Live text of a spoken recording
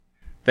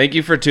Thank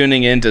you for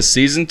tuning in to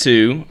Season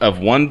 2 of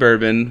One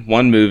Bourbon,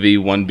 One Movie,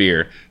 One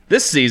Beer.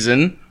 This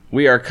season,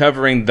 we are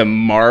covering the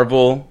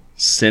Marvel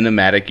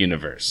Cinematic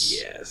Universe.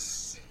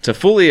 Yes. To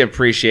fully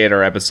appreciate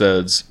our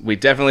episodes, we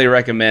definitely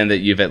recommend that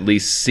you've at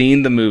least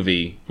seen the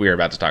movie we are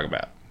about to talk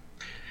about.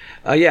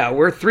 Yeah,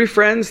 we're three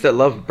friends that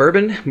love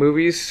bourbon,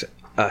 movies,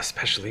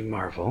 especially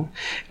Marvel,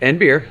 and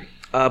beer.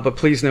 But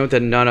please note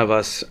that none of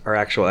us are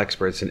actual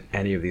experts in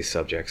any of these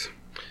subjects.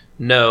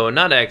 No,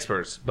 not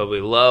experts, but we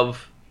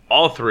love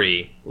all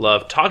three,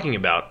 love talking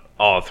about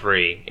all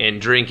three,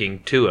 and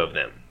drinking two of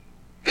them.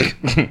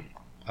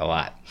 A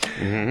lot.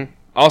 Mm-hmm.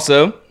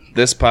 Also,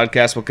 this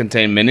podcast will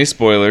contain many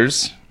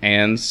spoilers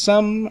and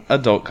some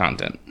adult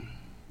content.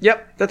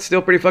 Yep, that's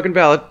still pretty fucking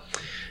valid.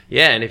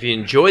 Yeah, and if you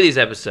enjoy these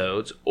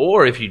episodes,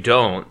 or if you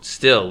don't,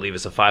 still leave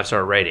us a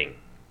 5-star rating.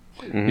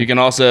 Mm-hmm. You can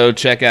also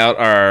check out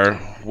our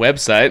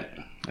website.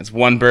 It's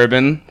One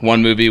Bourbon,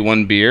 One Movie,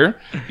 One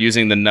Beer,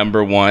 using the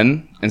number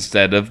 1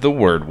 instead of the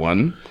word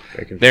 1.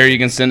 There you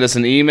can send us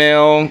an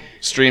email,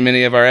 stream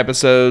any of our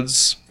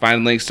episodes,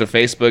 find links to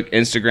Facebook,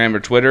 Instagram, or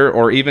Twitter,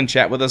 or even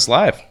chat with us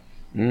live.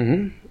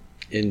 Mm-hmm.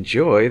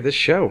 Enjoy the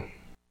show.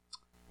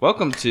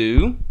 Welcome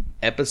to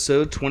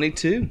episode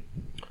 22.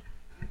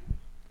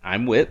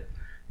 I'm Whit.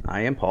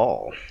 I am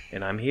Paul.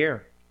 And I'm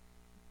here.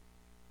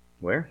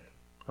 Where?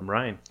 I'm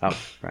Ryan. Oh,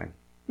 Ryan.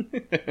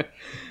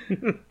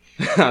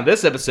 On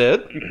this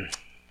episode,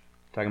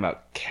 talking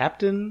about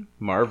Captain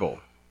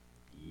Marvel.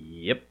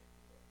 Yep.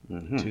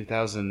 Mm-hmm.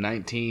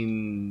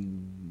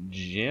 2019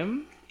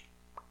 Jim?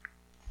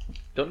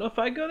 Don't know if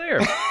I go there.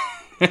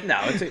 No,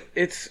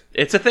 it's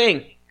It's a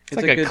thing.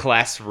 It's like a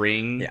class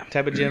ring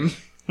type of gym.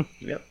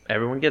 Yep.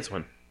 Everyone gets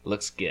one.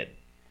 Looks good.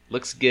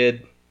 Looks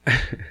good.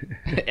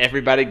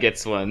 Everybody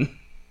gets one.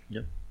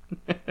 Yep.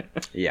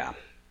 Yeah.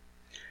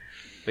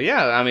 But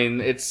yeah, I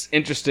mean, it's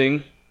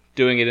interesting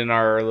doing it in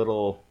our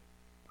little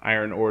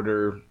Iron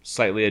Order,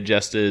 slightly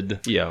adjusted.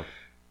 Yeah.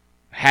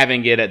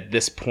 Having it at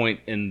this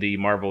point in the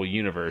Marvel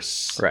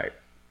Universe. Right.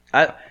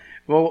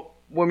 Well,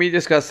 when we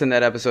discussed in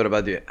that episode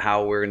about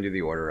how we're going to do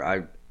the order,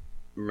 I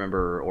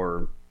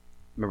remember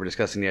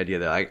discussing the idea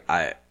that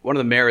I one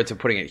of the merits of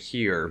putting it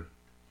here,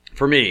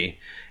 for me,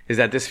 is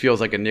that this feels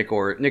like a Nick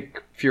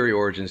Fury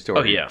origin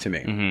story to me.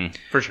 Mm-hmm.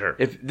 For sure.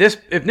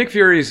 If Nick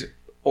Fury's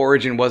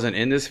origin wasn't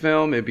in this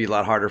film, it'd be a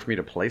lot harder for me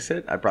to place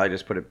it. I'd probably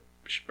just put it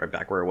right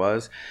back where it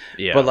was.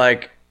 Yeah. But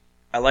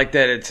I like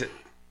that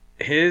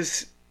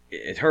it's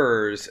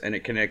hers, and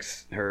it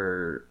connects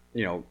her,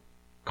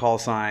 call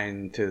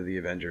sign to the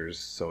Avengers.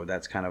 So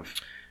that's it kind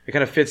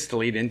of fits to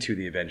lead into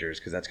the Avengers,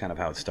 because that's kind of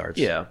how it starts.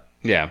 Yeah.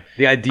 Yeah.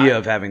 The idea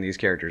of having these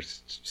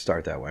characters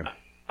start that way.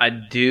 I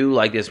do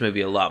like this movie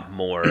a lot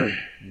more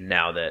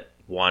now that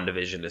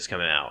WandaVision is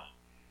coming out.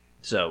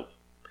 So,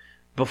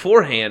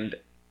 beforehand,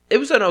 it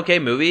was an okay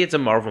movie. It's a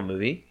Marvel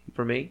movie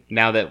for me.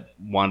 Now that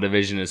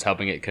WandaVision is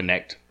helping it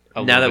connect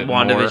now that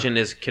WandaVision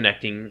is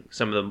connecting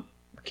some of the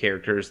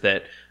characters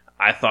that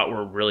I thought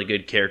were really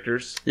good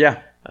characters.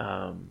 Yeah.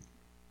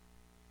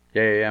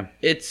 Yeah.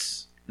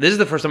 This is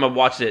the first time I've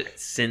watched it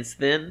since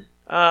then.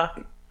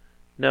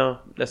 No,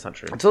 that's not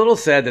true. It's a little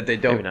sad that they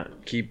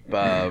don't keep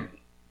her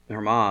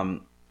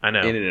mom in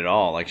it at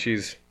all.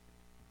 You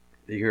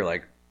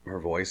hear her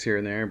voice here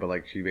and there,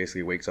 but she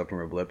basically wakes up from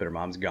her blip and her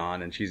mom's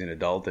gone and she's an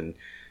adult, and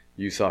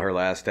you saw her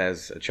last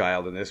as a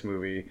child in this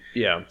movie.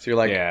 Yeah. So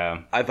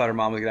you're I thought her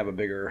mom was gonna have a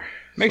bigger.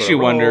 Makes you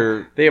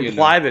wonder. They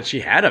imply that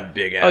she had a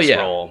big ass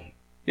role.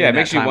 Yeah, it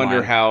makes you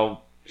wonder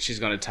how she's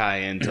going to tie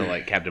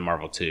into Captain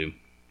Marvel 2.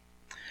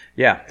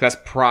 Yeah, that's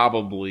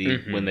probably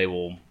when they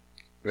will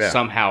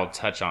somehow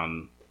touch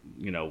on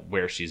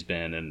where she's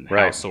been and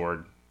how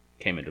Sword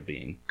came into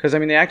being. Because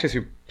the actress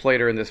who played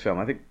her in this film,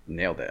 I think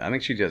nailed it. I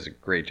think she does a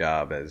great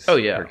job as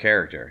her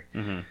character.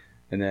 Mm-hmm.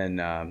 And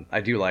then I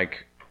do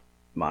like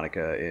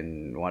Monica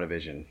in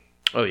WandaVision.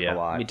 Oh yeah, a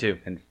lot. Me too.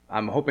 And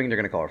I'm hoping they're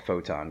going to call her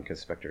Photon, because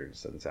Spectre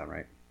just doesn't sound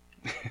right.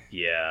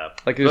 Yeah,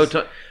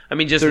 Photon.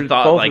 Just the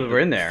thought both of them are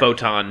in there.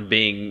 Photon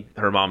being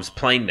her mom's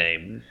plane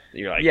name.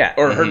 You're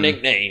or her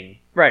nickname.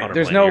 Right.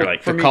 There's no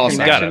for me,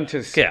 connection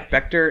to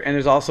Spectre, and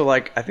there's also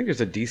I think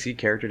there's a DC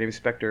character named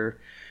Spectre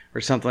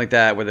or something like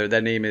that, where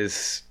that name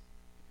is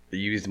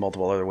used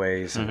multiple other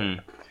ways.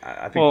 Mm-hmm.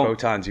 I think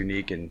Photon's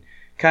unique and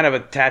kind of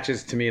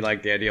attaches to me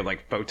the idea of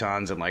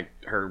photons and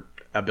her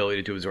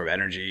ability to absorb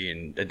energy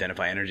and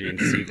identify energy and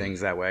see things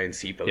that way and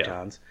see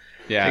photons.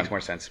 Yeah. Makes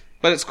more sense.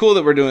 But it's cool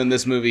that we're doing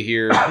this movie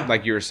here,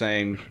 like you were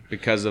saying,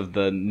 because of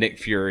the Nick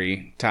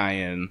Fury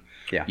tie-in.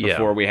 Yeah.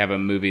 Before we have a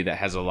movie that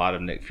has a lot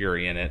of Nick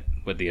Fury in it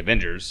with the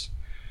Avengers.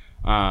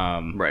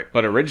 Right.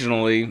 But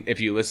originally, if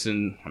you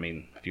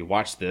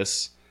watch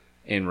this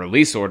in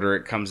release order,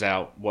 it comes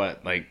out,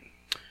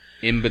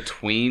 in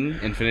between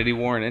Infinity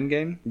War and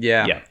Endgame?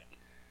 Yeah.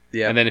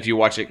 And then if you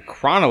watch it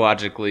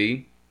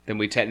chronologically, then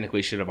we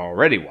technically should have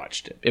already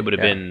watched it. It would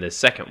have been the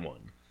second one.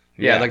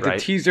 Yeah, the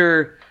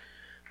teaser,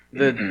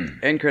 the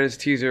end credits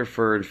teaser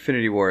for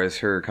Infinity War is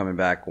her coming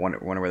back, wonder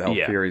where the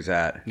hell Fury's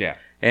at. Yeah.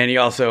 And he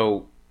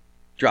also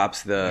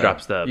uses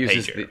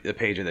pager. the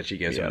pager that she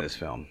gives him in this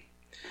film.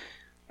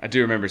 I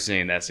do remember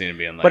seeing that scene and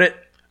being but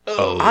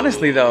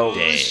Honestly, though,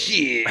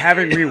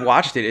 having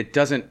rewatched it, it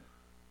doesn't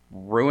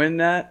ruin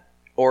that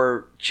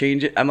or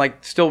change it. I'm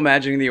like still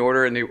imagining the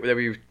order and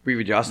that we've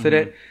adjusted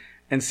it,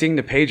 and seeing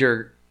the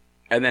pager,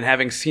 and then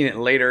having seen it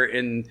later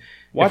in.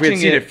 If we had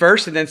seen it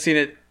first and then seen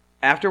it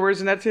afterwards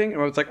in that thing,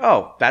 and it's like,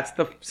 oh, that's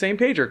the same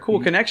pager.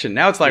 Cool connection.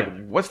 Now it's like,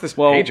 what's this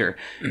pager?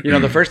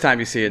 The first time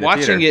you see it in the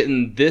watching theater. it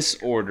in this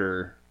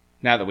order,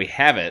 now that we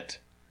have it,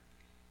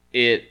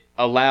 it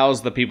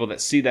allows the people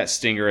that see that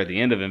stinger at the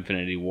end of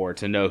Infinity War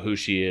to know who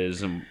she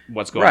is and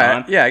what's going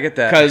on. Yeah, I get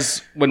that.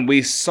 Because when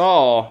we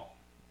saw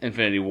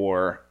Infinity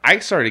War, I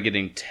started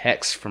getting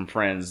texts from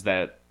friends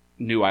that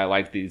knew I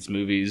liked these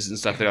movies and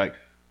stuff. They're like,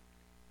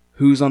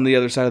 who's on the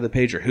other side of the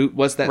pager?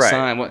 What's that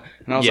sign? What?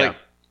 And I was like,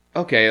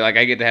 okay, like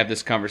I get to have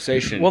this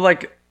conversation. Well,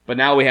 but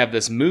now we have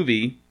this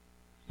movie,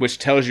 which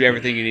tells you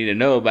everything you need to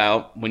know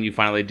about when you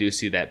finally do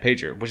see that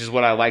pager, which is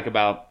what I like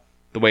about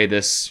the way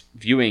this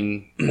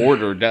viewing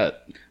order does.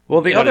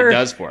 Well, what it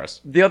does for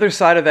us. The other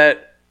side of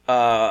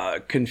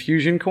that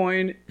confusion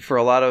coin for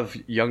a lot of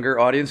younger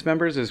audience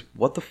members is,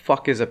 what the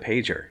fuck is a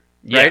pager?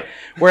 Right?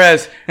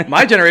 Whereas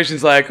my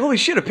generation's like, holy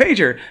shit, a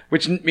pager,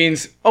 which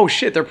means, oh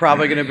shit, they're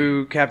probably going to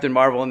boo Captain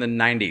Marvel in the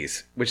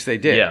 90s, which they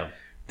did. Yeah.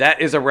 That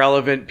is a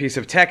relevant piece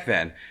of tech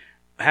then.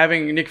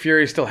 Having Nick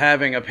Fury still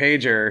having a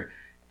pager,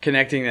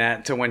 connecting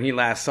that to when he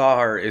last saw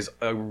her is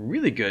a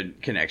really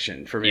good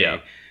connection for me. Yeah.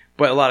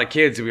 But a lot of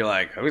kids would be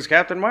like, who's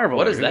Captain Marvel?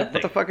 What is that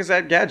What the fuck is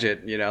that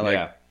gadget?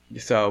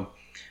 So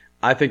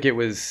I think it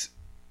was,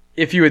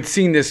 if you had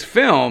seen this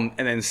film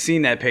and then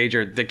seen that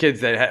pager, the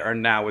kids that are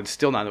now would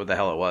still not know what the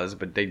hell it was,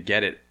 but they'd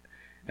get it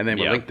and then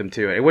would link them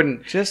to it. It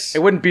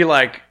wouldn't be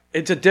like,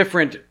 it's a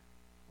different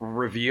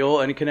reveal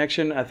and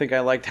connection. I think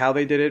I liked how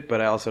they did it,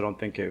 but I also don't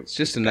think it's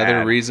just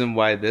another reason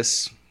why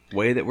this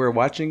way that we're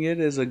watching it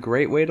is a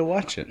great way to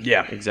watch it.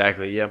 Yeah.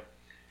 Exactly, yeah.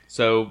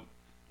 So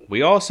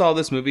we all saw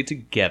this movie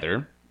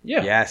together.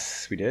 Yeah.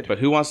 Yes, we did. But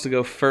who wants to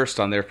go first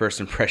on their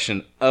first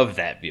impression of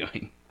that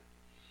viewing?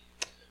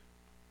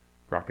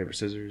 Rock, paper,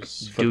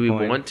 scissors. Do we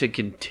want to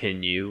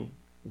continue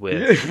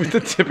with the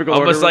typical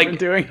almost order like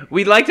doing?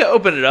 We'd like to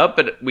open it up,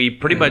 but we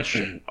pretty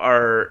much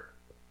are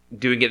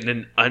doing it in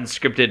an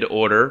unscripted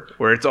order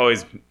where it's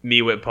always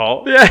me with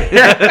Paul.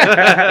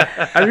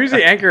 Yeah. I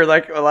usually anchor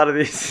like a lot of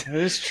these. It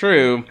is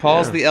true.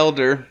 Paul's the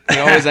elder. He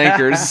always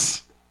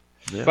anchors.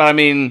 But I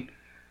mean,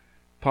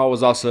 Paul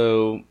was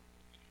also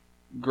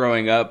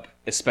growing up,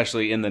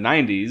 especially in the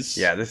 90s.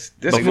 Yeah, this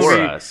before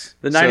movie, us.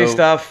 The 90s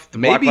stuff, the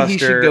maybe he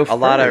should Blockbuster, go a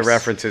lot of first.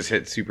 references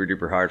hit super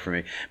duper hard for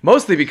me.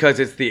 Mostly because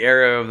it's the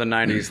era of the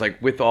 90s,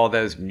 like with all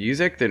those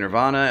music, the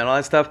Nirvana and all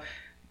that stuff.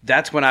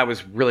 That's when I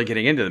was really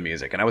getting into the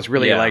music, and I was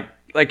really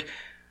like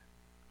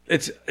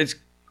it's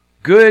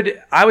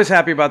good. I was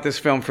happy about this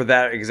film for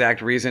that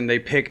exact reason. They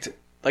picked,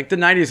 like, the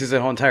 90s is a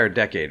whole entire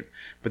decade,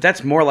 but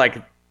that's more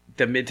like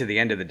the mid to the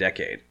end of the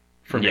decade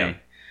for me.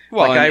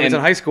 Well, like, I was in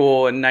high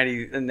school in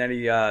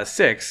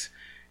 96,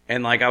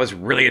 and like I was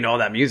really into all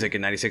that music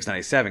in 96,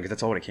 97, because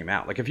that's all when it came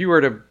out. Like, if you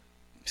were to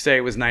say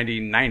it was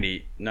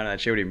 1990, none of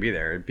that shit would even be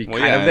there. It'd be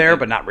kind of there,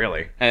 but not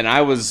really. And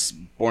I was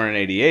born in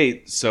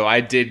 88, so I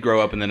did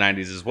grow up in the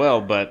 90s as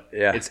well, but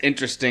it's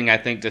interesting, I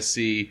think, to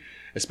see,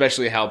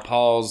 especially how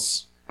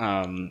Paul's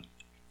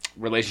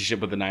relationship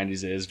with the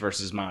 90s is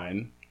versus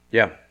mine.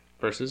 Yeah.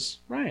 Versus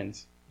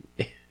Ryan's.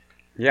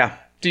 Yeah.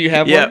 Do you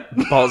have one?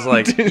 Paul's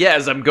like,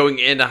 as I'm going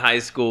into high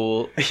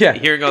school,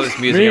 hearing all this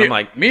music, I'm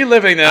like... Me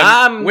living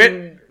them,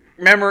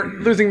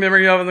 losing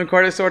memory of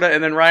them, sort of,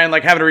 and then Ryan,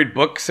 like, having to read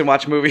books and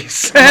watch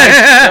movies.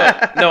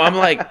 I'm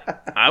like,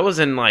 I was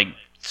in, like,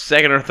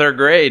 2nd or 3rd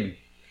grade.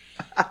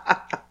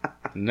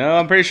 No,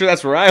 I'm pretty sure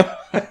that's where I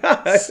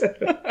was.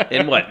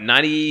 In what,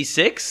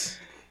 96?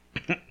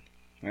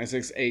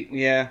 96, 8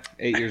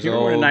 years You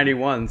old. were in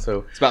 91,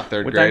 so... It's about 3rd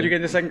grade. What time did you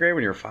get into 2nd grade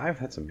when you were 5?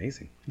 That's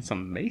amazing. That's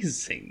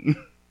amazing.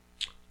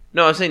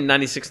 No, I was saying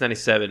 96,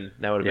 97.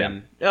 That would have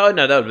been... Oh,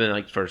 no, that would have been,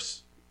 like,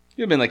 first...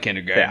 You'd have been, like,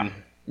 kindergarten. Yeah.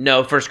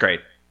 No, 1st grade.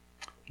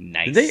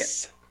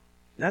 Nice.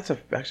 That's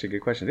actually a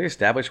good question. Did they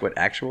establish what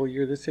actual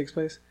year this takes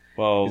place?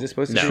 Well, is it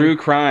supposed to True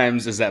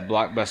Crimes is that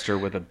blockbuster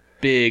with a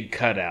big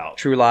cutout.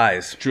 True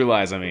Lies,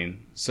 I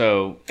mean.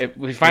 So if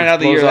we find out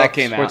the year that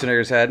came out,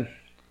 Schwarzenegger's head.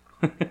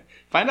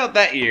 Find out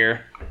that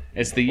year.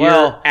 It's the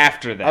year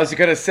after that. I was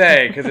gonna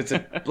say, because it's a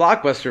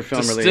blockbuster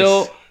film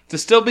release. To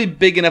still be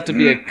big enough to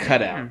be a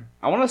cutout.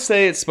 I want to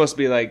say it's supposed to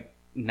be like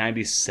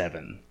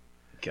 97.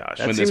 Gosh,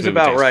 that seems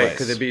about right,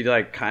 because it'd be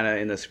like kind of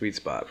in the sweet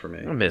spot for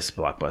me. I miss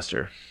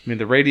Blockbuster. I mean,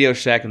 the Radio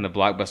Shack and the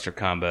Blockbuster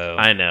combo.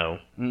 I know.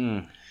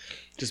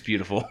 Just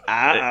beautiful.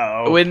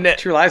 When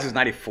True Lies was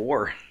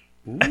 94.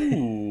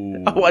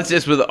 Ooh. I watched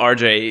this with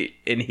RJ,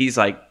 and he's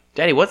like,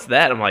 Daddy, what's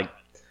that? I'm like,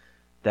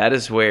 that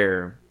is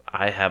where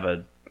I have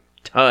a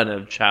ton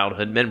of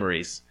childhood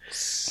memories.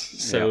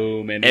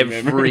 So many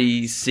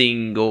Every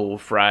single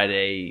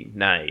Friday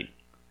night.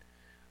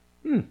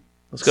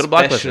 Let's go to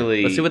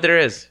Blockbuster. Let's see what there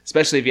is.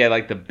 Especially if you had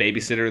like the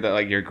babysitter that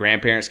like your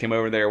grandparents came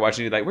over there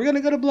watching you, like, we're going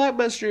to go to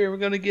Blockbuster. We're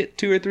going to get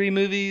 2 or 3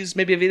 movies,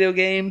 maybe a video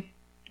game.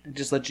 and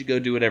just let you go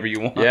do whatever you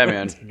want. Yeah,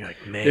 man. You're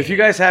like, man. If you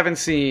guys haven't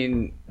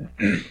seen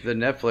the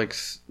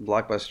Netflix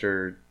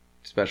blockbuster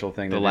special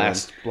thing, the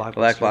last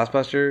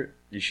blockbuster,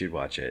 you should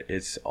watch it.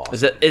 It's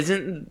awesome.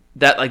 Isn't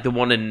that like the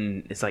one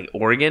in? It's like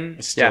Oregon.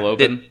 It's still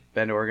open.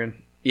 Bend,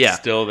 Oregon. Yeah,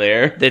 still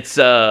there. It's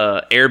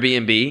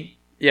Airbnb.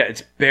 Yeah,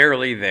 it's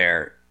barely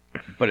there,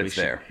 but it's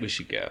there. We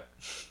should go.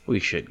 We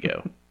should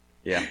go.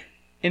 Yeah.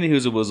 Any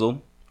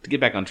whoozle to get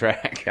back on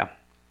track. Yeah.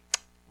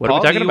 What Paul,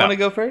 are we talking do you about? Want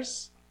to go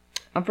first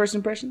on first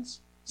impressions?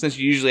 Since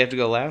you usually have to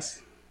go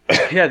last.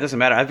 Yeah, it doesn't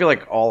matter. I feel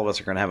like all of us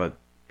are going to have a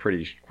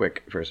pretty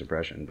quick first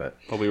impression, but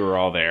we were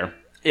all there.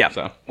 Yeah,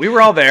 so we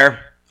were all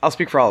there. I'll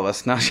speak for all of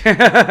us. No,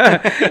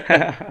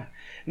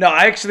 no.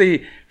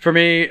 Actually, for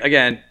me,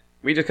 again,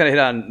 we just kind of hit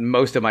on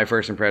most of my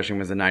first impression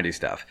was the '90s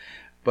stuff,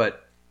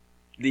 but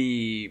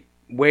the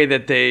way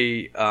that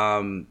they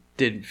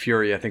did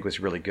Fury, I think, was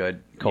really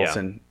good.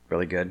 Coulson,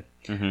 really good.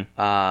 Mm-hmm.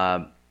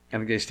 I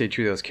think they stayed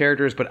true to those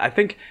characters, but I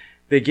think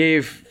they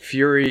gave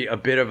Fury a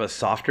bit of a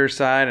softer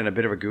side and a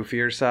bit of a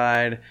goofier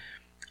side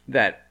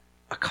that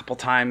a couple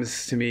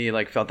times to me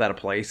like felt out of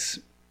place,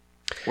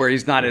 where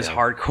he's not as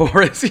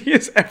hardcore as he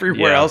is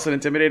everywhere else and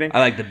intimidating. I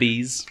like the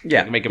bees.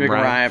 Yeah, make him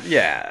rhyme.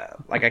 Yeah,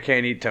 like I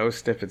can't eat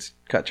toast if it's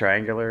cut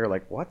triangular.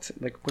 Like what?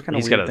 Like what kind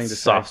of weird thing to say?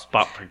 He's got a soft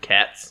spot for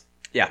cats.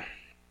 Yeah.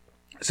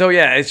 So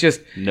yeah, it's just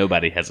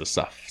nobody has a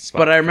soft spot.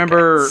 But I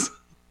remember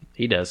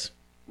he does.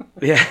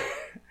 Yeah.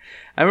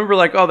 I remember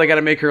like, oh, they got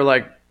to make her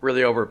like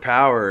really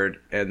overpowered,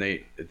 and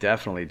they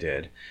definitely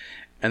did.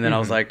 And then I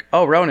was like,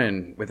 oh,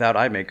 Ronan without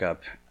eye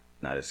makeup,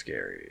 not as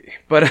scary.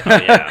 But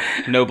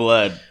no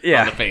blood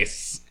on the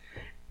face.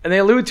 And they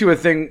allude to a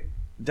thing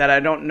that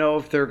I don't know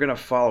if they're gonna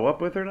follow up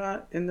with or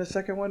not in the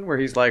second one, where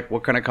he's like, "We're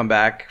gonna come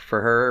back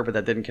for her," but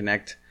that didn't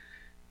connect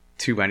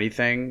to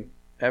anything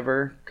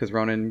ever because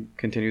Ronan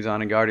continues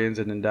on in Guardians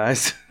and then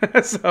dies.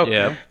 So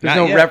there's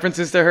no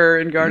references to her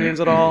in Guardians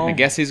at all. I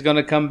guess he's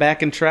gonna come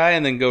back and try,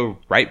 and then go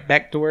right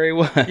back to where he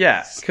was.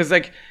 Yeah, because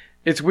like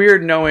it's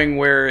weird knowing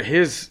where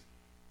his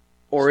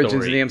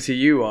origins in the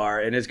MCU are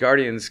and his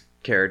Guardians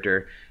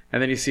character,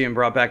 and then you see him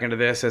brought back into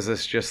this as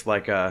this just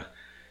like a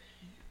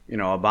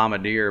a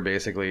bombardier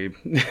basically.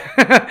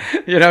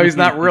 He's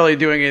not really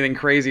doing anything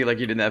crazy like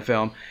he did in that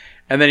film,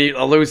 and then he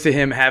alludes to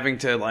him having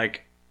to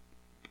like.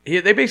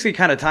 They basically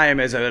kind of tie him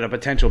as a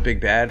potential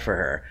big bad for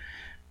her,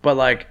 but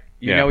like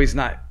he's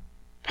not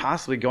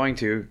possibly going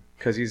to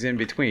because he's in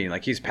between.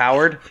 Like he's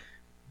powered,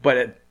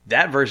 but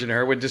that version of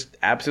her would just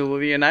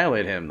absolutely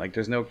annihilate him. Like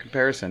there's no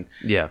comparison.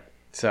 Yeah.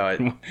 So I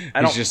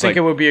don't think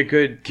it would be a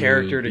good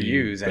character to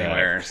use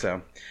anywhere.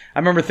 So I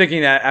remember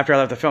thinking that after I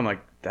left the film, like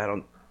I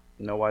don't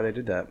know why they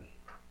did that,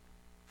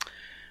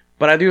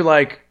 but I do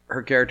like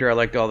her character. I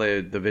liked all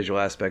the visual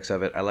aspects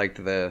of it. I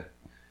liked the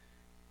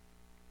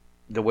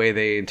way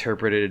they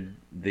interpreted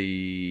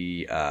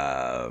the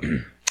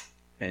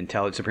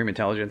Supreme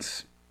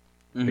Intelligence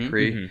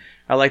decree. Mm-hmm.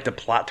 I like the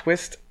plot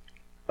twist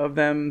of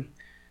them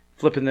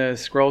flipping the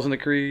scrolls in the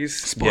Krees.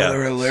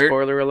 Spoiler alert.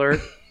 Spoiler alert.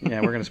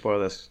 Yeah, we're going to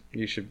spoil this.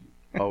 You should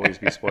always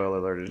be spoiler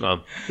alerted.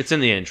 It's in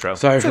the intro.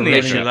 Sorry for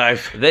ruining your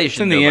life. It's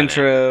in the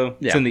intro.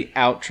 It's in the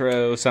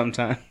outro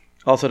sometime.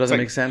 Also, doesn't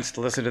make sense to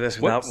listen to this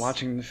without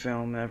watching the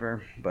film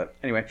ever. But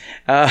anyway,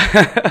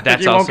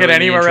 that's you won't get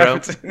any more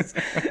references.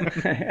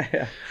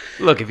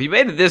 Look, if you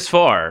made it this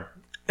far,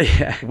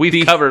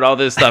 we've covered all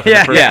this stuff in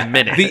the first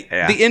minute.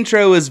 The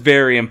intro is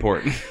very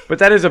important. But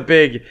that is a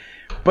big...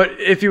 But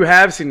if you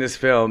have seen this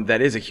film,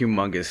 that is a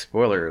humongous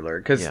spoiler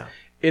alert. Because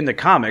in the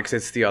comics,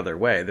 it's the other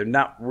way. They're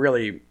not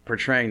really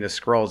portraying the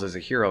Skrulls as a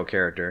hero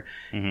character.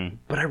 Mm-hmm.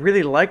 But I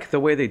really like the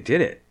way they did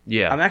it.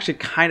 Yeah. I'm actually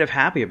kind of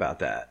happy about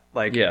that.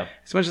 Like,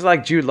 as much as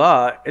like Jude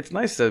Law, it's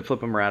nice to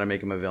flip him around and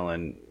make him a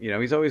villain.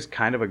 He's always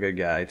kind of a good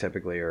guy,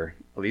 typically, or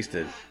at least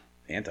an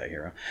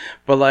anti-hero.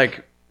 But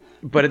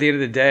at the end of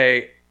the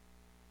day,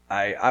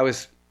 I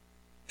was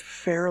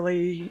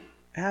fairly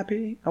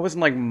happy. I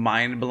wasn't like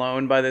mind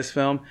blown by this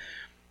film.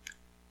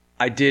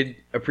 I did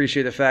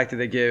appreciate the fact that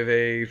they give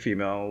a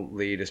female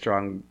lead a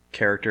strong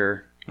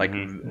character, like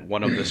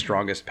one of the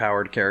strongest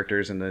powered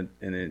characters in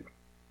the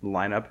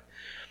lineup,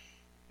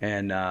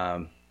 and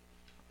I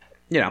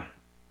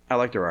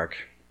liked her arc.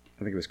 I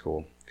think it was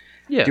cool.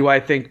 Yeah. Do I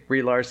think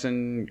Brie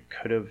Larson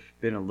could have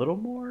been a little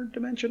more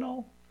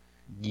dimensional?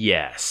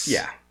 Yes.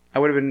 Yeah. I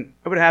would have been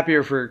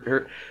happier for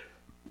her.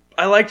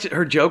 I liked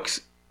her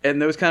jokes,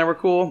 and those kind of were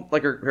cool,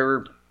 like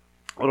her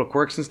little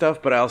quirks and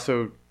stuff, but I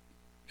also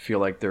feel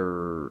like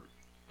their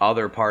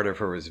other part of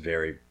her was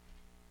very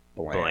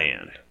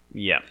bland.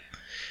 Yeah.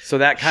 So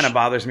that kind of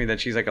bothers me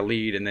that she's like a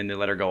lead, and then they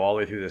let her go all the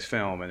way through this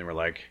film, and we're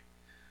like...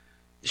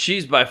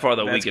 She's by far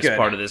the weakest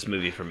part of this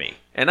movie for me.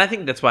 And I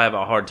think that's why I have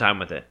a hard time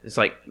with it. It's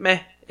like, meh,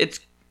 it's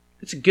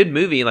a good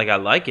movie, like I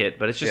like it,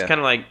 but it's just kind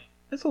of like,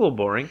 it's a little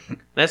boring.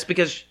 That's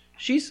because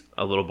she's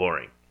a little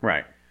boring.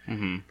 Right.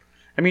 Mm-hmm.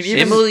 I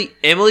mean,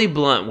 Emily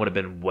Blunt would have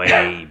been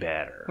way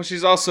better. Well,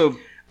 she's also...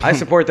 I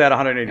support that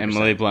 180%.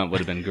 Emily Blunt would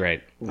have been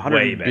great.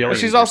 Way better. But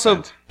she's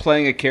also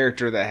playing a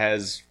character that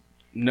has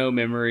no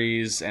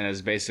memories and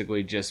has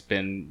basically just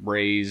been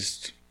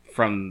raised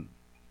from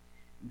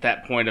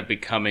that point of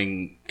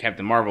becoming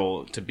Captain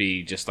Marvel to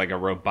be just like a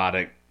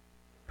robotic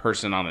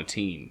person on a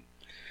team.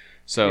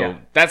 So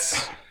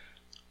that's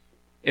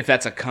if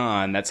that's a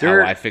con, that's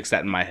how I fix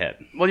that in my head.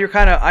 Well,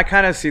 I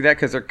kind of see that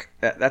because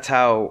that's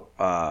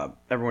how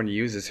everyone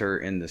uses her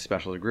in the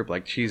special group.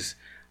 Like, she's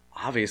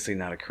obviously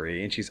not a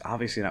Kree, and she's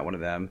obviously not one of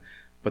them,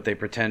 but they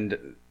pretend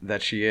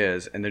that she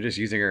is, and they're just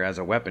using her as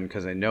a weapon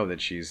because they know that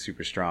she's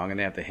super strong, and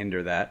they have to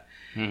hinder that.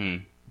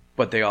 Mm-hmm.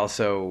 But they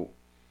also,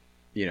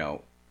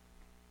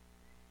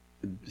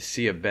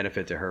 see a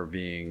benefit to her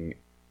being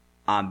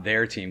on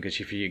their team, because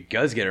if she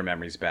does get her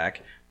memories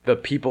back, the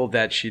people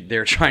that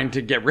they're trying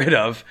to get rid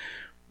of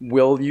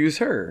will use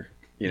her,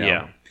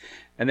 Yeah.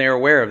 And they're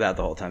aware of that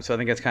the whole time. So I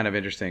think that's kind of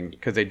interesting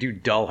because they do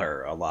dull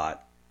her a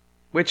lot,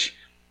 which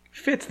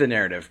fits the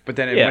narrative. But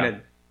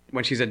then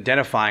when she's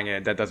identifying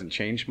it, that doesn't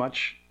change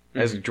much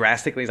as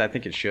drastically as I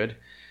think it should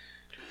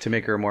to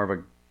make her more of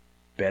a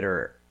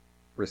better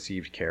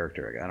received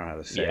character. I don't know how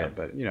to say it,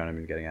 but you know what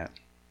I'm getting at.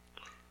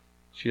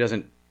 She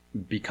doesn't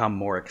become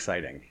more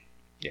exciting.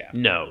 Yeah.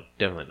 No,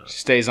 definitely not. She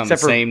stays on the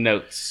same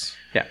notes.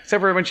 Yeah,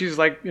 except for when she's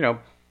like,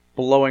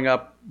 blowing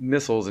up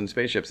missiles and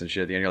spaceships and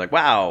shit at the end. You're like,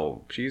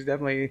 wow, she's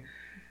definitely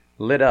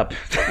lit up.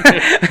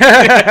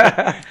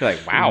 You're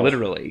like, wow.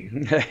 Literally.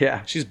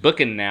 Yeah. She's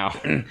booking now.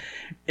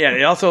 Yeah,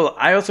 I also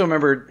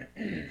remember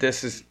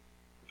this is,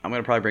 I'm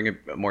going to probably bring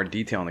it more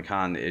detail in the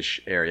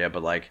con-ish area,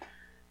 but like,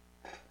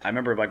 I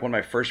remember like one of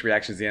my first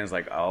reactions at the end is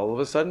like, all of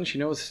a sudden she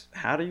knows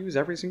how to use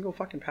every single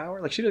fucking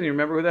power. Like, she doesn't even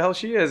remember who the hell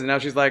she is. And now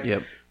she's like,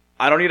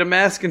 I don't need a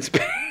mask in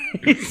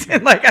space.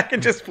 And like, I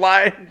can just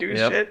fly and do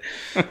shit.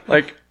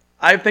 Like,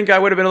 I think I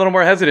would have been a little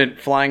more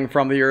hesitant flying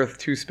from the Earth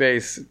to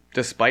space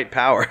despite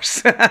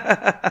powers.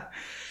 Well,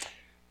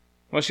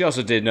 she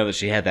also did know that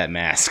she had that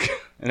mask.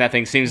 And that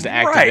thing seems to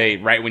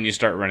activate right when you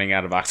start running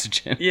out of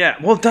oxygen. Yeah.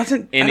 Well, I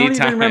don't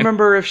even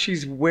remember if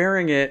she's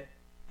wearing it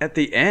at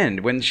the end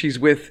when she's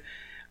with...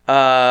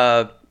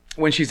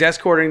 when she's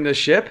escorting the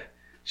ship,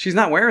 she's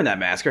not wearing that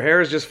mask. Her hair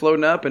is just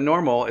floating up and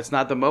normal. It's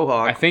not the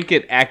mohawk. I think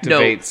it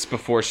activates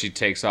before she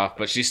takes off,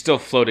 but she's still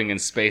floating in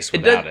space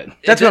without it.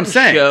 That's what I'm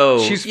saying.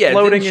 She's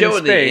floating in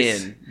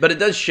space. But it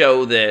does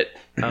show that...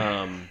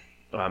 I'm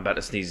about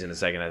to sneeze in a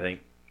second, I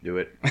think. Do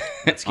it.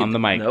 On the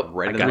mic. Nope.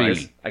 Right I got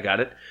this. I got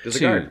it.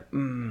 Disregard.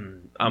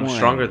 I'm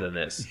stronger than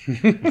this.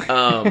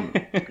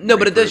 No,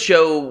 but it does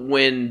show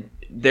when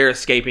they're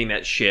escaping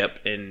that ship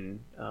and...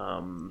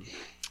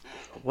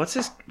 What's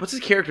his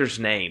character's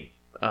name?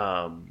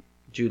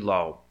 Jude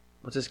Law.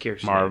 What's his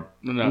character's name?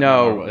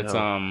 No, it's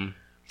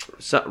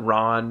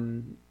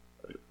Ron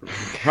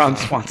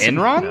Swanson.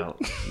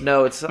 Enron?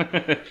 No, it's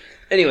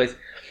anyways.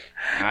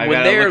 I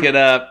gotta look it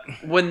up.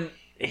 When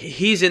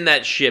he's in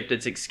that ship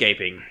that's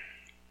escaping.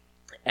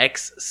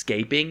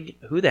 Escaping?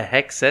 Who the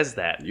heck says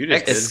that? You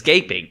just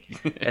escaping.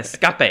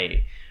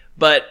 Escape.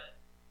 But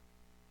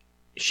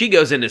she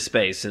goes into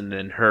space and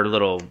then her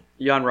little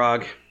Jan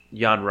Rog.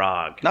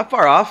 Not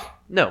far off.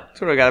 No.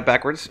 Sort of got it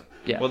backwards.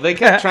 Yeah. Well, they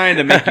kept trying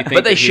to make you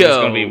think that he was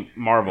going to be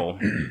Marvel.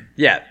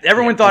 Yeah.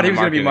 Everyone thought he was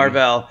going to be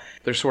Marvel.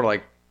 They're sort of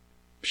like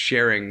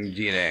sharing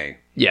DNA.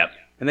 Yeah.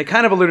 And they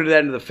kind of alluded to that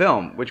into the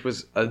film, which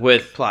was a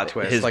plot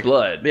twist. His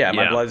blood. Yeah,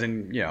 my blood's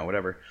in,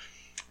 whatever.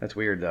 That's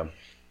weird, though.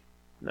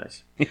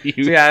 Nice. So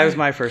yeah, that was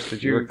my first.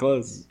 You were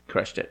close.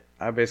 Crushed it.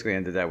 I basically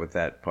ended that with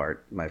that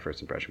part. My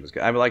first impression was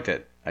good. I liked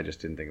it. I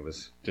just didn't think it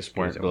was... Just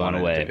weren't blown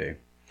away.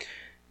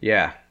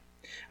 Yeah.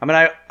 I mean,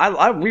 I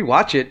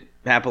rewatch it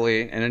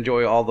happily and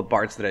enjoy all the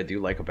parts that I do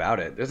like about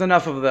it. There's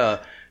enough of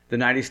the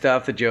 90s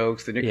stuff, the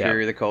jokes, the Nick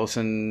Fury, the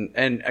Coulson,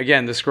 and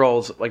again, the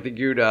Skrulls, like the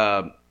dude...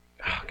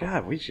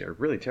 God, we are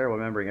really terrible at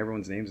remembering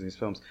everyone's names in these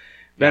films.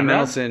 Ben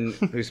Mendelsohn,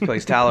 who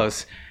plays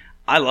Talos...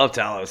 I love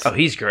Talos. Oh,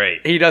 he's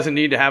great. He doesn't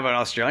need to have an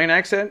Australian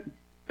accent.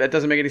 That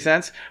doesn't make any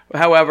sense.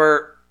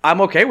 However,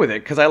 I'm okay with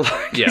it because I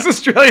like his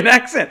Australian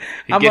accent.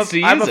 I'm a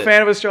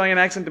fan of Australian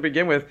accent to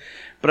begin with,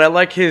 but I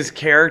like his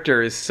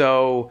character is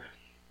so...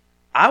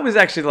 I was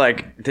actually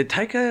like, did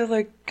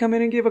Taika come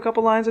in and give a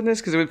couple lines in this?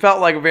 Because it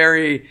felt like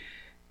very...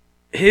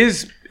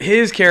 His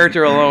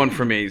character alone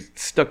for me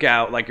stuck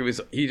out. Like it was,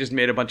 he just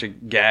made a bunch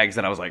of gags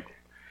that I was like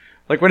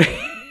when he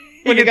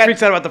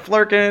freaks out about the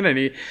flirkin and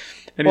he's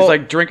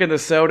like drinking the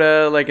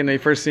soda, like in the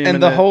first scene.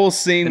 And the whole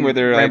scene where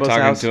they're like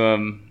talking to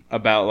him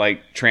about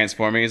like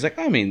transforming, he's like,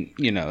 I mean,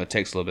 it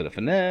takes a little bit of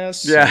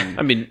finesse. Yeah.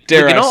 I mean,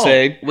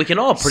 we can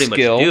all pretty much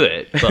do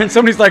it. But. And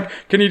somebody's like,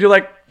 can you be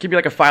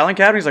like a filing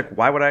cabinet? He's like,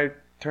 why would I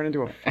turn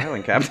into a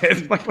filing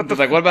cabinet? Like,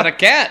 what about a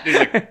cat? He's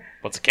like,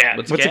 what's a cat?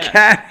 What's a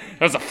cat?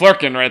 That's a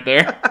flirkin right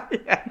there.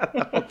 Yeah,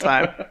 the whole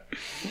time.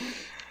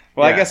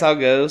 Well, I guess I'll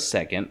go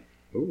second.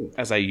 Ooh.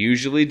 As I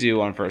usually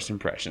do on first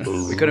impressions.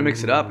 Ooh. We could have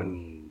mixed it up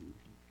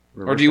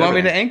or do you want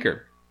me to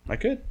anchor? I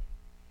could.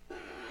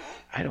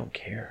 I don't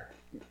care.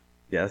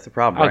 Yeah, that's the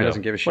problem. Brian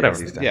doesn't give a shit.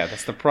 Yeah,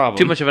 that's the problem.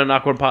 Too much of an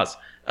awkward pause.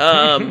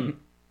 I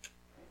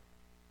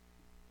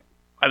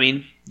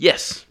mean,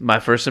 yes, my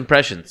first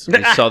impressions.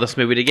 We saw this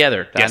movie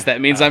together. Guess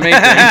that means I'm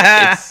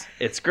anchoring.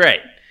 It's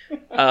great.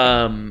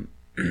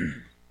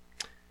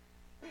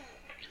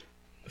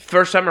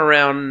 First time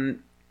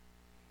around,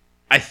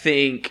 I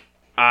think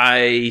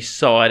I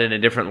saw it in a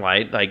different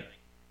light. Like,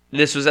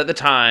 this was at the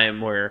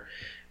time where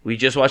we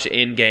just watched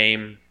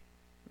Infinity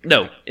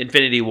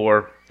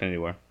War. Infinity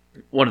War.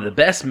 One of the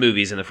best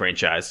movies in the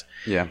franchise.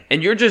 Yeah.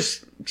 And you're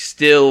just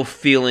still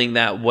feeling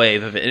that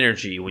wave of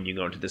energy when you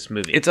go into this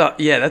movie.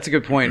 That's a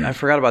good point. I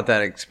forgot about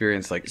that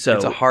experience. Like, it's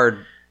a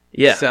hard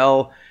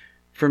sell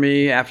for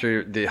me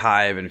after the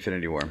high of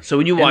Infinity War. So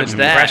when you watch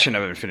that impression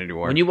of Infinity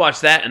War. When you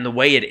watch that and the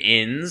way it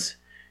ends,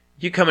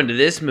 you come into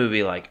this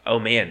movie like, oh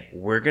man,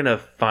 we're going to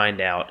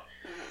find out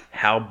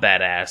how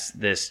badass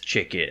this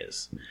chick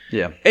is.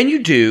 Yeah. And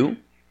you do,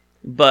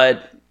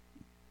 but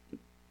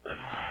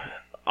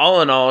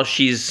all in all,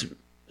 she's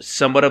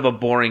somewhat of a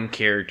boring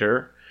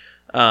character.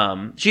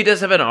 She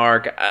does have an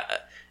arc,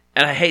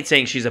 and I hate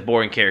saying she's a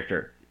boring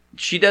character.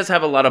 She does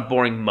have a lot of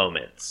boring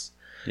moments.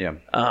 Yeah.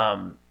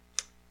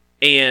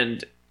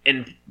 And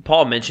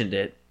Paul mentioned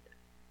it.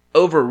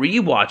 Over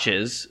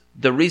rewatches,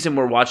 the reason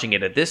we're watching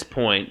it at this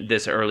point,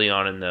 this early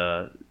on in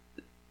the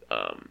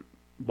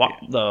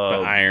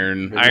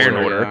Iron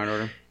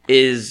Order,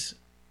 is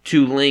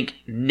to link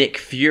Nick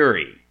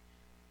Fury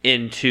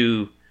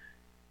into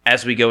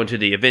as we go into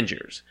the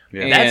Avengers.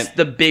 Yeah. That's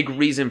the big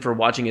reason for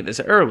watching it this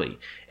early.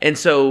 And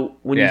so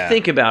when you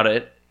think about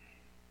it,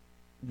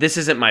 this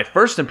isn't my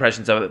first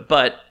impressions of it,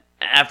 but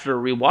after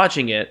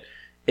rewatching it,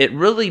 it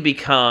really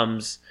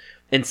becomes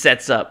and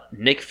sets up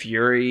Nick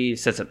Fury,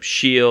 sets up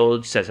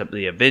S.H.I.E.L.D., sets up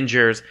the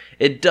Avengers.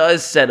 It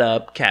does set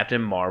up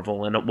Captain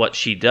Marvel and what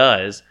she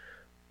does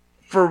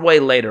for way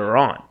later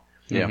on.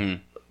 Yeah.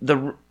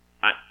 Mm-hmm.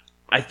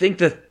 I think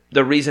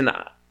the reason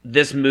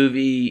this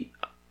movie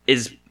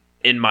is,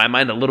 in my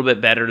mind, a little bit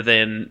better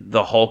than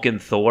the Hulk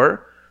and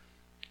Thor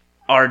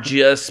are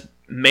just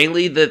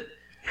mainly the...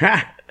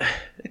 yeah.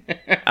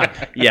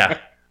 I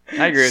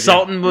agree with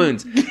Salt you. and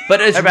wounds.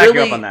 But it's I back really...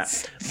 you up on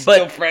that. But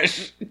still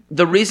fresh.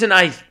 The reason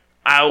I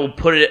will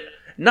put it...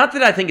 Not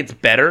that I think it's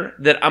better,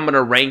 that I'm going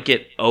to rank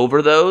it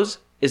over those,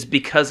 is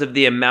because of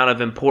the amount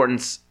of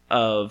importance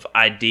of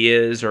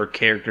ideas or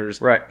characters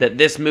that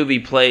this movie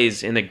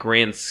plays in the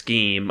grand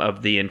scheme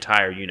of the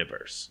entire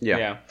universe.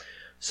 Yeah.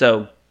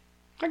 So...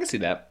 I can see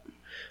that.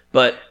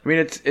 But I mean,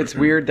 it's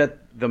weird that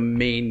the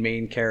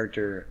main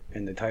character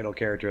and the title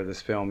character of this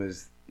film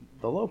is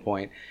the low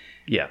point.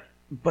 Yeah.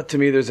 But to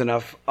me, there's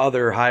enough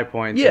other high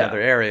points in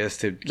other areas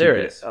to keep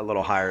it a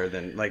little higher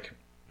than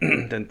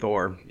than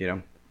Thor, you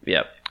know?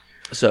 Yep.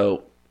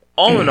 So,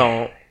 all in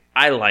all,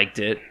 I liked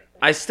it.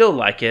 I still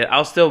like it.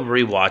 I'll still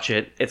rewatch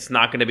it. It's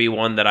not going to be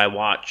one that I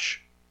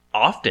watch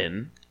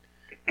often.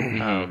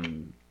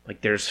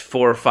 Like, there's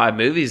 4 or 5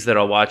 movies that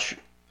I'll watch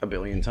a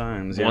billion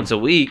times once a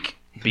week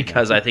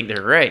because I think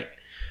they're great.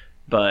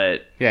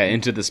 But yeah,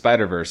 Into the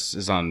Spider-Verse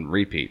is on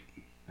repeat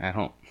at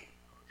home.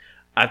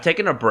 I've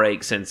taken a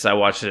break since I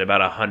watched it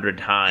about 100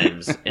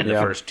 times in the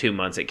first 2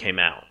 months it came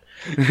out.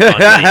 You're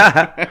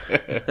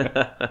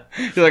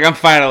like, I'm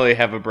finally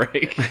have a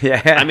break.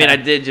 Yeah. I mean, I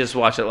did just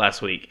watch it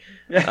last week.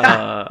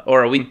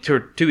 Or a week or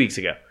 2 weeks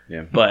ago.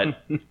 Yeah.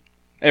 But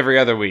every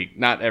other week,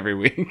 not every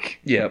week.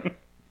 Yep.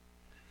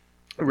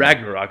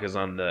 Ragnarok is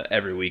on the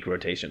every week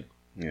rotation.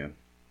 Yeah.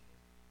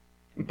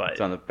 But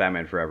it's on the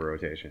Batman Forever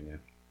rotation,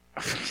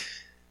 yeah.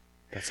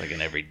 That's like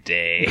an every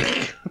day.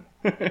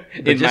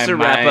 In just to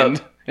wrap up,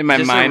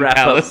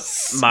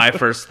 my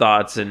first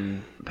thoughts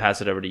and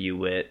pass it over to you,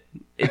 Whit.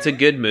 It's a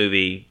good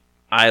movie.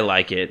 I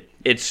like it.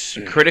 It's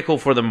critical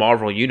for the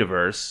Marvel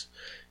universe.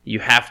 You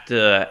have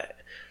to.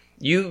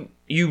 You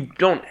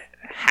don't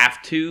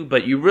have to,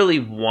 but you really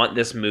want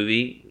this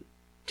movie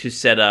to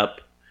set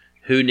up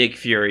who Nick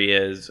Fury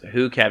is,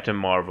 who Captain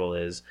Marvel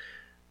is.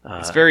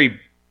 It's very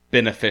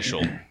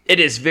beneficial.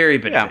 It is very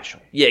beneficial.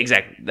 Yeah,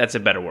 exactly. That's a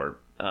better word.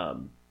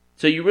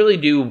 So you really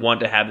do want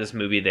to have this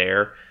movie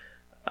there.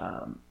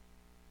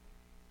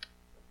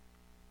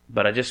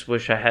 But I just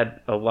wish I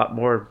had a lot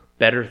more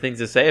better things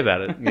to say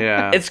about it.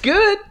 Yeah. It's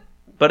good,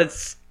 but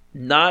it's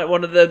not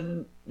one of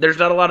the... There's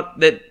not a lot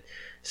that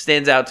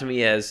stands out to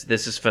me as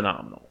this is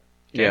phenomenal.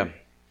 Okay?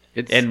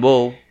 Yeah. And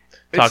we'll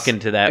talk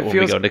into that when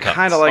we go to cuts.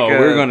 Kind of like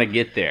we're going to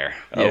get there.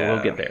 Yeah,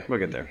 we'll get there. We'll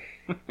get there.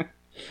 I'm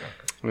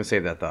going to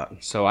save that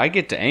thought. So I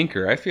get to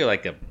anchor. I feel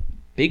like a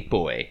big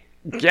boy.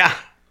 Yeah.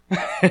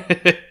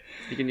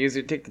 You can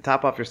take the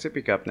top off your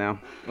sippy cup now.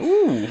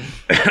 Ooh.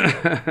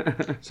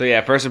 So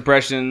yeah, first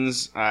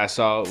impressions. I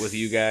saw it with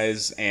you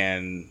guys,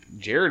 and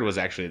Jared was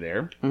actually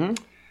there. Mm-hmm.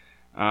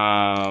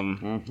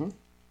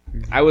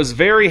 I was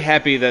very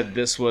happy that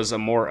this was a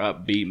more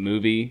upbeat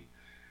movie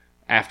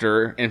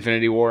after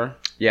Infinity War.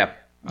 Yeah.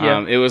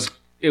 It was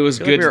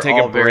good to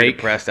take a break. Very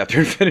depressed after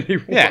Infinity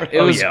War. Yeah,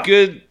 it was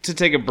good to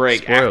take a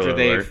break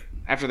Spoiler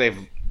after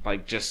they've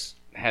like just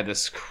had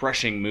this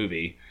crushing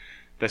movie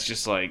that's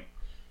just like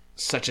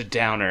such a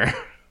downer.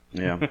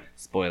 Yeah.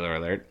 Spoiler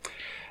alert.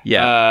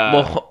 Yeah.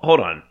 Well, hold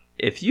on.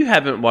 If you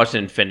haven't watched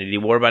Infinity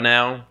War by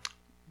now,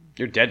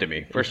 you're dead to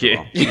me, first of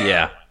all.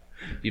 Yeah.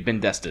 You've been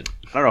dusted.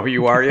 I don't know who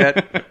you are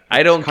yet.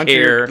 I don't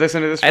care.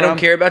 Listen to this. I don't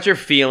care about your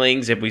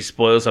feelings if we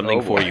spoil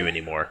something for you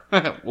anymore.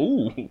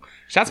 Ooh.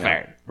 Shots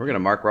fired. We're going to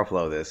Mark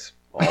Ruffalo this.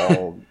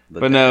 all the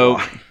But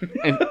no,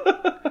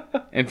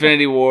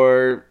 Infinity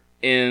War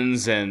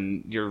ends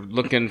and you're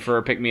looking for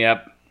a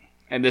pick-me-up,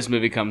 and this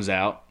movie comes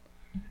out.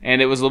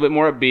 And it was a little bit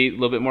more upbeat, a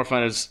little bit more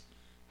fun. It's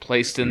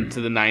placed into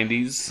the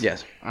 90s.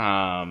 Yes.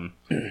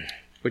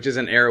 Which is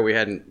an era we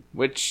hadn't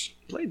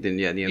played in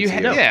yet in the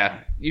MCU.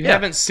 You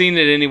haven't seen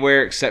it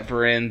anywhere except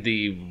for in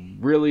the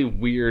really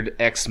weird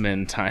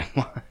X-Men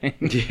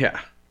timeline. Yeah.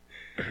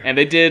 And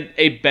they did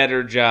a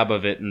better job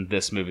of it in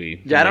this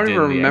movie. Yeah, I don't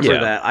even remember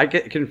that. I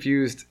get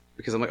confused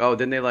because I'm like, oh,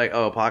 didn't they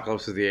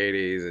Apocalypse was the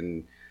 80s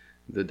and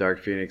the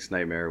Dark Phoenix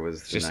Nightmare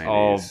was the just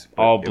 90s.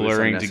 all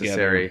blurring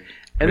together.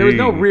 And there was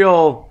no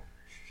real,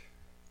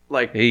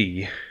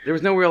 there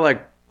was no real,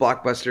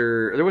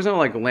 blockbuster, there was no,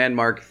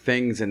 landmark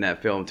things in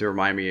that film to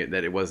remind me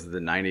that it was the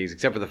 90s,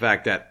 except for the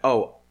fact that,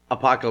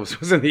 Apocalypse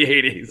was in the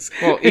 80s.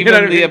 Well,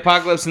 even the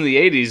Apocalypse in the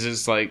 80s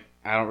is I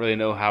don't really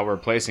know how we're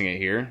placing it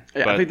here.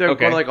 Yeah, I think they're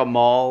going to a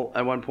mall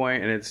at one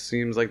point, and it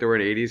seems like they were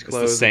in 80s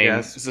clothes.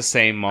 It's the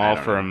same mall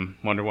from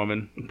Wonder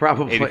Woman.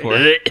 Probably.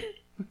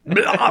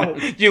 84.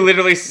 You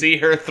literally see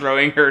her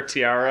throwing her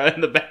tiara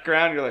in the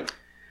background. You're like,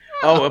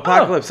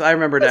 Apocalypse. I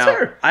remember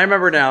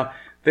now.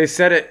 They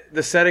said it.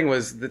 The setting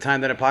was the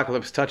time that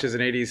Apocalypse touches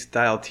an 80s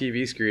style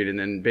TV screen, and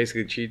then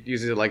basically she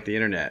uses it like the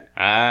internet.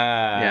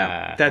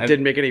 Yeah, that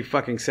didn't make any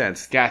fucking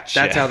sense. Gotcha.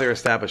 That's how they're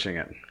establishing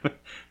it.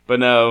 But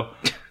no,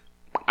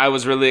 I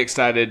was really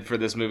excited for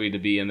this movie to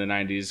be in the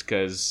 90s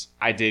because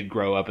I did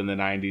grow up in the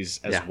 90s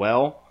as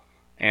well,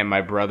 and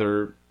my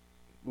brother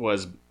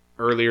was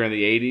earlier in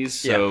the 80s,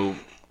 so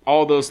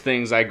all those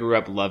things I grew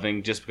up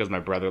loving just because my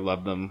brother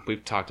loved them.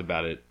 We've talked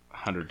about it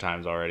 100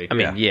 times already. I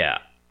mean,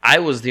 I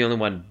was the only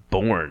one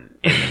born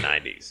in the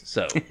 90s,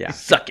 so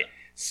suck it.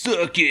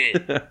 Suck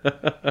it.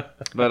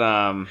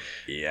 But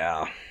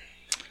yeah.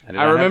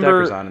 I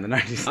remember on in the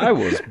 90s. I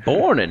was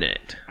born in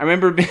it. I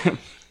remember being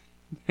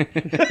the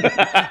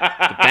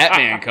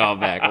Batman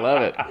callback.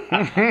 Love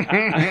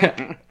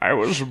it. I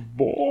was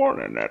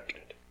born in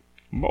it,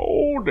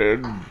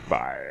 molded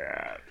by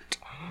it.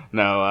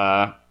 No,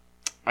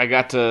 I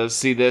got to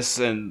see this,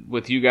 and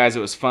with you guys, it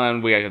was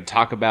fun. We got to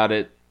talk about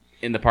it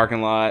in the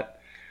parking lot.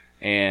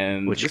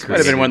 And this might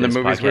have been one of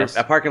the movies where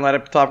a parking lot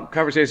of top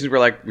conversations were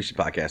like, we should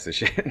podcast this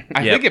shit.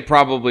 I think it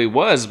probably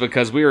was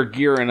because we were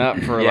gearing up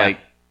for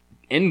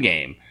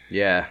Endgame.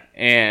 Yeah.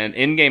 And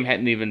Endgame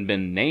hadn't even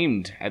been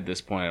named at this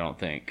point, I don't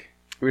think.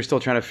 We were still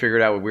trying to figure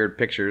it out with weird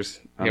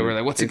pictures. Yeah, we're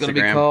like, what's it going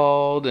to be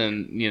called?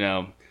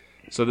 And,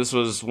 so this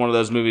was one of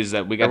those movies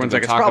that we got Everyone's to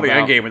talk about. It's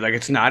probably Endgame. We're like,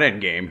 it's not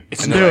Endgame.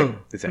 It's no.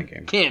 It's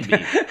Endgame. Can't be.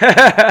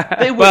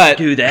 They wouldn't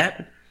do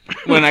that.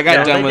 When I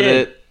got done with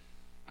it,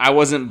 I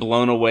wasn't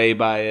blown away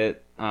by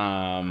it,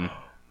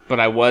 but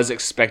I was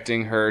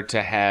expecting her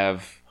to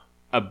have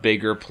a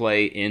bigger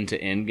play into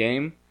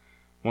Endgame.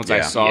 Once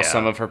I saw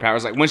some of her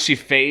powers, when she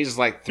phased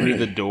through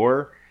the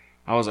door,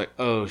 I was like,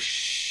 "Oh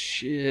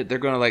shit! They're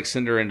gonna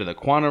send her into the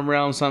quantum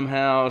realm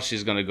somehow.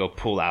 She's gonna go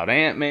pull out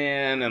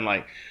Ant-Man, and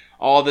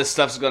all this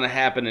stuff's gonna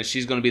happen, and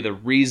she's gonna be the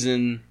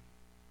reason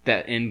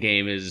that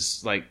Endgame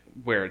is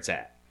where it's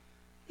at."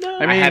 No,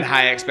 I had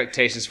high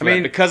expectations for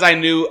that because I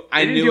knew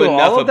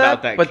enough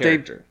about that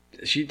character.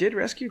 She did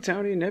rescue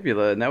Tony and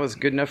Nebula, and that was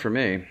good enough for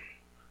me.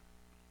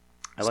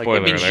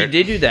 She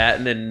did do that,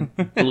 and then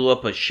blew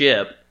up a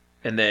ship,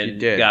 and then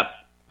got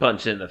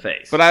punched in the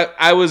face. But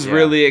I was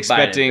really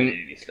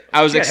expecting.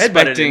 I was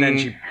expecting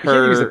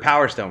her to use the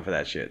Power Stone for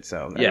that shit.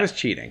 So that was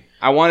cheating.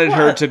 I wanted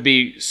her to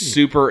be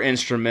super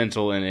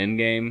instrumental in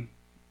Endgame,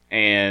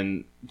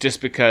 and just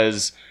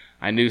because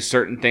I knew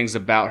certain things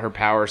about her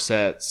power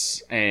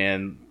sets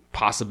and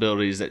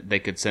possibilities that they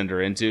could send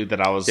her into,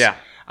 that I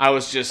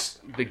was just,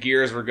 the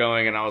gears were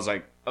going, and I was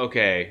like,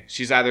 okay,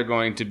 she's either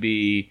going to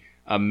be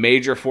a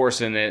major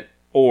force in it,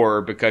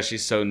 or because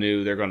she's so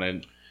new, they're going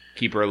to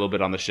keep her a little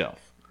bit on the shelf.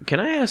 Can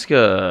I ask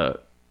a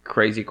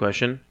crazy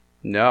question?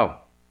 No.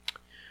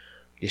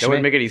 That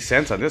wouldn't make any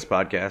sense on this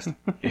podcast.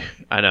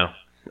 I know.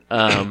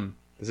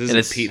 This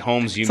isn't Pete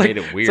Holmes. You made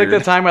it weird. It's like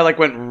the time I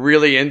went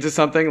really into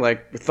something,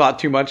 thought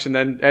too much, and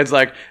then Ed's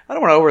like, I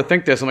don't want to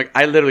overthink this. I'm like,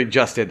 I literally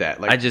just did that.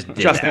 I just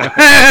did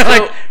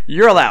that. So,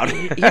 you're allowed.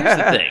 Here's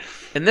the thing,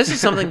 and this is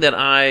something that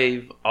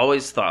I've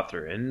always thought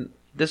through, and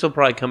this will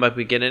probably come up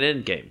again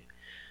in Endgame.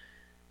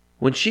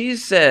 When she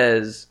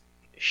says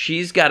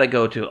she's got to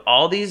go to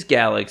all these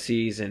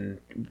galaxies and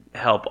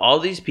help all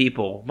these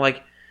people, I'm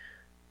like,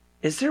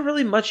 is there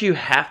really much you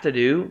have to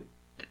do?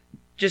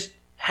 Just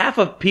half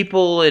of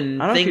people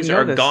and things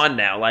are gone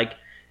now.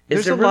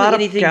 Is there really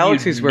anything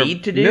you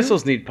need to do?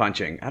 Missiles need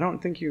punching. I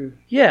don't think you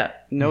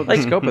know the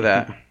scope of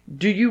that.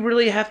 Do you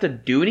really have to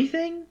do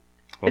anything?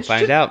 We'll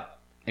find out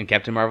in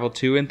Captain Marvel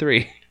 2 and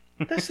 3.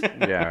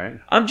 Yeah, right.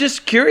 I'm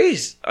just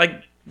curious.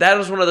 That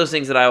was one of those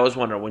things that I always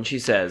wonder when she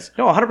says,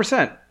 "No,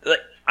 100%.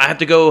 I have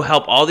to go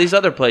help all these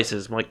other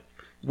places." I'm like,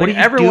 what are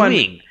you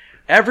doing?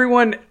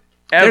 Everyone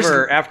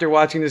after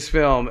watching this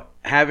film,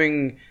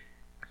 having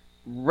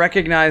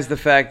recognized the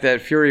fact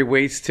that Fury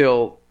waits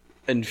till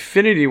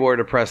Infinity War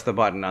to press the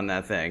button on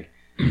that thing,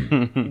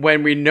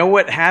 when we know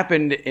what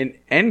happened in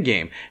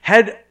Endgame,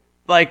 had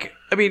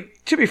I mean,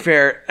 to be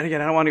fair, and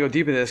again, I don't want to go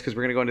deep into this because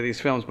we're going to go into these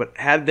films, but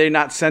had they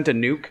not sent a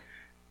nuke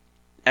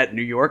at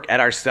New York, at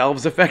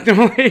ourselves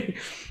effectively,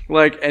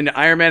 and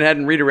Iron Man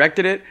hadn't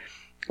redirected it,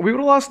 we would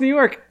have lost New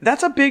York.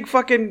 That's a big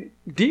fucking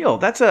deal.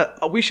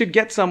 We should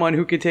get someone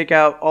who could take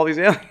out all these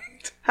aliens.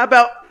 How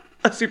about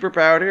a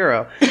superpowered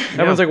hero?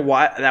 Everyone's like,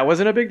 why? That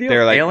wasn't a big deal?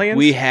 They're like, aliens?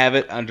 we have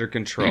it under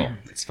control.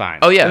 It's fine.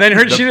 Oh, yeah. And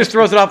then she just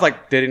throws it off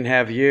like, they didn't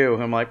have you.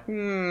 I'm like,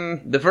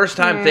 The first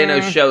time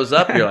Thanos shows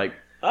up, you're like,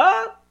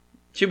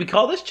 should we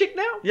call this chick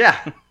now? Yeah.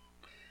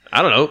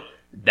 I don't know.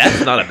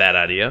 That's not a bad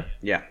idea.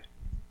 Yeah.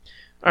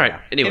 All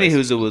right. Anyways.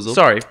 Any whoozle.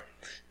 Sorry.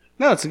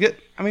 No, it's a good...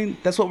 I mean,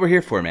 that's what we're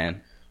here for,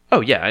 man.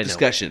 Oh, yeah, I know.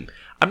 Discussion.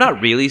 I'm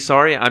not really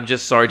sorry. I'm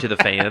just sorry to the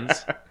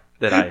fans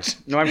that I...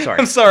 No, I'm sorry.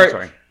 I'm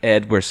sorry.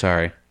 Ed, we're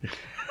sorry.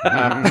 Super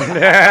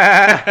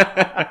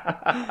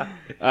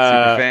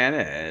fan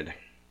Ed.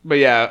 But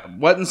yeah,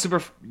 wasn't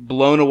super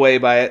blown away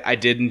by it. I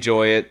did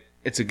enjoy it.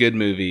 It's a good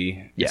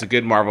movie. Yeah. It's a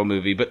good Marvel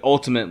movie. But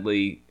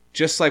ultimately,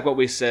 just like what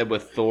we said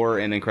with Thor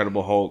and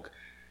Incredible Hulk,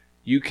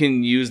 you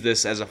can use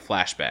this as a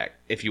flashback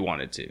if you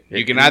wanted to.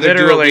 You can either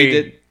do what we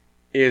did.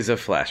 Is a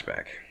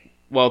flashback.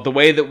 Well, the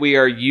way that we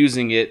are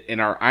using it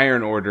in our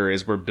Iron Order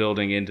is we're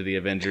building into the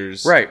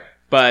Avengers. Right.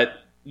 But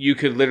you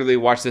could literally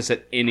watch this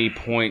at any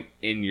point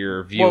in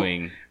your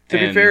viewing. Well, to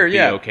be fair,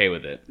 yeah. Okay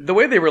with it. The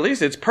way they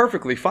release it's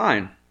perfectly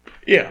fine.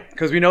 Yeah.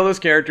 Because we know those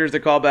characters,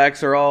 the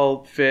callbacks are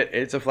all fit.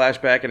 It's a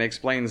flashback and it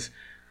explains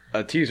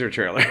a teaser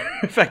trailer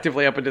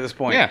effectively up until this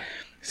point. Yeah.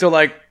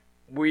 So,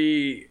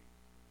 we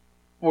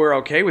were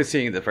okay with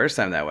seeing it the first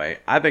time that way.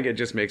 I think it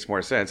just makes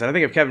more sense. And I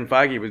think if Kevin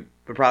Feige would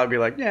probably be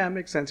like, yeah, it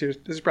makes sense here.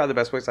 This is probably the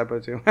best place I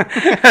put it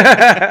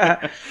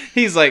to.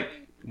 He's like,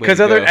 because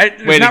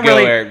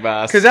Eric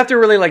Boss. Because after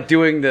really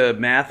doing the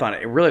math on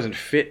it, it really doesn't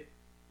fit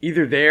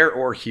either there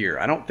or here.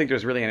 I don't think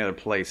there's really any other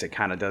place it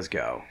kind of does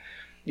go.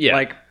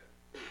 Yeah.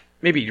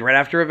 Maybe right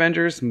after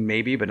Avengers,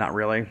 maybe, but not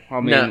really. I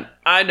mean, no,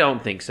 I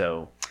don't think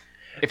so.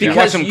 If you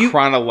watch them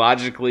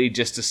chronologically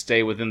just to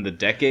stay within the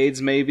decades,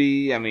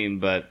 maybe. I mean,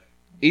 but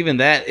even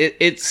that,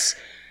 it's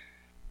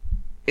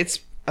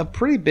a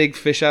pretty big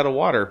fish out of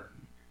water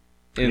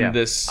in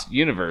this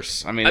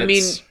universe. I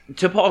mean,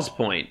 to Paul's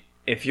point,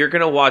 if you're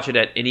going to watch it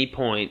at any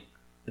point,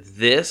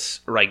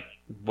 this, where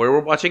we're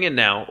watching it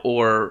now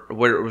or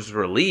where it was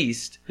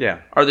released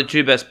are the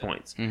two best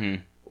points.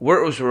 Mm-hmm.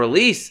 Where it was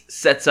released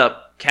sets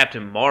up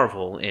Captain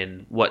Marvel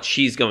and what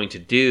she's going to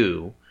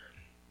do.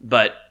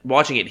 But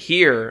watching it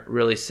here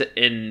really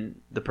in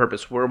the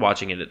purpose we're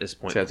watching it at this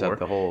point sets up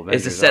the whole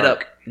is to set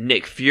up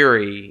Nick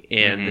Fury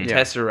and the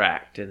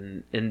Tesseract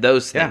and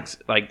those things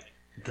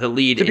the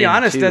lead. To be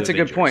honest, that's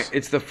Avengers. A good point.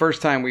 It's the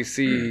first time we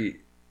see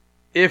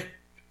the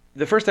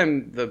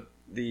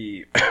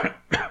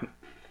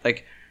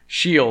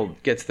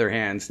SHIELD gets their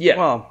hands. Yeah.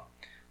 Well,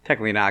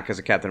 technically not because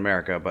of Captain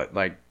America, but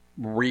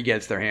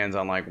gets their hands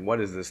on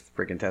what is this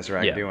freaking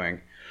Tesseract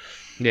doing?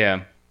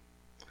 Yeah.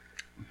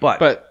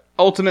 But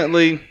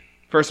ultimately,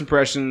 first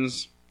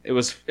impressions, it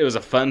was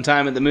a fun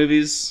time at the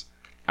movies.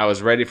 I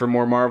was ready for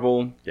more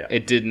Marvel. Yeah.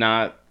 It did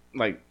not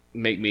make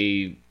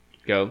me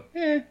go,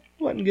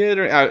 wasn't good.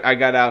 Or I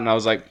got out and I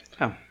was like,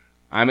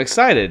 I'm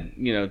excited,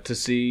 to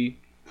see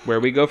where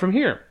we go from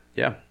here.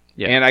 Yeah.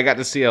 Yeah. And I got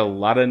to see a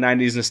lot of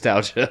 90s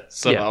nostalgia.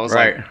 So I was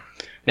like,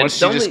 once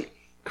she just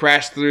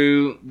crashed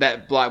through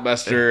that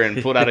Blockbuster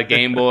and pulled out a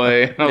Game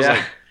Boy, I was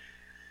like,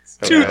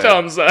 two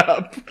thumbs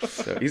up.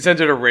 So he sent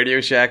her to Radio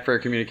Shack for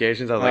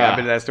communications. I was like, I've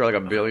been to that store a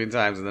billion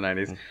times in the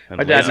 90s.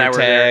 My dad and I were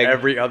there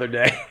every other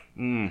day.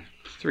 So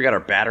we got our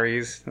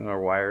batteries and our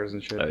wires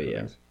and shit. Oh,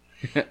 yeah.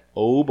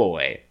 Oh,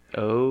 boy.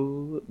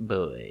 Oh,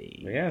 boy.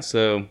 Yeah,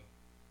 so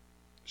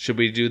should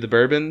we do the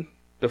bourbon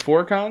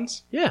before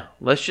cons? Yeah,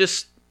 let's do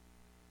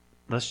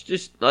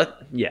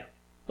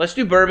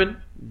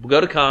bourbon. We'll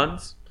go to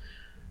cons.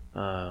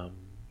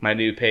 My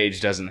new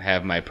page doesn't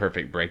have my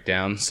perfect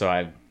breakdown, so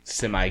I'm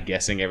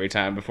semi-guessing every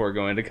time before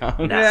going to cons.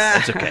 Nah,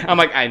 that's okay. I'm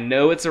like, I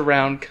know it's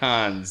around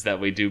cons that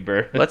we do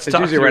bourbon. Let's it's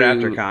talk usually right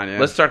after con, yeah.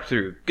 Let's talk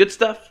through good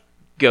stuff,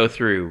 go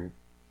through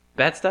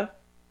bad stuff,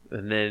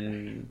 and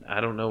then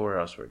I don't know where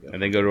else we're going.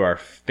 And then go to our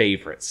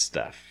favorite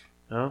stuff.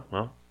 Oh,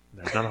 well,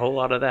 there's not a whole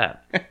lot of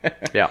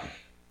that. Yeah.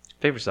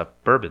 Favorite stuff,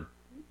 bourbon.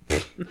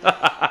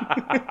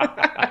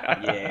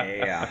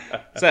 Yeah.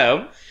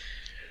 So,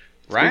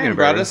 Ryan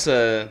brought us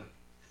a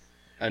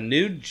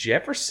new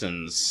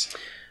Jefferson's.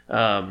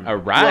 A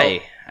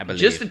rye, I believe.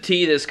 Just to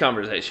tee this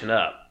conversation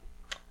up.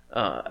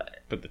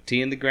 Put the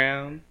tea in the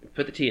ground.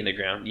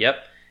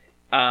 Yep.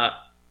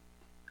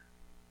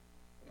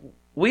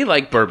 We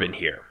like bourbon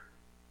here.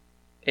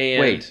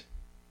 And wait.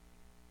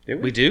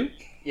 We do?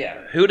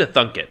 Yeah. Who'd have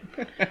thunk it?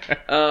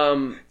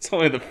 It's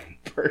only the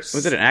first.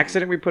 Was it an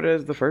accident we put it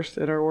as the first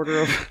in our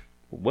order of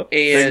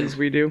things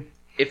we do?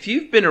 If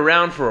you've been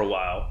around for a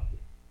while,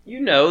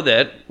 you know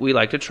that we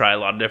like to try a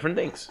lot of different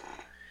things.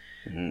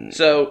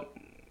 So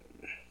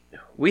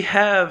we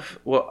have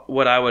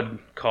what I would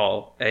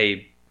call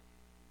a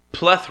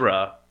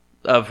plethora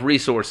of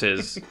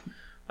resources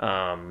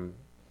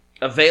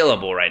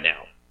available right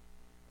now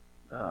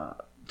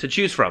to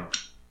choose from.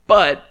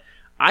 But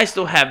I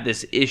still have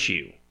this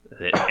issue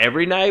that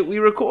every night we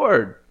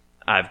record,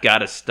 I've got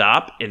to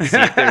stop and see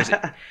if there's,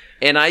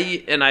 and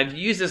I've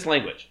used this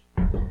language,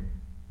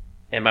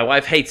 and my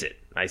wife hates it.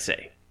 I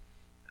say,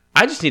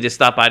 I just need to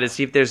stop by to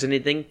see if there's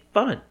anything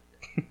fun.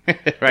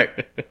 Right.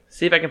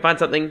 See if I can find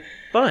something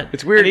fun.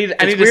 It's weird.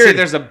 I need to see if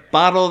there's a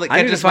bottle that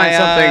catches my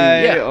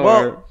eye. Yeah.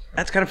 Well,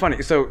 that's kind of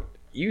funny. So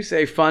you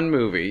say fun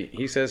movie,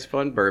 he says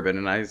fun bourbon,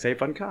 and I say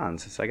fun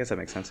cons. So I guess that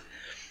makes sense.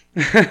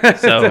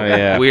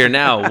 So we are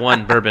now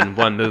 1 bourbon,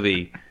 1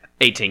 movie,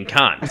 18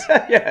 cons.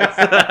 Yes.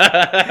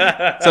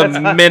 It's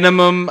a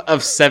minimum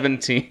of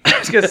 17. I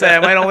was going to say,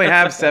 I might only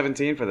have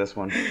 17 for this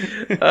one.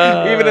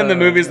 Even in the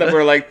movies that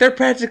were like, they're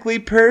practically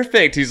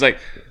perfect. He's like,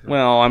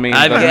 well, I mean,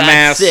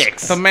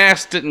 the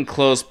mask didn't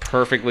close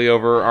perfectly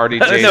over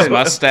RDJ's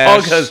mustache.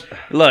 Oh, because,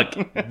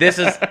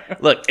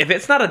 look, if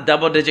it's not a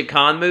double-digit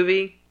con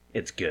movie,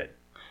 it's good.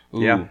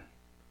 Ooh, yeah.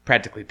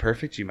 Practically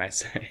perfect, you might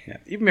say. Yeah.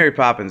 Even Mary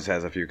Poppins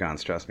has a few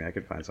cons, trust me. I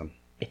could find some.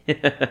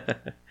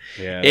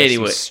 Yeah,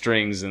 anyway, some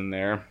strings in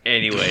there.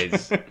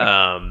 Anyways,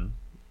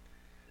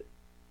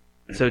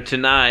 so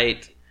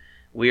tonight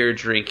we are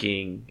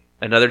drinking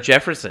another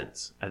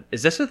Jefferson's.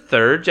 Is this the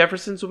 3rd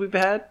Jefferson's we've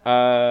had?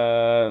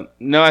 No,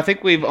 I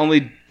think we've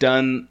only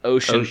done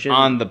Ocean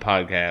on the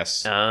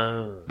podcast.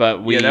 Oh,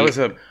 but that was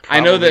I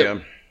know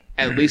that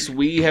at least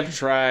we have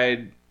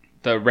tried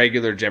the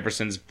regular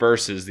Jefferson's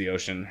versus the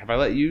Ocean. Have I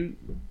let you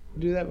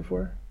do that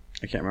before?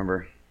 I can't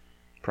remember.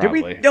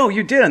 Probably. No,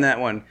 you did on that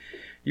one.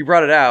 You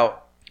brought it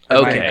out.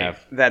 Okay.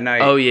 That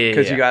night. Oh, yeah.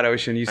 Because you got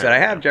Ocean. You said, I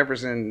have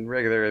Jefferson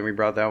regular, and we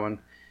brought that one.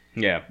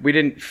 Yeah. We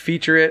didn't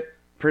feature it,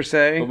 per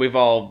se. But we've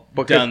all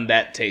done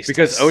that taste.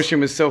 Because Ocean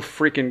was so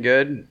freaking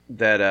good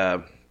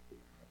that,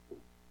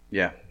 we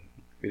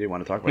didn't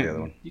want to talk about the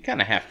other one. You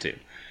kind of have to.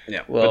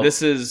 Yeah. Well, but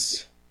this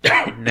is...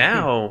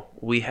 Now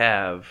we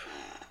have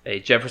a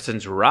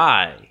Jefferson's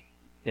Rye.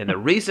 And the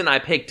reason I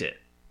picked it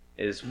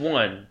is,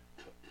 one,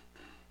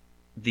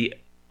 the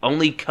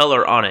only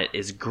color on it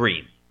is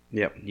green.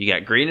 Yep. You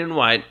got green and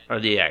white are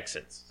the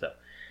accents. So,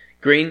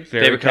 green,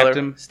 favorite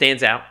color,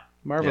 stands out.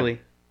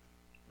 Marvelly.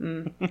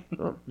 Yep.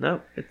 Well,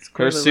 no, it's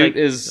her suit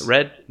is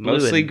red,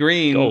 mostly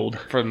green, gold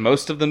for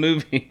most of the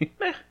movie.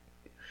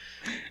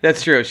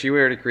 That's true. She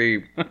wears a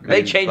green.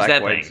 They changed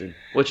that thing,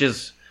 which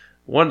is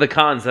one of the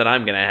cons that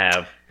I'm gonna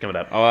have coming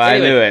up. Oh,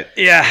 anyway, I knew it.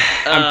 Yeah,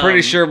 I'm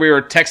pretty sure we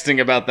were texting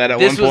about that at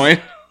one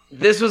point.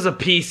 This was a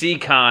PC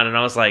con, and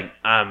I was like,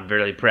 I'm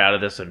really proud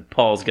of this, and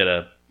Paul's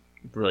gonna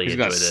really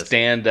enjoy this. He's gonna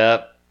stand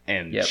up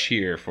and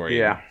cheer for you.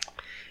 Yeah.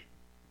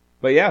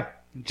 But yeah,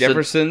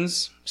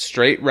 Jefferson's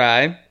straight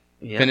rye,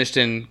 finished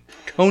in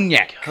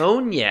cognac.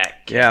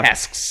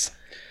 Casks.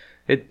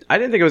 I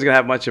didn't think it was going to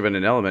have much of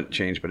an element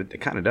change, but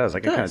it kind of does. I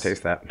can kind of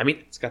taste that. I mean,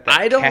 it's got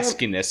that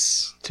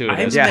caskiness to it.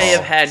 I may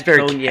have had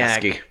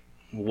cognac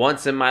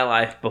once in my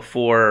life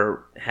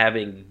before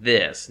having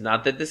this.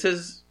 Not that this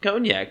is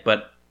cognac,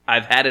 but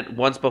I've had it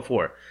once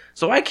before.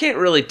 So I can't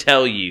really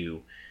tell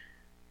you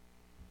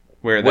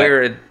where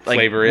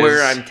flavor is.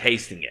 Where I'm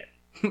tasting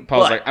it.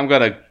 Paul's like, I'm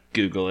going to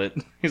Google it.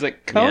 He's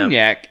like,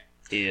 cognac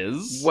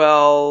is...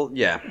 Well,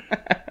 yeah.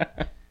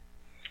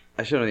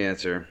 I should know the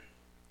answer.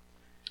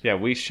 Yeah,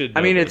 we should.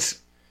 I mean,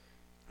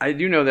 I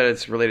do know that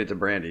it's related to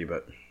brandy,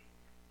 but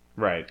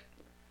right.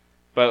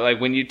 But like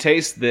when you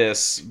taste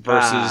this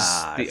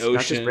versus the Ocean,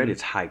 not just brandy;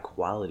 it's high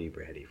quality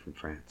brandy from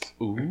France.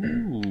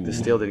 Ooh,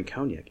 distilled in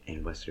cognac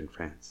in Western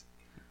France.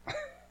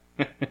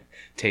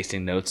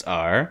 Tasting notes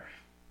are,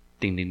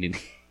 ding ding ding.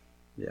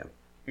 Yeah,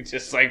 it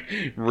just like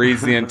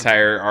reads the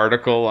entire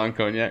article on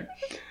cognac.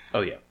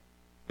 Oh yeah,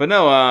 but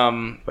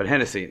no, but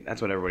Hennessy.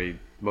 That's what everybody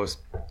most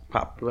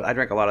pop. I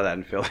drank a lot of that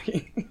in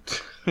Philly.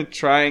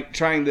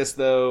 Trying this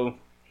though,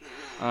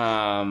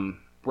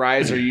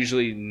 ryes are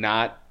usually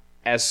not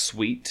as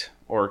sweet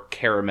or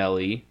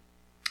caramelly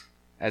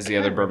as the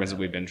other bourbons that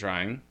we've been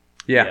trying.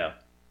 Yeah.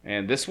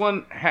 And this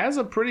one has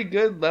a pretty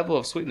good level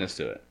of sweetness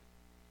to it.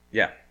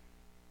 Yeah.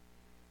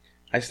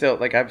 I'm starting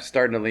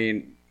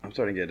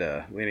to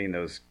get leaning in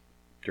those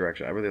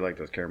directions. I really like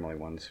those caramelly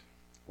ones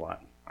a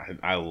lot.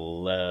 I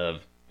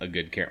love a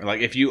good caramel.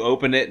 Like if you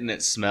open it and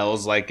it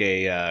smells like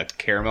a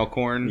caramel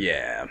corn.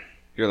 Yeah.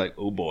 You're like,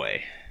 oh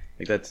boy.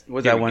 Like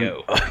that one?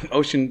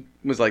 Ocean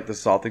was like the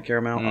salted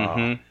caramel. Mm-hmm.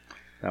 Oh,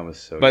 that was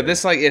so. But good.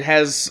 This it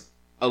has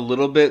a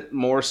little bit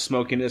more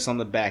smokiness on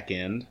the back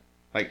end.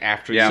 Like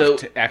after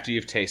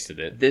you've tasted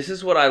it. This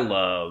is what I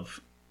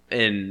love,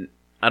 and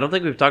I don't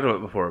think we've talked about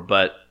it before,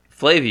 but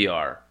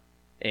Flaviar,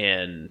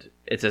 and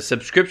it's a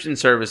subscription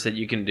service that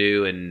you can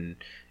do, and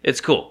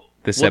it's cool.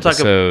 This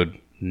episode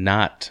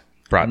not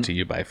brought to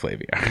you by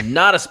Flaviar.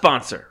 Not a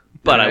sponsor,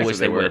 but I wish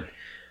they would.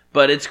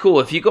 But it's cool.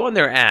 If you go on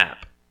their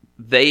app,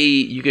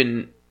 you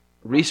can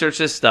research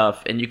this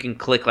stuff and you can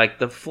click like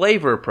the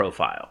flavor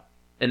profile,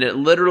 and it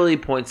literally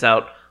points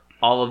out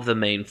all of the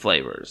main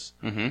flavors.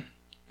 Mm-hmm.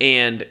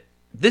 And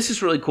this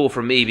is really cool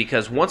for me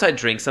because once I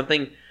drink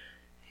something,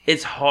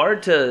 it's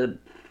hard to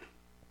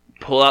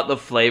pull out the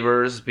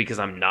flavors because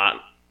I'm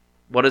not.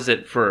 What is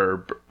it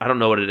for? I don't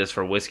know what it is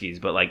for whiskeys,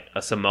 but like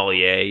a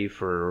sommelier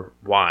for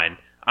wine.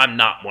 I'm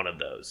not one of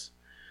those.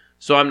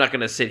 So I'm not going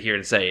to sit here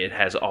and say it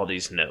has all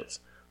these notes.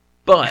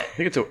 But I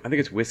think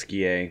it's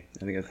whiskey A.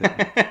 I think it's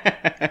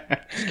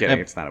just kidding.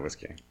 It's not a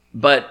whiskey.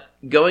 But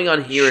going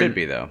on here should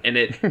be though, and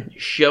it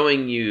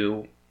showing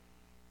you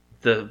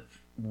the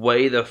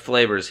way the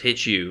flavors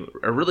hit you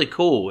are really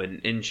cool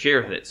and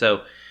share with it.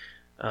 So,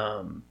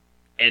 and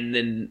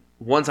then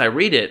once I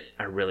read it,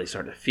 I really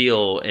start to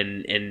feel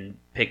and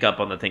pick up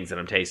on the things that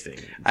I'm tasting.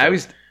 So, I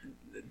always,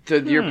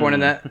 to your point on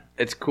that,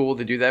 it's cool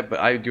to do that, but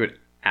I do it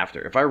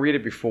after. If I read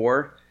it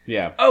before.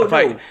 Yeah. Oh,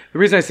 no. The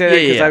reason I say that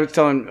is I was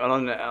telling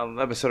on an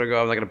episode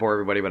ago, I'm not going to bore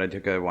everybody, but I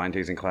took a wine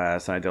tasting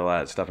class and I did a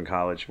lot of stuff in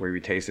college where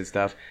we tasted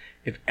stuff.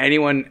 If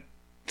anyone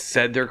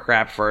said their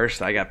crap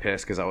first, I got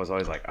pissed because I was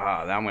always like,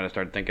 now I'm going to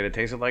start thinking it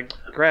tasted like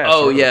grass.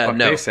 Oh, yeah.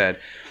 No. They said.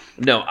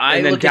 No,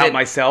 and then doubt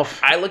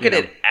myself. I look at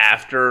it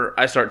after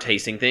I start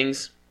tasting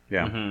things.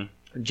 Yeah.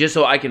 Mm-hmm. Just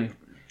so I can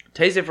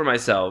taste it for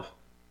myself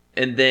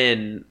and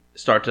then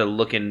start to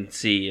look and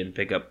see and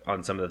pick up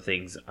on some of the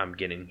things I'm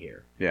getting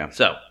here. Yeah.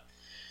 So.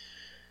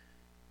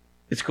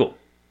 It's cool.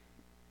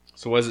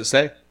 So what does it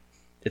say?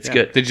 It's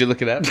good. Did you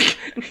look it up?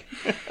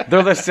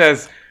 Their list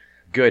says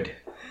good. It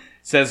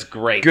says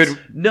great. Good.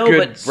 No,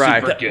 good but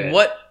super good.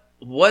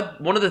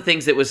 What one of the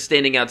things that was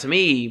standing out to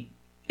me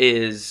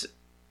is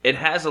it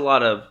has a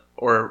lot of,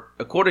 or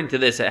according to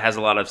this, it has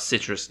a lot of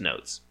citrus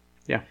notes.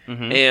 Yeah.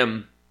 Mm-hmm.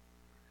 And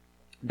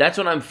that's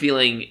what I'm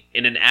feeling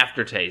in an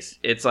aftertaste.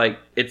 It's like,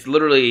 it's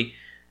literally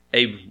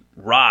a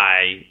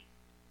rye.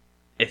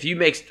 If you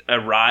mixed a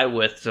rye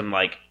with some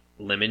like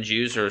lemon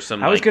juice or some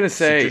gonna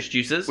say, citrus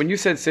juices. When you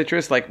said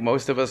citrus, like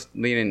most of us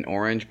lean in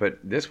orange, but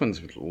this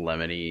one's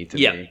lemony to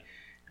me.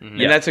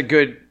 Mm-hmm. And that's a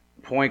good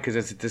point because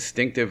it's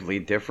distinctively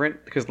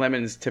different because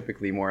lemon is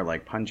typically more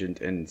like pungent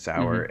and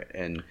sour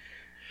and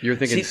you're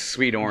thinking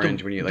sweet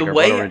orange when you like a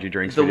blood orange you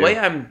drink. The way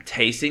I'm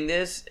tasting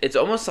this, it's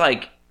almost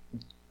like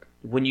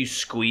when you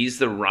squeeze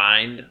the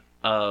rind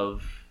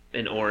of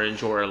an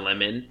orange or a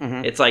lemon,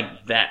 it's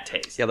like that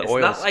taste. Yeah, the it's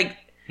oils. Not like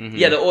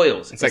yeah, the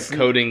oils. It's like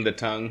coating the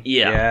tongue.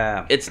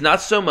 Yeah. It's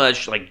not so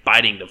much like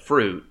biting the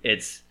fruit.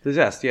 It's the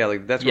zest. Yeah,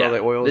 like that's where all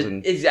the oils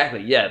and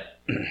exactly. Yeah,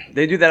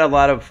 they do that a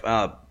lot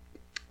of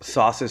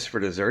sauces for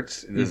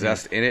desserts. The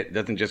zest in it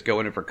doesn't just go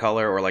in it for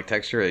color or like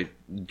texture.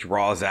 It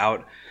draws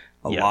out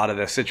a lot of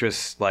the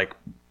citrus, like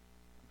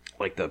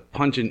the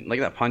pungent, like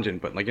not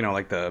pungent, but like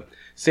like the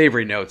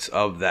savory notes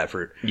of that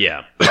fruit.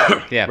 Yeah,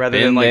 yeah. Rather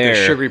than like the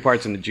sugary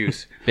parts in the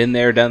juice. Been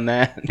there, done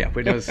that. Yeah,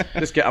 but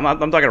this guy, I'm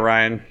talking to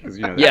Ryan because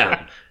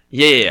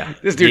Yeah.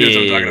 This dude knows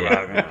what I'm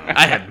talking about.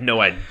 I have no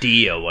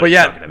idea what. But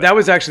yeah, talking about. That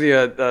was actually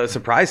a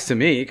surprise to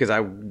me because I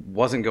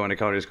wasn't going to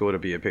culinary school to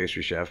be a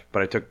pastry chef,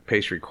 but I took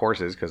pastry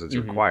courses because it's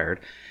required.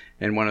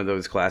 And one of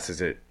those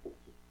classes, it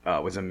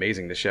was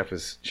amazing. The chef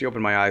she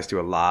opened my eyes to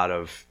a lot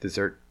of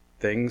dessert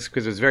things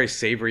because it was very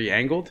savory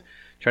angled.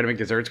 Trying to make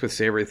desserts with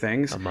savory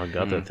things, among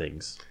other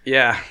things.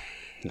 Yeah,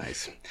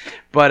 nice.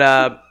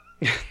 But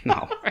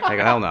no, like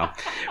hell no.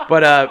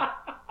 But I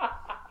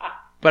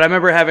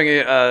remember having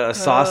a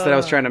sauce that I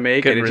was trying to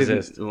make and it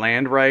didn't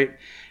land right.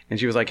 And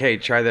she was like, "Hey,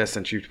 try this."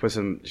 And she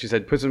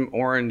said, "Put some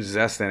orange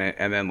zest in it,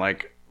 and then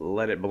like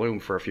let it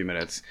bloom for a few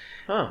minutes."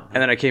 Huh.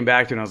 And then I came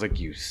back to it and I was like,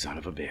 "You son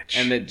of a bitch!"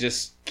 And it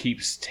just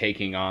keeps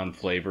taking on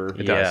flavor.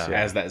 It does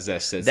as that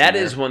zest sits. That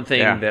is one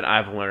thing that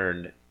I've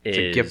learned. It's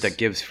a gift that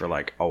gives for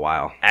like a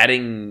while.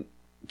 Adding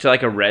to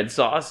like a red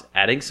sauce,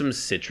 adding some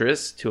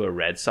citrus to a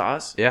red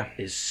sauce,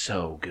 is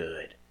so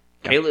good.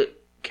 Yeah.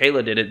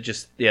 Kayla did it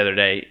just the other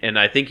day, and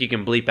I think you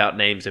can bleep out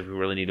names if we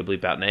really need to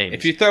bleep out names.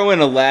 If you throw in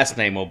a last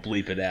name, we'll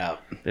bleep it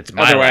out. It's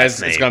my Otherwise,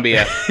 last name. It's going to be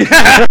a.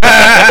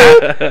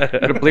 I'm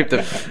gonna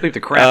bleep the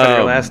crap out of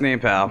your last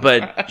name, pal.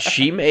 But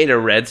she made a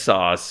red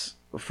sauce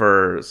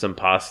for some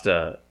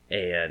pasta,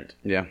 and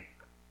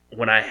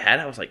when I had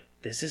it, I was like,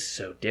 "This is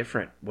so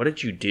different. What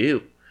did you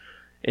do?"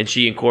 And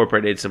she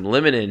incorporated some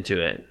lemon into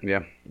it.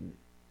 Yeah.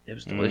 It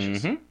was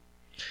delicious. Mm-hmm.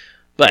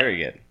 But, very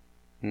good.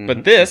 Mm-hmm.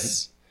 But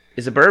this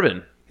is a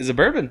bourbon.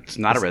 It's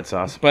not a red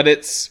sauce. But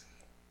it's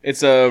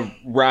a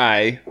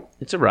rye.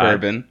 It's a rye.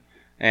 Bourbon.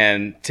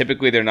 And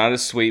typically they're not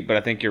as sweet, but I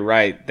think you're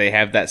right. They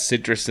have that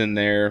citrus in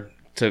there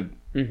to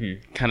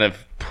kind of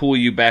pull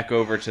you back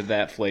over to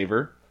that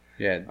flavor.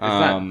 Yeah, it's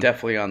not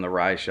definitely on the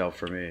rye shelf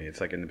for me.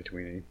 It's like in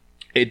between.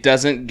 It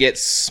doesn't get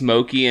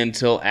smoky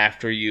until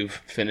after you've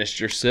finished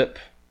your sip.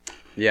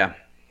 Yeah.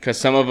 Because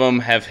some of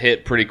them have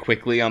hit pretty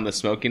quickly on the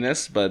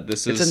smokiness, but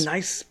this is... It's a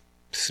nice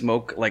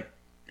smoke, like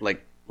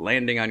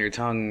landing on your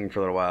tongue for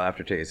a little while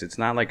after taste. It's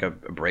not like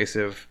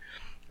abrasive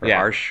or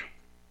harsh.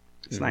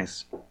 It's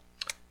nice.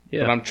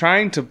 Yeah. But I'm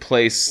trying to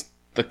place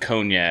the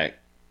cognac.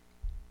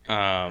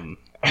 I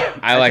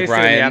like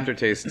Ryan. The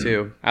aftertaste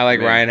too. I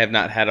like Ryan. Have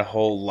not had a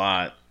whole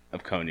lot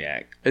of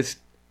cognac.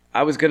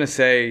 I was gonna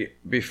say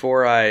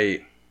before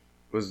I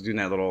was doing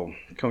that little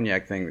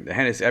cognac thing. The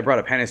Hennessy, I brought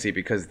up Hennessy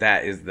because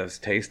that is the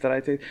taste that I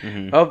taste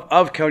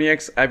of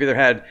cognacs. I've either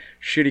had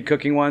shitty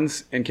cooking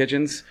ones in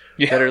kitchens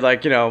that are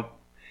like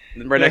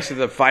right next to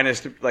the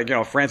finest, like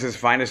France's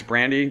finest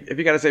brandy. If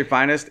you got to say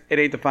finest, it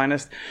ain't the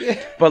finest.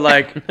 But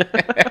like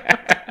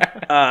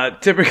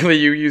typically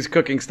you use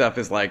cooking stuff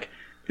as like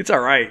It's all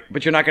right,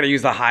 but you're not going to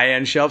use the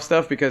high-end shelf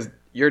stuff because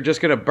you're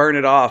just going to burn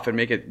it off and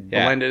make it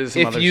blend into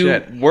some other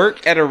shit. If you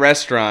work at a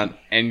restaurant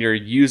and you're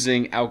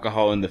using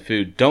alcohol in the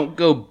food, don't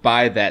go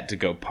buy that to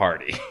go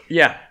party.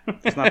 Yeah,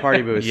 it's not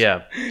party booze.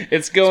 Yeah,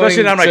 it's going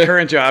especially not my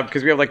current job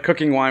because we have like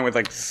cooking wine with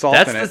like salt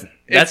in it.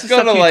 That's the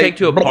stuff you take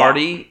to a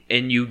party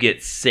and you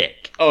get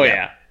sick. Oh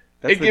yeah,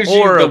 it gives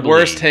you the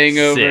worst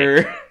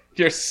hangover. Sick.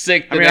 You're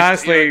sick. I mean,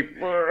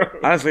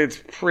 honestly,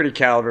 it's pretty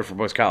caliber for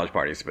most college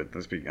parties. But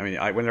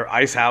when they're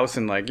Ice House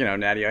and like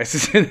Natty Ice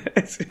is in it,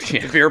 it's a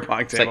beer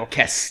pong table. It's like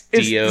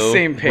Castillo, it's the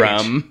same page.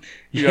 Rum.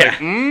 You're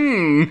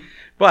like,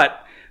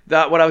 But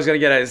what I was gonna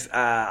get is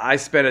I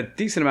spent a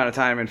decent amount of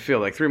time in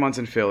Philly, like 3 months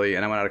in Philly,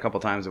 and I went out a couple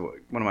times with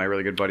one of my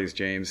really good buddies,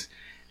 James,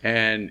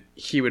 and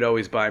he would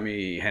always buy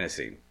me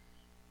Hennessy,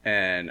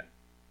 and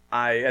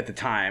I at the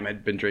time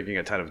had been drinking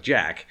a ton of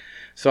Jack.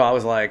 So I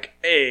was like,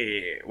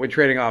 hey, we're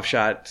trading off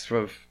shots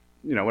of,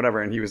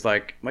 whatever. And he was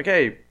like,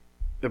 hey,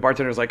 the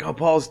bartender was like, oh,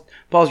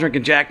 Paul's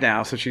drinking Jack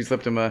now. So she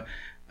slipped him a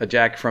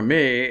Jack from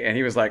me. And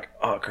he was like,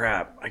 oh,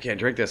 crap, I can't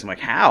drink this. I'm like,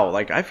 how?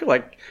 Like, I feel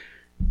like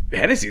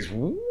Hennessy's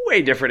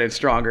way different and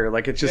stronger.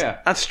 Like, it's just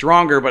not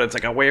stronger, but it's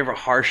like a way of a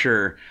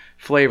harsher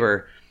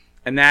flavor.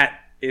 And that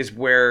is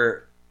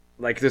where...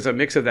 like there's a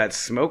mix of that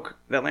smoke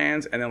that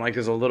lands, and then like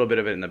there's a little bit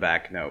of it in the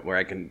back note where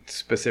I can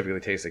specifically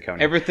taste the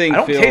cognac. I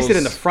don't taste it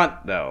in the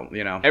front though,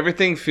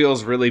 Everything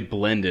feels really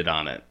blended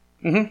on it.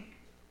 Mm-hmm.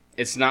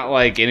 It's not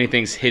like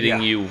anything's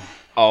hitting you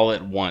all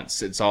at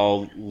once. It's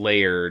all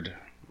layered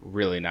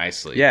really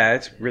nicely. Yeah,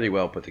 it's really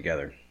well put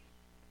together.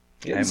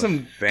 Getting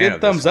some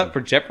good thumbs up for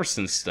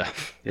Jefferson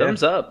stuff. Yeah.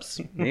 Thumbs ups.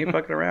 He ain't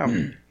fucking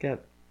around. Got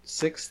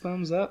 6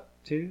 thumbs up.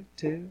 2.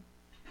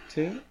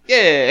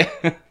 Yeah.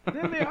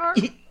 There they are.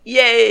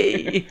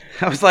 Yay!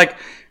 I was like,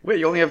 wait,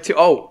 you only have 2?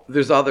 Oh,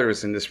 there's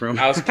others in this room.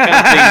 I was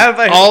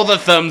counting all the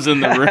thumbs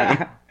in the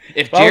room.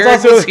 If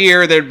Jared was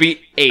here, there'd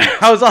be 8.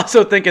 I was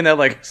also thinking that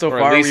like so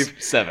far we've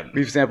 7.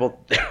 We've sampled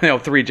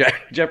 3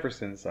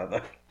 Jeffersons.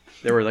 So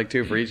there were like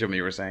 2 for each of them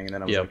you were saying, and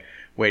then I was like,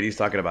 wait, he's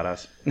talking about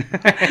us.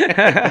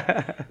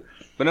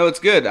 But no, it's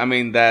good. I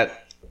mean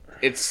that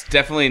it's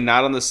definitely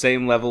not on the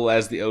same level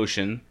as the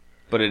Ocean,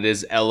 but it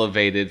is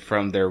elevated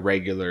from their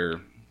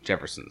regular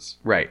Jeffersons.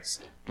 Right.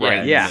 Right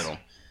in the middle.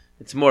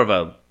 It's more of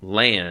a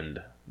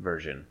land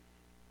version.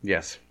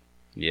 Yes.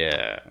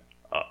 Yeah.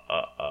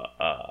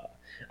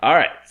 All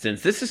right.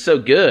 Since this is so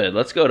good,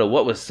 let's go to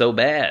what was so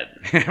bad.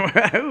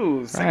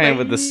 Ooh, Ryan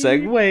with the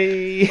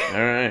segue. All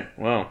right.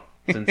 Well,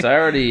 since I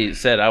already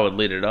said I would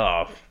lead it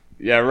off.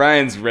 Yeah,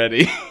 Ryan's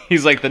ready.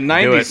 He's like, the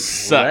 90s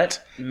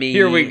sucked. Let me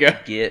Here we go.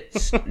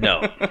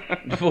 No.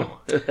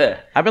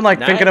 I've been like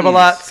thinking of a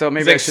lot, so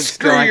maybe I should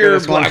screw your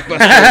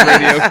Blockbuster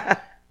radio.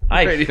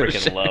 I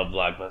freaking love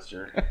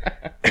Blockbuster.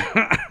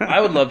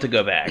 I would love to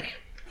go back.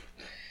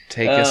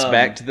 Take us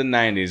back to the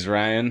 90s,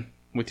 Ryan,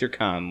 with your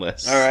con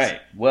list. All right.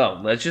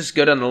 Well, let's just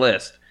go down the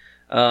list.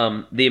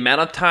 The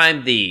amount of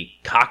time the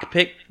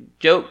cockpit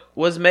joke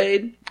was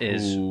made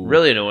is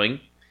really annoying.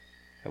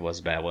 That was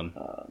a bad one.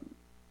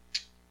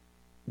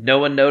 No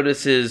one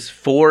notices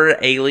 4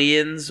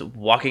 aliens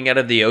walking out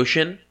of the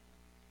ocean.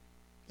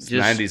 It's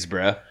 90s,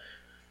 bruh.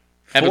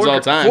 Happens all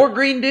the time. 4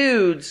 green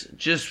dudes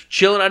just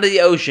chilling out of the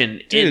ocean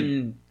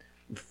in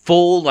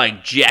full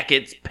like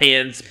jackets,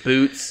 pants,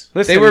 boots.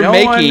 Listen, they were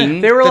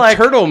making the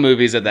turtle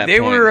movies at that point.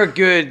 They were a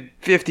good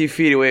 50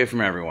 feet away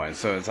from everyone,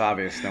 so it's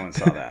obvious no one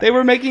saw that. They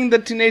were making the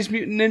Teenage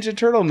Mutant Ninja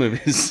Turtle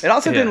movies. It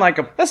also didn't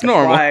that's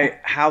normal.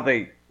 How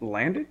they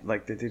landed?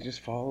 Like, did they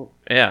just fall?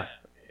 Yeah.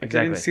 Exactly.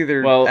 I didn't see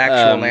their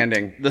actual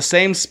landing. The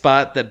same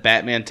spot that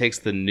Batman takes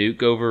the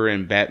nuke over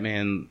in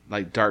Batman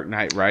like Dark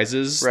Knight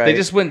Rises. Right. They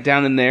just went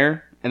down in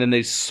there. And then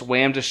they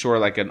swam to shore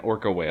like an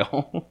orca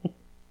whale.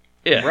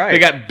 Yeah. Right. They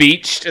got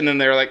beached, and then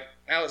they were like,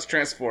 now let's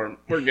transform.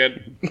 We're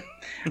good.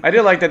 I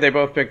did like that they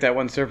both picked that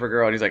one surfer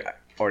girl, and he's like,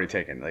 already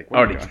taken. Like,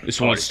 already. This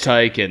one's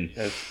taken.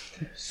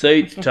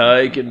 Seat's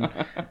taken.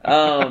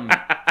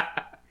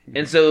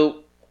 And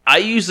so I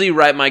usually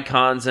write my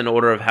cons in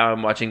order of how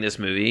I'm watching this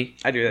movie.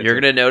 I do that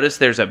You're going to notice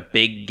there's a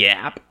big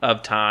gap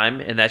of time,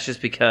 and that's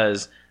just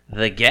because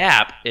the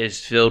gap is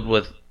filled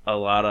with a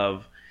lot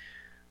of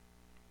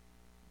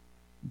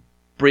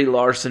Brie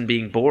Larson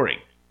being boring.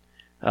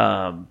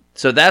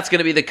 So that's going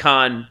to be the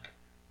con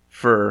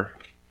for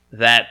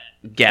that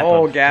gap.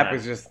 Oh, gap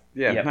is just,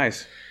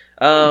 nice.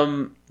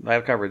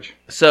 Live coverage.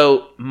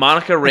 So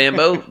Monica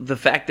Rambeau, the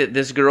fact that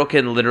this girl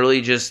can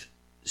literally just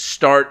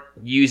start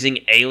using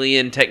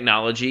alien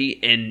technology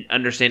and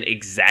understand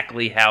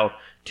exactly how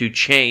to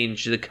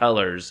change the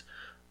colors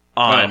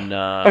on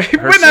her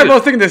suit. I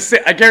both thinking the same.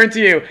 I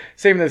guarantee you,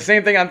 saying the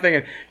same thing I'm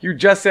thinking. You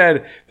just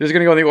said this is going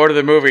to go in the order of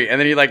the movie, and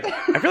then you I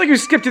feel like you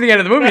skipped to the end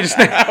of the movie just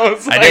now.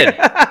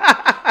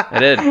 I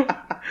did.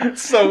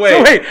 So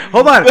wait,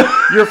 hold on.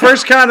 Your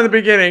first con in the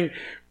beginning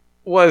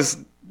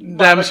was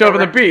them showing up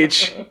on the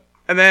beach,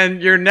 and then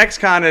your next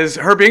con is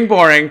her being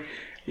boring,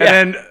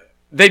 and then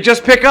they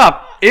just pick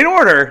up in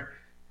order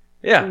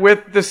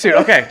with the suit.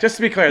 Okay, just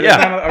to be clear.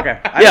 Okay.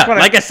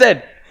 Like I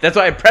said, that's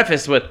why I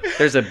prefaced with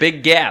there's a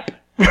big gap.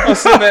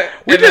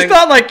 We just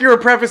thought like you were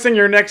prefacing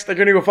your next, like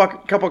you're gonna do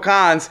a couple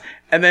cons,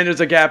 and then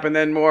there's a gap, and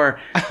then more.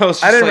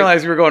 I didn't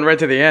realize we were going right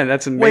to the end.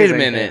 That's amazing. Wait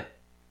a minute.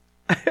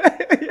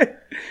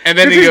 And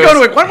then he's going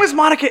like, when was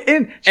Monica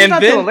in? She's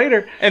not till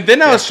later. And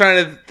then I was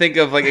trying to think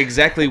of like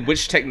exactly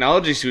which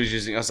technology she was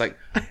using. I was like,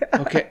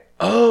 okay,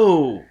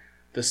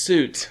 the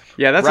suit.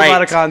 Yeah, that's a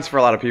lot of cons for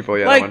a lot of people.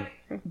 Yeah, like, that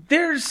one.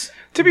 There's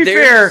to be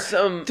fair,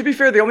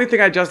 the only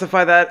thing I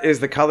justify that is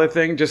the color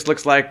thing. Just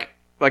looks like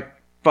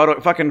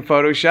fucking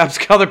Photoshop's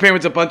color paint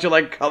with a bunch of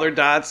like color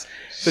dots.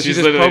 So she's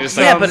literally just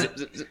like,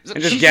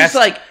 she's just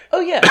like, oh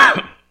yeah,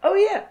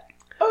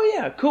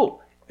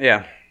 cool.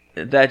 Yeah,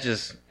 that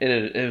just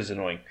it was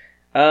annoying.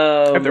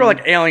 If there were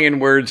like alien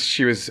words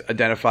she was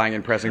identifying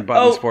and pressing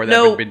buttons for,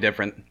 that would be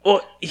different. Well,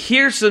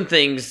 here's some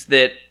things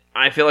that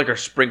I feel like are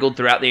sprinkled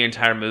throughout the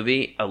entire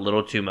movie a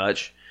little too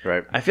much.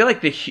 Right. I feel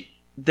like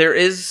there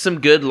is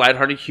some good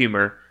lighthearted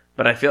humor,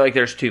 but I feel like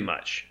there's too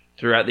much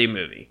throughout the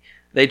movie.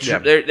 They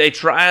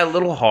try a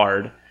little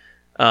hard.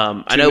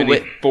 I know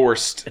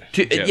forced.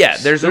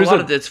 There's a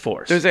lot of that's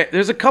forced.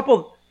 There's a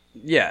couple.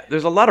 Yeah,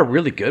 there's a lot of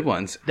really good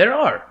ones. There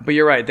are. But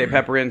you're right. They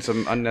pepper in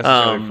some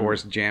unnecessarily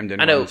forced, jammed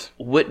in I know. ones.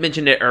 Whit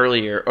mentioned it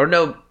earlier. Or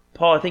no,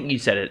 Paul, I think you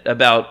said it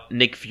about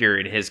Nick Fury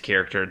and his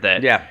character.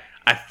 That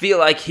I feel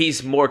like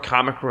he's more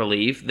comic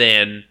relief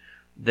than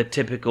the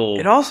typical...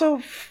 It also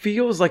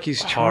feels like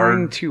he's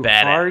trying too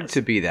hard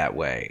to be that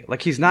way.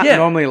 Like, he's not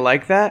normally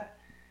like that.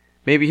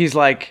 Maybe he's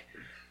like...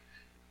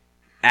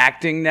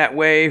 acting that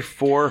way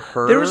for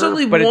her. There was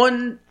only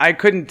one... I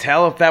couldn't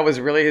tell if that was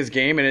really his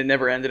game, and it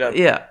never ended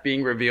up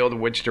being revealed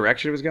which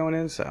direction it was going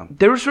in, so...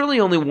 There was really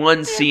only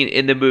one scene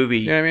in the movie...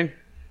 You know what I mean?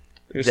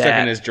 He was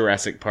stuck in his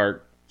Jurassic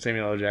Park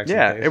Samuel L. Jackson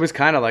face. It was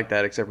kind of like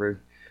that, except for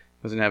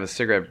he doesn't have a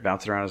cigarette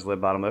bouncing around his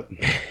bottom lip.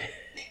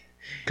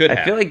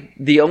 I feel like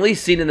the only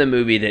scene in the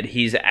movie that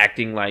he's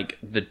acting like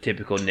the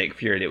typical Nick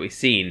Fury that we've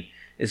seen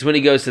is when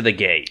he goes to the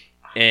gate,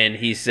 and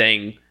he's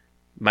saying,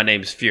 my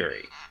name's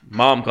Fury.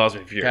 Mom calls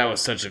me Fury. That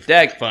was such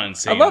a fun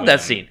scene. I love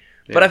that scene.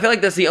 Yeah. But I feel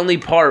like that's the only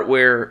part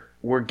where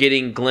we're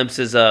getting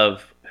glimpses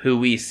of who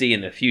we see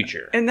in the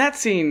future. And that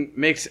scene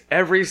makes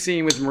every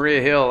scene with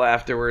Maria Hill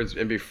afterwards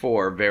and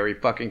before very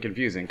fucking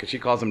confusing, because she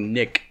calls him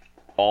Nick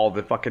all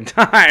the fucking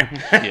time.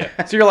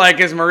 Yeah. So you're like,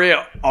 has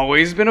Maria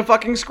always been a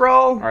fucking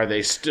Skrull? Are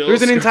they still?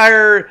 There's an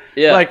entire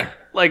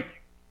like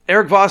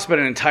Eric Voss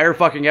spent an entire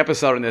fucking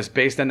episode on this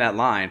based on that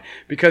line,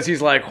 because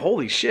he's like,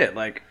 holy shit,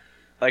 like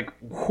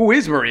who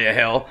is Maria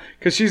Hill?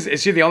 Because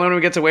is she the only one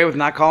who gets away with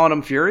not calling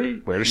him Fury?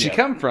 Where does she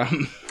come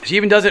from? She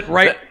even does it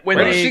right when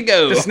Where does she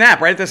go? The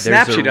snap, right at the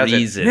snap she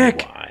does it.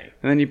 Nick, why.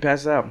 And then you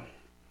pass out.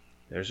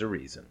 There's a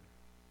reason.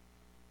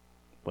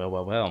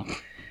 Well.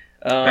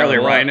 Apparently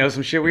Ryan knows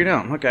some shit we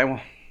don't. Okay,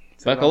 well.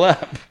 Buckle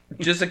up.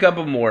 Just a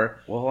couple more.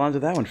 We'll hold on to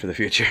that one for the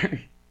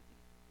future.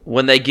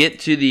 When they get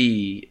to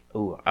the...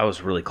 Oh, I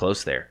was really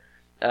close there.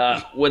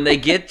 When they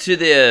get to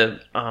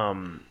the...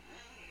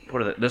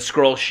 what are the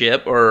Skrull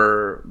ship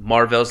or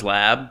Mar-Vell's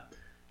lab,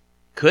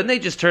 couldn't they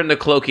just turn the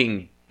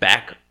cloaking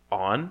back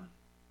on?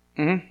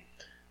 Mm-hmm.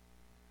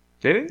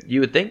 Did it? You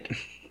would think.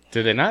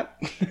 Did they not?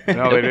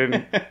 No, they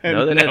didn't.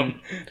 No, they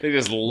didn't. They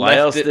just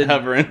left it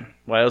hovering.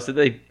 Why else did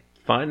they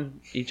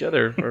find each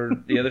other or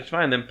the others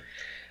find them?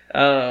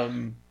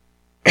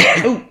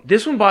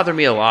 This one bothered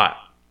me a lot.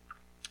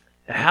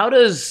 How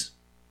does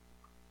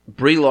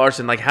Brie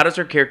Larson, how does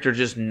her character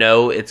just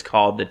know it's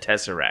called the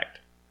Tesseract?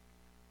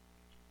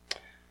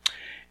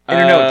 In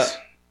her notes.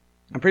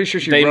 I'm pretty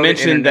sure they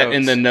mentioned that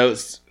in the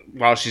notes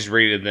while she's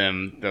reading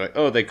them. They're like,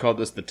 oh, they called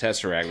this the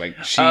Tesseract.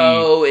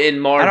 In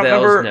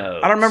Mar-Vell's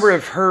notes. I don't remember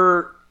if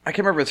I can't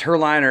remember if it's her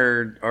line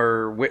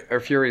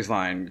or Fury's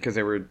line, because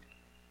they were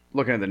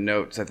looking at the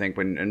notes, I think,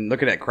 and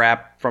looking at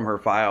crap from her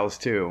files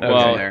too.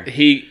 Well,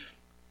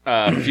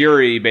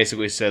 Fury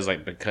basically says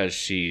because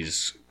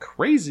she's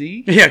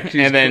crazy. Yeah,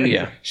 and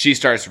then she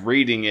starts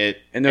reading it,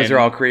 and those are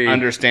all Kree.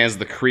 Understands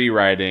the Kree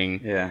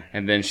writing. Yeah,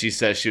 and then she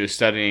says she was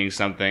studying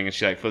something, and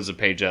she flips the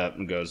page up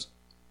and goes,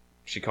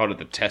 "She called it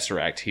the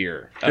Tesseract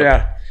here." Okay.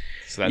 Yeah,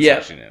 so that's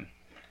how she knew.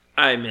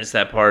 I missed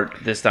that part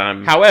this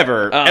time.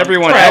 However,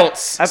 everyone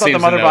else, I thought the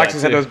mother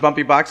boxes had those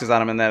bumpy boxes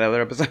on them in that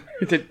other episode.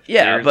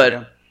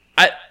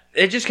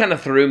 It just kind of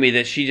threw me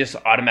that she just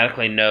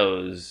automatically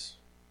knows,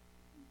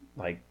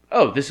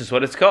 oh, this is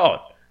what it's called.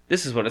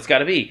 This is what it's got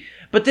to be.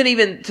 But then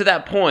even to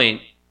that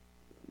point,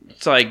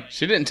 it's like...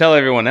 She didn't tell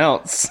everyone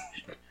else.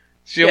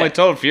 She only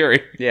told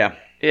Fury. Yeah.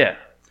 Yeah.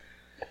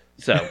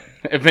 So...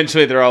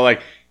 Eventually they're all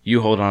like,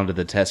 you hold on to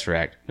the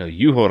Tesseract. No,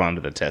 you hold on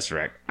to the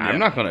Tesseract. I'm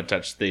not going to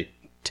touch the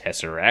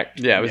Tesseract.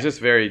 Yeah, it was just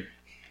very...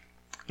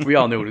 We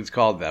all knew what it's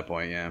called at that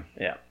point, yeah.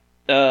 Yeah.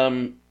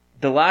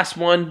 The last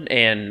one,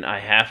 and I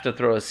have to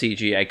throw a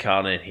CG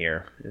icon in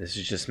here. This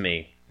is just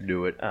me.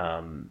 Do it.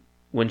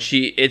 When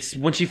she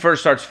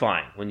first starts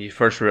flying, when she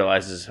first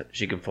realizes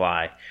she can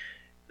fly,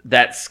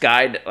 that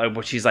sky,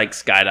 when she's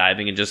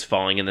skydiving and just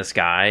falling in the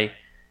sky,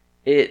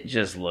 it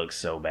just looks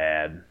so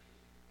bad.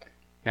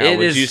 Now,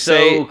 would you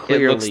say it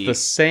looks the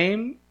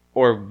same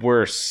or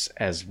worse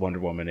as Wonder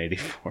Woman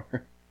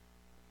 84?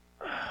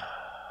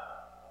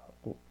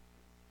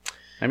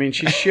 I mean,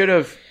 she should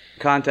have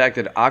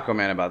contacted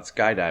Aquaman about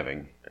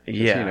skydiving.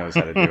 Yeah. He knows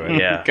how to do it.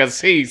 Yeah. Because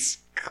he's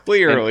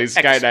clearly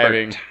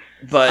skydiving.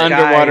 But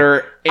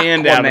underwater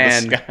and out of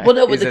the sky. Well,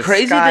 no, but the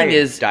crazy thing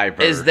is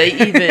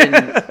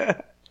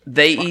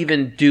they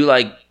even do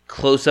like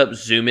close-up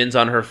zoom-ins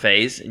on her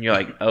face, and you're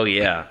like, oh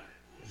yeah,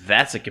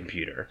 that's a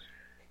computer.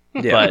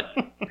 Yeah. But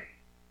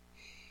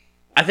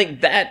I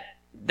think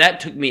that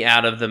took me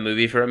out of the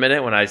movie for a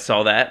minute when I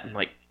saw that. I'm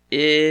like,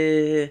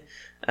 I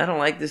don't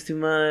like this too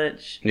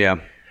much. Yeah.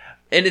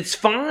 And it's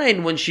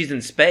fine when she's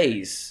in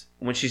space,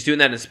 when she's doing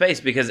that in space,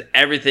 because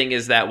everything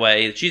is that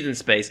way. She's in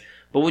space.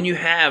 But when you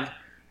have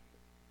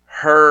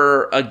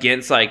her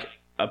against like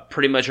a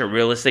pretty much a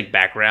realistic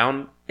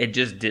background, it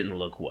just didn't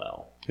look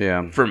well.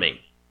 Yeah. For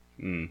me.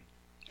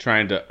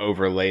 Trying to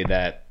overlay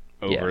that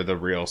over the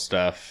real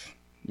stuff.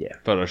 Yeah.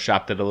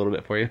 Photoshopped it a little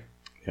bit for you.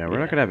 Yeah, we're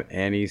not going to have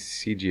any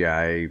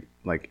CGI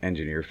like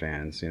engineer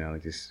fans,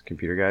 like these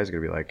computer guys are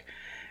going to be like,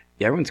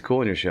 yeah, everyone's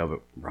cool in your show,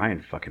 but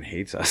Ryan fucking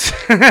hates us.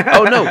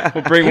 Oh, no.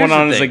 We'll bring one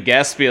on as a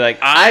guest, be like,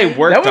 I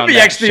worked on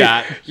that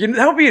shot.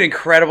 That would be an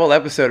incredible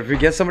episode if we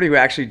get somebody who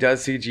actually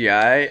does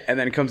CGI and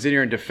then comes in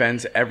here and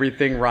defends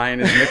everything Ryan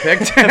has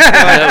nitpicked.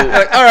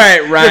 Like, all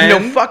right, Ryan. You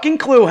have no fucking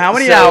clue how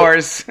many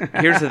hours.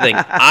 Here's the thing.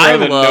 I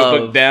love...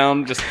 notebook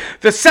down. Just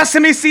the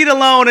Sesame Seed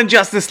alone in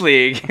Justice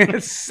League.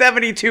 It's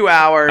 72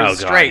 hours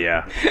straight.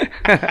 God,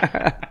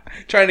 yeah.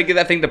 Trying to get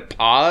that thing to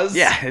pause.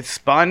 Yeah, it's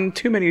spun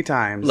too many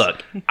times.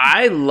 Look,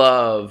 I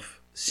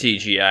love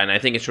CGI, and I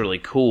think it's really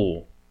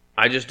cool.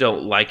 I just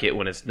don't like it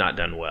when it's not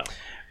done well.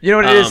 You know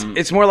what it is?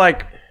 It's more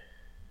like,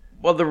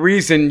 well, the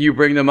reason you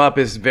bring them up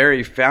is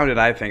very founded,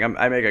 I think.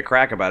 I make a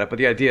crack about it, but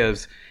the idea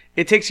is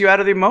it takes you out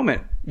of the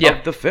moment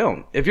of the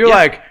film. If you're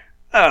like,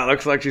 oh, it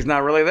looks like she's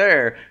not really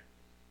there,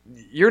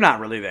 you're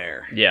not really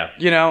there. Yeah.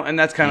 And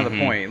that's kind of the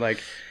point.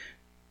 Like,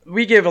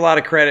 we give a lot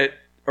of credit,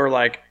 or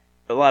like,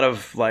 a lot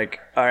of like,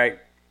 all right,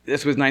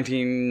 this was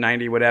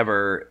 1990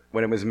 whatever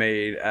when it was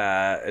made.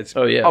 It's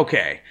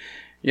okay,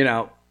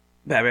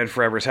 Batman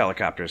Forever's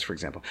helicopters, for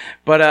example.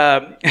 But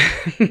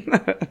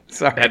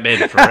sorry,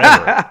 Batman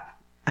Forever.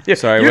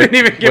 Sorry, you didn't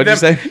even give them.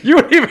 What'd you say? You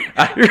wouldn't even.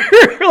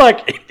 You're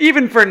like,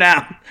 even for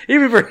now,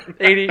 even for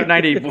 80,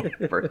 90,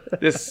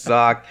 this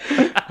sucked.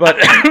 But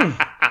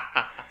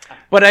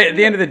but at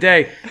the end of the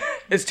day,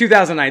 it's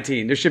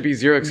 2019. There should be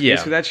zero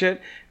excuse for that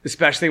shit,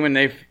 especially when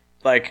they've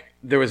like.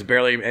 There was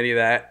barely any of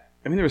that.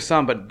 I mean, there was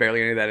some, but barely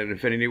any of that in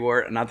Infinity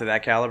War. Not to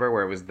that caliber,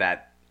 where it was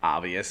that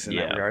obvious in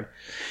that regard.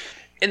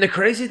 And the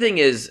crazy thing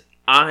is,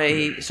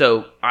 I've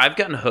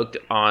gotten hooked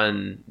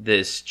on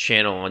this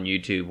channel on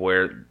YouTube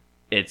where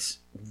it's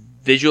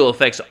visual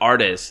effects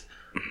artists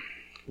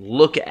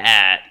look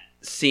at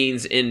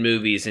scenes in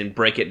movies and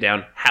break it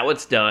down, how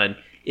it's done,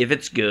 if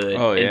it's good,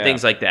 and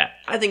things like that.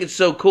 I think it's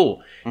so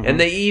cool. Mm-hmm. And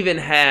they even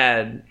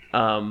had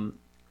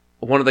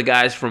one of the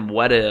guys from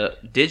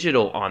Weta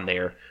Digital on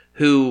there,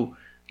 who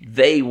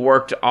they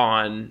worked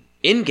on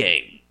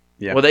Endgame.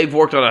 Yeah. Well, they've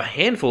worked on a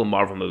handful of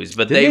Marvel movies,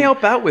 but they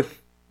help out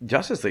with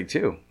Justice League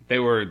too. They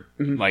were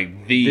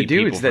like the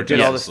dudes that did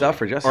all the stuff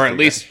for Justice League, or at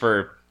least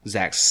for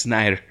Zack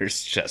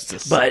Snyder's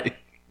Justice League. But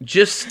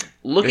just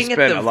looking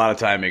at a lot of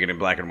time making it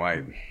black and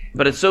white.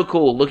 But it's so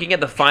cool looking at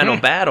the final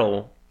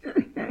battle.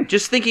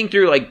 Just thinking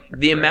through like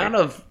the amount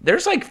of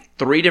there's like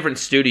 3 different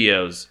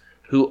studios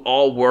who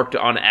all worked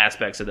on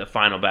aspects of the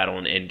final battle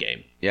in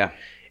Endgame. Yeah,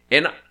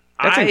 and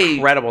that's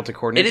incredible to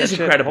coordinate. It is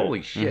incredible.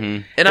 Holy shit!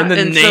 Mm-hmm. And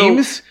the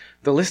names,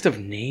 the list of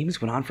names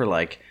went on for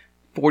like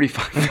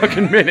 45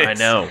 fucking minutes. I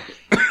know.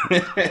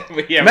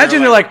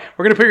 Imagine they're like,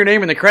 we're gonna put your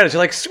name in the credits.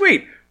 You're like,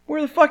 sweet.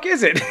 Where the fuck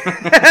is it?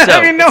 I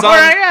don't even know where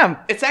I am.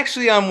 It's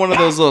actually on one of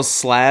those little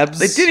slabs.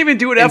 They didn't even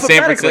do it in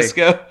San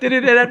Francisco. Did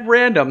it at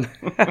random.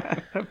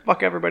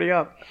 Fuck everybody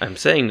up. I'm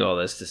saying all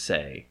this to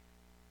say,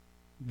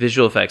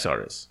 visual effects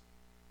artists,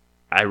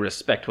 I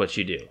respect what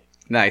you do.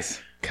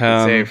 Nice.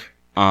 Come save.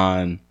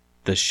 On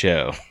the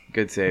show.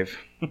 Good save.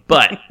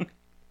 But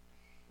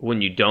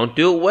when you don't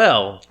do it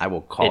well, I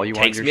will call you. It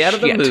takes me out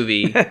of the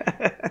movie,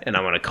 and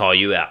I'm going to call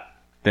you out.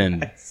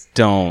 Then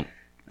don't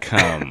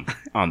come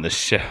on the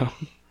show.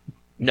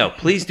 No,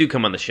 please do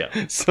come on the show.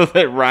 So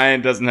that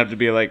Ryan doesn't have to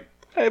be like,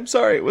 I'm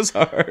sorry, it was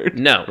hard.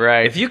 No.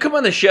 Right. If you come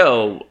on the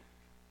show,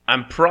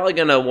 I'm probably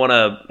going to want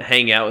to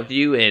hang out with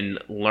you and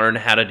learn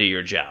how to do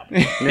your job.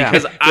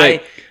 Because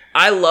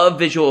I love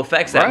visual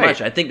effects that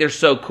much. I think they're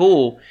so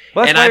cool.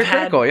 Well, that's why you're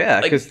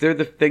critical, because they're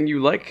the thing you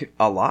like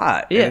a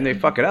lot. Yeah. And they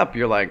fuck it up.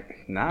 You're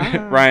like,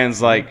 nah.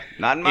 Ryan's like,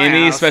 not in my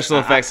any house. Special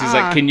effects. He's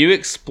like, can you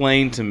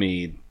explain to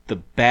me the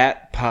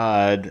bat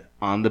pod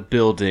on the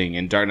building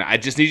in Dark Knight? I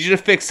just need you to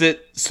fix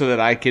it so that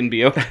I can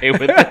be okay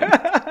with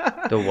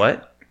it. The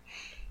what?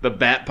 The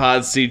bat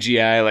pod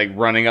CGI, like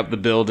running up the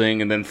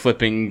building and then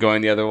flipping,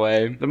 going the other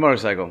way. The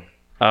motorcycle.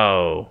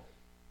 Oh.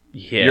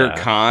 Yeah. Your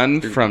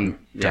Khan from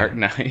Dark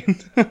Knight.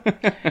 To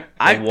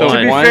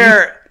be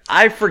fair,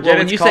 I forget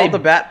it's called the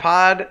Bat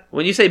Pod.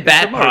 When you say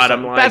Bat Pod,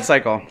 I'm like... Bat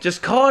Cycle.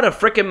 Just call it a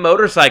freaking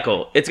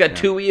motorcycle. It's got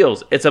 2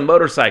 wheels. It's a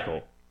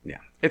motorcycle. Yeah.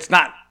 It's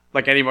not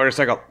like any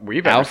motorcycle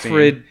we've ever seen.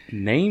 Alfred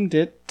named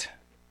it.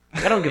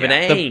 I don't give a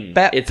name.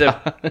 It's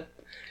a.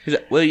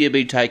 Will you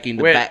be taking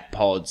the bat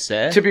pod,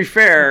 sir? To be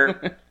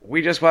fair,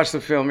 we just watched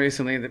the film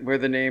recently where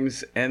the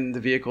names and the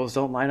vehicles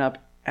don't line up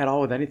at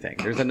all with anything.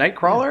 There's a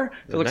Nightcrawler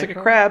that looks like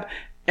a crab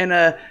and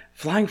a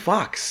flying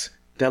fox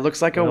that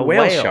looks like a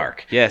whale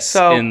shark. Yes,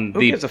 so in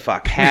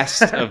the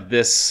past of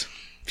this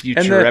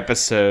future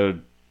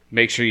episode,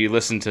 make sure you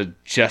listen to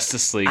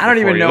Justice League. I don't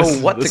even know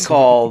what to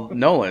call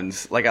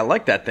Nolan's. Like, I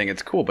like that thing.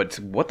 It's cool, but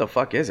what the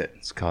fuck is it?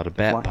 It's called a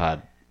bat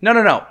pod.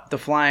 No. The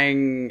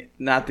flying,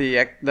 not the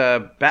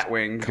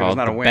Batwing. Called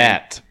not the a wing.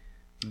 Bat.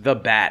 The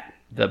Bat.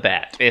 The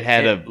Bat.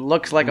 It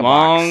looks like a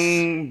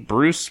long box.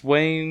 Bruce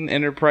Wayne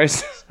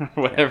Enterprises or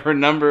whatever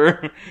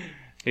number.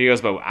 He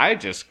goes, but I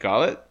just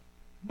call it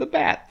the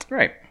Bat.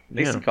 Right.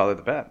 They used to call it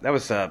the Bat. That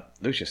was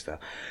Lucius, though.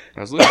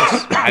 That was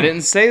Lucius. I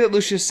didn't say that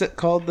Lucius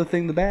called the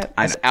thing the Bat.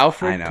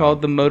 Alfred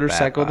called the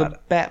motorcycle the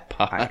Bat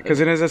Pod. Because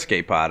it is a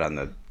skate pod on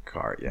the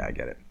car. Yeah, I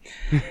get it.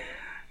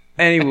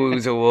 Any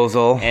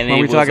woozle. When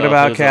we talking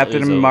about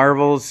Captain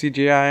Marvel's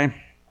CGI?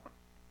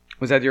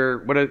 Was that your...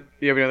 Do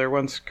you have any other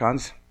ones?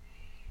 Cons?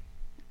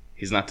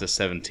 He's not to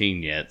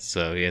 17 yet,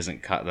 so he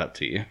hasn't caught up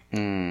to you.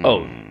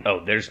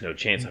 Oh, there's no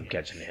chance I'm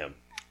catching him.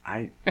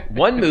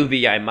 One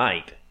movie I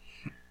might.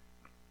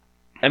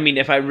 I mean,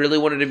 if I really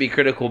wanted to be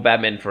critical of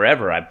Batman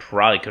Forever, I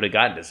probably could have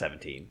gotten to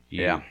 17.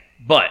 Yeah.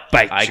 But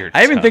I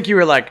even think you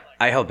were like,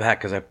 I held back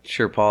because I'm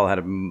sure Paul had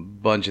a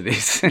bunch of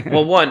these.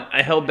 Well, one,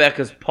 I held back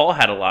because Paul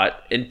had a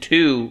lot, and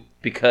two,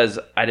 because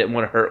I didn't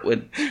want to hurt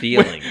with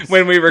feelings.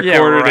 When we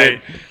recorded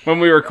it,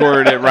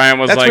 Ryan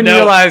was That's like, when you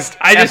realized,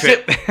 Ryan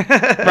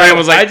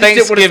was like, I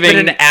just didn't want to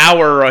spend an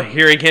hour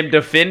hearing him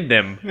defend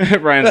them.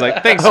 Ryan's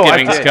like,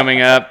 Thanksgiving's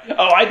coming up.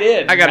 Oh, I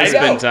did. I got to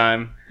spend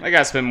time. I got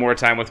to spend more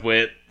time with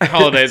Whit.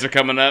 Holidays are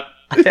coming up.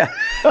 Yeah,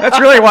 that's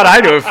really what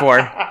I do it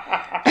for.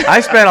 I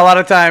spend a lot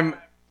of time,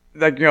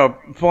 like, pulling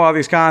all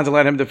these cons and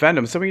let him defend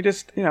them. So we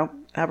just,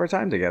 have our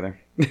time together.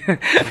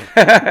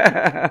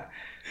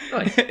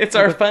 It's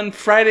our fun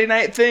Friday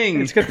night thing.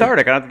 It's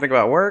cathartic. I don't have to think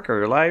about work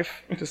or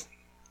life. Just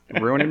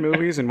ruining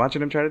movies and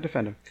watching him try to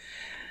defend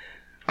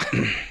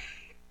them.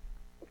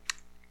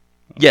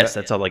 Yes,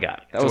 that's all I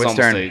got. That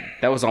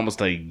was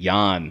almost a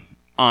yawn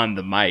on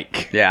the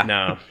mic. Yeah.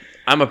 No.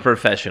 I'm a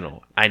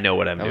professional. I know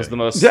what I'm doing. That was the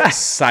most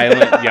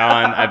silent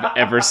yawn I've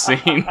ever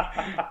seen.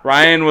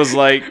 Ryan was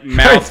like,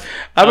 mouth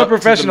I'm a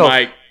professional. To the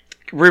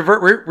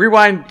mic.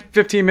 Rewind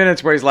 15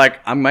 minutes where he's like,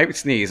 I might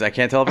sneeze. I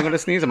can't tell if I'm going to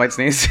sneeze. I might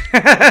sneeze.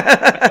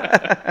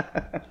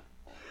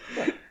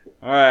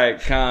 All right,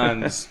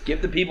 cons.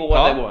 Give the people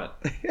what they want.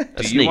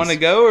 Do you want to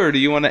go or do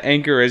you want to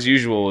anchor as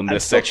usual in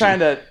this section? I'm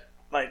still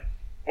trying to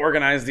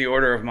organize the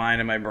order of mine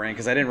in my brain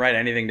because I didn't write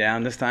anything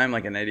down this time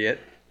like an idiot.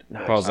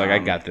 Paul's like, I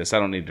got this. I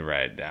don't need to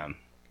write it down.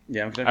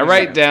 Yeah, I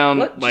write down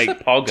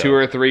like 2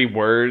 or 3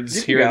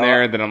 words here and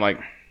there. Then I'm like,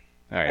 all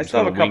right. I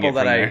still have a couple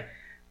that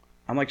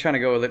I'm like trying to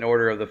go in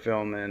order of the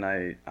film, and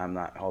I'm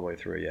not all the way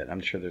through it yet. I'm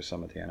sure there's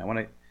some at the end. I want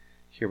to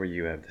hear what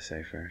you have to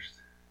say first.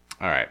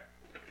 All right.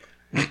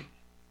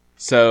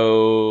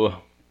 So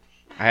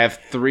I have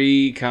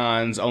 3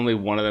 cons. Only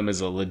one of them is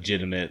a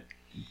legitimate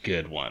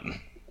good one.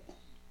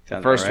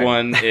 The first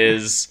one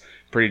is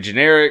pretty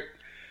generic.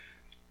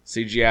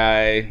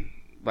 CGI,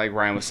 like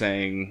Ryan was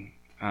saying,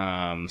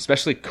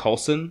 especially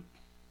Coulson.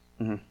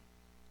 Mm-hmm.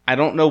 I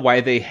don't know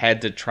why they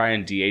had to try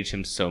and de-age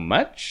him so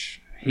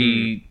much.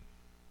 He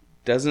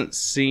doesn't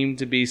seem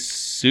to be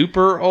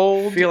super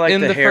old. I feel like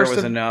the hair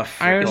was enough.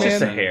 It's just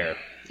the hair.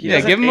 Yeah,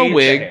 give him a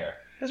wig.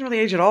 Doesn't really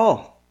age at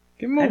all.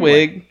 Give him a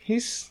wig.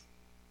 He's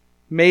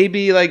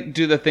maybe like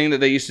do the thing that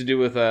they used to do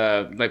with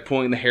like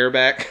pulling the hair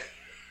back.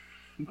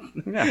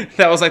 Yeah.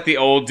 That was like the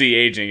old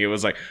de-aging. It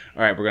was like,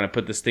 all right, we're going to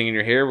put this thing in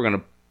your hair. We're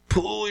going to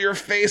pull your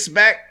face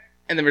back.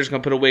 And then we're just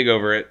going to put a wig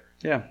over it.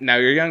 Yeah. Now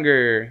you're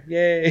younger.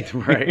 Yay.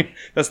 Right.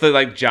 That's the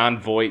like John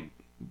Voight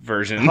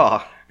version.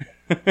 Oh.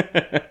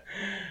 They're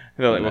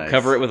like, we'll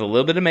cover it with a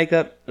little bit of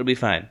makeup. It'll be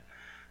fine.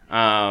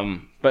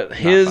 But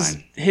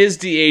his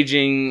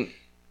de-aging,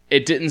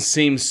 it didn't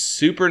seem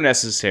super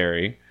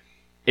necessary.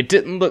 It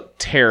didn't look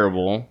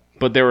terrible.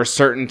 But there were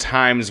certain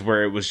times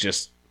where it was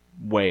just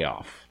way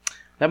off.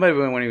 That might have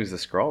been when he was the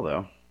Skrull,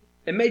 though.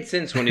 It made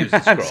sense when he was the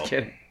Skrull. I'm just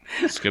kidding.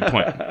 That's a good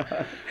point.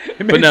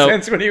 It made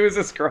sense when he was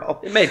a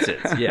Skrull. It made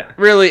sense, yeah.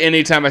 Really,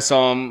 anytime I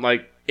saw him,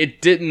 like, it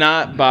did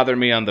not bother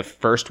me on the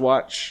first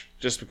watch,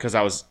 just because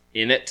I was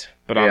in it.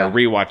 But on a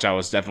rewatch, I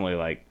was definitely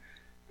like,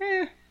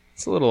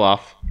 it's a little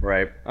off.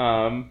 Right.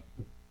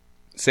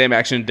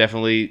 Samuel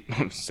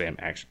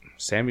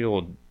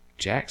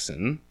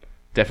Jackson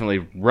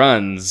definitely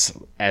runs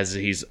as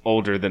he's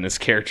older than his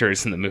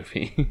characters in the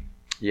movie.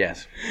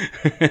 Yes.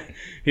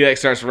 He like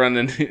starts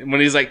running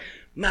when he's like,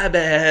 my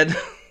bad.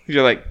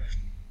 You're like,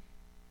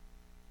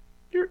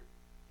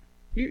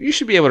 you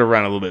should be able to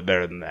run a little bit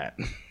better than that.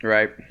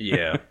 Right.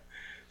 Yeah.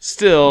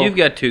 Still, you've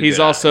got 2 he's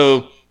good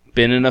also eyes.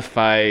 Been in a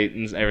fight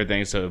and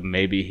everything, so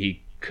maybe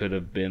he could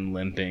have been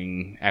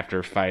limping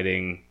after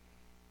fighting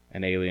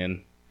an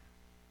alien.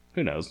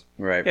 Who knows?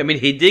 Right. I mean,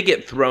 he did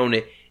get thrown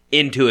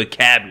into a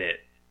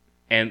cabinet.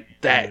 And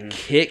that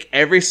kick,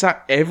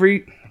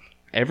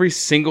 every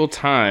single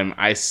time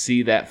I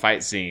see that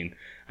fight scene,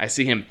 I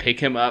see him pick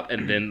him up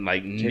and then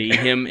like knee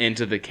him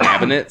into the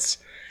cabinets.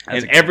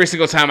 And every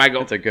single time I go,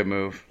 that's a good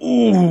move.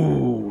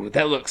 Ooh,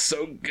 that looks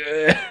so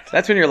good.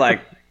 That's when you're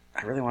like,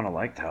 I really want to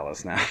like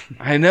Talos now.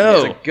 I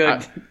know. It's a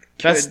good.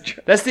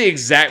 That's the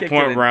exact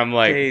point where I'm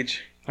like,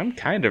 I'm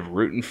kind of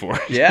rooting for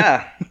it.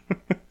 Yeah.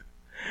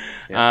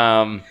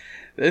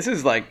 This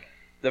is like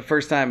the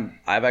first time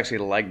I've actually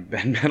liked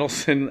Ben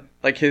Mendelsohn.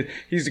 Like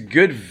he's a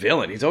good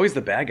villain. He's always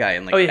the bad guy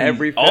in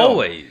every film.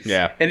 Always.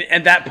 Yeah. And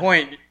at that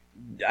point,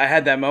 I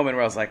had that moment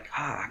where I was like,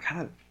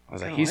 I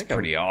was like, he's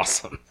pretty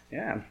awesome.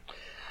 Yeah.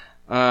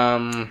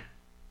 My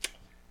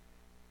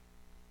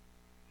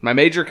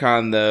major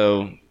con,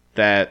 though,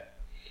 that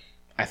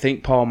I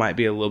think Paul might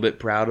be a little bit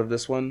proud of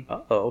this one.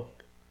 Uh-oh.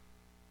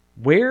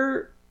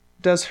 Where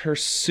does her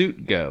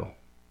suit go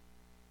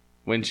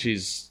when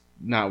she's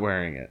not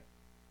wearing it?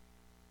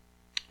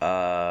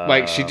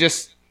 Like, she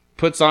just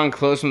puts on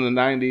clothes from the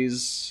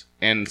 90s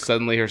and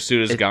suddenly her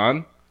suit is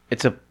gone?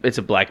 It's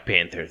a Black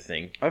Panther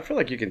thing. I feel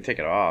like you can take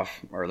it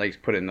off or at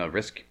least put it in the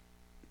wrist.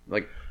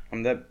 Like,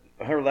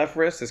 her left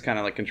wrist is kind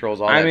of like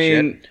controls all that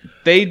shit.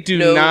 They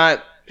do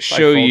not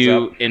show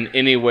you in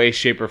any way,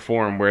 shape, or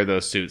form where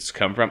those suits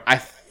come from. I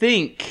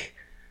think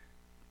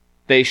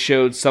they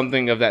showed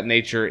something of that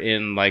nature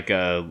in like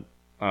a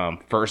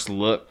first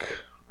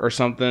look or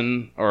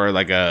something, or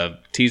like a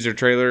teaser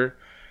trailer.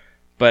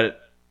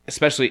 But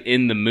especially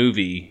in the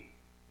movie,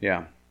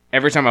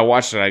 every time I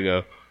watched it, I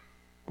go,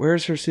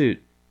 "Where's her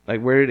suit?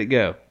 Like, where did it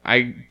go?"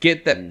 I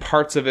get that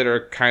parts of it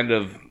are kind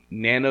of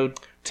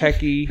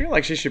nanotechy. I feel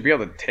like she should be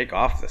able to take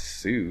off the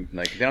suit.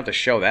 Like, they don't have to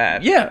show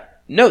that. Yeah,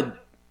 no,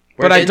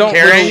 but I don't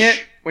carrying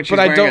it. But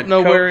I don't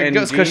know where it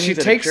goes because she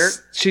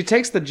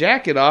takes the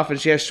jacket off and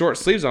she has short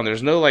sleeves on.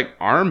 There's no like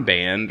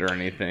armband or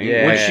anything.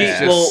 Yeah. When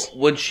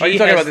she are you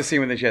talking about the scene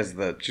when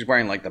she's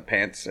wearing like the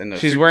pants and the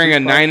she's wearing a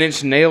 9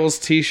 Inch Nails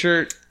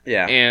t-shirt.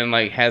 Yeah, and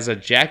like has a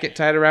jacket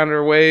tied around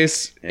her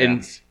waist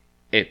and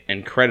it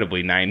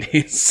incredibly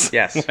 90s.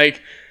 Yes,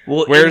 like.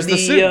 Well, where's the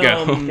suit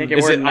go?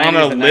 Is it on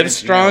a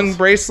Livestrong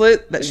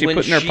bracelet that she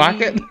put in her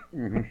pocket?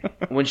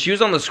 When she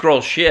was on the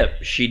Skrull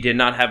ship, she did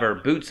not have her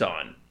boots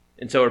on.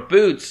 And so her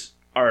boots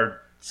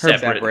are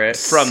separate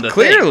from the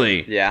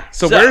clearly. Thing. Yeah.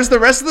 So where's the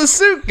rest of the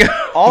suit go?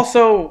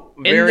 Also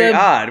very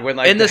odd when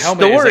like in the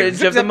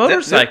storage of the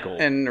motorcycle.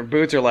 And her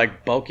boots are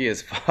like bulky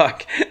as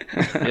fuck.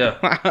 Yeah.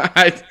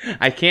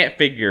 I can't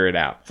figure it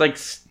out. It's like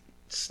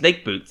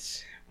snake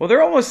boots. Well,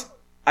 they're almost...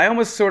 I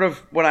almost sort of,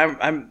 when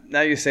I'm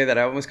now you say that,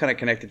 I almost kind of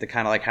connected to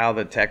kind of like how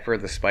the tech for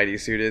the Spidey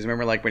suit is.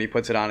 Remember, like when he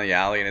puts it on in the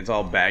alley and it's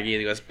all baggy and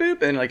he goes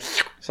boop and like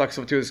sucks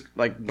up to his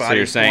like body. So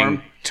you're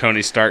saying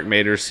Tony Stark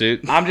made her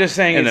suit? I'm just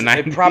saying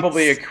it's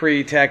probably a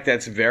Kree tech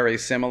that's very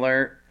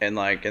similar and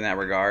like in that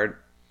regard.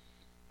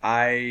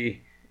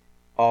 I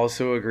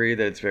also agree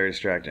that it's very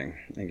distracting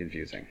and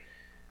confusing.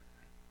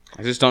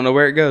 I just don't know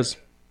where it goes.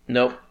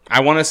 Nope.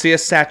 I want to see a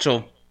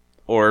satchel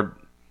or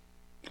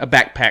a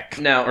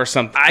backpack or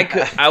something.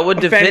 I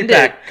would defend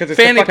it because it's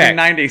the fucking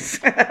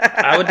 90s.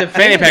 I would defend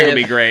fanny pack would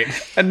be great.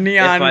 A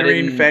neon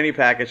green fanny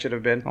pack it should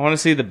have been. I want to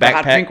see the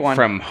backpack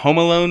from Home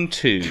Alone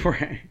 2.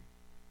 Right.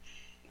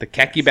 The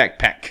khaki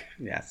backpack.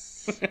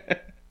 Yes.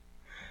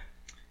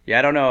 Yeah,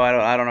 I don't know.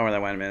 I don't know where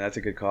that went, man. That's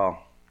a good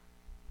call.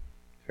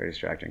 It's very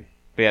distracting.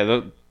 But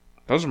yeah,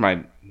 those are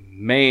my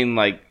main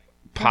like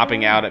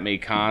popping out at me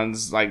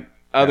cons. Like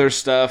other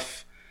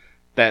stuff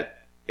that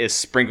is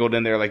sprinkled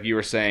in there, like you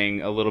were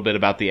saying a little bit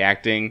about the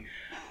acting.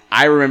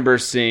 I remember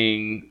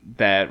seeing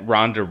that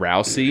Ronda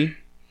Rousey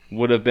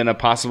would have been a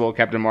possible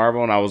Captain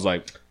Marvel, and I was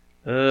like,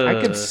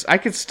 I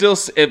could still,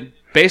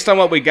 based on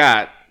what we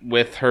got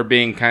with her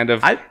being kind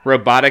of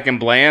robotic and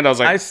bland, I was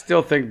like, I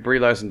still think Brie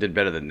Larson did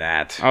better than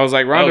that. I was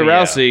like, Ronda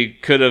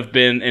Rousey could have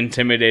been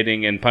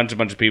intimidating and punch a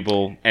bunch of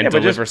people and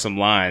deliver some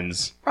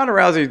lines. Ronda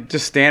Rousey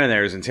just standing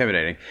there is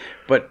intimidating,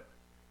 but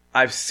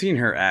I've seen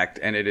her act,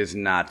 and it is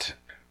not.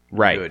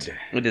 Right. Good.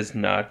 It is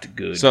not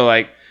good. So,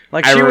 like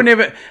she wouldn't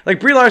even... Like,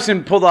 Brie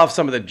Larson pulled off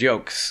some of the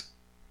jokes.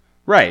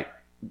 Right.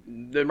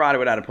 The Ronda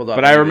would have pulled off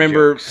but I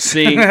remember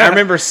seeing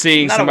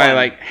somebody,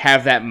 like,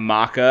 have that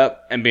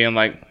mock-up and being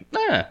like,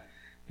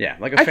 yeah,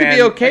 like I could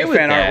be okay with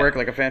fan that. Artwork,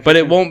 like a fan but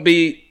fiction.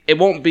 it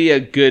won't be a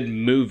good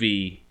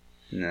movie.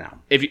 No.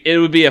 If it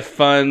would be a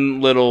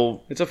fun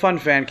little... It's a fun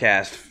fan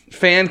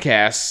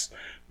cast.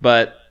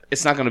 But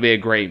it's not going to be a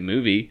great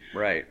movie.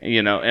 Right.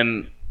 You know,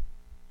 and...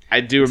 I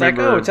do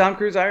remember... It's like, Tom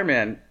Cruise Iron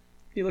Man.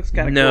 He looks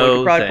kind of cool. He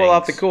could probably pull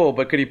off the cool,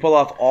 but could he pull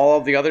off all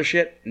of the other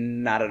shit?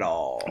 Not at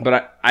all.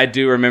 But I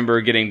do remember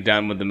getting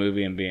done with the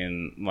movie and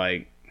being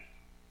like,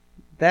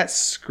 that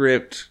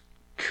script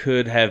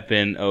could have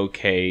been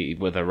okay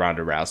with a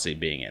Ronda Rousey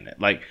being in it.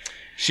 Like,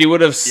 she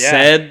would have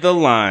said the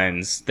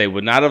lines. They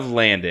would not have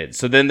landed.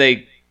 So then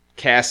they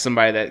cast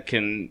somebody that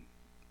can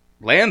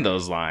land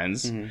those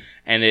lines,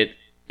 and it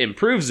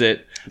improves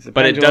it,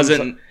 but it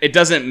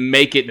doesn't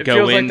make it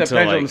go into like the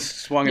pendulum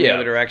swung in the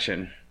other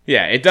direction.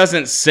 Yeah, it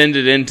doesn't send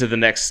it into the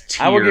next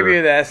tier. I will give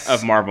you this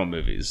of Marvel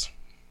movies.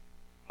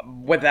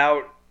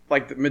 Without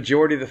like the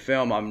majority of the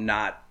film, I'm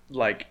not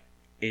like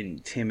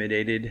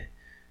intimidated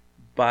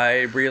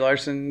by Brie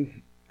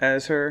Larson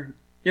as her.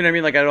 You know what I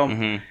mean? Like, I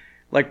don't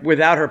like,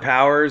 without her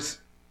powers,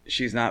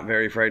 she's not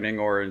very frightening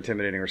or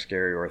intimidating or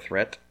scary or a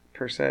threat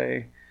per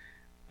se.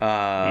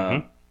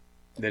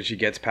 Then she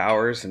gets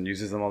powers and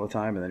uses them all the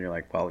time, and then you're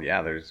like, well,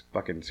 yeah, there's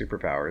fucking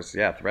superpowers.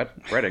 Yeah,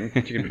 threatening.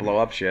 She can blow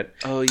up shit.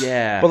 Oh,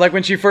 yeah. But like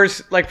when she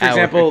first, like, for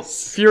example,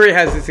 Fury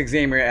has this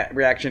extreme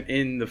reaction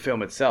in the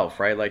film itself,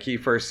 right? Like, he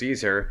first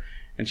sees her,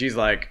 and she's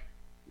like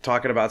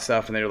talking about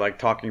stuff, and they're like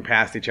talking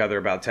past each other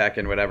about tech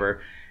and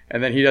whatever.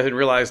 And then he doesn't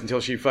realize until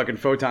she fucking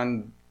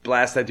photon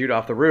blasts that dude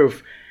off the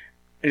roof.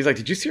 And he's like,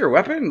 did you see her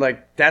weapon?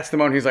 Like, that's the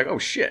moment he's like, oh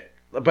shit.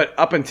 But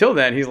up until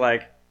then, he's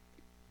like,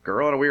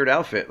 girl in a weird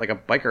outfit, like a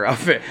biker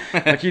outfit.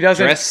 Like, he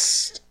doesn't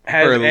dressed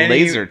for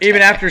laser tag.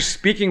 Even after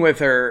speaking with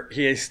her,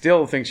 he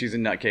still thinks she's a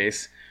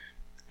nutcase,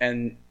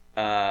 and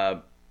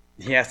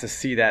he has to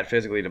see that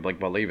physically to like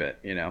believe it,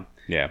 you know.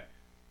 Yeah.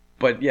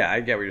 But yeah,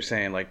 I get what you're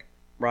saying. Like,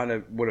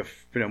 Rhonda would have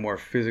been a more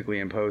physically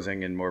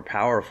imposing and more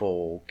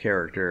powerful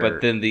character.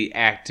 But then the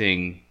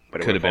acting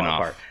could have been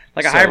off.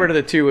 Like, a hybrid of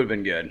the two would have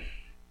been good.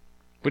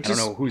 Which is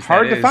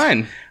hard to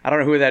find. I don't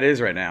know who that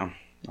is right now,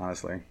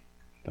 honestly.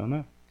 Don't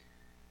know.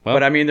 Well,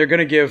 but I mean, they're going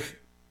to give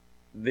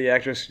the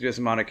actress just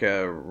Monica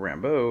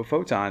Rambeau,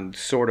 Photon,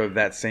 sort of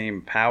that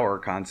same power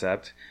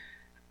concept.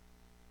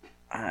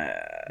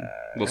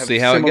 We'll see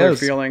how it goes.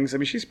 Feelings. I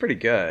mean, she's pretty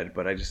good,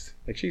 but I just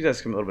like she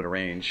has a little bit of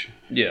range.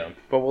 Yeah.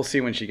 But we'll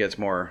see when she gets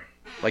more.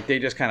 Like, they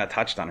just kind of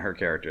touched on her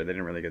character. They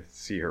didn't really get to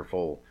see her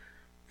full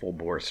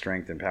bore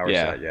strength and power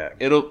set yet.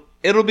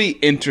 It'll be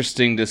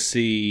interesting to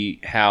see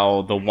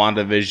how the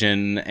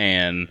WandaVision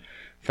and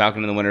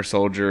Falcon and the Winter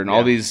Soldier and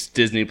all these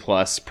Disney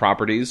Plus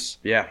properties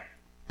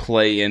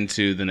play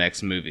into the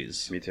next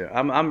movies. Me too.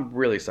 I'm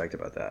really psyched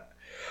about that.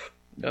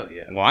 Oh,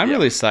 yeah. Well, I'm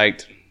really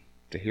psyched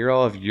to hear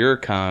all of your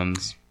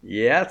cons.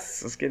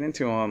 Yes, let's get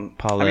into them.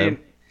 Paulo. I mean,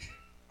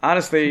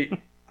 honestly,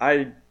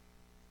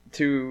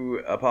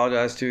 to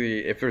apologize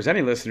to if there's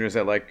any listeners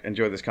that like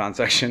enjoy this con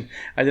section,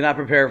 I did not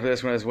prepare for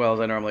this one as well as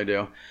I normally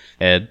do.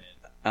 Ed,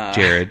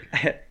 Jared,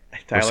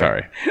 Tyler.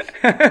 Sorry,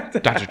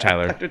 Dr.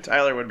 Tyler. Dr.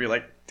 Tyler would be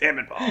like, "Damn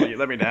it, Paul, you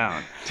let me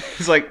down."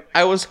 He's like,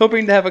 I was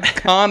hoping to have a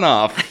con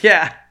off.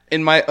 Yeah.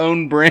 In my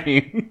own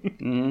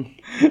brain.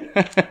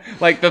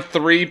 Like, the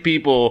three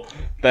people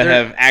that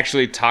have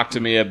actually talked to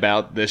me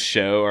about this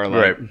show are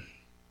like,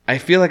 I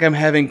feel like I'm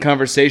having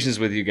conversations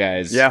with you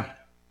guys. Yeah.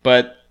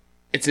 But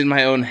it's in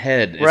my own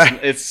head.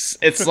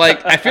 It's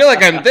like, I feel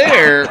like I'm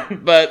there,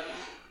 but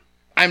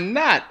I'm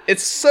not.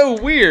 It's so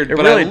weird, but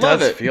really I love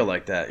does feel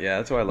like that. Yeah,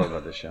 that's what I love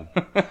about this show.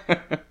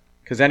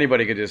 Because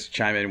anybody could just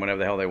chime in whenever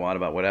the hell they want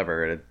about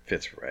whatever, and it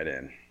fits right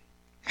in.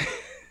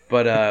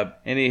 But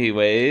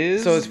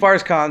anyways, so as far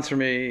as cons for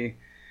me,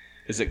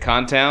 is it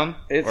Contown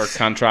or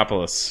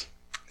Contropolis?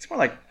 It's more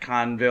like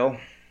Conville.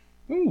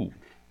 Ooh,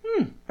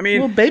 I mean,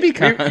 well, baby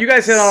cons. You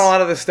guys hit on a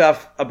lot of the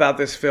stuff about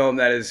this film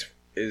that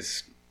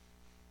is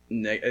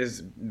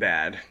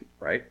bad,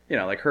 right? You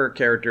know, like her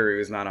character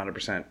is not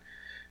 100%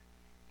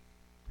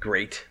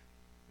 great,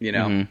 you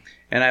know.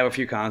 And I have a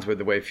few cons with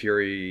the way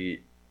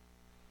Fury,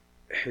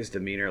 his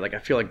demeanor. Like, I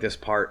feel like this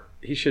part,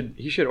 he should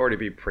already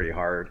be pretty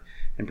hard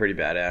and pretty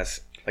badass.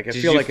 Like, I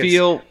feel like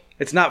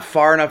it's not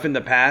far enough in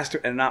the past,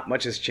 and not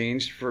much has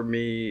changed for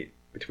me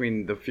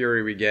between the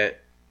Fury we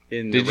get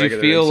in the regular. Did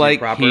you feel MCU like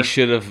proper. He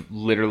should have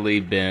literally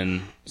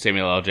been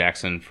Samuel L.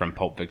 Jackson from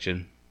Pulp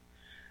Fiction?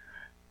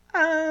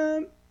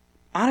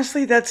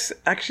 Honestly, that's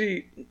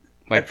actually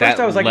like at first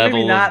I was like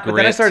maybe not, but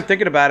then I started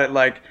thinking about it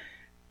like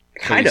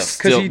kind of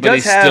because he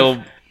does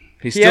have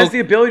he has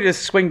the ability to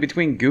swing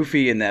between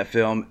Goofy in that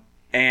film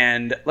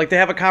and like they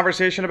have a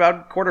conversation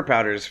about quarter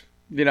powders.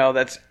 You know,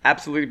 that's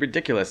absolutely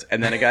ridiculous.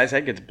 And then a guy's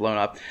head gets blown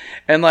up.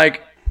 And,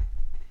 like,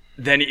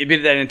 then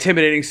that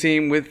intimidating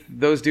scene with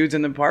those dudes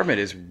in the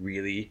apartment is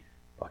really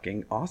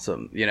fucking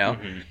awesome, you know?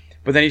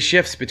 But then he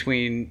shifts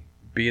between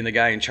being the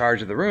guy in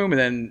charge of the room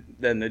and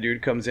then the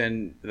dude comes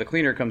in, the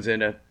cleaner comes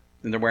in, and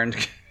they're wearing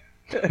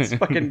his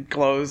fucking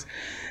clothes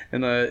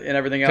and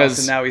everything else.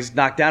 And now he's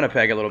knocked down a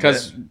peg a little bit.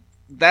 Because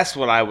that's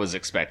what I was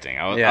expecting.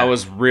 I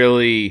was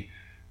really...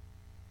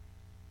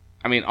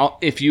 I mean,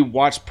 if you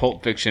watch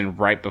Pulp Fiction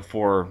right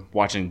before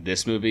watching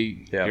this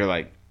movie, you're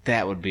like,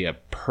 that would be a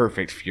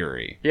perfect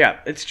Fury.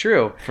 Yeah, it's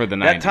true. For the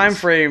 90s. That time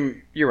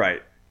frame, you're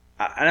right.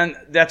 And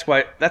that's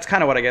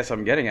kind of what I guess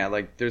I'm getting at.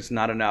 Like, there's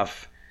not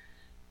enough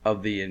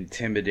of the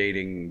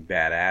intimidating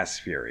badass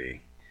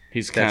Fury.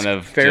 He's kind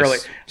of fairly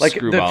like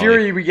the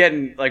Fury we get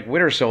in like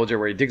Winter Soldier,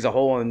 where he digs a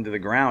hole into the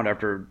ground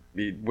after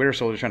the Winter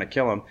Soldier's trying to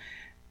kill him.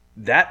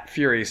 That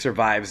Fury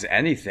survives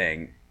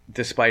anything,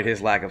 despite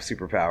his lack of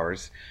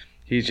superpowers.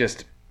 He's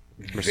just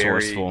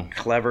very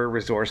clever,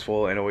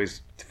 resourceful, and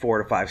always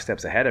 4 to 5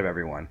 steps ahead of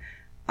everyone.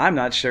 I'm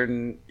not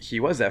certain he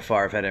was that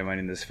far ahead of anyone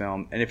in this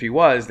film, and if he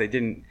was, they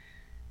didn't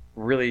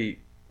really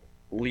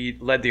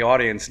let the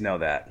audience know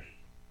that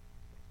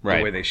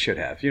the way they should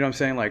have. You know what I'm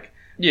saying? Like,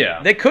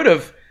 they could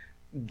have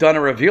done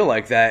a reveal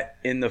like that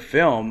in the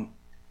film,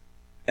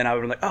 and I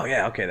would have been like, oh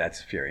yeah, okay,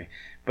 that's Fury.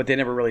 But they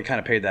never really kind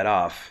of paid that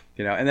off,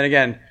 you know. And then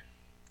again,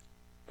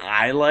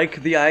 I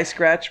like the eye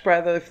scratch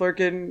by the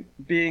Flerken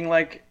being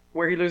like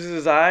where he loses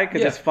his eye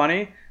because it's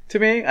funny to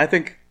me. I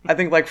think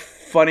like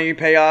funny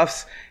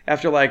payoffs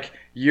after like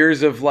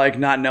years of like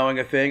not knowing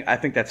a thing. I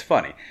think that's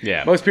funny.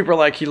 Yeah. Most people are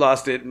like he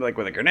lost it like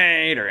with a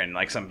grenade or in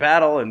like some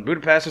battle in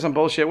Budapest or some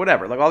bullshit,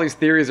 whatever. Like all these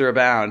theories are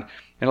abound,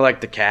 and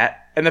like the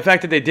cat and the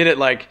fact that they did it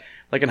like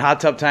in Hot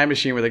Tub Time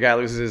Machine where the guy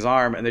loses his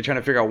arm and they're trying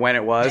to figure out when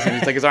it was and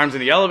he's like his arm's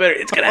in the elevator.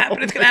 It's gonna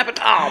happen. It's gonna happen.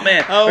 Oh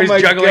man. Oh or he's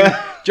my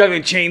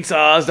juggling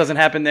chainsaws. Doesn't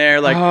happen there.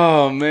 Like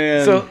oh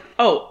man. So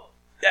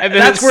and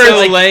that's where so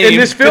like, lame. in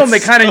this film they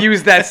kind of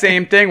use that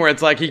same thing where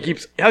it's like he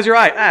keeps, how's your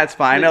eye? It's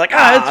fine. They're like, it's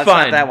fine.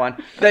 Not that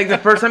one. Like the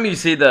first time you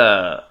see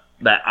that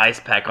ice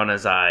pack on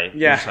his eye,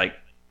 you're just like,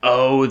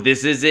 oh,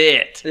 this is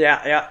it.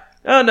 Yeah.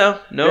 Oh no,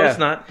 it's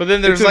not. But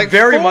then there's it's like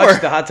very 4. much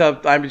the Hot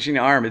Tub Time Machine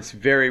arm. It's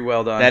very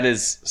well done. That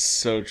is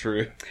so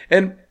true.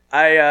 And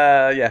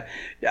I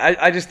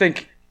just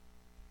think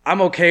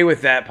I'm okay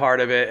with that part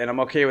of it, and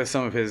I'm okay with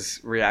some of his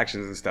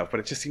reactions and stuff.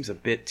 But it just seems a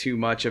bit too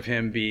much of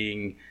him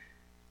being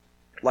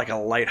like a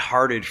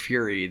lighthearted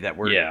Fury that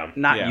we're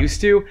not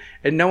used to,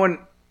 and no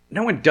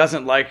one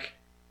doesn't like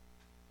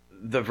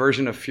the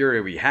version of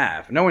Fury we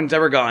have. No one's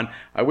ever gone,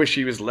 I wish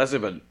he was less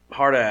of a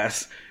hard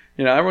ass.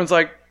 Everyone's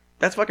like,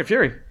 that's fucking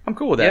Fury. I'm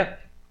cool with that. Yeah.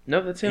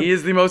 No, that's him. He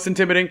is the most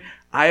intimidating.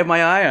 I have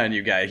my eye on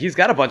you guy. He's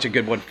got a bunch of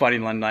good funny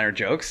one-liner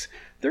jokes.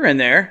 They're in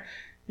there.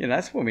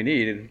 That's what we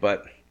need.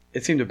 But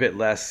it seemed a bit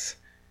less.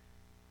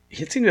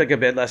 It seemed like a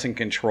bit less in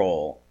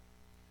control.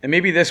 And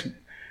maybe this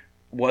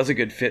was a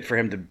good fit for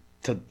him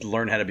to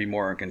learn how to be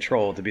more in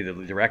control, to be the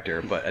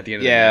director. But at the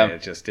end of the day,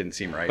 it just didn't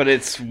seem right. But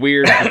it's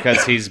weird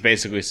because he's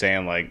basically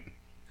saying like,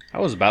 I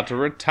was about to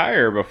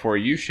retire before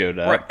you showed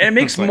up. Right. And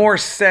it makes more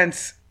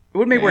sense. It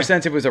would make more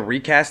sense if it was a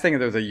recasting, if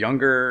there was a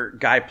younger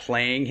guy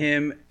playing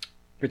him,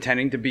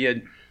 pretending to be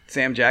a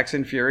Sam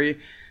Jackson Fury,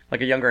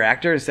 like a younger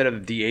actor, instead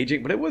of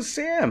de-aging. But it was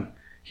Sam.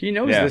 He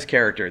knows this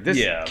character. This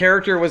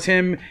character was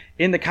him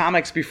in the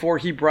comics before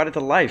he brought it to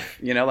life.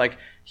 Like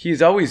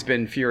he's always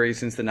been Fury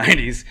since the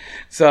 90s.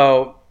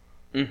 So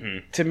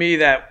to me,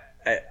 that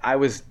I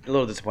was a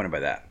little disappointed by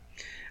that.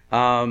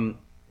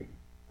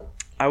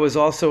 I was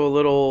also a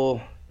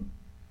little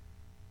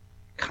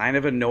kind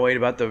of annoyed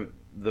about the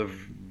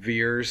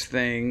Veers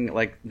thing,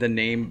 like the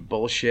name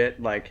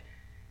bullshit. Like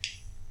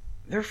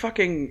they're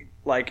fucking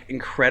like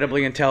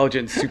incredibly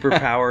intelligent,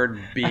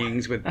 superpowered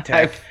beings with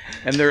tech,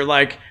 and they're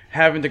like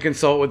having to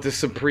consult with the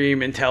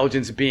supreme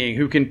intelligence being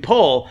who can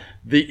pull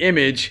the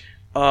image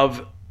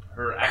of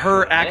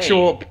her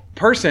actual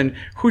person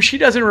who she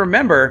doesn't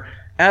remember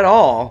at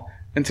all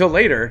until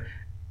later,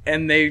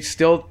 and they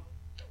still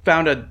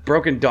found a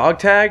broken dog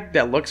tag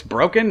that looks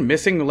broken,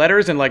 missing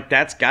letters, and like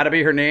that's got to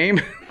be her name.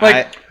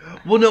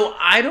 Well, no,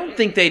 I don't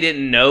think they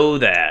didn't know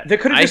that. They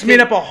could have just made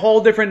up a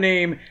whole different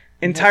name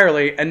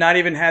entirely and not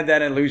even had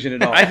that illusion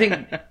at all.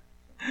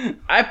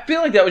 I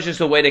feel like that was just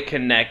a way to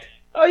connect.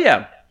 Oh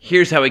yeah,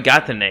 here's how we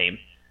got the name.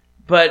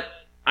 But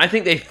I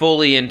think they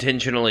fully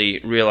intentionally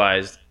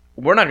realized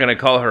we're not going to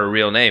call her a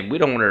real name. We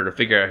don't want her to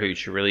figure out who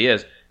she really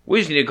is. We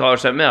just need to call her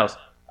something else.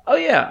 Oh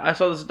yeah, I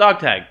saw this dog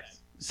tag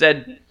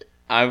said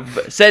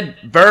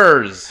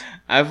Vers.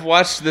 I've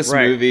watched this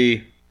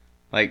movie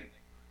like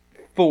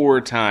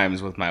 4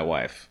 times with my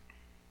wife.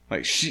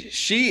 Like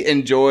she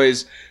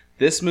enjoys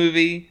this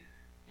movie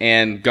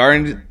and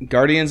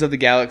Guardians of the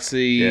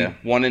Galaxy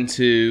 1 and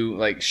 2.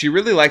 Like she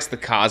really likes the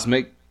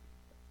cosmic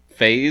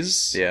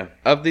phase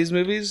of these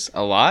movies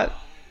a lot.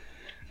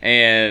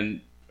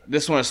 And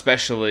this one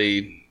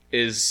especially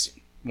is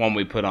one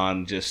we put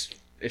on just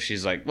if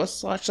she's like,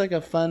 let's watch like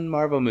a fun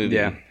Marvel movie.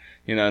 Yeah.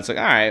 It's like,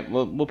 all right,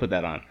 we'll put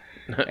that on.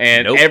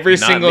 And every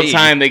single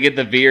time they get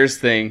the Veers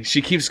thing,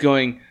 she keeps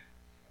going,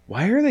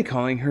 why are they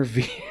calling her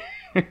Veers?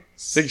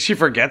 Like she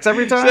forgets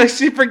every time? Like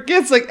she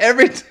forgets like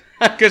every time.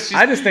 I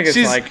just think it's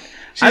like...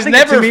 She's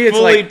never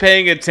fully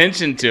paying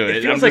attention to it.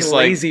 It feels like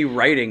lazy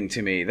writing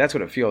to me. That's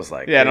what it feels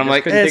like. Yeah, and I'm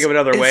like... couldn't think of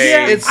another way.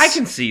 Yeah, I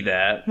can see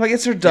that. Like,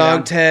 it's her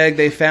dog tag.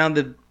 They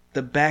found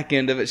the back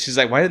end of it. She's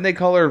like, why didn't they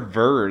call her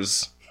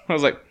Vers? I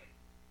was like,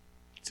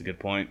 that's a good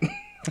point.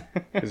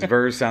 Because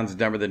Vers sounds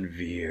dumber than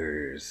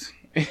Veers.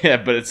 Yeah,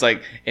 but it's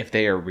like, if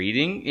they are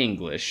reading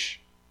English,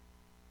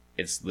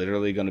 it's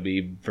literally going to be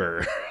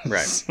Vers.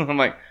 Right. I'm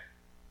like,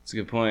 that's a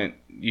good point.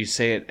 You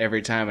say it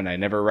every time, and I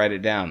never write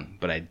it down,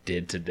 but I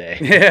did today.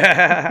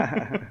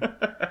 Yeah.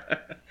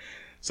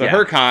 So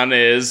her con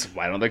is,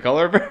 why don't they call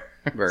her Vers?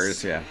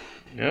 Vers, yeah.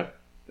 Yep.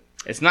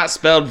 It's not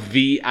spelled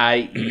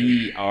Viers.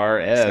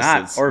 It's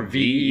not. Or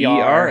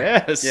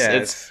Vers. Yeah,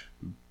 it's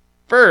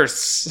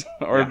Vers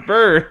or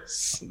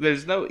Vers.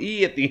 There's no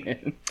E at the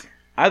end.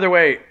 Either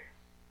way,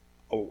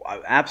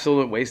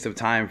 absolute waste of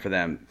time for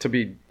them to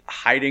be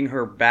hiding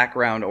her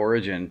background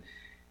origin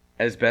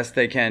as best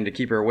they can to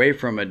keep her away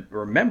from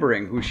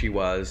remembering who she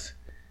was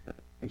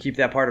and keep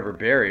that part of her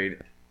buried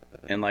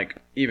and like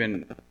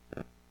even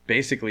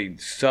basically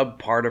sub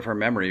part of her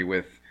memory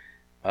with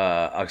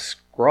a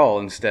scroll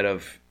instead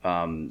of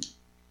Jan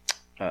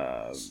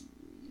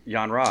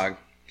Rog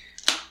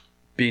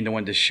being the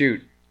one to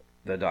shoot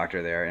the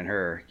doctor there and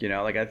her,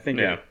 like I think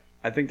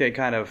I think they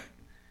kind of,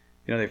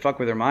 they fuck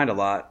with their mind a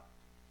lot.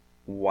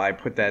 Why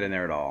put that in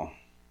there at all?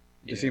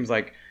 It seems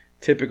like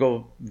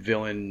typical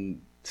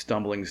villain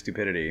stumbling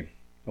stupidity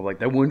of like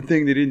that one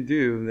thing they didn't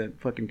do that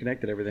fucking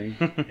connected everything.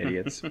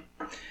 Idiots.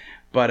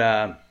 But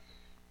I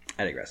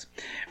digress.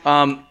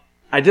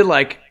 I did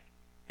like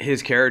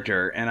his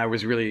character, and I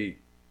was really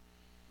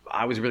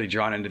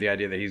drawn into the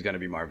idea that he's going to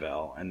be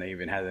Mar-Vell, and they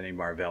even had the name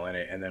Mar-Vell in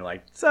it, and they're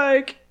like,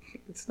 psych,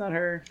 it's not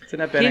her, it's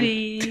Annette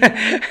Bening.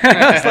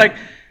 I was like,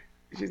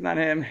 she's not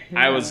him.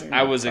 I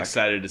was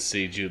excited to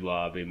see Jude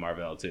Law be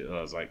Mar-Vell too.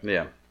 I was like,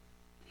 yeah.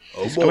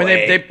 Oh boy. I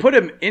mean, they put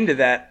him into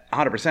that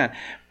 100%,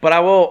 but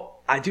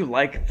I do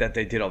like that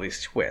they did all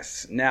these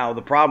twists. Now,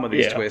 the problem with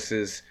these twists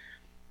is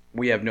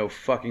we have no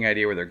fucking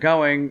idea where they're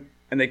going,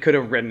 and they could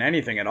have written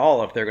anything at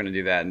all if they're going to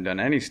do that and done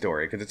any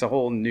story, because it's a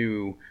whole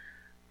new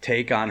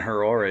take on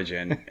her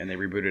origin, and they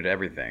rebooted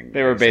everything.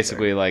 They were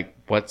basically like,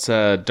 what's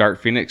Dark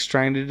Phoenix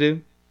trying to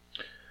do?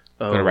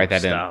 Oh, I'm going to write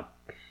that in.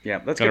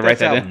 Yeah, let's get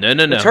that in.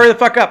 No. Let's hurry the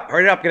fuck up.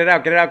 Hurry it up. Get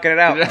it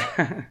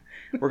out.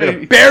 We're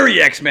going to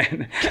bury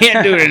X-Men.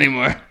 Can't do it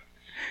anymore.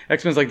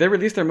 X-Men's like, they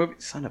released their movie.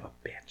 Son of a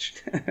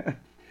bitch.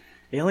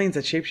 Aliens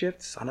that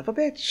shapeshift. Son of a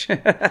bitch.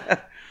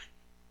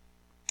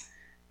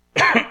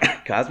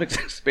 Cosmic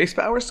space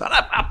power. Son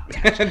of a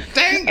bitch.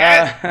 Dang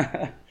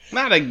it.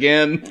 Not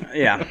again.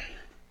 Yeah.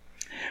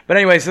 But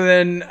anyway, so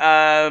then,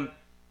 I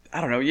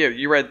don't know.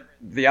 You read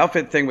the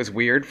outfit thing was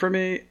weird for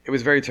me. It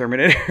was very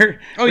Terminator,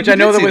 which I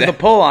know there was the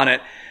pull on it.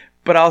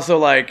 But also,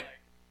 like,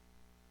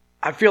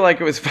 I feel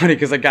like it was funny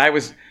because a guy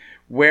was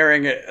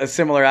wearing a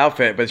similar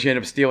outfit, but she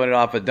ended up stealing it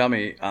off a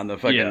dummy on the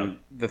fucking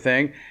the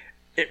thing.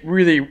 They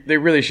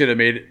really should have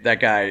made that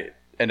guy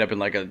end up in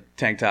like a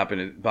tank top and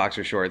his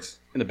boxer shorts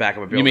in the back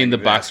of a building. You mean the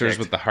boxers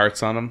with the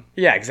hearts on them?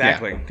 Yeah,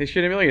 exactly. Yeah. They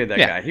should have humiliated that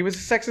guy. He was a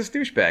sexist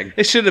douchebag.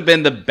 It should have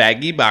been the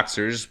baggy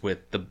boxers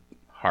with the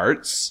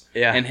hearts.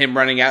 Yeah. And him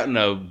running out in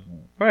a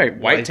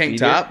white tank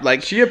top.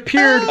 Like she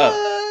appeared.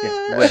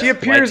 She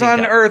appears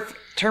on Earth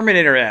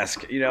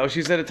Terminator-esque.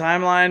 She's at a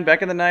timeline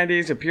back in the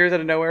 90s. Appears out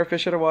of nowhere,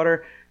 fish out of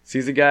water.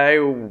 Sees a guy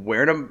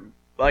wearing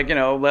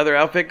a leather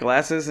outfit,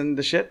 glasses, and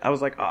the shit. I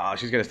was like, oh,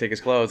 she's gonna take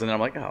his clothes, and then I'm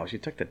like, oh, she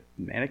took the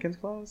mannequin's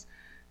clothes.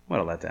 What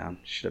a letdown.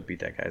 Should have beat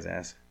that guy's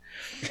ass.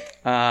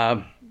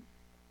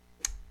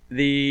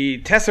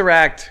 The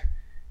Tesseract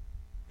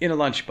in a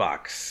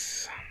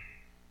lunchbox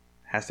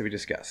has to be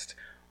discussed.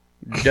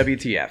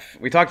 WTF?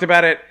 We talked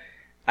about it.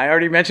 I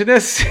already mentioned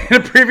this in a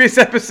previous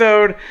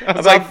episode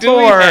about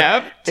Thor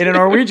in a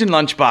Norwegian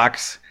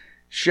lunchbox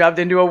shoved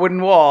into a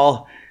wooden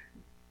wall.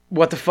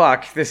 What the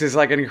fuck? This is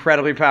like an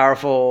incredibly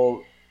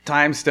powerful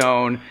time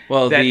stone.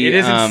 Well, it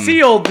isn't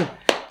sealed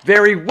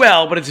very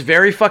well, but it's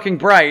very fucking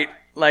bright.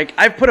 Like,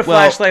 I've put a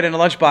flashlight in a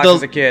lunchbox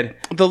as a kid.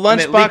 The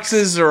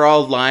lunchboxes are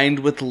all lined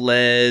with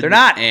lead. They're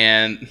not.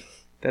 And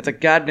that's a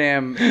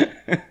goddamn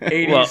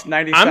 80s,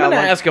 90s I'm going to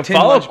ask a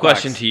follow-up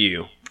question to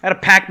you. I had a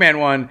Pac-Man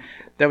one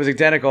that was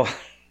identical.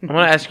 I'm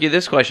going to ask you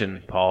this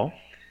question, Paul.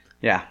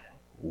 Yeah.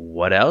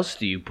 What else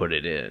do you put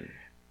it in?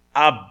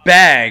 A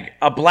bag.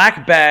 A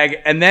black bag,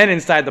 and then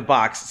inside the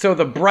box. So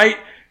the bright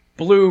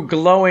blue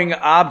glowing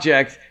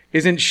object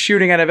isn't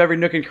shooting out of every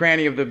nook and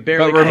cranny of the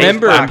barely closed box. But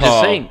remember, Paul, I'm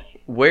just saying,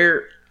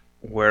 where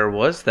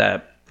was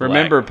that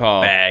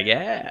Paul, bag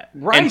at?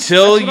 Right.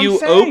 Until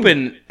you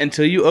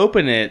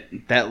open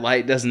it, that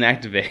light doesn't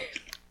activate.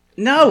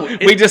 No,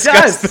 we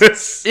discussed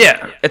this.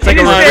 Yeah, it's like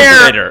a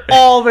refrigerator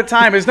all the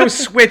time. There's no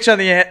switch on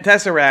the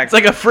Tesseract. It's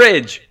like a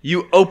fridge.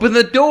 You open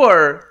the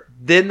door,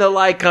 then the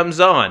light comes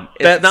on.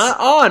 It's not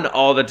on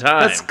all the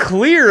time. That's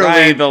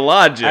clearly the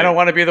logic. I don't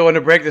want to be the one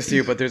to break this to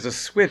you, but there's a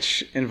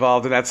switch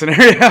involved in that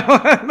scenario.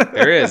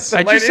 There is.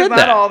 The light is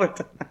not all the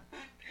time.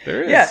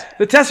 There is. Yeah,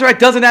 the Tesseract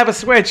doesn't have a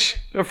switch.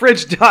 The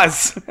fridge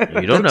does.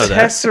 You don't know that. The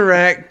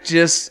Tesseract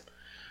just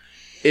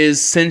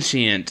is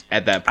sentient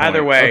at that point.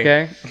 Either way,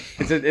 okay?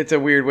 It's a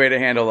weird way to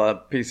handle a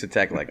piece of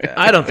tech like that.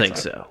 I don't think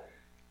so.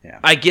 Yeah,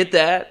 I get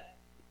that.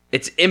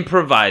 It's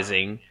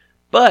improvising,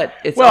 but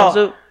it's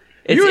also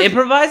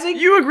improvising.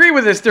 You agree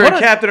with this during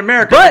Captain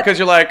America because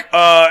you're like,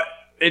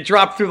 it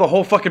dropped through the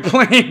whole fucking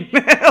plane.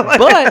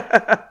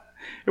 But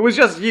it was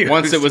just you.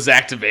 Once it was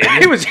activated.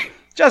 It was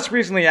just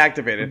recently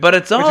activated. But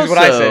it's also... Which is what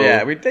I said,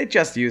 yeah. They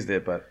just used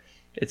it, but...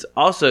 It's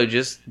also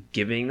just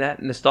giving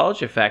that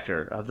nostalgia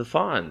factor of the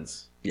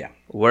Fonz. Yeah.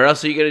 Where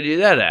else are you going to do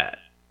that at?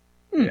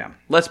 Yeah.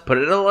 Let's put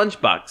it in a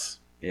lunchbox.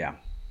 Yeah.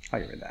 I'll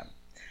give it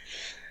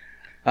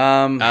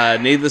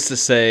that. Needless to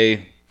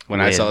say, when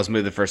I saw this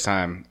movie the first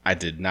time, I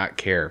did not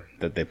care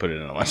that they put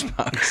it in a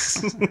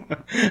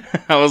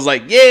lunchbox. I was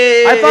like,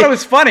 yay! I thought it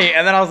was funny,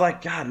 and then I was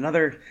like, God,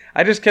 another...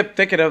 I just kept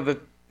thinking of the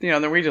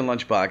Norwegian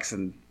lunchbox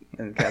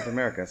and Captain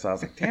America, so I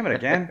was like, damn it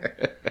again.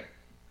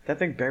 That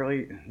thing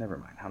barely... Never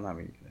mind.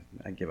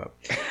 I give up.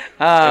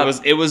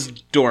 It was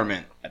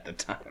dormant at the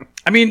time.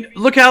 I mean,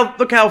 look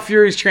how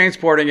Fury's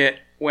transporting it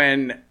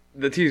when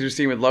the teaser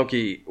scene with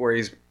Loki, where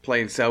he's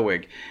playing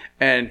Selwig,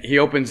 and he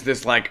opens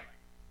this like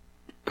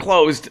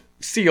closed,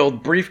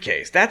 sealed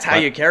briefcase. That's how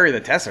you carry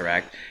the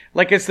Tesseract,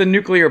 like it's the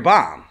nuclear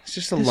bomb. It's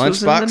just a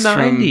lunchbox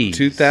from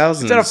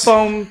 2000. Instead of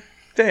foam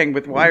thing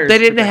with wires. They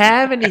didn't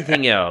have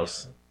anything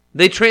else.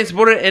 They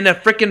transported it in a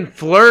freaking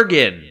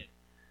Flurgan.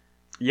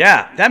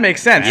 Yeah, that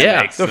makes sense.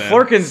 Yeah. The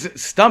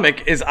Flurkin's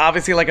stomach is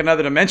obviously like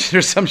another dimension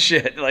or some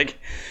shit. Like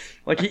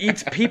he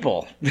eats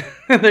people.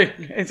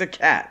 It's a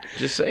cat.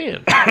 Just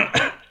saying.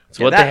 That's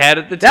what they had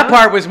at the That time.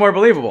 part was more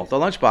believable. The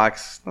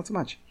lunchbox, not so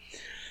much.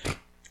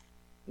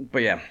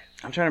 But yeah,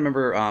 I'm trying to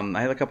remember.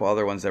 I had a couple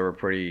other ones that were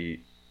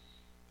pretty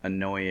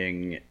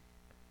annoying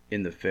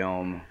in the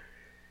film.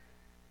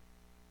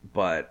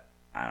 But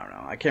I don't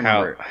know. I can't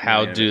remember.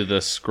 How do the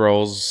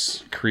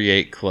Skrulls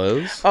create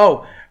clothes?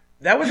 Oh,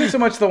 that wasn't so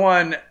much the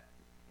one.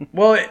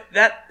 Well,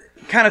 that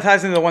kind of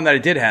ties into the one that I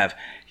did have.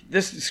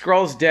 This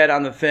Skrull's dead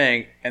on the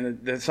thing,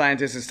 and the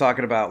scientist is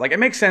talking about, like, it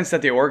makes sense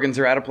that the organs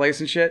are out of place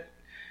and shit,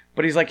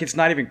 but he's like, it's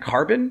not even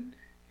carbon.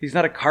 He's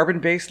not a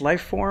carbon-based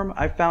life form.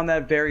 I found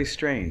that very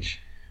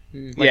strange.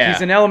 Like,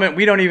 he's an element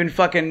we don't even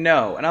fucking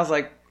know. And I was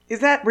like,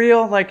 is that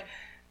real? Like,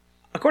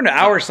 according to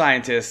our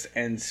scientists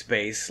in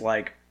space,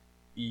 like,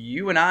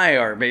 you and I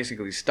are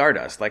basically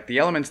stardust. Like, the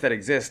elements that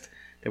exist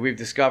that we've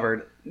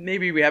discovered,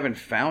 maybe we haven't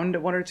found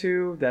one or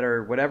two that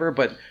are whatever,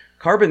 but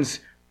carbon's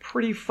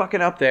pretty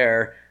fucking up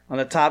there on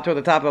the top of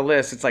the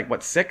list. It's like,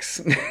 what, 6?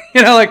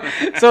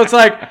 So it's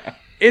like,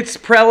 it's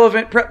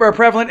prevalent.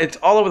 It's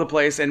all over the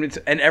place, and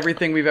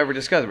everything we've ever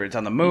discovered. It's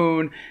on the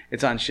moon.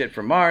 It's on shit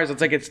from Mars. It's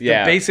like, it's the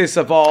basis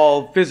of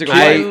all physical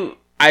life.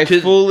 I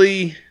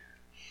fully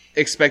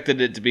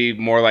expected it to be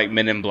more like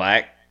Men in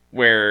Black,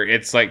 where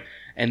it's like,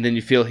 and then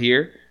you feel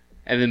here,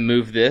 and then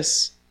move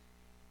this.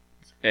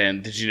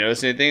 And did you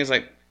notice anything? It's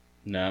like,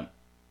 no,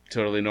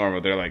 totally normal.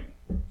 They're like,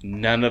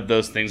 none of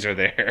those things are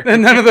there.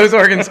 And none of those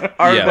organs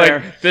are there.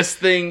 Like, this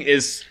thing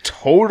is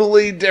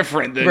totally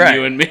different than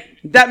you and me.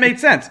 That made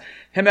sense.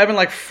 Him having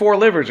like 4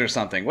 livers or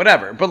something,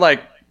 whatever. But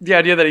like the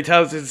idea that he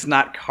tells us it's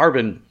not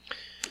carbon.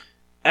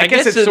 I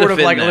guess it's sort of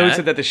like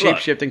elusive that the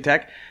shape-shifting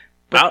tech,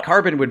 but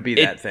carbon would be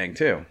that thing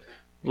too.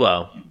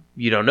 Well,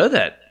 you don't know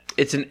that.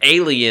 It's an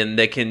alien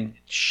that can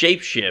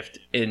shapeshift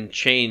and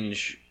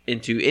change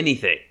into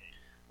anything.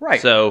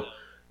 Right. So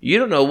you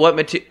don't know what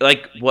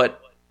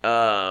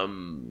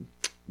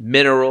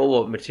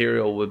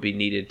material would be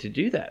needed to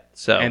do that.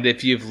 So, and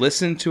if you've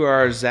listened to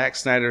our Zack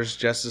Snyder's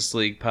Justice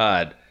League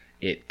pod,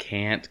 it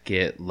can't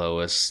get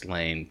Lois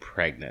Lane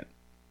pregnant.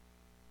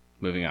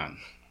 Moving on.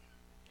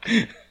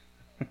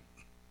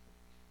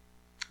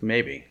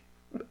 Maybe.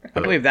 I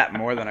believe that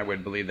more than I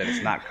would believe that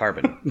it's not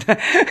carbon.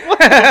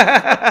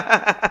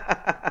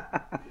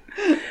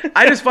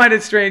 I just find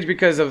it strange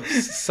because of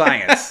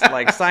science.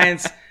 Like,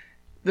 science,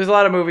 there's a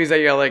lot of movies that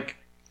you're like,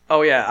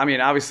 oh yeah, I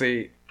mean,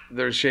 obviously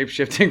there's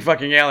shape-shifting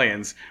fucking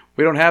aliens.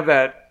 We don't have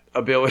that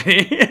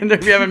ability, and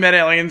we haven't met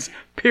aliens,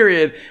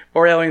 period,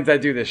 or aliens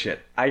that do this shit.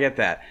 I get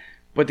that.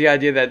 But the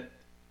idea that,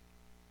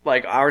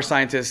 like, our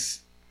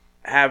scientists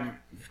have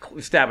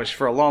established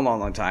for a long, long,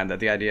 long time that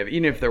the idea of,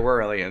 even if there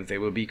were aliens, they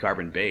would be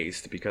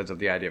carbon-based because of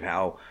the idea of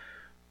how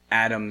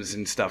atoms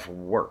and stuff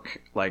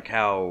work, like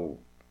how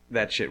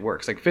that shit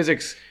works. Like,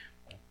 physics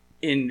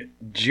in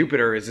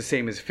Jupiter is the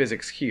same as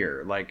physics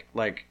here. Like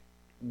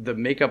the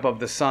makeup of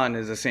the sun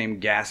is the same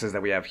gases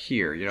that we have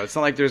here. You know, it's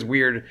not like there's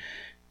weird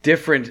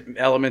different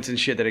elements and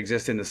shit that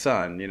exist in the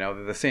sun. You know,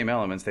 they're the same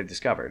elements they've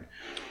discovered.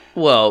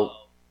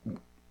 Well,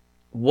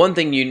 one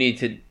thing you need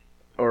to,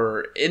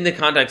 or in the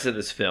context of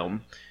this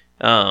film,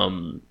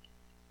 well,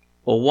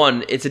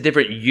 one, it's a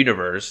different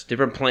universe,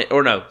 different planet,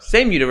 or no,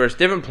 same universe,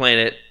 different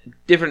planet,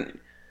 different,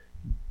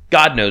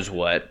 God knows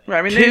what. Right,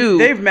 I mean,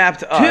 they've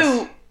mapped us.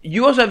 Two,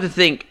 you also have to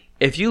think,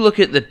 if you look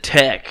at the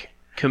tech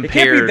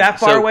compared, it can't be that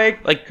far away,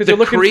 like because they're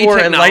looking for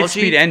a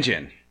light-speed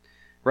engine,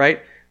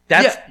 right?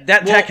 That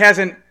tech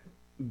hasn't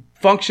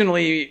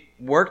functionally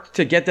worked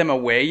to get them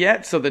away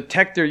yet. So the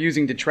tech they're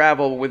using to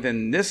travel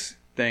within this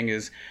thing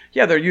is,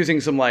 they're using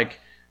some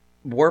like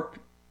warp,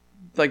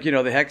 like, you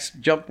know, the hex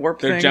jump warp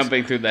things. They're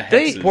jumping through the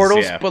hexes,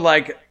 portals, but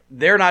like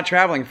they're not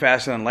traveling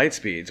faster than light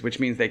speeds, which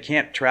means they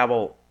can't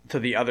travel to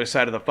the other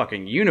side of the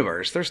fucking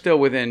universe. They're still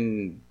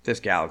within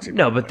this galaxy.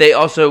 No, but they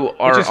also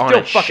are on still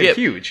a fucking ship.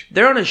 Huge.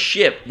 They're on a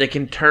ship that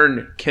can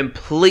turn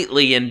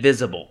completely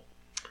invisible.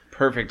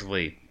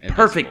 Perfectly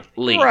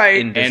right.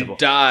 invisible. And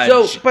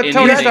dodge. But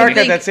Tony Stark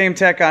had that same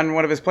tech on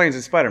one of his planes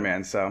in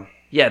Spider-Man, so.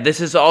 Yeah,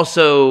 this is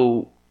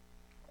also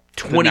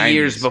 20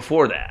 years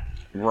before that.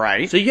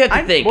 Right. So you have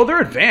to think. Well, they're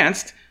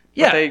advanced.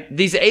 Yeah,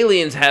 these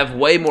aliens have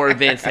way more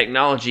advanced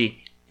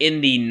technology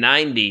in the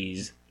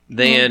 90s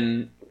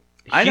than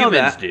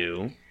humans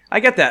do. I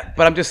get that,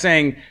 but I'm just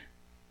saying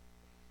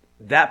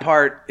that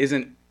part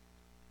isn't.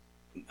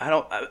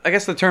 I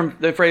guess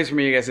the phrase for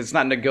me, I guess, it's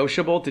not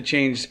negotiable to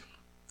change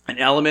an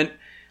element.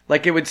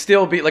 Like, it would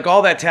still be like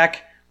all that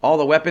tech, all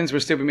the weapons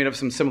would still be made of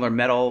some similar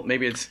metal.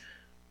 Maybe it's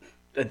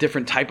a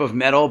different type of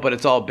metal, but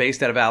it's all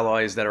based out of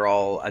alloys that are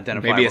all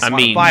identifiable. Maybe it's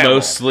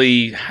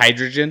mostly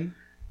hydrogen.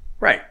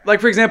 Right. Like,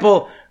 for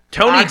example,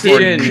 Tony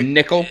did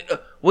nickel.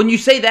 When you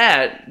say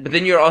that, but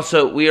then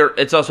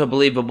it's also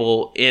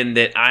believable in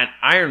that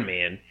Iron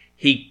Man,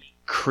 he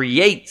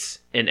creates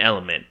an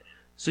element.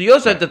 So you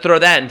also have to throw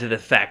that into the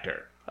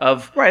factor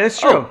of right. That's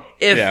true.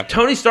 If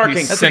Tony Stark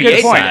can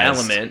create an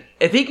element,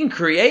 if he can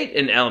create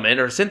an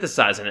element or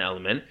synthesize an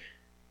element,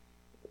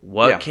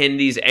 what can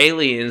these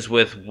aliens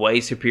with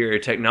way superior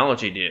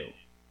technology do?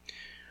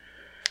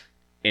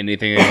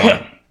 Anything they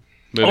want.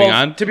 Moving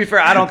on. To be fair,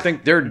 I don't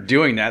think they're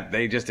doing that.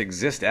 They just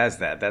exist as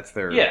that. That's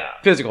their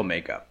physical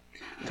makeup.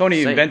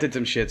 Tony invented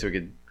some shit so he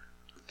could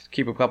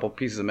keep a couple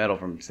pieces of metal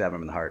from stabbing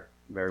him in the heart.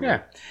 Very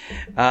weird.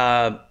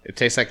 It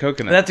tastes like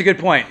coconut. That's a good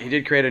point. He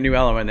did create a new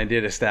element. They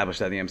did establish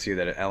that in the MCU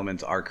that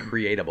elements are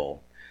creatable.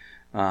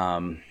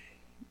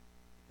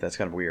 That's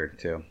kind of weird,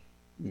 too.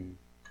 Do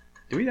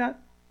we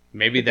not?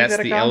 Maybe that's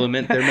the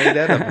element they're made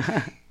out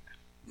of.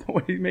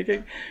 What are you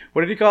making?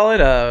 What did he call it?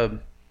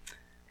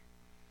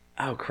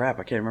 Oh, crap.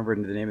 I can't remember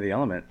the name of the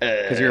element.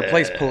 Because he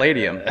replaced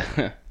palladium.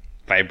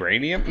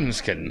 Vibranium? I'm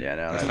just kidding. Yeah,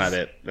 no, that's not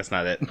it. That's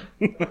not it.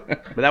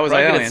 But that was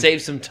going to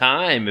save some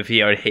time if he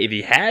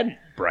had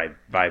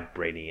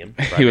vibranium.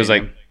 He was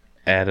like,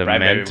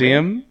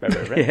 adamantium?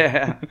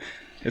 Yeah.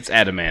 It's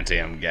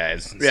adamantium,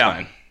 guys. It's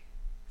fine.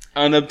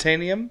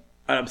 Unobtainium?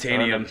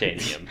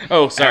 Unobtainium.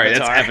 Oh, sorry.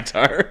 Avatar. That's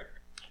Avatar.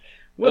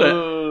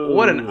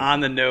 What an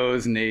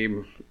on-the-nose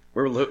name.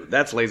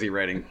 That's lazy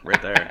writing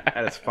right there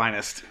at its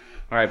finest.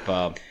 All right,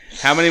 Bob.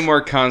 How many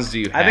more cons do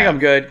you have? I think I'm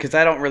good because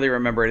I don't really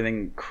remember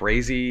anything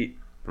crazy.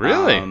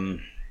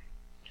 Really?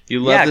 You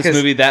love this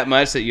movie that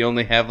much that you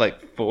only have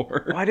like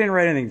 4? Well, I didn't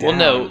write anything down.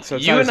 Well, no. So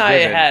you and I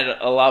had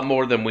a lot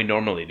more than we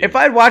normally do. If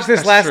I'd watched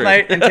this last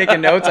night and taken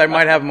notes, I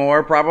might have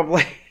more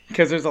probably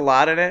because there's a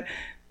lot in it.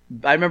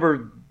 I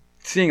remember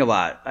seeing a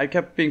lot. I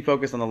kept being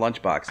focused on the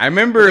lunchbox. I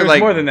remember like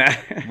more than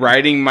that.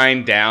 writing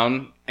mine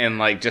down and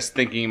like just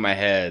thinking in my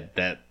head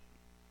that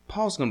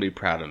Paul's going to be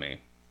proud of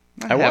me.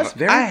 I was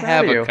very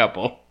proud of you. I have a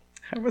couple.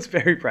 I was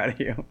very proud of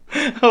you.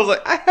 I was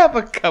like, I have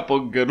a couple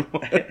good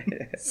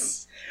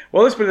ones.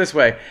 Well, let's put it this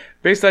way.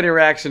 Based on your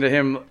reaction to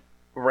him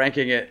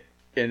ranking it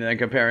and then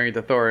comparing it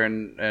to Thor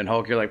and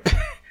Hulk, you're like,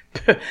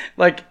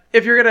 like,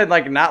 if you're going to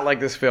like not like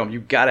this film,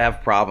 you've got to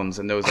have problems,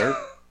 and those are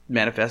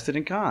manifested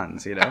in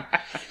cons, you know?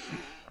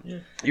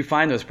 You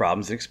find those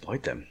problems and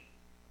exploit them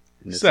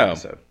in this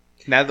episode.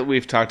 Now that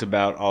we've talked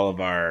about all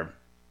of our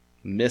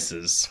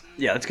misses.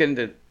 Yeah, let's get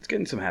into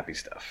some happy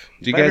stuff.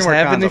 Do you guys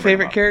have any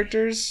favorite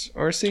characters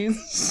or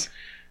scenes?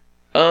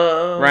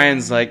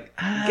 Ryan's like,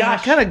 I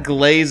kind of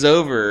glaze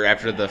over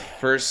after the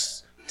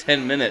first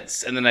 10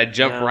 minutes, and then I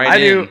jump right in. I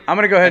do. I'm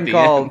going to go ahead and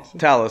call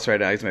Talos right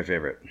now. He's my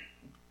favorite.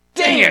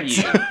 Dang it!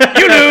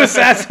 You lose,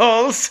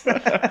 assholes!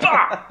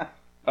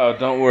 Oh,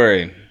 don't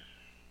worry.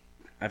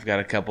 I've got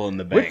a couple in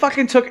the bank. We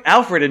fucking took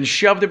Alfred and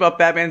shoved him up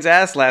Batman's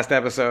ass last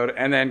episode,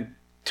 and then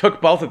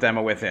took both of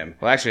them with him.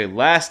 Well, actually,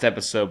 last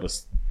episode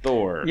was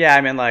Thor. Yeah,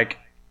 I mean, like,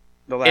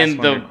 the last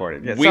one we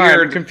recorded. Yeah, weird,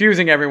 sorry, I'm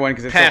confusing everyone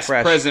because it's past, so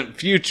fresh. present,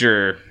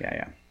 future.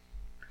 Yeah.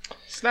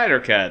 Snyder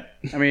cut.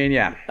 I mean,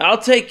 yeah. I'll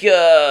take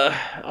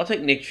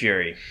Nick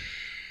Fury.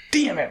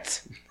 Damn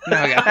it!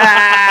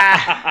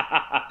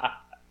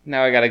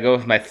 Now I gotta go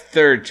with my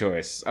third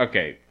choice.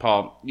 Okay,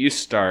 Paul, you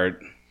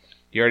start.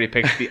 You already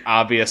picked the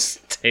obvious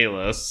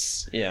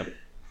Talos. Yeah.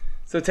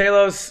 So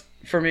Talos,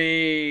 for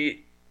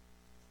me,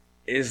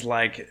 is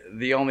like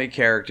the only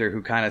character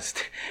who kind of...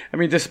 I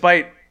mean,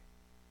 despite...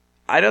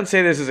 I don't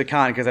say this as a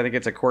con because I think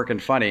it's a quirk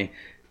and funny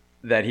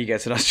that he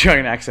gets an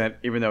Australian accent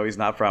even though he's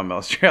not from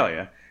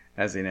Australia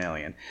as an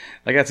alien.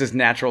 Like, that's his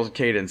natural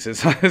cadence.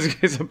 It's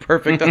a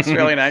perfect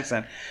Australian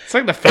accent. It's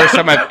like the first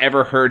time I've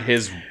ever heard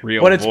his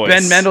real voice. But it's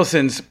Ben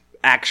Mendelsohn's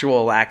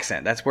actual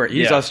accent. That's where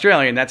he's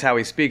Australian. That's how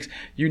he speaks.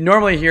 You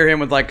normally hear him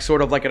with like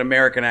sort of like an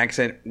American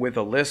accent with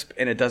a lisp,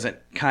 and it doesn't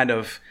kind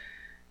of...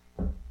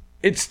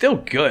 It's still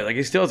good. Like,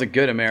 he still has a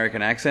good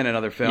American accent in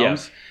other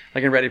films. Yeah.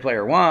 Like in Ready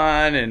Player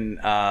One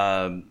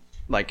and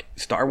like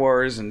Star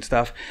Wars and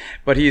stuff.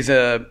 But he's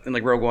in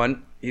like Rogue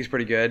One, he's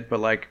pretty good. But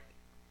like,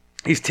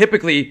 he's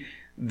typically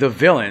the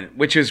villain,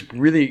 which is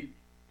really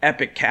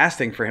epic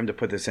casting for him to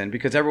put this in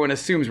because everyone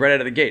assumes right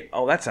out of the gate,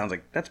 oh, that sounds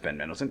like that's Ben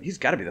Mendelsohn. He's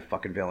got to be the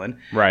fucking villain.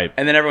 Right.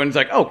 And then everyone's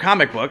like, oh,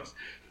 comic books.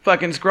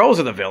 Fucking Skrulls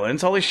are the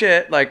villains. Holy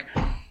shit. Like,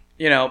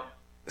 you know,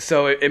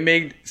 so it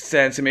made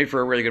sense. It made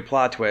for a really good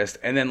plot twist.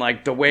 And then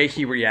like the way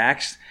he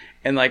reacts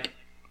and like,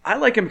 I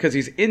like him because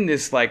he's in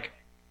this like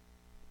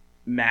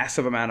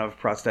massive amount of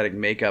prosthetic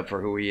makeup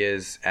for who he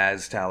is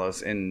as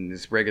Talos in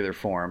this regular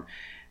form.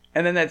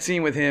 And then that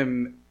scene with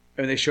him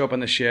when they show up on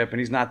the ship and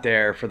he's not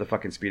there for the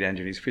fucking speed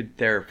engine. He's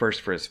there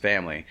first for his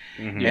family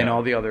and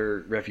all the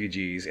other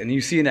refugees. And you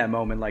see in that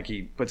moment, like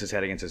he puts his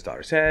head against his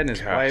daughter's head and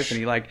his wife. And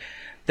he like,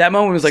 that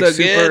moment was like so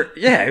super.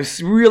 Good. Yeah, it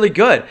was really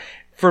good.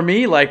 For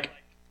me, like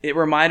it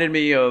reminded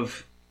me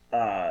of,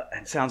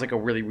 it sounds like a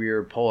really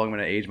weird poll. I'm going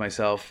to age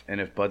myself.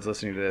 And if Bud's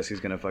listening to this, he's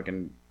going to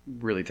fucking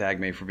really tag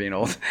me for being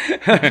old.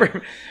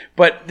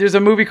 But there's a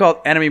movie called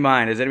Enemy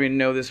Mine. Does anybody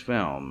know this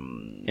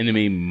film?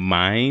 Enemy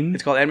Mine?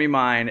 It's called Enemy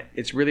Mine.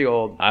 It's really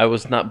old. I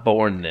was not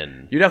born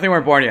then. You definitely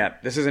weren't born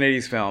yet. This is an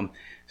 80s film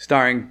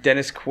starring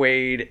Dennis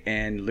Quaid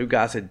and Lou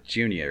Gossett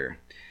Jr.,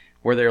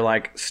 where they're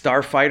like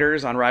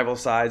starfighters on rival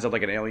sides of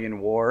like an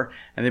alien war,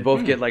 and they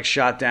both get like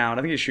shot down.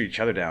 I think they shoot each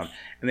other down,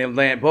 and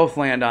they both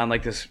land on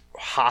like this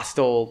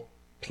hostile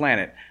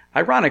planet.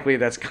 Ironically,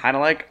 that's kind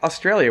of like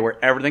Australia,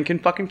 where everything can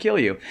fucking kill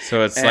you.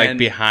 So it's like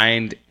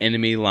behind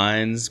enemy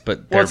lines,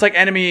 but it's like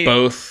enemy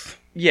both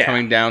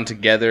coming down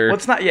together. Well,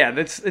 it's not. Yeah,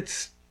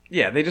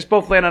 they just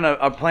both land on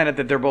a planet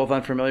that they're both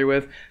unfamiliar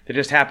with. They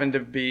just happen to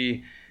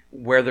be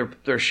where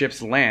their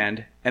ships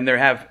land, and they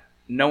have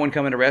no one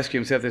coming to rescue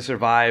them, so they have to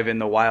survive in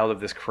the wild of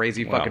this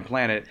crazy fucking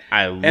planet.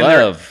 I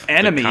love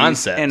enemies the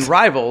concept. And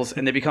rivals,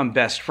 and they become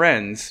best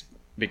friends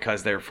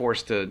because they're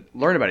forced to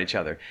learn about each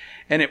other.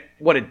 And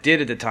what it did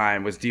at the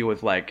time was deal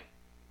with like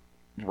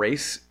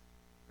race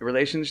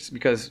relations,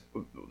 because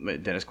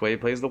Dennis Quaid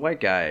plays the white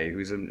guy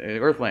who's an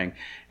Earthling,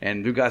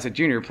 and Lou Gossett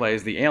Jr.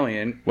 plays the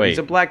alien who's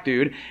a black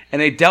dude,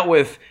 and they dealt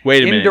with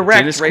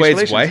indirect Dennis race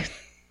Quaid's relations. White?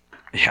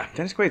 Yeah,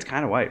 Dennis Quaid's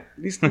kind of white.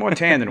 He's more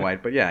tan than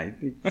white, but yeah,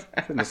 he's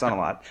in the sun a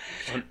lot.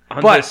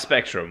 On the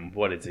spectrum,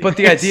 what is he? But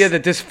the idea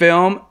that this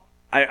film,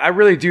 I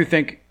really do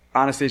think,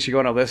 honestly, it should go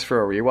on a list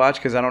for a rewatch,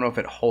 because I don't know if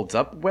it holds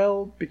up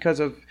well,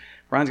 because of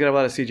Ryan's got a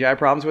lot of CGI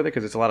problems with it,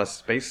 because it's a lot of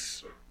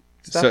space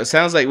stuff. So it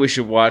sounds like we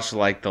should watch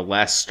like The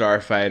Last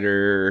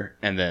Starfighter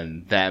and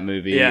then that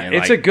movie. Yeah, and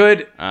it's a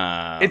good.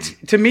 It's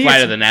to me,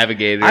 Flight of the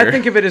Navigator. I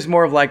think of it as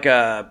more of like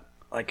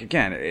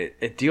again,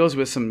 it deals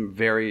with some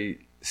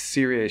very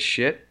serious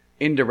shit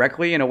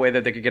indirectly in a way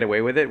that they could get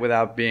away with it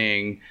without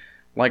being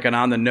like an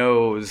on the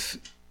nose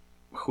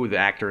who the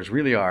actors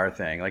really are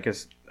thing. Like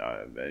it's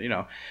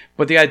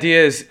but the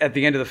idea is at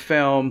the end of the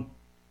film,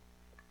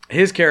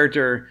 his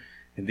character.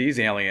 These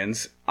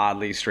aliens,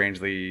 oddly,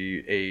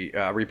 strangely,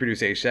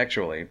 reproduce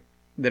asexually.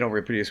 They don't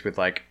reproduce with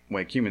like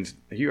humans,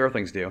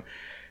 Earthlings do.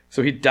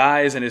 So he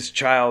dies, and his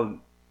child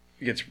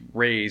gets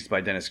raised by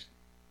Dennis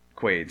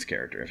Quaid's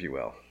character, if you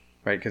will,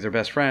 right? Because they're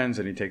best friends,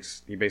 and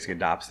he basically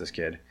adopts this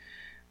kid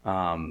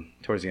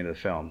towards the end of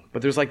the film.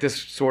 But there's like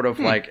this sort of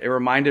like, it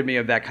reminded me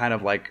of that kind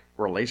of like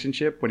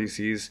relationship when he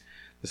sees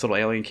this little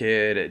alien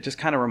kid. It just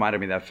kind of reminded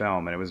me of that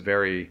film, and it was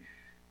very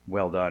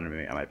well done, in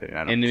my opinion.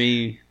 I don't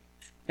know.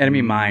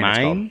 Enemy Mine. It's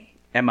called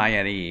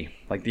M-I-N-E.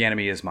 Like the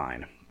enemy is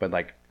mine. But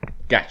like.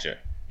 Gotcha.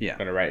 Yeah. I'm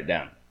going to write it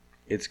down.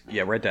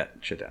 Write that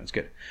shit down. It's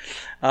good.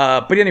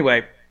 But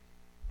anyway,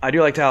 I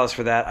do like Talos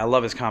for that. I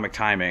love his comic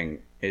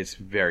timing. It's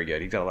very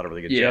good. He's got a lot of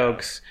really good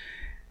jokes.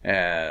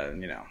 Why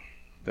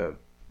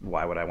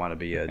would I want to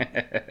be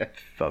a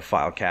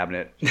file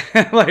cabinet?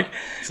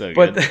 So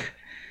good. But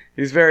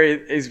he's very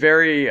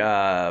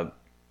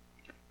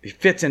he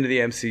fits into the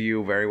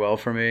MCU very well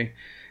for me.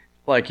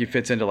 Like he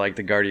fits into like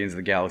the Guardians of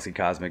the Galaxy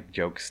cosmic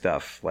joke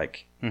stuff,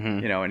 like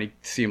and you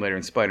see him later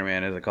in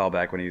Spider-Man as a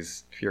callback when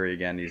he's Fury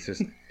again. He's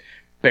just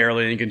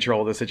barely in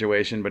control of the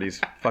situation, but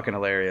he's fucking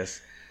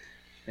hilarious.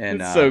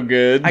 And it's so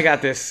good. I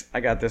got this.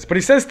 But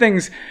he says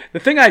things. The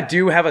thing I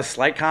do have a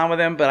slight con with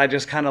him, but I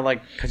just kind of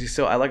like because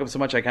I like him so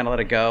much, I kind of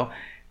let it go.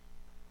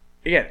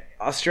 Yeah,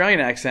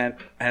 Australian accent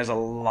has a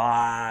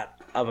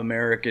lot of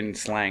American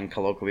slang,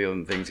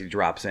 colloquial things he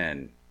drops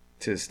in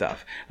to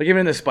stuff. Like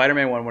even in the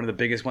Spider-Man one of the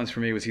biggest ones for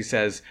me was he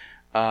says,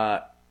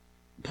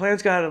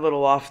 "Plans got a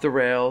little off the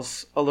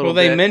rails a little bit."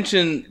 Well, they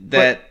mention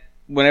that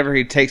whenever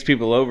he takes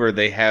people over,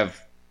 they have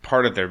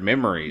part of their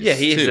memories. Yeah,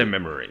 he has their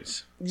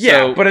memories. Yeah,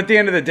 so, but at the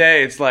end of the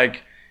day, it's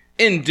like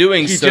in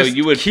doing so,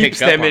 you would keeps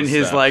pick up them on in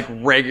his stuff. like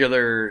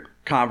regular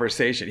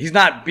conversation. He's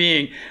not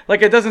being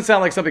like, it doesn't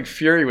sound like something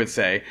Fury would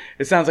say.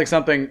 It sounds like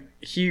something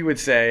he would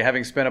say,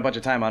 having spent a bunch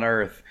of time on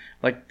Earth.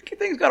 Like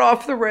things got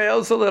off the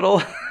rails a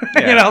little,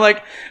 Yeah.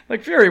 like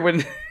Fury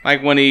wouldn't.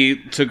 Like when he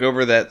took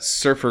over that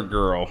surfer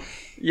girl.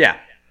 Yeah,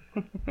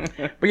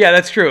 but yeah,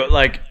 that's true.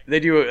 Like they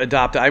do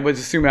adopt. I would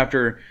assume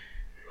after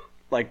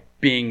like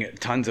being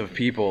tons of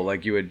people,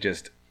 like you would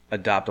just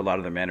adopt a lot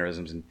of their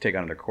mannerisms and take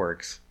on their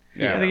quirks.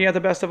 Yeah, I think he had the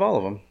best of all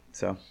of them.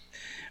 So,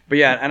 but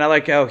yeah, and I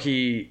like how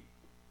he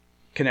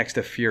connects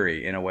to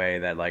Fury in a way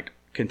that like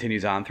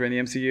continues on through in the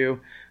MCU.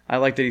 I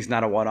like that he's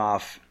not a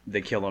one-off.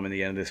 They kill him in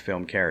the end of this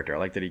film character. I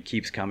like that he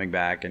keeps coming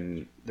back,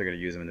 and they're going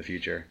to use him in the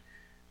future.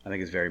 I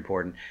think it's very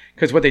important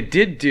because what they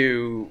did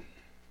do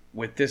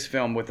with this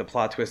film, with the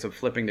plot twist of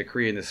flipping the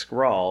Kree and the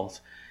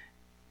Skrulls,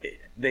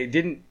 they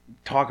didn't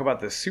talk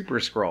about the Super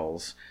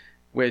Skrulls,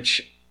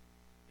 which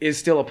is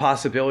still a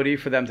possibility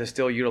for them to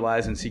still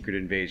utilize in Secret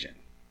Invasion,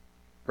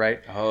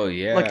 right? Oh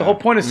yeah. Like the whole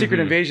point of Secret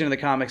Invasion in the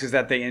comics is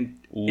that they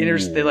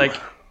like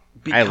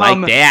become I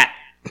like that.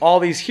 all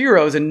these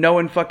heroes, and no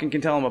one fucking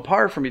can tell them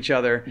apart from each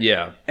other.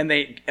 Yeah. And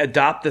they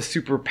adopt the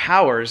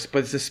superpowers, but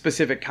it's a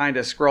specific kind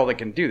of Skrull that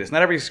can do this.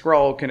 Not every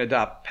Skrull can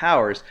adopt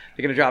powers.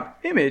 They can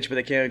adopt image, but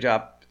they can't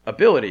adopt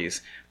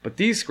abilities. But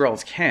these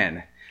Skrulls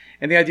can.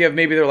 And the idea of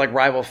maybe they're like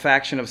rival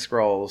faction of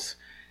Skrulls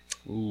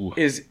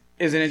is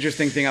an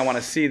interesting thing I want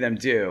to see them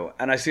do.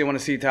 And I want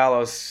to see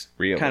Talos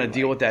kind of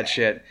deal with that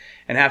shit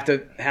and have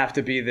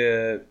to be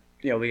the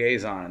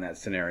liaison in that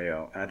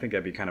scenario. And I think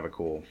that'd be kind of a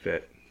cool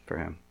fit for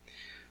him.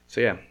 So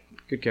yeah,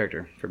 good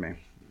character for me.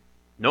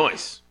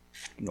 Nice.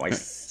 All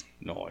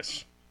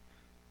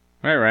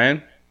right,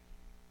 Ryan.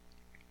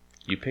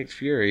 You picked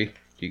Fury.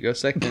 You go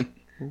second.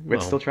 We're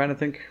still trying to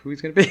think who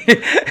he's going to be.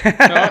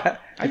 I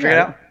figured it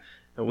out.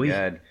 We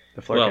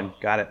The Flerken.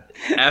 Got it.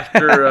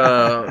 After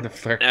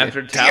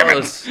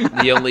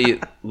Talos, the only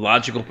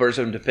logical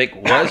person to pick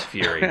was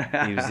Fury.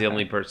 He was the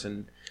only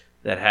person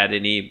that had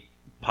any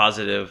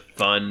positive,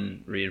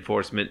 fun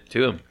reinforcement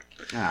to him.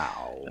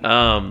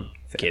 Oh.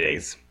 Kidding.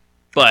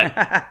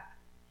 But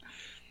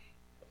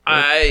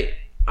I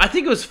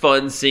think it was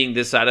fun seeing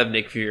this side of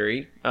Nick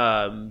Fury.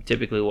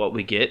 Typically what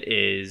we get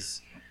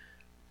is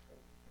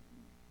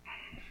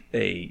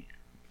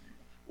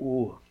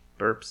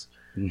burps.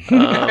 Get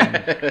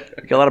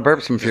a lot of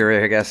burps from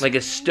Fury, I guess. Like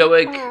a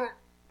stoic,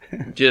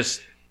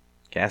 just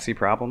gassy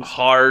problems,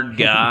 hard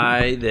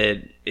guy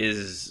that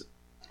is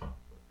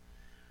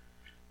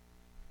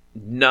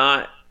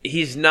not.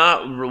 He's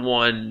not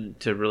one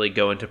to really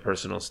go into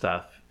personal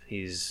stuff.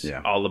 He's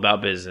all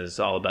about business,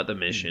 all about the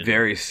mission.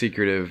 Very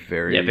secretive,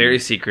 very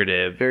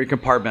secretive, very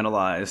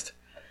compartmentalized.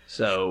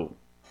 So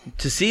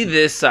to see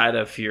this side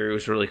of Fury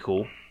was really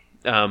cool.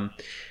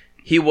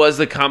 He was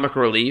the comic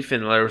relief,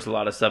 and there was a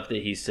lot of stuff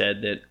that he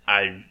said that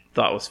I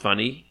thought was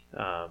funny.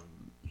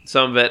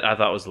 Some of it I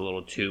thought was a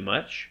little too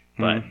much,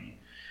 but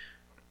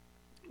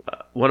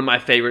one of my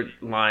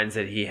favorite lines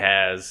that he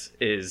has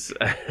is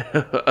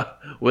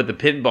with the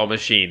pinball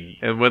machine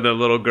and with a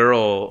little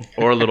girl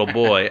or a little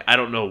boy. I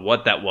don't know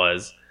what that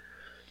was.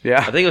 Yeah.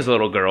 I think it was a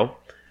little girl.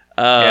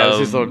 Yeah, it was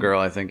his little girl,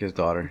 I think, his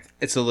daughter.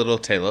 It's a little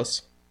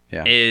Talos.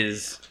 Yeah.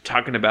 Is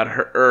talking about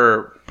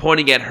her,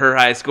 pointing at her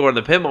high score on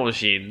the pinball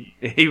machine.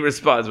 He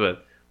responds with,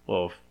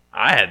 well, if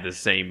I had the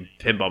same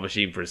pinball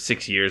machine for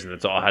 6 years and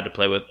that's all I had to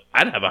play with,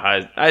 I'd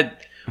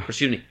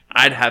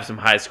have some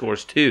high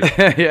scores too.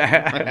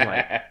 Yeah. I'm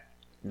like,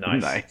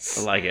 nice.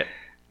 I like it.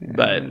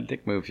 But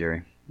dick move,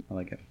 Fury. I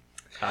like it.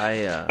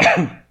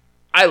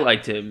 I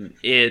liked him.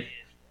 It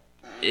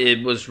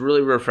was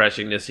really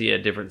refreshing to see a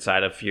different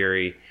side of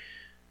Fury.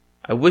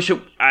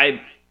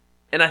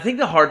 And I think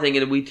the hard thing,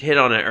 and we hit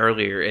on it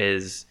earlier,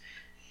 is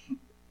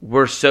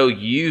we're so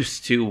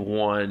used to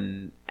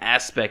one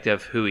aspect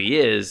of who he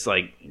is.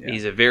 Like,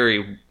 he's a very,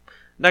 I'm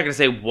not going to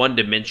say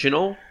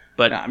one-dimensional,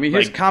 but... I mean,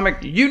 his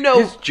comic,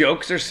 his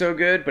jokes are so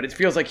good, but it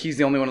feels like he's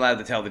the only one allowed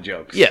to tell the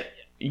jokes. Yeah.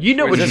 You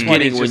know what you're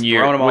getting when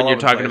you're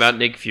talking about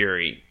Nick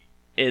Fury.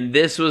 And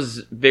this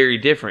was very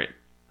different,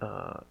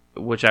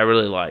 which I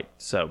really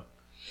liked. So,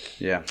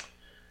 yeah.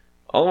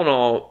 All in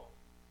all,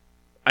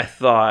 I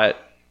thought...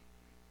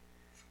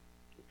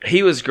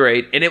 he was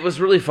great, and it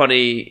was really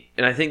funny,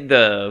 and I think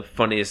the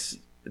funniest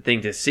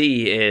thing to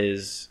see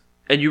is,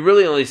 and you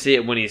really only see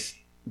it when he's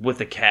with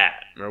the cat,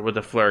 or with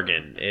the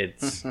Flerken.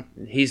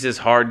 He's this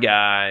hard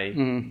guy,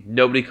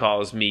 nobody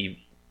calls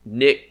me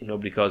Nick,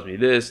 nobody calls me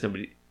this,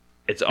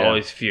 it's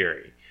always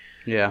Fury.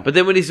 Yeah. But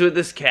then when he's with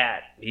this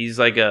cat, he's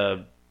like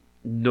a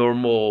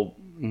normal,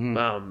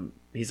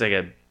 he's like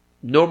a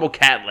normal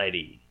cat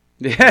lady.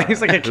 Yeah,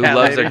 he's like a cat who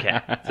loves her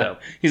cat. So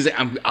he's like,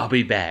 I'll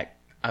be back.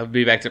 I'll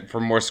be back for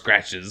more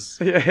scratches.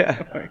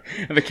 Yeah.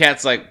 And the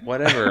cat's like,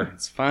 whatever,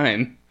 it's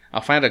fine. I'll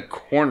find a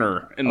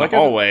corner in the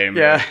hallway.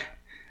 Yeah.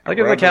 Like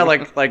if the cat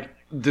like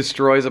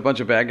destroys a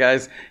bunch of bad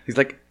guys, he's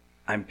like,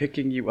 I'm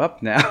picking you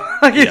up now.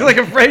 He's like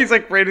afraid. He's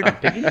like afraid. I'm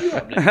picking you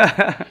up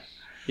now.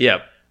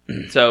 Yep.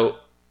 So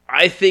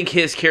I think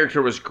his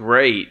character was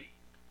great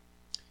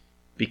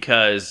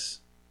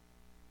because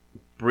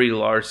Brie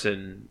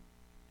Larson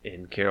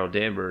and Carol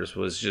Danvers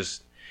was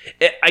just...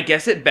 I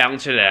guess it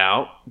balanced it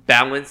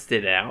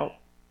out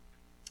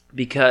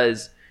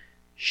because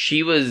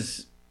she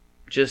was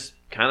just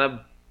kind of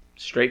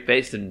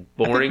straight-faced and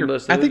boring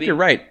most of the movie. I think you're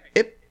right.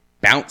 It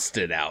bounced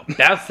it out.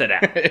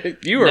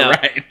 You were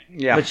right.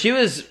 Yeah. But she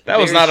was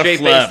not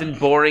straight-faced and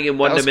boring and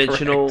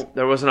one-dimensional.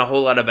 There wasn't a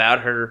whole lot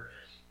about her.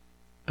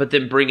 But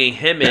then bringing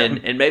him in,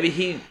 and maybe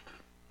he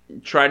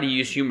tried to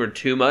use humor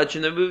too much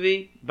in the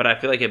movie, but I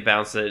feel like it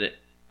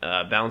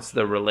balanced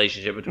the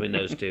relationship between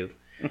those two.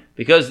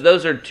 Because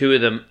those are two of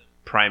the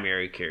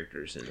primary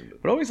characters in the movie.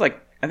 But always I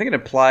think it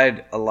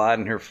implied a lot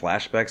in her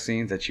flashback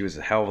scenes that she was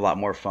a hell of a lot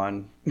more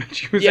fun.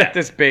 She was at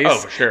this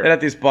base and at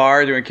this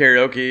bar doing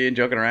karaoke and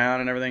joking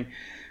around and everything.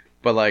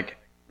 But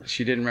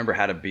she didn't remember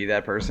how to be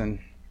that person.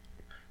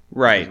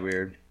 Right. It was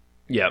weird.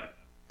 Yep.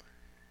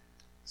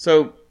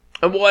 So,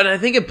 and I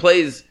think it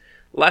plays,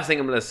 last thing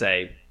I'm going to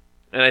say,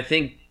 and I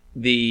think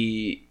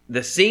the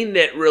scene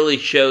that really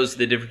shows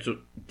the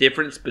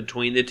difference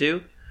between the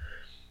two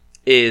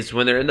is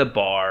when they're in the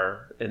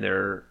bar and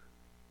they're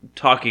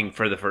talking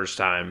for the first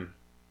time,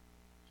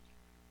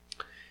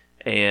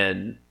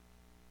 and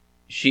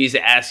she's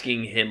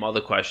asking him all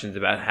the questions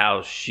about how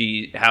is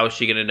she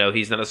going to know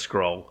he's not a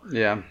Skrull.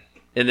 Yeah.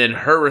 And then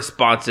her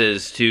response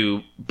is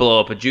to blow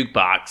up a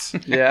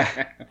jukebox.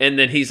 Yeah. And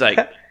then he's like,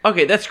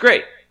 okay, that's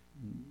great.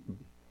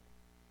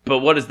 But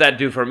what does that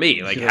do for me?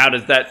 How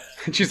does that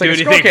she's do like,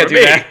 anything can't for do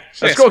me? that.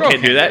 A Skrull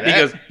can't do that. He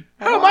goes,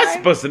 how am I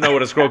supposed to know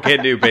what a Skrull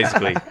can do,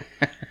 basically?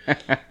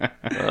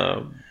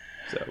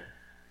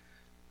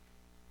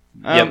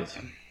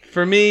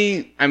 For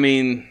me, I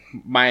mean,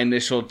 my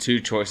initial two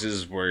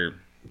choices were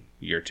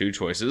your two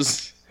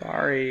choices.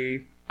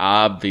 Sorry.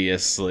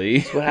 obviously.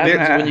 That's what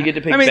happens when you get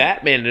to pick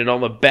Batman in all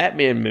the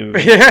Batman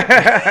movies.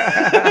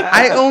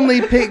 I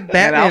only pick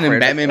Batman and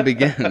Batman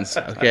Begins,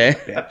 okay?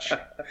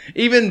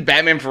 Even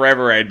Batman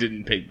Forever, I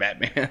didn't pick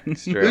Batman.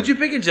 Who'd you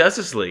pick in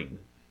Justice League?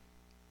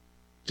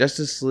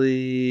 Justice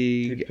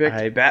League. He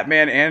picked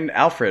Batman and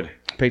Alfred.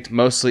 Picked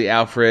mostly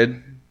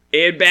Alfred.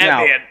 And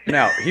Batman.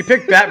 No, he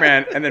picked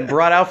Batman and then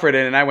brought Alfred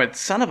in, and I went,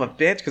 son of a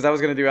bitch, because I was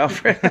going to do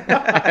Alfred.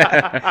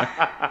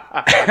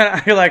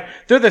 And you're like,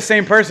 they're the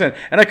same person.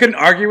 And I couldn't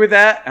argue with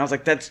that. And I was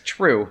like, that's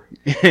true.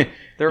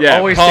 They're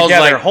always Paul's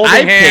together, like,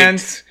 holding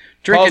hands,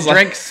 drinking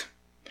drinks.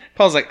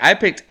 Paul's like, I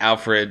picked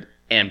Alfred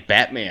and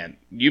Batman.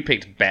 You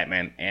picked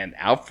Batman and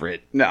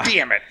Alfred. No.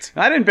 Damn it.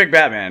 I didn't pick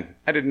Batman.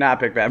 I did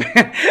not pick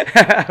Batman.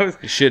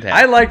 You should have.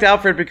 I liked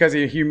Alfred because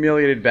he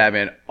humiliated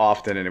Batman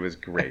often, and it was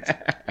great.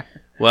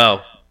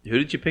 Well, who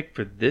did you pick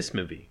for this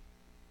movie?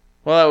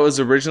 Well, I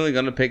was originally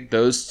going to pick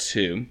those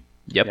two.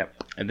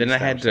 Yep. And then I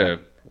had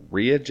to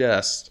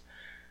readjust.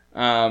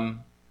 I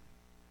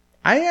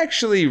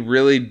actually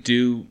really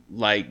do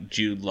like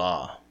Jude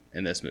Law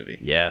in this movie.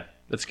 Yeah,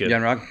 that's good.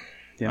 Young Rock?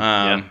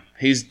 Yeah.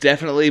 He's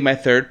definitely my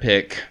third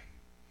pick,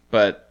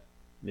 but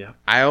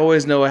I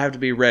always know I have to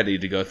be ready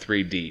to go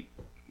 3 deep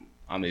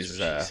on these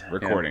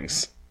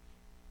recordings.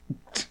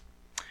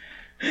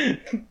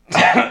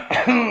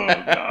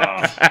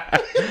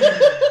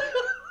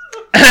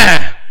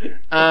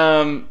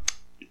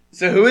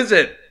 So who is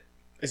it?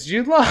 It's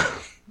Jude Law.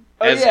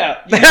 Sorry,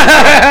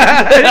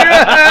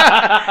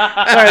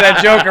 that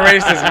joke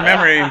erased his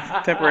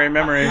temporary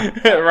memory.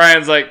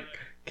 Ryan's like,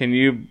 can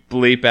you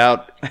bleep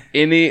out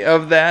any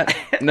of that?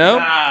 No? All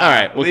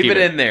right, we'll leave keep it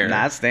in there.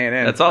 Not staying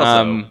in. That's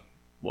also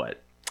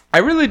what? I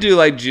really do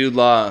like Jude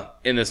Law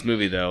in this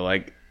movie, though.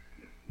 Like,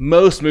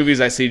 most movies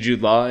I see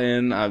Jude Law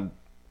in, I'm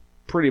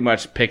pretty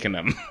much picking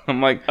him.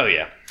 I'm like, oh,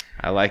 yeah.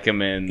 I like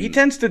him in... He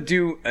tends to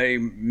do a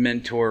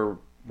mentor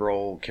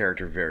role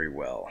character very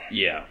well.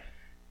 Yeah.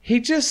 He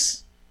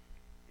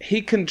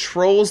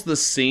controls the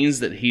scenes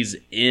that he's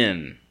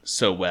in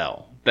so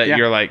well that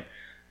you're like,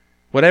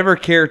 whatever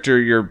character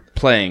you're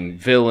playing,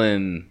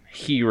 villain,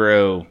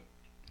 hero,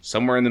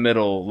 somewhere in the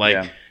middle,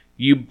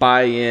 you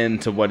buy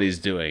into what he's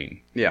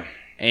doing. Yeah.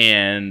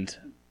 And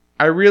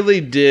I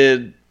really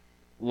did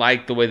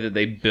like the way that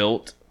they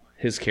built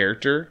his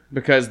character,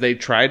 because they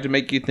tried to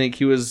make you think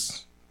he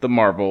was the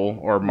Marvel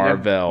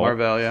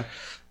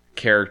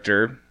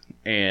character,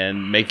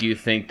 and make you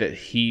think that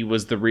he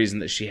was the reason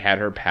that she had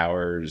her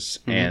powers,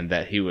 and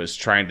that he was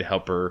trying to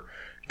help her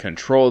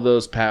control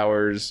those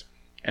powers.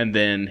 And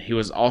then he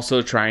was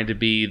also trying to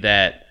be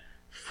that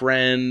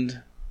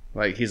friend.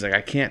 Like, he's like,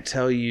 I can't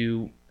tell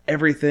you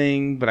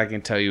everything, but I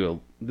can tell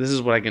you, this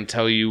is what I can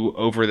tell you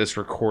over this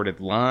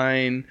recorded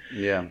line.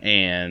 Yeah.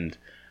 And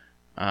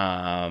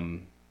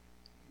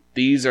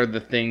these are the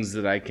things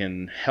that I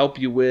can help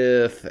you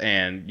with,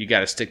 and you got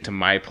to stick to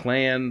my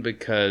plan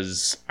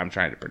because I'm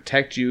trying to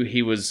protect you.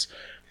 He was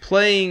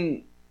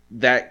playing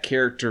that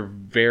character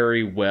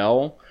very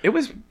well. It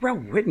was well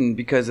written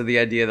because of the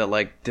idea that,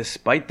 like,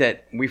 despite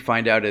that we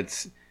find out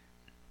it's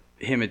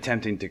him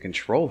attempting to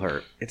control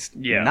her, it's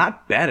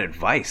not bad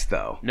advice,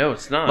 though. No,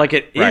 it's not. Like,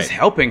 it is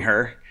helping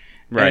her.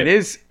 Right. And it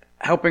is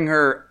helping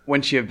her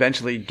when she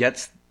eventually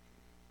gets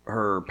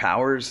her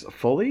powers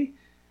fully.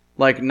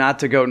 Like, not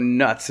to go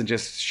nuts and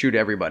just shoot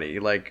everybody.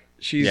 Like,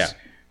 she's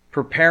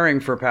preparing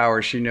for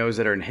powers she knows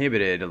that are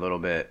inhibited a little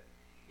bit.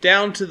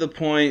 Down to the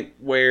point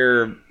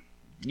where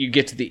you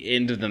get to the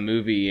end of the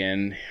movie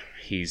and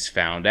he's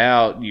found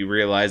out. You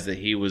realize that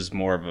he was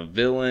more of a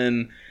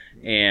villain,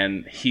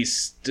 and he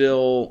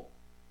still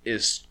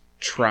is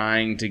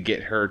trying to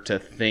get her to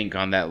think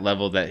on that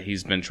level that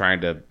he's been trying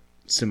to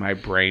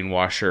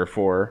semi-brainwash her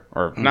for.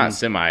 Or not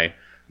semi,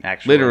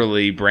 actually,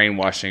 literally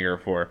brainwashing her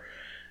for.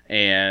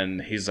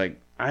 And he's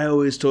like, I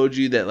always told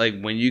you that, like,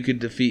 when you could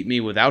defeat me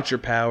without your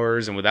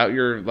powers and without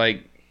your,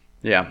 like,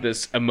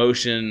 this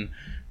emotion,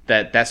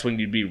 that's when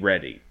you'd be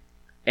ready.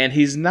 And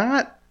he's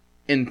not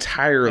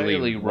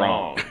entirely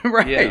wrong.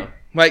 Right. Yeah.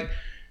 Like,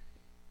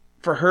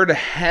 for her to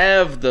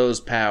have those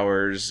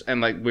powers,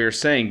 and like we were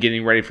saying,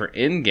 getting ready for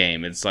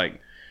Endgame, it's like,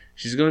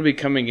 she's going to be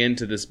coming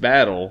into this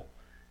battle,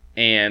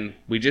 and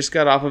we just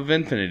got off of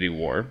Infinity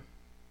War.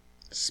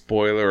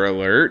 Spoiler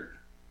alert.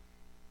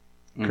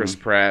 Chris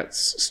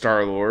Pratt's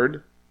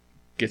Star-Lord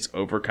gets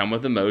overcome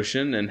with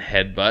emotion and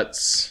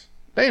headbutts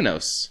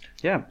Thanos.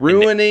 Yeah.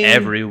 Ruining... And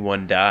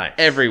everyone died.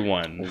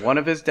 Everyone. One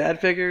of his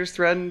dad figures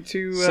threatened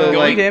to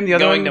like, him. The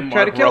other one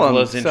tried to kill him.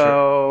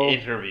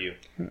 Interview.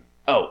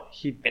 Oh,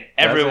 and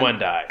everyone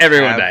dies.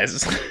 Everyone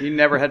dies. He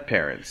never had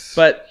parents.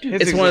 But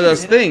it's one of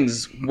those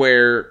things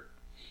where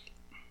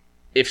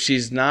if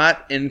she's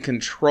not in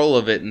control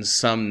of it in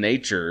some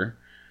nature,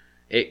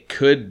 it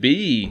could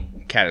be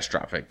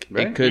catastrophic.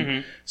 Right? It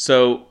could.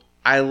 So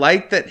I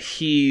like that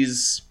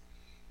he's...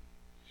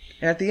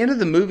 At the end of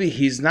the movie,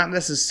 he's not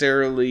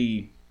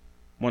necessarily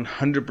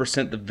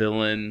 100% the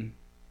villain.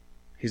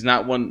 He's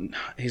not even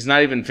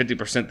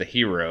 50% the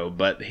hero,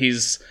 but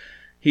he's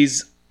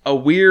a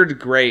weird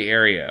gray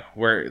area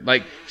where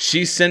like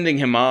she's sending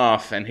him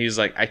off and he's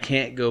like, I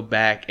can't go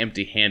back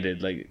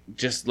empty-handed. Like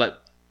just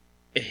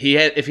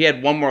if he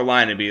had one more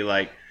line, it'd be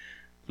like,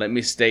 let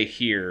me stay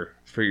here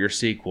for your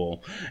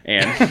sequel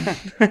and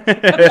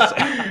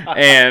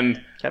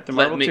and Captain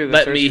Marvel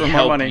let me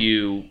help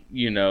you,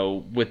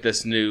 with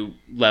this new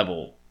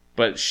level.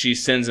 But she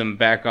sends him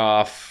back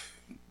off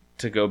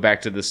to go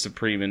back to the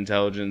Supreme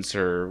Intelligence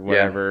or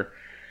whatever. Yeah.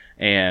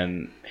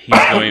 And he's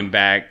going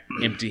back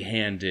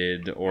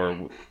empty-handed,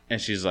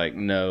 and she's like,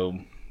 "No,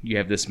 you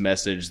have this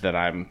message that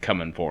I'm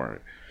coming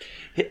for."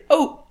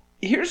 Oh,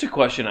 here's a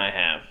question I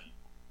have,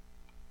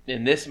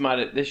 and this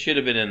should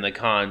have been in the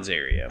cons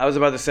area. I was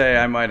about to say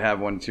I might have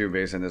one too,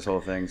 based on this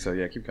whole thing. So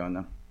yeah, keep going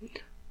though.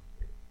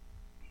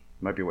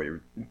 Might be what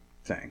you're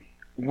saying.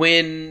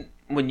 When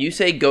you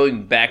say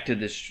going back to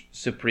the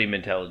Supreme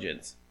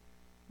Intelligence,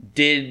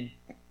 did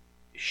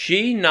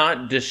she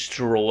not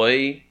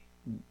destroy?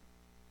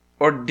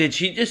 Or did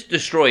she just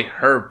destroy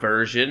her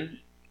version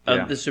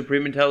of the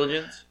Supreme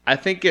Intelligence? I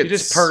think she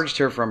just purged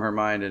her from her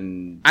mind,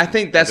 and I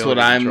think that's what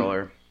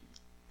I'm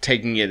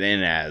taking it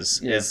in as.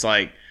 Yeah. It's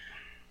like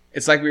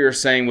we were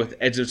saying with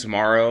Edge of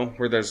Tomorrow,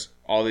 where there's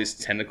all these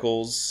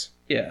tentacles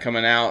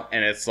coming out,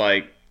 and it's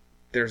like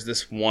there's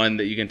this one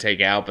that you can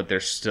take out, but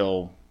there's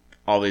still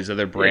all these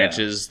other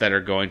branches that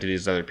are going to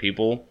these other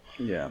people.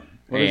 Yeah,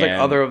 well, there's like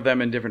other of them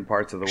in different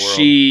parts of the world.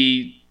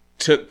 She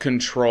took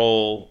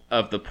control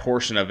of the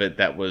portion of it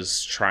that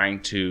was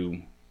trying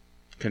to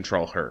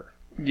control her.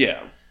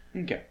 Yeah.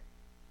 Okay.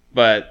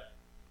 But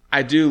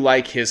I do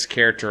like his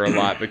character a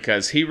lot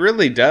because he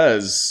really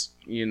does,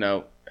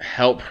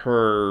 help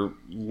her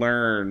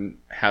learn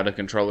how to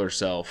control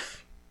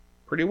herself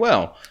pretty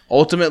well.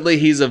 Ultimately,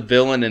 he's a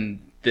villain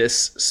in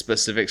this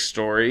specific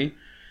story.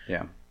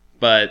 Yeah.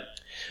 But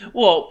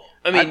well,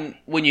 I mean,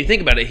 when you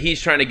think about it,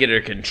 he's trying to get her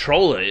to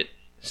control it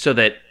so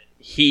that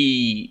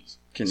he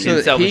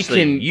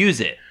can use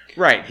it.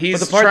 Right.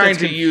 He's trying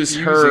to use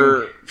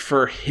her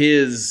for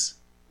his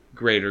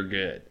greater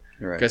good.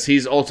 Because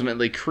he's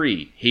ultimately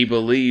Kree. He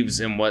believes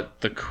in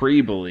what the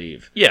Kree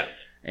believe. Yeah.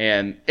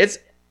 And it's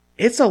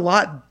a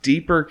lot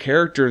deeper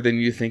character than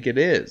you think it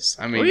is.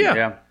 I mean,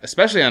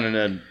 especially on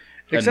an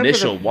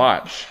initial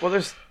watch. Well,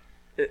 there's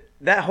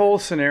that whole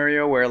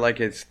scenario where like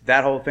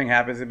that whole thing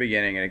happens at the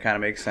beginning and it kind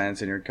of makes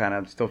sense and you're kind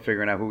of still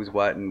figuring out who's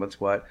what and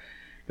what's what.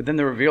 But then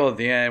the reveal at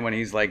the end when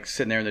he's like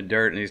sitting there in the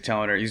dirt and he's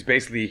telling her, he's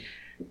basically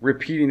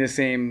repeating the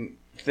same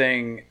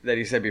thing that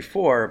he said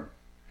before,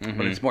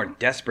 but it's more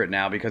desperate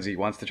now because he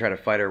wants to try to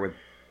fight her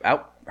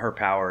without her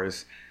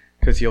powers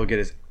because he'll get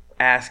his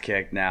ass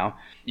kicked now.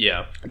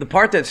 Yeah. The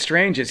part that's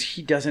strange is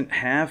he doesn't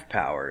have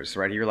powers,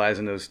 right? He relies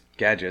on those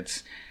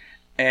gadgets.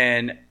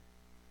 And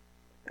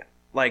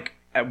like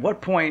at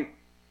what point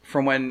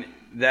from when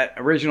that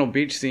original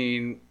beach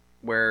scene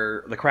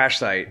where the crash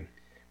site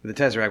with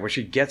the Tesseract where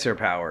she gets her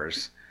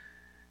powers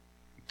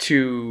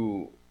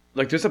to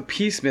like there's a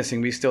piece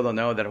missing we still don't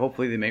know that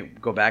hopefully they may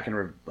go back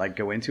and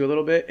go into a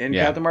little bit in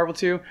Captain Marvel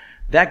 2.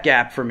 That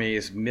gap for me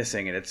is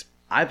missing and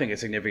I think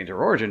it's significant to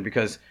her origin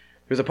because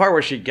there's a part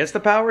where she gets the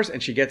powers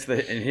and she gets the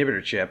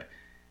inhibitor chip.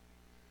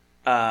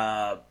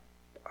 How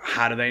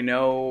do they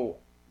know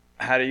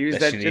how to use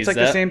that? It's like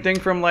the same thing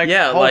from like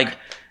Hulk. Like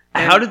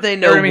how did they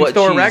know what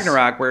Thor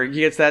Ragnarok where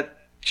he gets that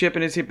chip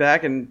in his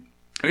back and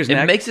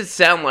it makes it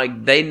sound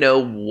like they know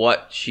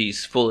what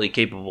she's fully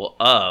capable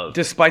of.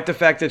 Despite the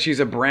fact that she's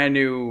a brand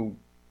new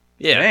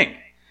thing.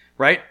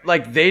 Right?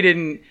 Like, they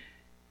didn't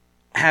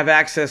have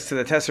access to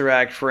the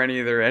Tesseract for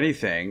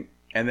anything.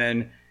 And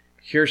then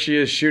here she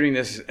is shooting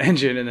this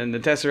engine, and then the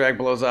Tesseract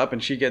blows up,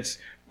 and she gets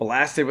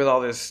blasted with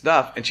all this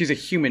stuff. And she's a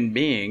human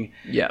being,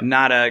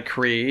 not a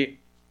Kree,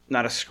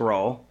 not a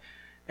Skrull.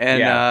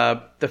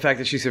 And the fact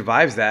that she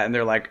survives that, and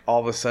they're like,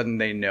 all of a sudden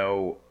they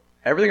know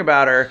everything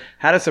about her,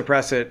 how to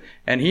suppress it,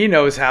 and he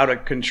knows how to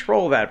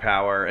control that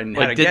power and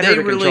how to get her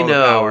to control the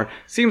power.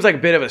 Seems like a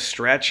bit of a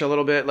stretch a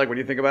little bit, like when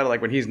you think about it,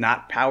 like when he's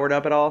not powered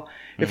up at all.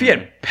 If he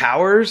had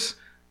powers,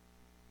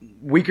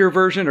 weaker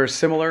version or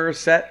similar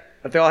set,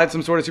 if they all had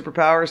some sort of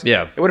superpowers,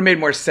 it would have made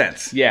more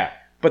sense. Yeah.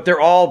 But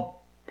they're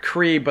all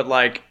Kree, but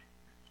like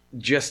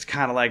just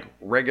kind of like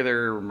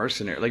regular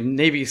mercenary, like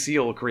Navy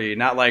SEAL Kree,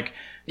 not like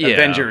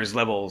Avengers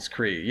levels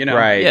Kree,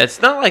 Right. Yeah,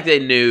 it's not like they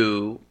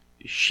knew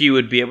she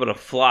would be able to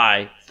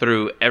fly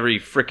through every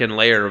freaking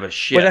layer of a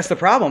ship. But that's the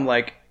problem.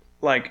 Like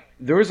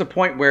there was a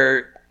point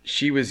where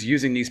she was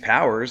using these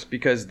powers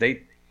because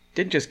they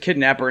didn't just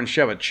kidnap her and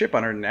shove a chip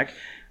on her neck.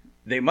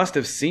 They must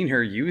have seen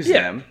her use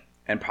them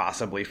and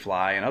possibly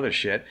fly and other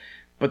shit.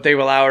 But they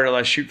allow her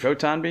to shoot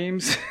photon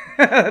beams.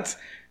 That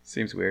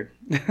seems weird.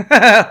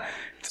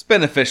 It's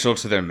beneficial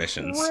to their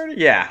missions.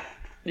 Yeah.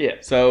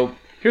 So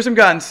here's some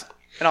guns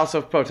and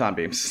also photon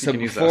beams. So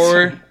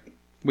before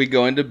we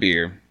go into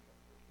beer,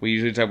 we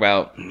usually talk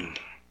about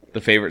the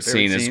favorite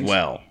scene as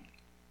well.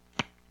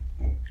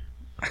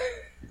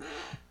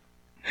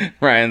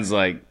 Ryan's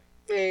like,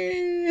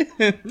 he's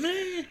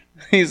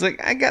like,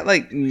 I got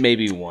like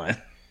maybe one.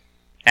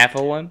 Half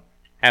a one?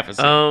 Half a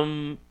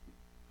scene.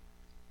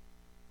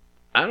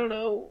 I don't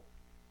know.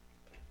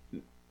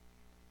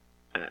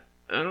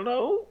 I don't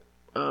know.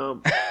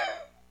 Do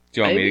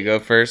you want me to go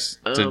first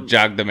to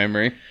jog the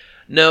memory?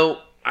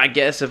 No, I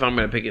guess if I'm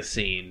going to pick a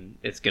scene,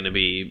 it's going to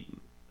be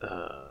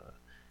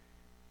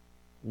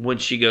when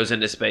she goes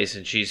into space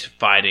and she's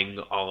fighting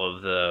all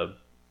of the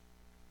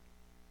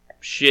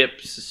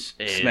ships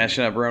and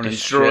smashing up Ronan's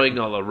destroying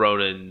all of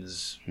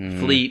Ronan's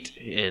fleet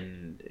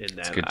in that.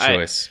 That's a good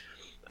choice.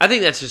 I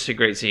think that's just a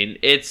great scene.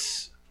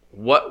 It's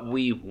what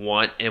we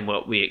want and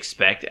what we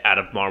expect out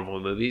of Marvel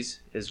movies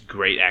is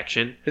great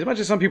action. As much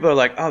as some people are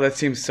like, "Oh, that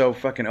seems so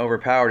fucking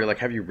overpowered," you're like,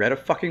 "Have you read a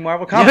fucking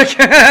Marvel comic?"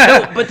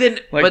 Yeah. No, but then,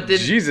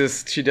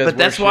 Jesus, she does. But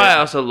that's why I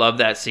also love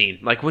that scene.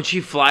 Like when she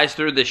flies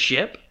through the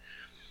ship,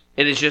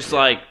 and it's just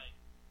like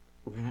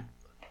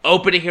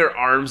opening her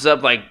arms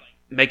up, like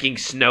making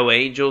snow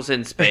angels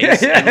in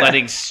space and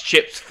letting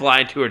ships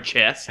fly into her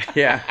chest.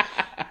 Yeah.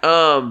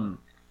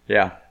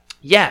 Yeah.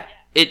 Yeah.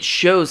 It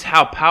shows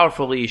how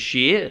powerfully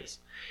she is.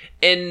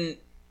 And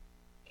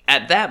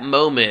at that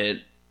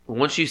moment,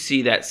 once you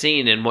see that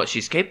scene and what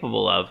she's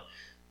capable of,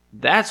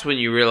 that's when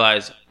you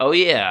realize, oh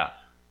yeah,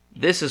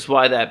 this is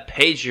why that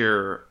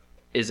pager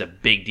is a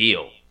big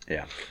deal.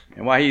 Yeah.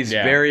 And why he's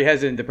very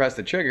hesitant to press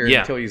the trigger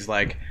until he's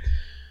like,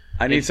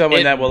 I need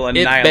someone that will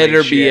annihilate it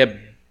better shit. Be a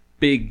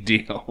big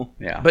deal.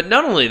 Yeah. But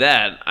not only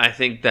that, I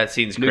think that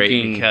scene's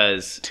great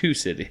because 2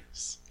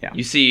 cities. Yeah.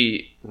 You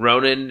see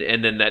Ronan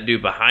and then that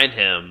dude behind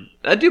him.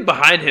 That dude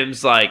behind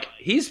him's like,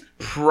 he's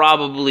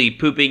probably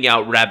pooping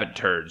out rabbit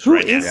turds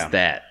right now. Who is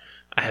that?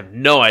 I have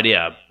no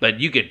idea, but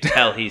you could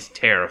tell he's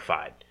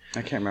terrified.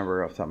 I can't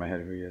remember off the top of my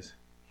head who he is.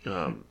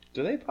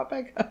 Do they pop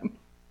back up?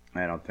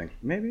 I don't think.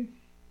 Maybe.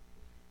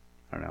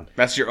 I don't know.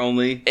 That's your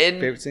only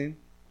favorite scene?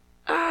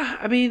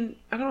 I mean,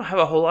 I don't have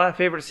a whole lot of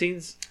favorite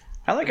scenes.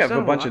 I like a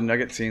bunch of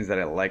nugget scenes that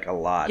I like a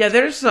lot. Yeah,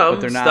 there's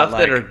some stuff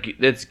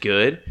that's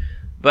good.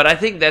 But I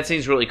think that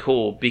scene's really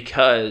cool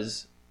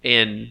because,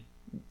 and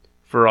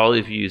for all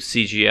of you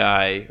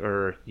CGI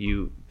or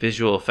you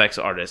visual effects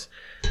artists,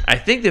 I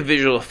think the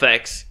visual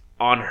effects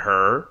on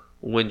her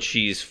when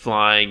she's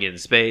flying in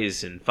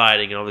space and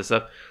fighting and all this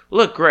stuff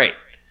look great.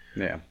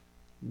 Yeah.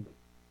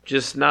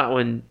 Just not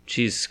when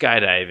she's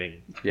skydiving.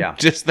 Yeah.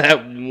 Just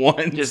that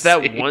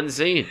one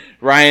scene.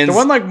 Ryan's the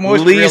one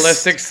most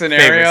realistic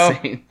scenario.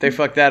 They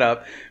fucked that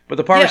up. But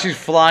the part where she's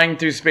flying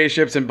through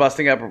spaceships and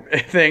busting up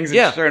things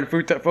and starting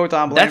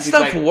photon blasts.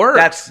 That stuff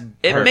works.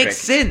 It makes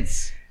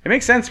sense. It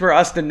makes sense for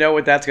us to know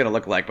what that's going to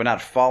look like, but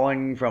not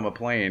falling from a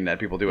plane that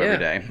people do every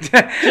day.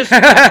 Just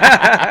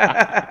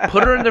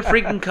put her in the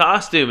freaking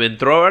costume and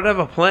throw her out of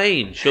a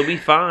plane. She'll be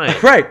fine.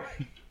 Right.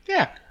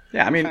 Yeah.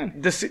 Yeah, I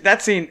mean,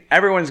 that scene,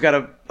 everyone's got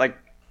to, like,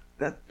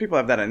 people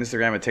have that on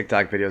Instagram and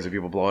TikTok videos of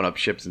people blowing up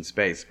ships in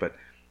space, but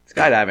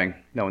skydiving,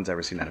 no one's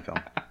ever seen that in film.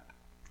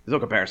 There's no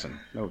comparison,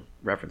 no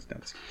reference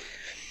notes.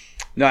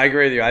 No, I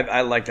agree with you.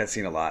 I like that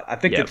scene a lot. I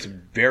think it's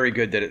very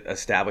good that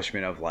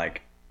establishment of,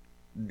 like,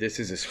 this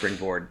is a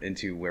springboard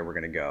into where we're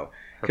going to go.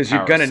 Because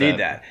you're going to need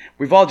that.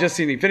 We've all just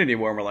seen Infinity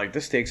War and we're like,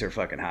 the stakes are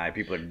fucking high.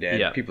 People are dead.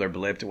 Yeah. People are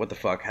blipped. What the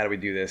fuck? How do we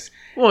do this?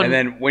 Well, and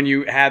then when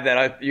you have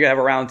that, you have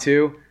a round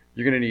 2,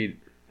 you're going to need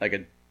like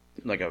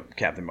a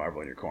Captain Marvel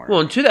in your corner.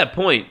 Well, and to that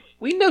point,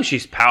 we know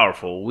she's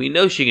powerful. We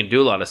know she can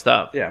do a lot of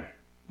stuff. Yeah.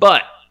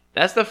 But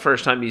that's the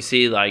first time you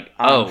see, like,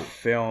 on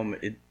film,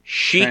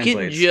 she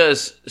can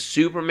just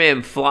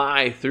Superman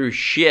fly through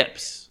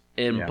ships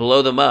and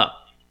blow them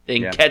up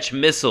and catch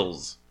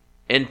missiles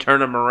and turn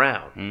them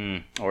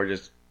around. Or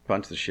just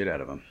punch the shit out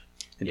of them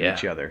into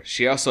each other.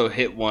 She also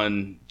hit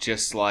one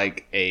just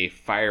like a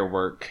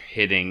firework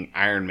hitting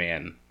Iron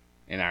Man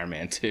in Iron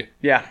Man 2.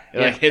 Yeah.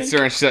 It hits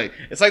her and she's like,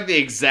 it's like the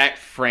exact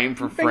frame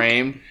for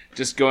frame,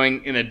 just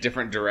going in a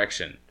different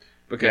direction.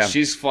 Because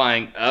she's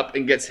flying up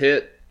and gets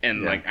hit,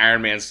 and like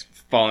Iron Man's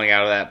falling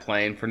out of that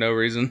plane for no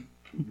reason.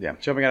 Yeah,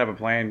 jumping out of a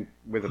plane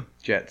with a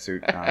jet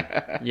suit on.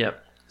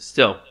 Yep.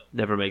 Still,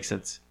 never makes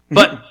sense.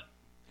 But,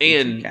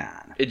 and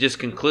it just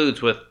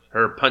concludes with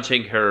her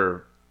punching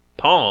her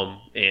palm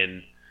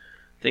and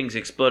things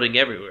exploding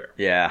everywhere.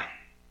 Yeah.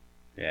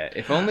 Yeah,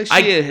 if only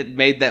she had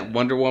made that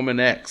Wonder Woman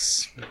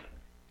X.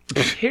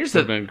 Here's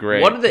one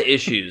of the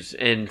issues,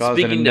 and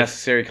speaking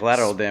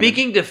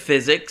to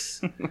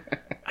physics,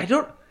 I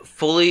don't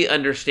fully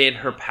understand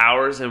her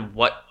powers and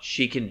what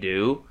she can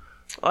do.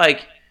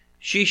 Like,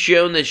 she's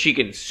shown that she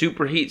can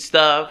superheat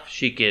stuff,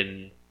 she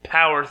can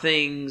power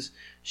things,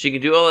 she can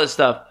do all this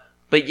stuff,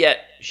 but yet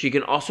she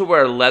can also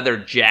wear a leather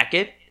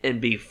jacket and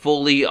be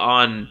fully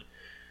on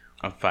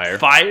fire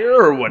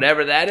or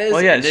whatever that is.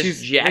 Well, yeah, and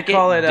this jacket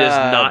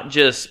does not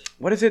just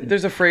what is it?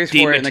 There's a phrase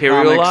for it in the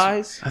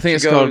comics. I think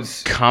it's called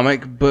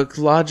comic book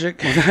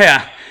logic.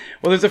 Yeah.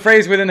 Well, there's a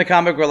phrase within the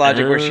comic book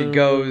logic where she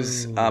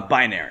goes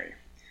binary.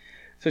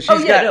 So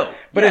she's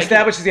but it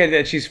establishes the idea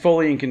that she's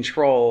fully in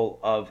control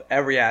of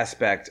every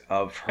aspect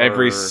of her,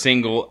 every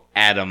single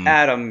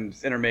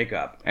atoms in her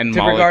makeup, and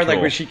to regard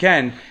like where she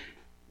can,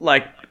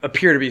 like,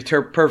 appear to be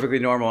perfectly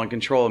normal and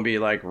control and be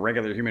like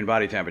regular human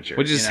body temperature,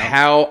 which is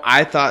how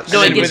I thought.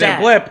 No, with a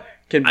blip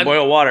can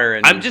boil water.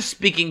 And I'm just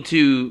speaking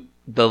to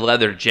the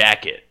leather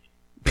jacket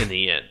in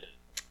the end.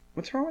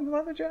 What's wrong with the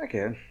leather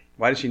jacket?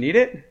 Why does she need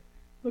it?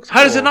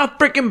 How does it not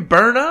freaking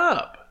burn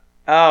up?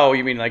 Oh,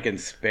 you mean like in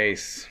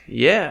space?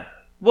 Yeah.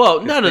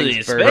 Well, not only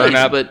in space,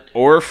 but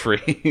or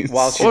freeze,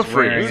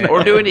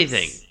 or do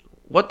anything.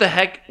 What the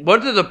heck?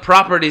 What are the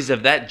properties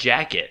of that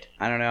jacket?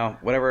 I don't know.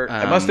 Whatever.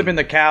 It must have been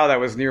the cow that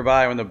was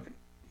nearby when the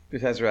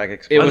Tesseract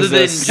exploded. It was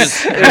a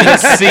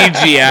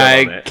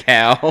CGI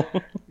cow.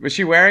 Was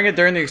she wearing it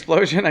during the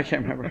explosion? I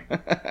can't remember.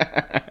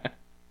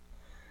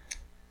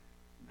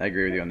 I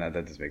agree with you on that.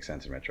 That does make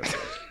sense in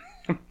retrospect.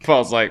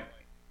 Paul's like,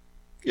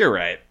 you're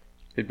right.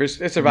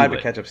 It survived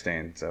a ketchup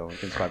stain, so it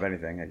can survive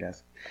anything, I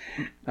guess.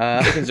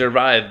 It can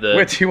survive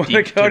the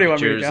deep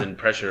temperatures and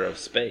pressure of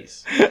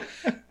space.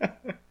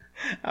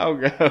 I'll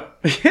go.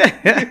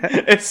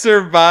 It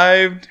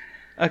survived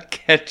a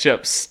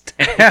ketchup stain.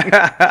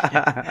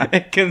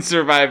 It can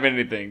survive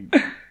anything.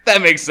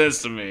 That makes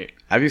sense to me.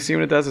 Have you seen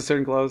what it does to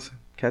certain clothes?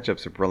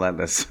 Ketchups are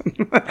relentless.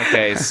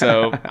 Okay,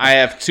 so I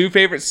have two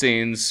favorite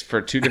scenes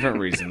for two different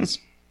reasons.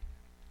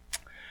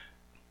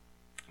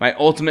 My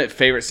ultimate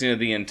favorite scene of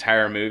the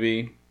entire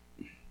movie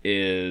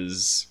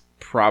is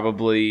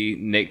probably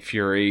Nick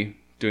Fury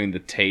doing the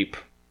tape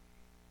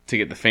to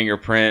get the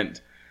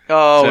fingerprint.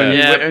 Oh,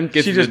 and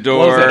she just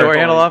blows the door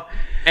handle off.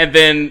 And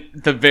then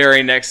the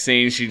very next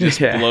scene, she just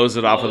blows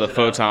it off with a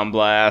photon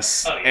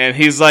blast. And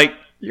he's like,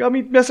 you got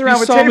me messing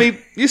around with tape?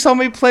 You saw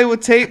me play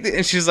with tape?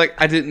 And she's like,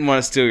 I didn't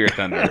want to steal your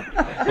thunder.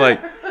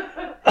 Like,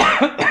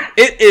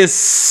 it is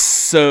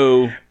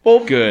so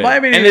good. I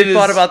haven't even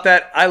thought about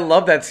that. I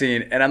love that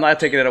scene, and I'm not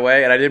taking it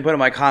away, and I didn't put it on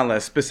my con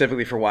list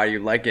specifically for why you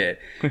like it.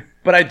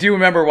 But I do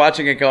remember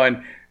watching it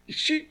going,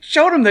 she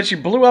showed him that she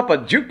blew up a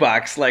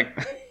jukebox.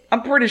 Like,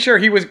 I'm pretty sure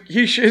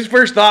his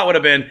first thought would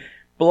have been,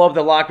 blow up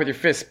the lock with your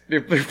fist,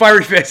 your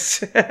fiery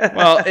fists.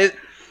 Well,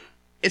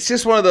 it's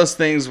just one of those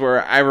things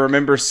where I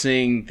remember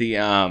seeing the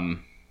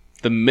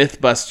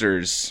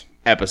Mythbusters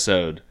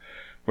episode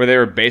where they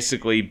were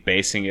basically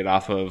basing it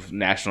off of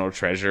National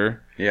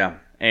Treasure. Yeah.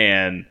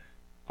 And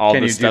all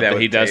the stuff that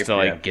he does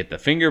to get the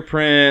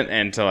fingerprint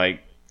and to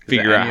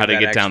figure out how to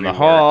get down the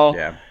hall.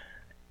 Yeah.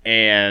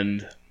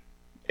 And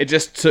it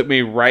just took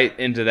me right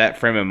into that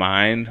frame of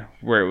mind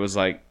where it was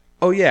like,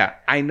 oh yeah,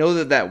 I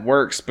know that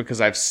works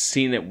because I've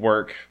seen it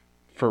work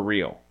for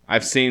real.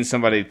 I've seen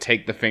somebody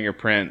take the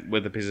fingerprint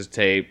with a piece of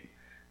tape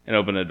and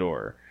open a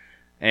door.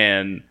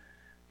 And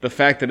the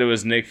fact that it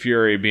was Nick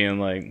Fury being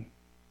like,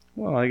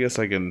 well, I guess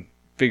I can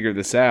figure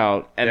this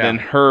out. And then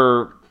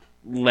her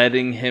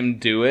letting him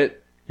do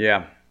it.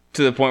 Yeah.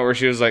 To the point where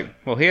she was like,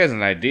 well, he has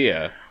an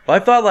idea. Well, I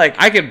thought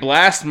I could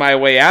blast my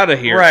way out of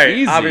here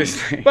easy.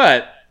 Obviously.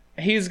 But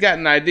he's got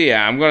an idea.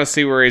 I'm going to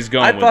see where he's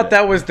going I thought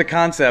that was the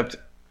concept.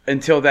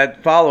 Until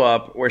that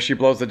follow-up where she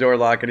blows the door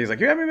lock and he's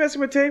like, you haven't been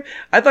messing with tape?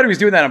 I thought he was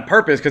doing that on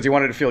purpose because he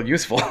wanted to feel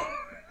useful.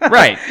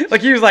 Right.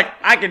 Like he was like,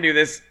 I can do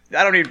this.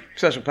 I don't need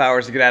special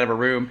powers to get out of a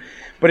room.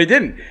 But he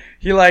didn't.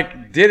 He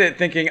did it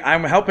thinking,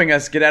 I'm helping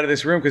us get out of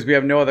this room because we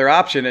have no other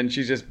option. And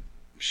she's just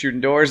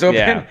shooting doors open.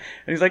 Yeah. And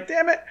he's like,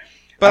 damn it.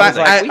 But I was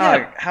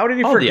like, how did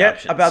he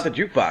forget about the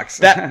jukebox?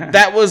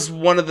 That was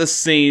one of the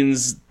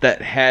scenes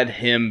that had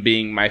him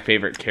being my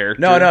favorite character.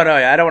 No.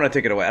 I don't want to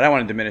take it away. I don't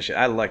want to diminish it.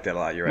 I liked that a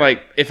lot. You're right.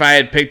 Like, if I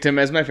had picked him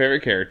as my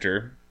favorite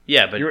character.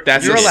 Yeah, but you're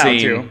allowed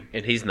to.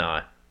 And he's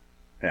not.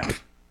 Yeah.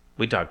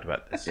 We talked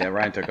about this. Yeah,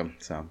 Ryan took him,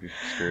 so you're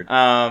screwed.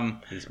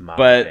 He's my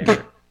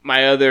favorite.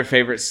 My other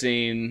favorite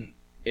scene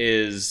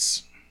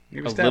is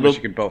you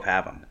can both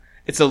have them.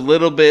 It's a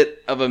little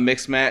bit of a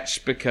mixed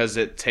match because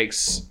it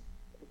takes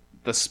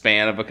the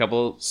span of a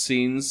couple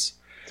scenes.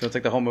 So it's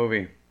like the whole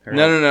movie.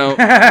 No.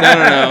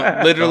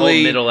 Literally, the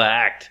whole middle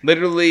act.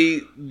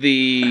 Literally,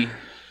 the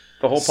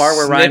whole part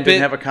where Ryan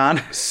didn't have a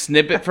con.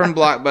 Snippet from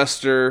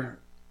Blockbuster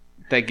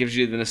that gives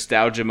you the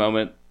nostalgia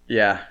moment.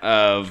 Yeah.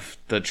 Of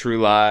the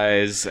True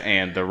Lies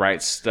and The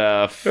Right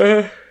Stuff.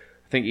 I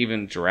think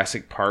even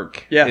Jurassic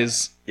Park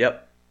is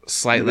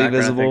slightly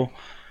visible.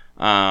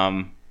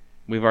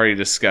 We've already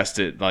discussed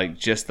it. Like,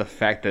 just the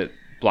fact that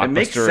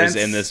Blockbuster is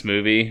in this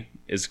movie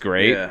is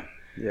great.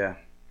 Yeah.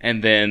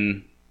 And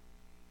then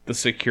the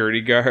security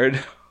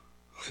guard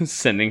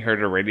sending her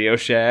to Radio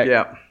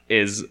Shack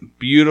is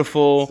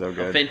beautiful. So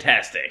good.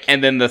 Fantastic.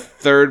 And then the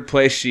third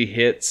place she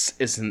hits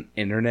is an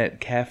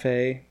internet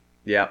cafe.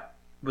 Yeah.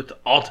 With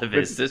Alta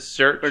Vista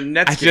search. Or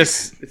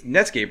Netscape. It's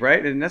Netscape,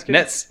 right? Is it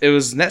Netscape? It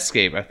was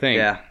Netscape, I think.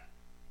 Yeah.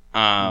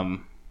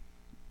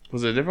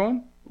 Was it a different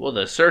one? Well,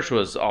 the search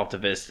was Alta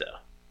Vista.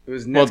 It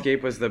was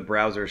Netscape was the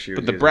browser she was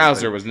using. But the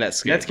browser was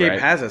Netscape, Netscape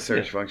has a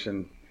search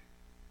function.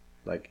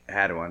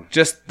 Had one.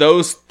 Just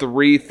those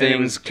three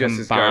things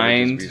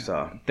combined, as we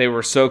saw. They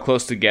were so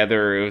close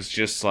together. It was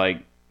just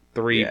like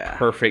three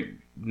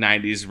perfect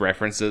 90s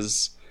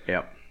references.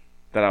 Yep.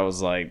 That I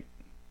was like,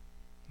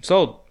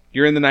 sold.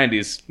 You're in the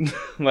 90s.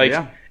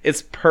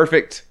 It's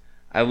perfect.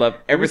 I love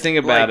everything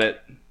about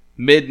it.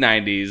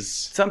 Mid-90s.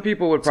 Some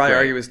people would probably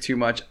argue it was too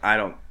much. I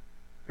don't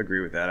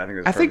agree with that. I think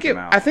it was perfect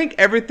amount. I think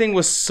everything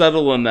was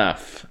subtle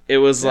enough. It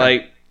was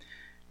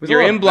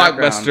you're in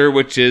Blockbuster,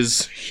 which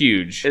is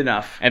huge.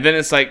 Enough. And then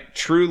it's like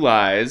True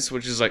Lies,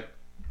 which is like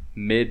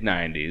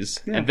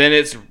mid-90s. Yeah. And then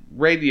it's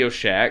Radio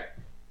Shack,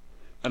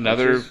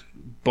 another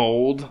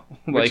bold.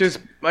 Which is,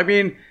 I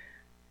mean,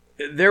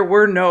 there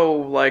were no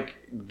like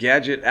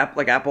gadget app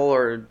like Apple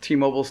or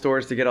T-Mobile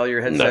stores to get all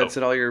your headsets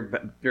and all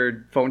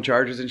your phone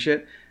chargers and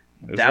shit.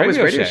 That was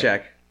Radio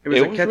Shack. It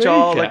was a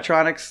catch-all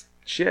electronics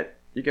shit.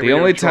 You could the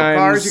only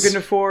cars you couldn't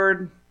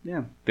afford.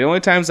 Yeah. The only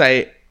times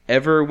I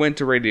ever went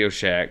to Radio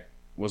Shack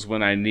was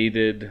when I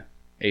needed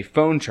a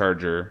phone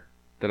charger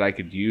that I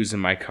could use in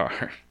my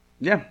car.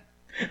 Yeah.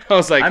 I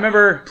was like, I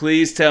remember.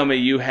 Please tell me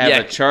you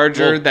have a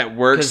charger that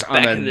works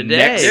on a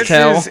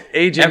Nextel.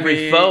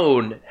 Every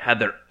phone had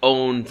their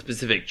own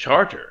specific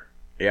charger.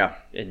 Yeah.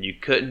 And you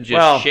couldn't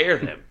just share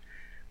them.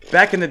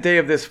 Back in the day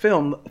of this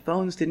film,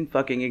 phones didn't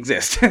fucking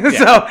exist. So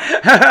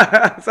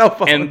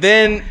phones. And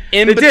then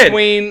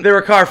between there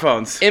were car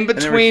phones. In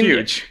between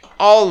huge.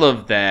 All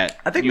of that,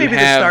 I think maybe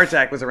the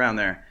StarTAC was around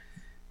there.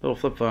 Little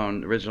flip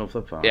phone, original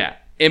flip phone. Yeah.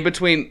 In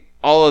between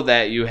all of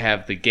that, you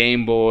have the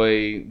Game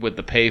Boy with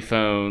the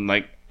payphone,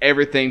 like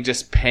everything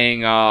just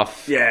paying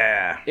off.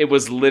 Yeah. It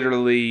was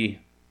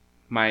literally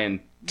my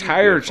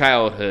entire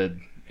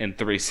childhood in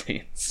 3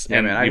 scenes. Yeah,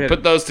 and man, you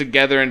put those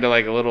together into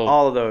like a little...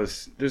 All of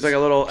those. There's like a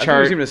little... chart. I think there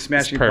was even a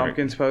Smashing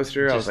Pumpkins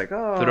poster. Just I was like,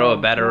 throw a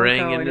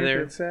Batarang into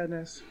there.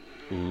 Sadness.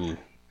 Ooh.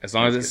 As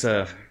long as it's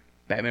a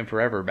Batman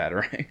Forever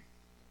Batarang.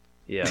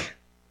 Yeah.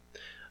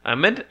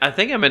 I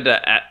think I meant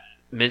to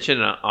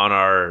mention on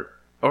our...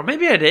 Or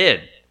maybe I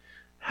did.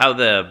 How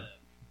the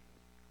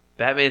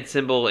Batman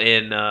symbol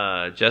in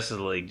Justice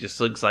League just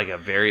looks like a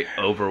very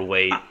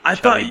overweight. I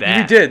thought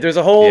you did. There's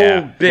a whole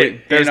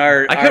bit in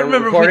our. I couldn't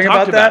remember if we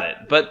talked about it,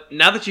 but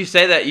now that you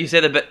say that, you say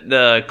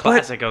the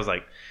classic. I was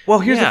like, well,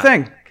 here's the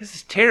thing. This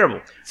is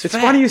terrible. It's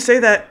funny you say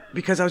that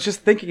because I was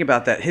just thinking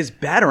about that. His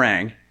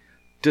Batarang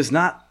does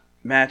not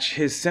match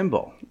his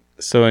symbol.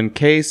 So in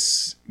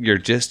case you're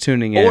just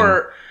tuning in,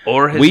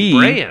 or his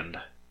brand.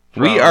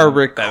 We are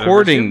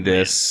recording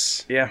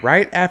this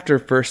right after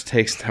First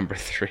Takes number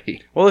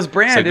 3. Well, his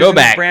brand go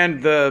back.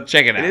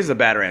 Check it out. It is the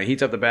Batarang. He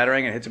heats up the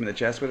Batarang and hits him in the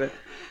chest with it.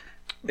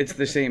 It's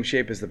the same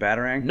shape as the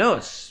Batarang.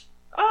 No,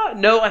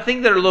 no, I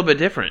think they're a little bit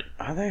different.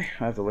 Are they?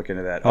 I have to look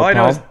into that. All I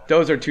know is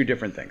those are two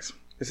different things.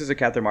 This is a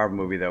Captain Marvel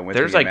movie, though.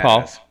 There's like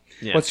Paul.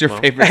 Yeah, what's your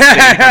favorite scene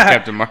from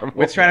Captain Marvel?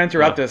 Let's try to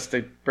interrupt us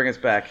to bring us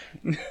back.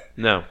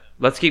 No,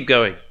 let's keep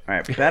going. All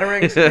right,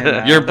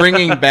 Batarangs. You're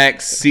bringing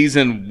back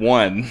season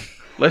 1.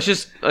 Let's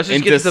just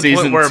get to the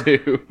point where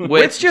 2.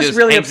 Wit's just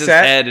really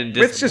upset.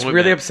 Wit's just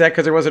really upset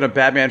because there wasn't a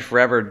Batman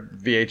Forever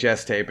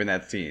VHS tape in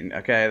that scene.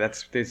 Okay,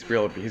 he's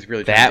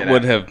really. That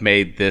would have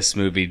made this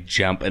movie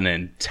jump an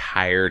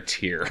entire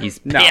tier. He's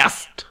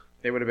pissed.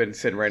 They would have been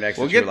sitting right next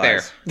to True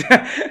Lies.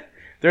 There.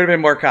 There would have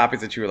been more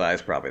copies of True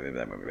Lies probably than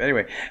that movie.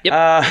 Anyway.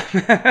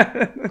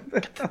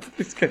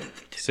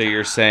 So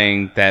you're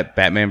saying that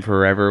Batman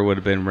Forever would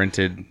have been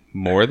rented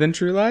more than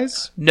True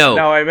Lies? No,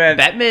 I meant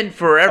Batman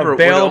Forever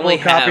available would only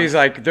copies.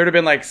 Like there'd have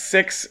been like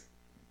 6.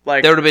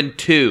 Like there would have been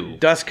 2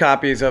 dust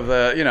copies of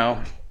of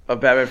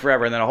Batman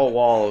Forever, and then a whole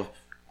wall of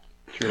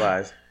True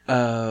Lies.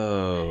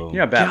 Oh,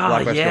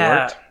 Blockbuster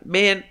worked.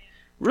 Man,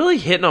 really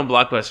hitting on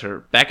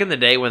Blockbuster back in the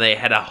day when they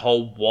had a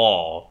whole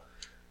wall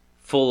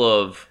full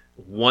of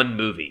one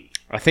movie.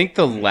 I think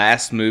the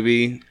last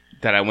movie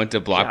that I went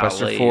to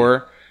Blockbuster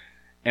for,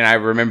 and I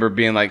remember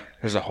being like,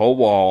 "There's a whole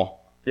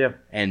wall,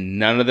 and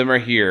none of them are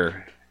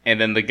here."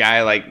 And then the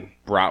guy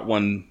like brought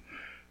one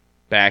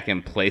back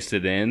and placed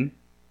it in.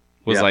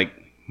 Was like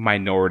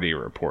Minority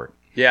Report.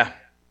 Yeah,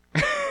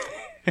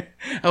 I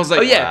was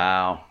like,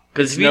 wow.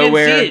 Because if you didn't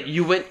see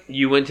it,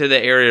 you went to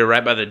the area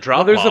right by the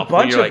drop-off. Well, there's a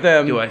bunch of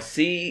them. Do I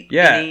see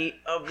any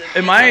of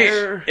them?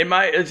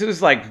 It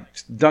was like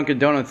Dunkin'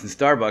 Donuts and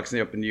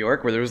Starbucks up in New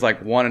York, where there was like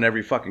one in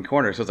every fucking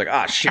corner. So it's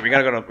like, shit, we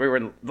gotta go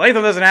to.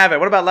 Latham doesn't have it.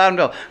 What about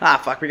Loudonville?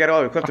 Fuck, we gotta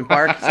go to Clifton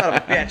Park. Son of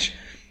a bitch.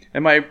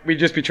 And we'd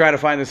just be trying to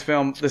find this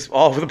film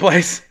all over the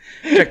place.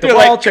 Check the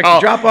wall, check the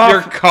drop-off.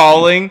 You're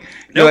calling.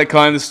 You're like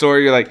calling the store.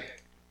 You're like,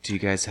 do you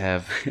guys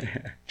have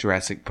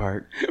Jurassic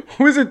Park?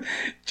 Who is it?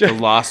 The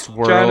Lost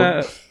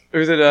World.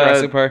 Was it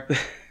Jurassic Park?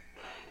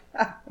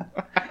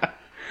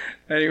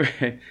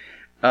 Anyway,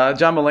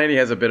 John Mulaney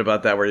has a bit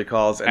about that where he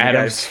calls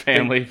Adam's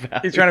Family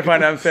Values. He's trying to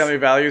find Adam's Family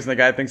Values, and the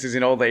guy thinks he's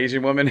an old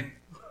Asian woman.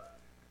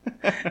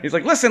 He's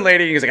like, "Listen,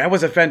 lady." He's like, "I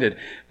was offended,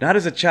 not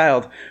as a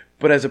child,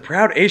 but as a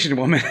proud Asian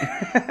woman."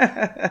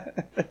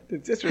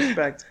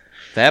 Disrespect.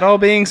 That all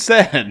being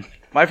said,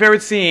 my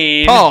favorite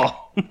scene.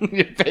 Paul,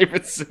 your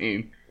favorite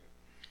scene.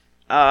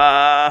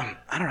 I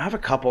don't have a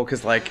couple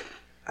because I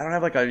don't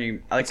have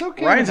okay,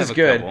 Ryan's is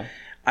good. Couple.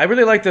 I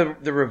really like the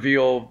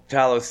reveal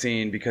Talos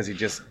scene because he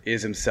just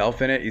is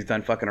himself in it. He's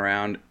done fucking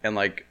around and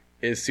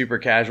is super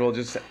casual,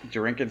 just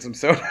drinking some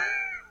soda.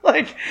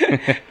 And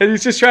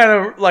he's just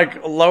trying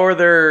to lower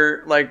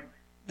their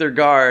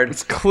guard.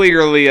 It's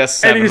clearly a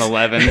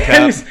 7-Eleven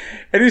cup.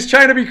 And he's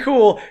trying to be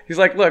cool. He's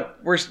like, "Look,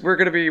 we're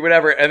gonna be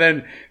whatever." And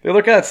then they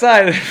look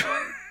outside and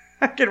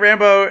fucking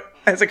Rambo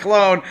as a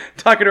clone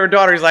talking to her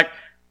daughter. He's like,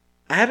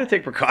 "I had to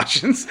take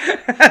precautions."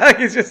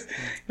 He's just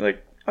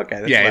like,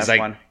 "Okay, that's the last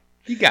one."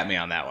 You got me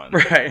on that one.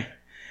 Right.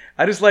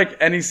 I just like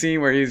any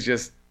scene where he's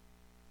just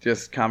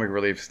just comic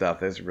relief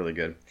stuff. That's really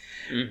good.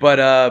 Mm-hmm. But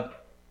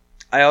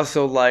I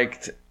also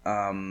liked.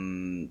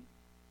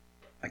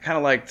 I kind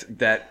of liked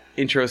that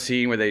intro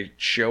scene where they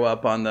show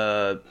up on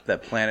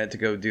that planet to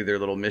go do their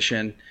little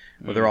mission,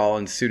 where they're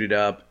all suited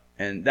up,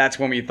 and that's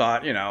when we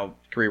thought,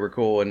 Kree were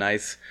cool and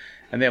nice,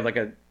 and they have like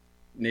a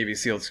Navy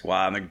SEAL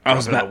squad. And I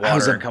was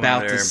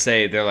about to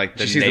say they're like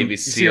the Navy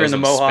SEALs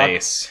of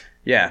space.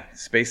 Yeah,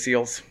 space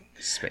seals.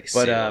 Space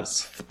seals.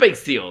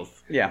 Space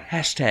seals. Yeah.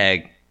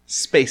 Hashtag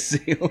space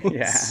seals.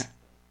 Yeah.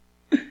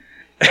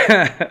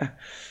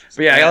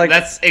 But yeah,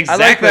 that's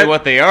exactly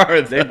what they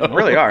are. Though. They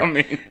really are. I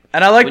mean,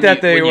 and I like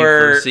that they were.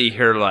 You first see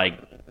her like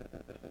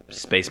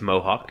space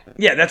mohawk.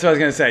 Yeah, that's what I was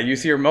gonna say. You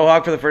see her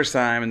mohawk for the first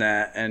time,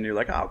 and you're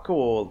like, oh,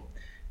 cool.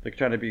 Like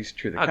trying to be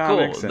true to the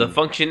comics. Cool. The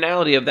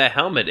functionality of that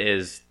helmet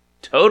is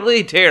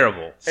totally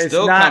terrible. It's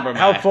still not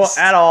helpful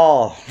at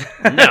all.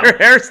 No, her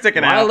hair's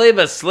sticking out. I'll leave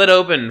a slit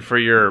open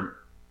for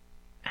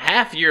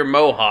half your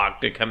mohawk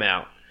to come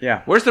out.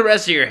 Yeah. Where's the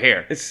rest of your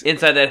hair? It's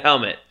inside that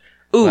helmet.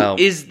 Ooh,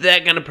 is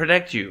that gonna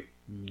protect you?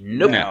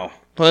 Nope. No.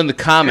 Well, in the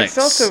comics,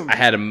 I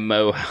had a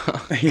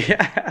mohawk.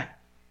 Yeah.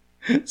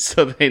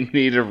 So they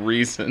need a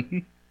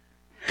reason.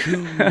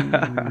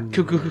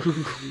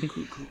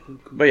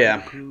 But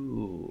yeah.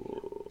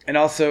 And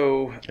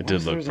also, it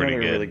did look pretty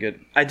good. Really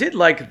good. I did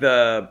like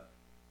the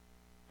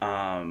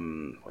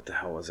what the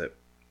hell was it?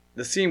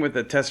 The scene with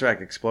the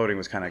Tesseract exploding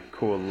was kind of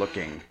cool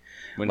looking.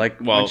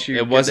 It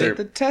wasn't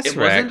the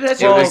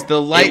Tesseract. It was the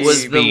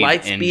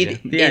light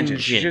speed engine.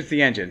 Just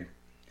the engine.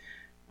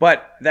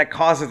 But that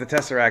causes the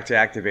Tesseract to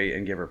activate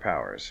and give her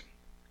powers.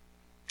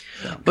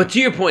 But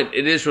to your point,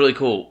 it is really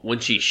cool. When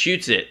she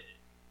shoots it,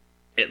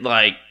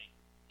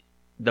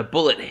 the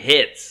bullet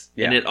hits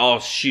and it all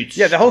shoots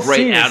the whole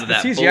scene out of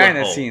that bullet hole. The CGI in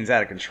that scene is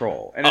out of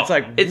control. And it's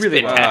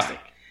really fantastic.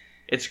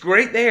 It's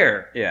great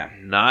there. Yeah.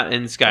 Not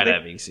in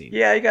skydiving scene.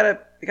 Yeah, you gotta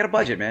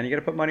budget, man. You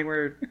gotta put money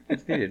where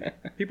it's needed.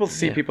 People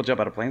see people jump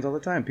out of planes all the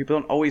time. People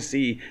don't always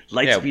see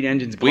light speed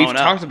engines blowing up.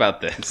 We've talked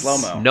about this.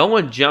 Slow-mo. No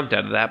one jumped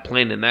out of that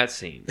plane in that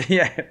scene.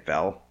 Yeah, it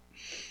fell.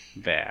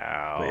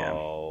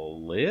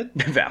 Valid.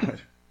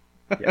 Valid.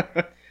 Yeah.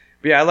 But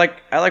yeah,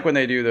 I like when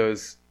they do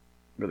those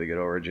really good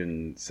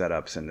origin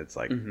setups and it's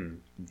like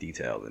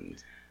detailed and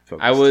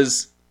focused. I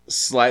was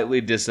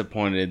slightly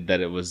disappointed that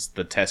it was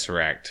the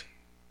Tesseract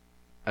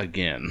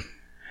again.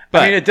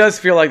 But I mean, it does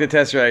feel like the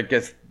Tesseract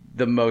gets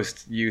the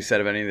most use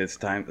out of any of the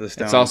stones.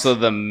 It's also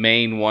the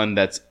main one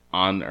that's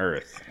on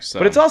Earth. So.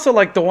 But it's also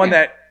like the one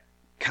that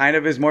kind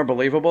of is more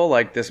believable.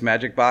 Like this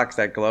magic box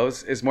that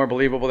glows is more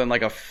believable than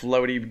like a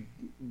floaty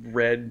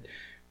red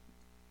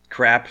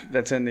crap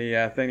that's in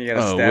the thing. You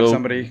gotta stab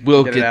somebody.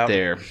 We'll get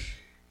there.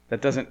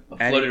 That doesn't... A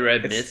floaty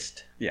red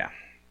mist? Yeah.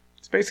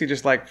 It's basically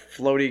just like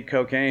floaty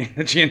cocaine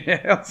that she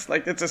inhales.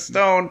 Like it's a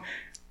stone.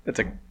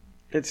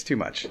 It's too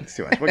much. It's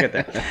too much. We'll get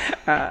there.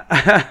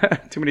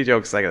 Too many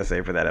jokes I gotta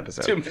say for that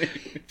episode. Too many.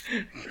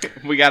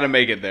 We gotta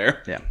make it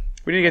there. Yeah.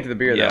 We need to get to the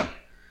beer though.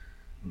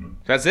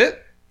 That's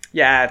it?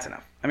 Yeah, that's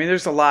enough. I mean,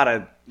 there's a lot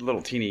of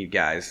little teeny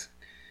guys.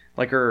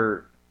 Like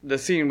the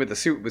scene with the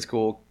suit was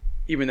cool,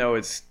 even though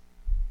it's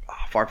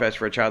far-fetched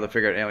for a child to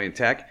figure out alien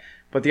tech.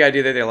 But the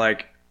idea that they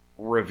like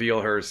reveal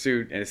her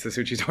suit and it's the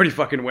suit she's already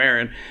fucking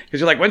wearing, because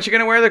you're like, when's she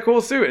gonna wear the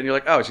cool suit? And you're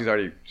like, oh, she's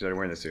already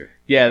wearing the suit.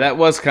 Yeah, that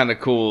was kind of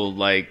cool.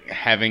 Like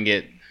having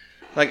it,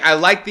 like I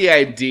like the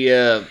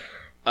idea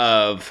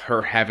of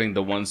her having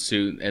the one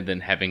suit and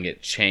then having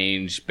it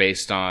change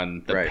based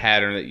on the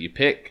pattern that you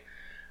pick.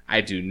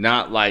 I do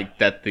not like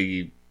that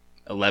the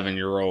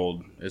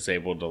 11-year-old is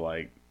able to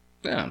like,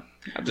 I'll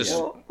just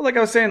like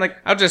I was saying, like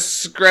I'll just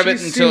scrub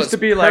it until it's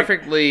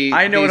perfectly.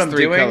 I know what I'm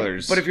doing,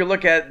 colors. But if you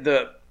look at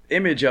the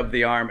image of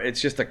the arm,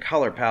 it's just a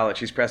color palette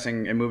she's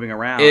pressing and moving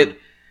around.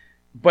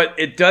 But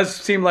it does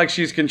seem like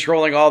she's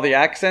controlling all the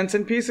accents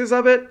and pieces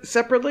of it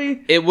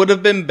separately. It would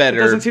have been better.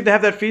 It doesn't seem to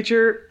have that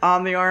feature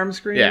on the arm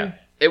screen. Yeah.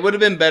 It would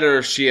have been better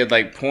if she had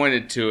like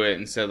pointed to it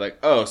and said like,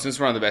 oh, since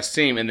we're on the best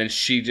team, and then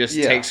she just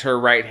takes her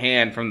right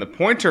hand from the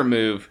pointer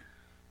move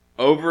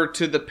over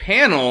to the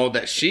panel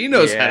that she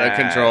knows how to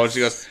control. She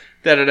goes,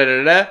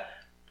 da-da-da-da-da.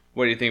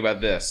 What do you think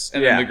about this?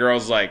 And then the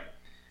girl's like,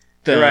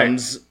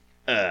 thumbs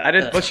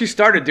up. But she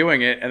started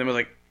doing it and then was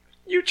like,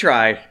 you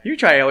try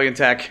alien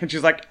tech. And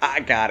she's like, I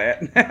got it.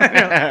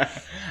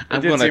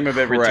 I'm going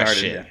to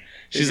crush it.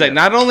 She's like,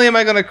 not only am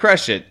I going to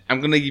crush it,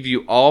 I'm going to give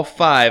you all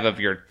 5 of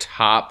your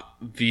top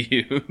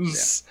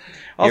views. Yeah.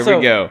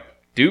 Also, here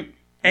we go.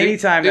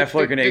 Anytime that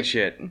floor grenade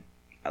shit,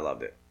 I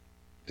loved it.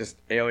 Just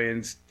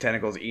aliens,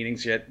 tentacles, eating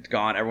shit,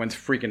 gone. Everyone's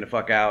freaking the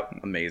fuck out.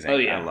 Amazing. Oh,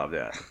 yeah. I loved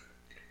that.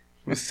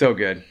 It was so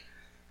good.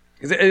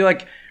 Because it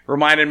like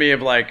reminded me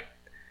of like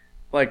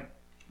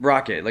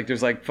Rocket. Like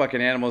there's like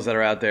fucking animals that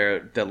are out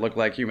there that look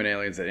like human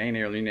aliens that ain't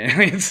alien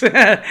aliens.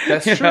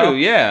 That's true,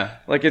 yeah.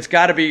 Like it's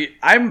got to be.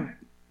 I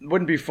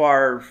wouldn't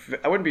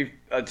be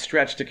a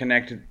stretch to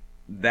connect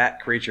that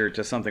creature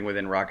to something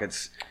within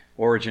Rocket's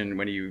origin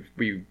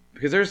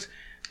because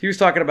he was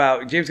talking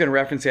about, James going to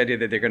reference the idea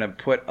that they're going to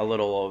put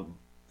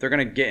they're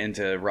going to get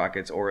into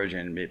Rocket's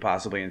origin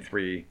possibly in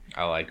 3.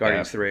 I like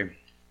Guardians 3.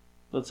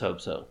 Let's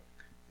hope so.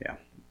 Yeah.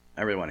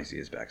 I really want to see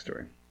his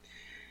backstory.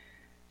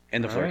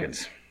 And the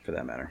Flerkens, for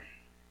that matter.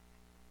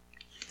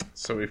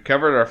 So we've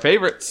covered our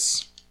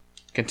favorites.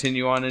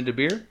 Continue on into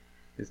beer?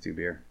 Let's do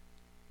beer.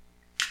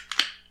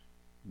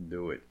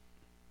 Do it.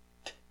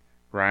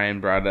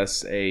 Ryan brought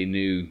us a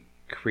new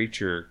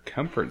Creature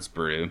Comforts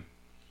brew.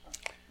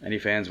 Any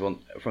fans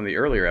from the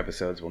earlier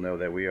episodes will know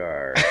that we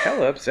are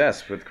hella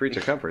obsessed with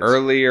Creature Comforts.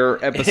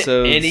 Earlier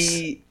episodes.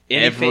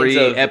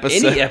 Every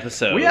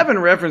episode. We haven't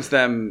referenced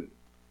them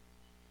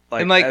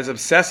like as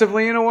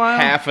obsessively in a while.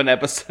 Half an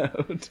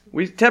episode.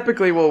 We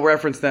typically will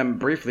reference them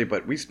briefly,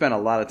 but we spent a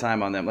lot of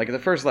time on them. Like in the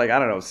first,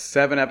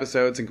 7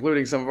 episodes,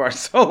 including some of our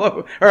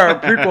solo or our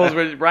prequels,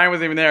 where Brian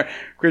wasn't even there.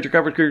 Creature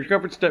Comforts,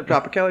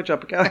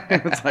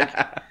 Tropicali. It's like,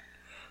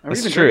 are we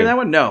even drinking that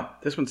one? No,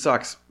 this one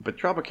sucks. But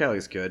Tropicali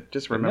is good.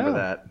 Just remember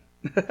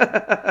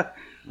that.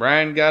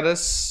 Brian got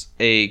us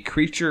a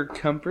Creature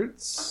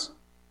Comforts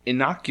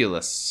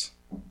Inoculus.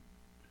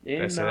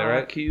 Did I say that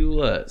right?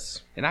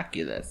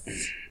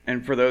 Inoculus.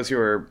 And for those who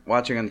are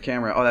watching on the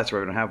camera, that's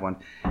right, we don't have one.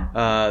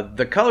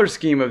 The color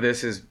scheme of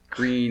this is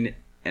green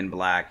and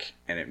black,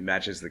 and it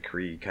matches the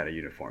Kree kind of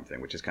uniform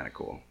thing, which is kind of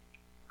cool.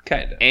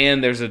 Kind of.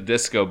 And there's a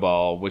disco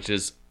ball, which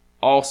is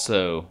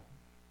also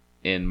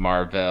in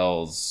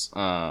Marvel's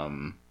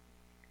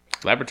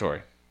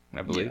laboratory,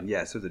 I believe.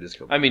 Yeah, so the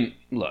disco ball. I mean,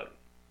 look,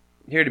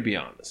 here to be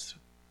honest,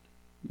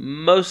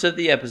 most of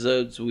the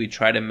episodes we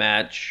try to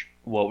match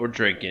what we're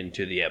drinking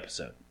to the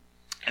episode.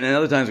 And then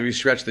other times we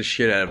stretch the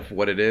shit out of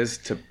what it is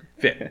to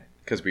fit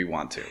because we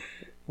want to.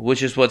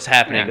 Which is what's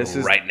happening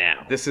right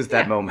now. This is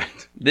that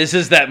moment. This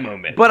is that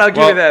moment. But I'll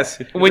give you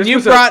this. When you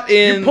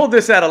pulled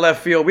this out of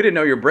left field, we didn't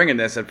know you were bringing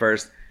this at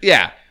first.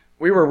 Yeah.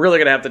 We were really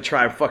going to have to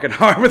try fucking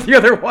hard with the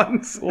other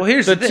ones. Well,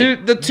 here's the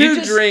thing. The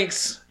two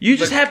drinks. You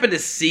just happen to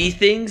see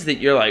things that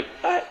you're like,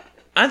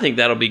 I think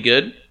that'll be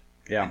good.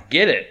 Yeah.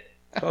 Get it.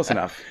 Close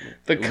enough.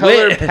 The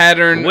color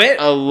pattern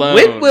alone.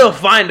 Wit will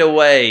find a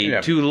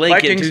way to link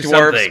Vikings, it to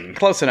dwarves, something.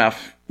 Close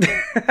enough.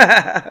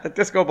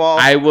 Disco ball.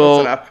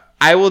 Close enough.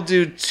 I will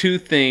do 2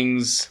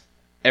 things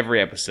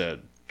every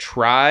episode.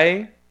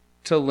 Try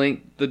to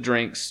link the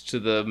drinks to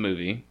the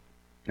movie.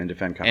 And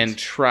defend cons. And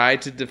try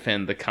to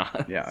defend the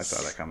cons. Yeah, I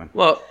saw that coming.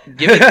 Well,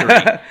 give it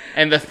 3.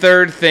 And the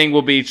third thing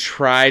will be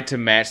try to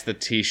match the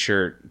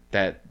t-shirt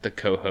that the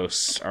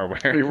co-hosts are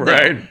wearing.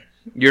 Right.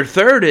 Your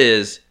third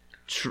is...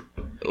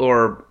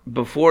 or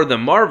before the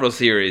Marvel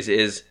series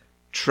is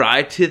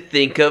try to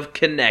think of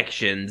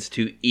connections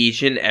to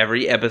each and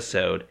every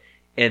episode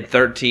and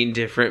 13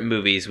 different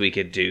movies we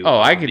could do.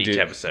 Each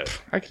episode.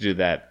 I could do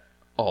that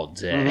all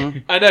day. Mm-hmm.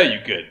 I know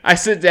you could. I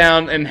sit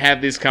down and have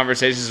these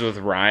conversations with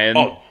Ryan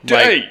all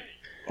day.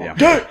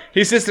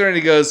 He sits there and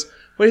he goes,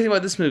 "What do you think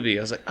about this movie?"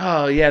 I was like,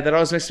 "Oh yeah, that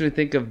always makes me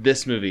think of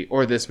this movie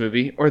or this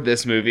movie or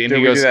this movie." And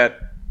he goes, do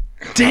that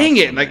 "Dang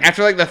it!" Like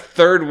after the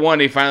third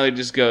one, he finally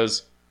just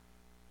goes,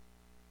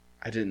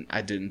 I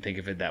didn't think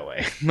of it that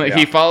way.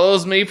 He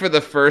follows me for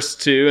the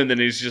first 2, and then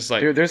he's just like...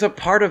 Dude, there's a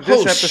part of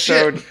this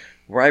episode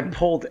where I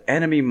pulled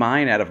enemy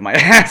mine out of my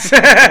ass.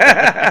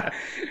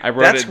 I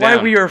wrote That's it down.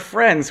 why we are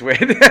friends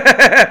with.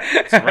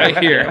 It's right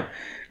here.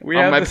 We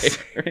have the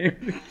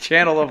same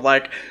channel of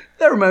that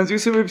reminds me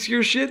of some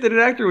obscure shit that an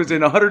actor was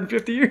in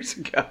 150 years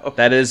ago.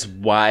 That is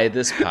why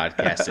this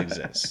podcast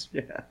exists.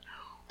 Yeah.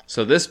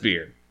 So this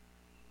beer,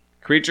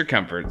 Creature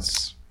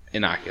Comforts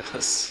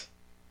Inoculus.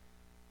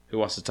 Who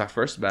wants to talk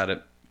first about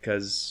it?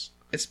 Because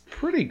it's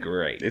pretty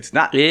great. It's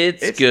not.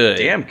 It's good.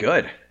 Damn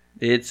good.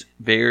 It's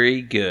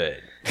very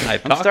good. I'm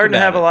starting to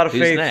have a lot of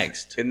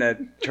faith in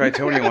that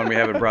Tritonian one we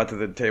haven't brought to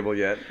the table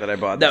yet that I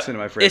bought that's in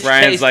my fridge.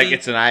 Brian's tasty.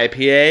 It's an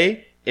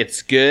IPA.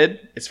 It's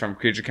good. It's from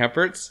Creature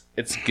Comforts.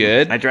 It's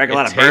good. I drank a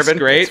lot of bourbon.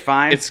 Great. It's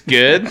fine. It's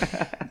good.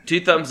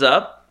 2 thumbs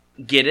up.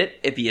 Get it.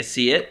 If you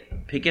see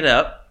it, pick it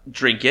up.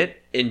 Drink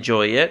it.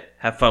 Enjoy it.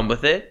 Have fun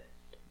with it.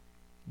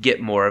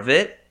 Get more of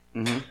it.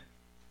 Mm-hmm.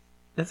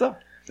 That's all.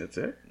 That's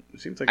it.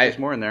 It seems like there's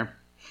more in there.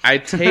 I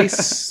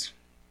taste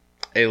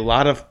a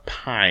lot of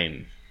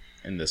pine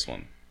in this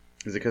one.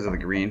 Is it because of the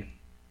green?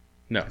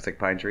 No. It's like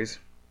pine trees?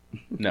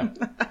 No.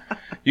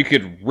 You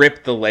could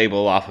rip the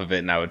label off of it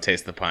and I would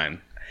taste the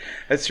pine.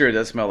 That's true. It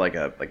does smell like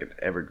an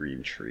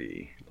evergreen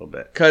tree a little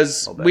bit.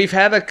 Because we've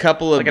had a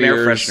couple of beers. Like an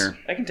air freshener.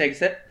 I can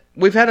taste it.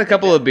 We've had a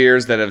couple of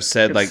beers that have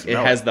said it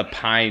has the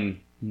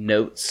pine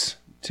notes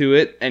to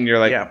it. And you're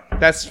like,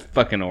 that's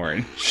fucking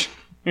orange.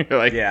 You're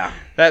like,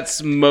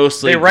 that's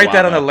mostly They write guava.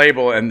 that on the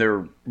label and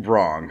they're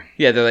wrong.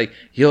 Yeah, they're like,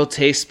 you'll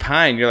taste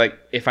pine. You're like,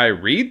 if I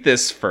read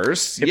this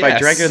first, if I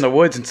drank it in the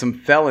woods and some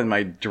fell in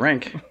my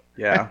drink,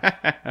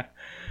 yeah.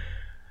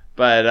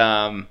 But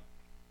I'm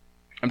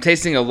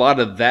tasting a lot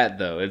of that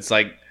though. It's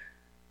like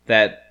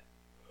that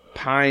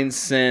pine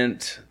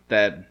scent,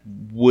 that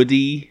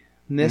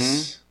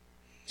woodiness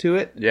to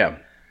it. Yeah,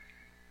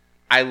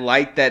 I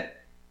like that.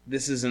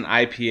 This is an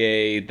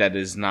IPA that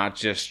is not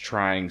just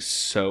trying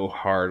so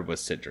hard with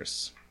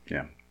citrus.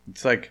 Yeah.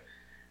 It's like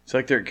So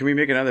like, can we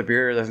make another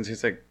beer that doesn't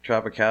taste like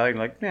Tropicali?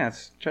 Like, yeah,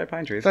 let's try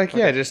Pine Trees. It's like,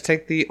 yeah, just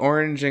take the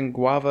orange and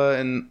guava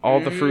and all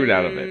the fruit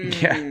out of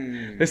it.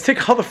 Yeah, let's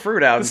take all the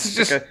fruit out. This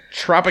is just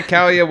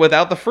Tropicalia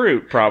without the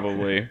fruit,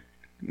 probably.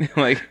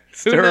 Like,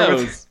 who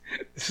knows?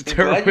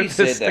 Stir with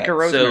a stick of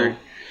rosemary. So,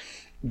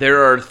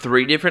 there are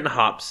 3 different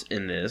hops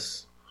in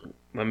this.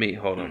 Let me,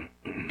 hold on.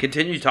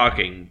 Continue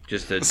talking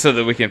just to... So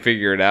that we can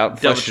figure it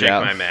out. Double check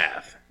my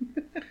math.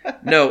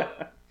 No.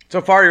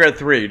 So far you're at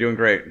 3. You're doing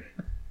great.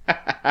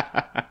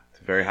 It's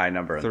a very high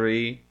number.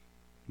 3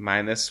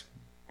 minus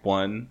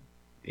 1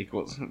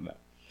 equals... No.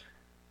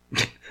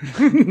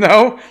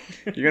 No?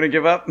 You're going to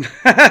give up?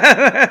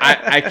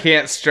 I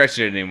can't stretch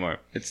it anymore.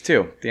 It's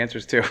 2. The answer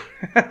is 2.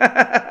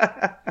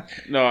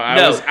 No,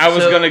 I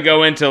was going to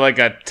go into like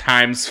a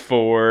times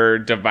 4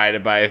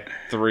 divided by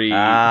 3.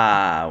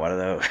 Ah, what are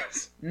those?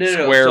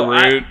 Square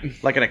root.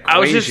 Like an equation. I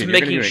was just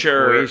making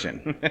sure.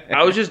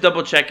 I was just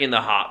double checking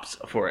the hops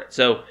for it.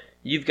 So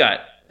you've got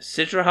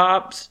Citra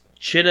hops,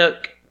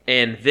 Chinook,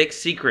 and Vic's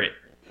Secret.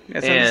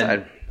 That's on the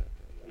side.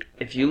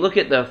 If you look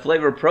at the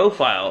flavor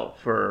profile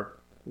for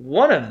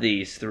one of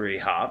these 3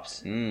 hops,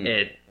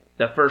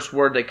 the first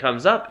word that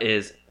comes up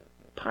is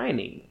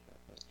piney.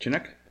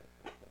 Chinook?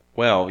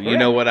 Well, you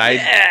know what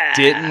I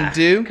didn't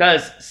do?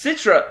 Because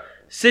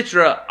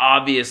Citra,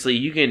 obviously,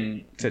 you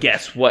can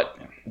guess what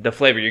the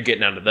flavor you're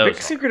getting out of those.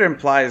 Vic's Secret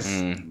implies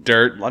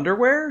dirt,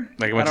 underwear.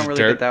 Like I don't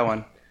really get that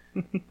one.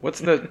 What's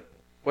the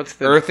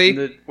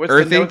earthy? What's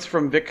earthy? the notes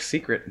from Vic's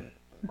Secret?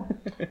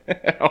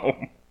 Oh.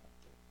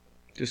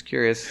 Just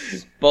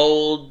curious.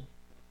 Bold,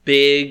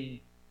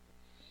 big,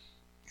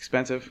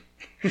 expensive.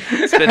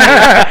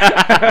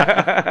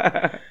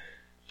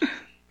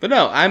 But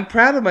no, I'm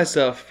proud of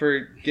myself for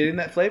getting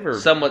that flavor.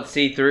 Somewhat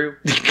see-through.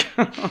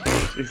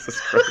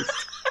 Jesus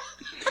Christ.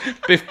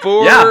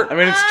 Before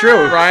it's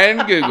true. Ryan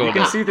Googled You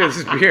can see through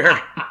this beer.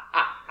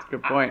 That's a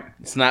good point.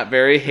 It's not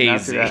very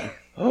hazy.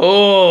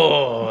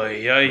 Oh,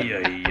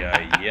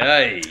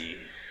 yay.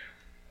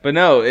 But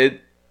no,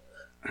 it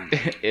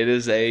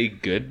is a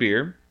good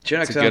beer.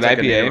 Chinook it's sounds a good like IPA.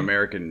 a Native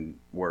American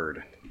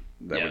word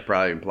that would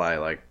probably imply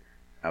like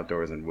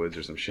outdoors in woods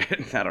or some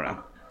shit. I don't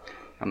know.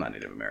 I'm not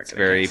Native American. It's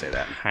very I can't say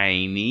that.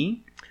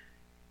 piney.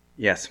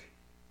 Yes.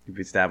 You've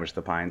established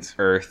the pines.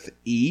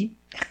 Earthy.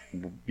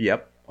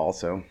 Yep.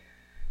 Also.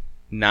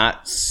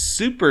 Not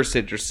super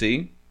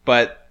citrusy,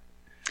 but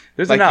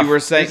there's like enough. You were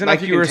saying,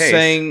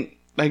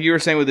 like you were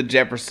saying with the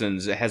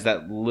Jeffersons, it has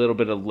that little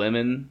bit of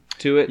lemon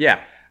to it.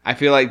 Yeah. I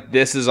feel like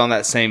this is on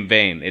that same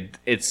vein.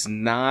 It's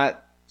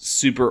not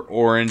super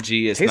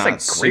orangey. It tastes not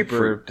like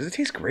grapefruit. Does it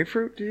taste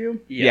grapefruit to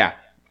you? Yeah.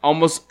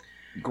 Almost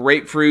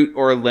grapefruit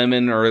or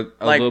lemon or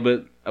a little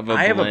bit of a blend.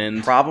 I have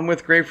a problem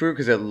with grapefruit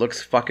because it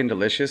looks fucking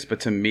delicious, but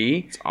to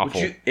me, it's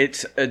awful.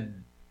 It's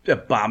an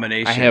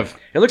abomination.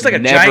 It looks like a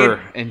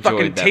giant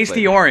fucking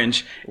tasty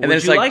orange, and then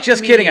it's like,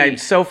 just kidding, I'm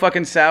so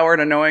fucking sour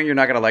and annoying, you're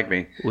not going to like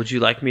me. Would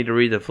you like me to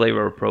read the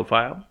flavor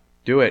profile?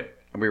 Do it.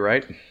 Are we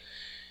right?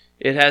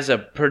 It has a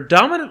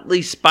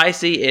predominantly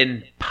spicy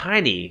and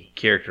piney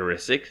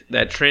characteristic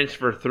that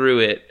transfer through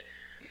it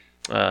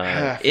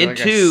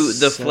into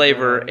the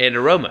flavor and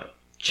aroma.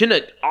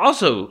 Chinook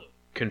also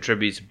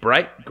contributes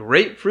bright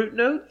grapefruit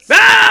notes. 2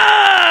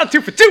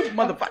 for 2,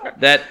 motherfucker!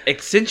 That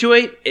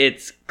accentuate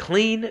its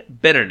clean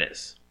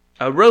bitterness.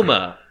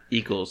 Aroma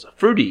equals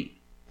fruity,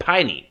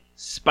 piney,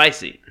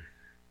 spicy,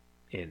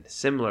 and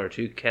similar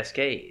to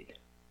Cascade.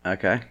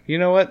 Okay. You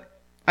know what?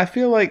 I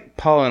feel like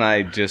Paul and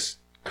I just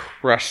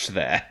crushed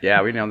that.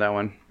 Yeah, we nailed that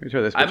one. We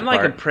tore this. I'm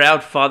like a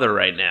proud father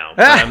right now.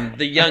 I'm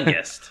the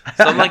youngest,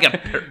 so I'm like a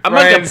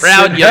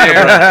proud younger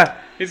brother.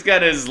 He's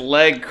got his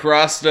leg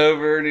crossed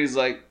over, and he's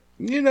like,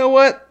 you know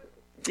what?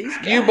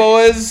 You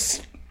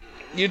boys,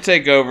 you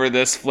take over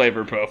this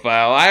flavor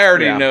profile. I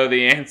already know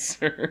the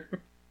answer.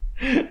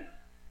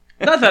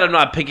 Not that I'm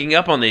not picking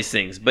up on these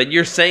things, but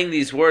you're saying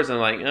these words, and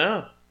I'm like,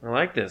 oh, I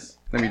like this.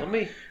 Let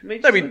me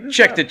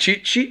check the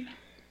cheat sheet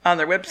on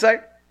their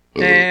website,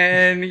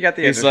 and you got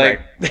the answers right.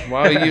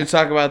 While you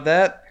talk about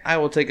that, I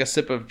will take a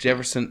sip of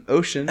Jefferson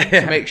Ocean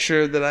to make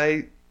sure that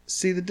I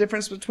see the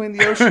difference between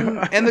the ocean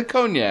and the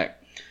cognac.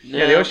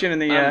 No, the ocean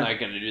and the. I'm not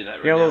going to do that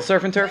right now. A little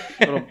surf and turf?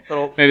 Maybe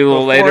a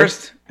little later.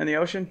 Forest and the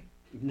ocean?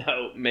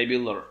 No, maybe a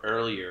little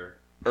earlier.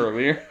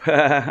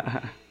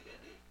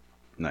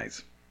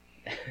 Nice.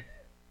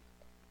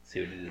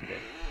 See what it is there.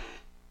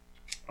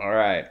 All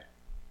right.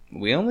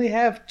 We only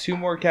have 2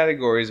 more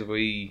categories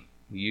we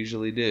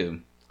usually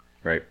do.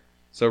 Right.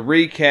 So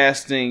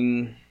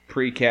recasting,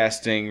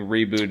 precasting,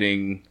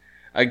 rebooting.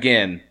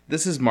 Again,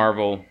 this is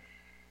Marvel.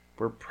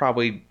 We're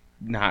probably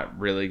not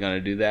really going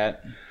to do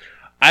that.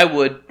 I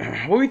would.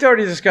 Well, we've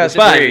already discussed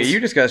Brie.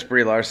 You discussed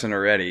Brie Larson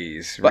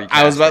already. But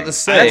I was about to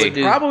say. That's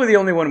probably the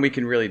only one we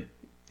can really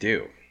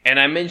do. And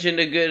I mentioned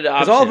a good option.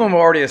 Because all of them are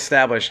already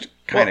established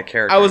kind of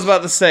characters. I was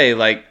about to say,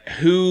 like,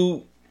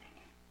 who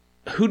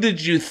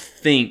did you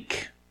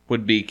think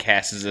would be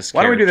cast as this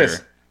character? Why don't we do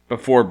this?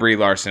 Before Brie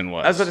Larson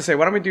was. I was about to say,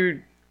 why don't we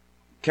do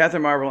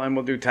Captain Marvel and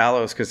we'll do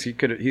Talos, because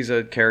he's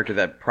a character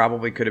that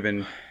probably could have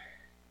been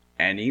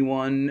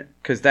anyone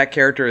because that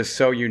character is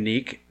so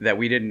unique that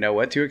we didn't know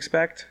what to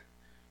expect.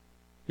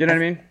 You know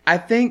what I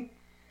mean?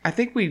 I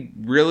think we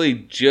really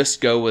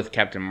just go with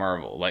Captain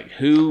Marvel. Like,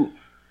 who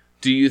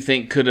do you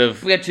think could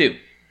have? We got two.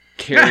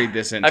 Carried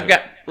this into.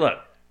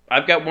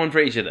 I've got one for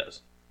each of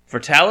those. For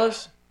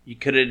Talos, you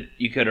could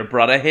have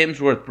brought a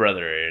Hemsworth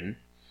brother in.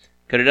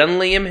 Could have done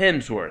Liam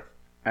Hemsworth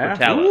for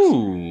Talos.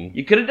 Ooh.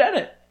 You could have done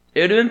it.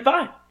 It would have been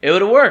fine. It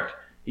would have worked.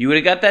 You would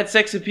have got that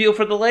sex appeal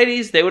for the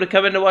ladies. They would have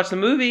come in to watch the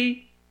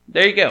movie.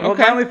 There you go. Well,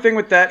 the only thing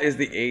with that is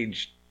the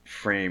age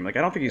frame. Like,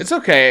 I don't think he's... It's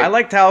okay. I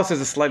like Talos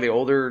as a slightly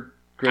older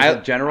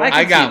general.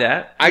 I can see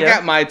that. I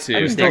got my two.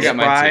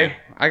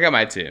 I got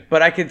my two.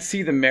 But I could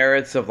see the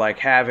merits of, like,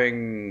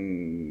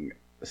 having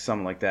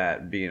something like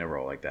that be in a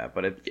role like that.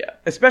 But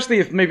especially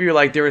if maybe you're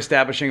like they're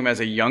establishing him as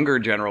a younger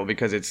general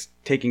because it's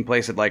taking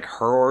place at like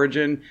her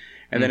origin,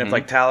 and then if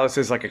like Talos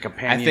is like a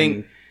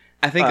companion,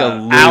 I think a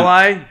Luke,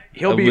 ally,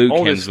 he'll be Luke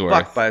old Hemsworth.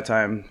 as fuck by the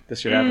time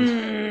this shit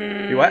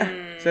happens. You what?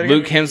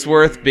 Luke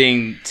Hemsworth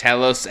being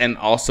Talos and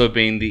also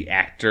being the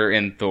actor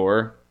in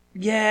Thor.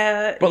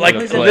 Yeah, but like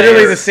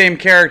literally the same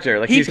character.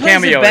 Like he's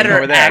cameoing a better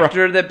over there.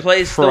 actor that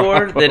plays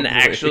Thor than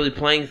actually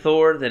playing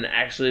Thor than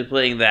actually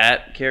playing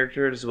that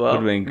character as well. Would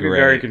have been great. It'd be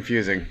very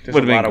confusing. There's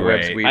a lot of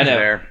webs weaved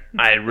there.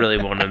 I really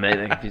want to make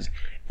that confusing.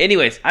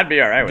 Anyways, I'd be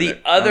all right with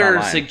it. The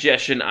other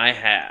suggestion I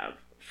have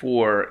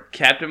for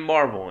Captain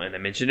Marvel, and I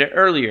mentioned it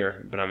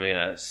earlier, but I'm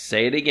gonna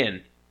say it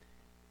again,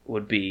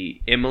 would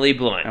be Emily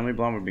Blunt. Emily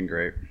Blunt would have been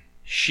great.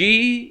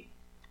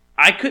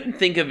 I couldn't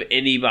think of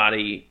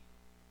anybody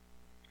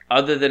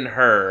other than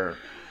her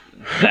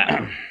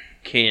that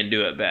can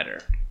do it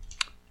better.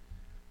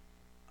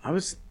 I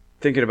was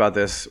thinking about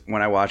this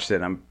when I watched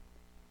it.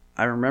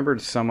 I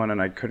remembered someone,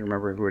 and I couldn't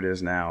remember who it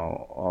is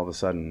now. All of a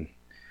sudden,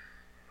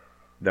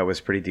 that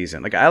was pretty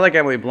decent. Like I like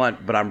Emily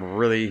Blunt, but I'm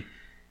really,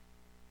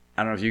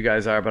 I don't know if you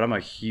guys are, but I'm a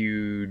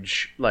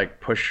huge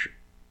push.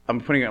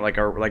 I'm putting it like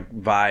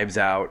vibes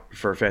out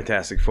for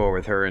Fantastic Four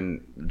with her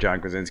and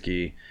John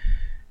Krasinski.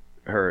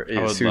 Her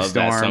is Sue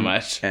Storm so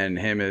much, and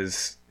him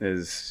is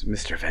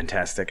Mr.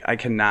 Fantastic. I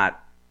cannot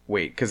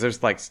wait because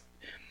there's let's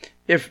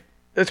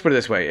put it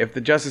this way: if the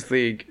Justice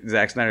League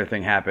Zack Snyder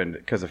thing happened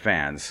because of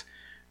fans,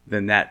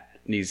 then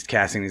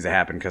casting needs to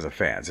happen because of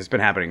fans. It's been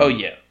happening. Oh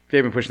yeah,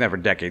 they've been pushing that for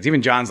decades.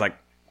 Even John's like,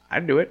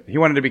 I'd do it. He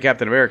wanted to be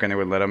Captain America, and they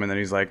would let him. And then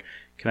he's like,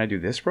 "Can I do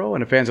this role?"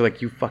 And the fans are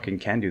like, "You fucking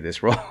can do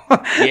this role."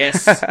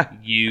 Yes,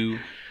 you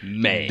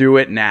may do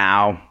it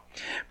now.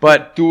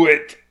 But do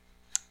it.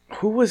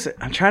 Who was it?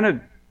 I'm trying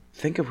to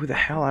think of who the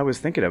hell I was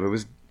thinking of.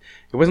 It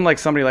wasn't like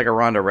somebody like a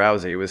Ronda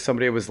Rousey. It was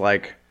somebody who was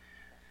like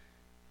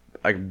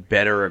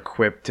better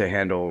equipped to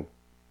handle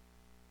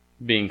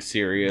being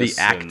serious,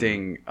 the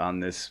acting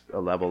on this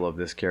level of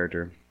this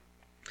character.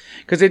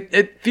 Because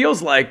it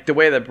feels like the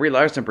way that Brie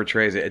Larson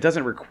portrays it, it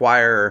doesn't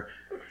require.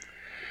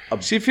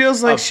 She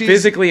feels like she's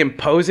physically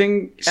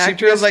imposing. She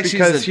feels like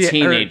she's a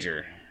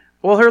teenager.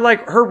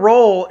 Her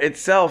role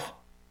itself.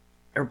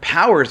 Her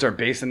powers are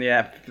based on the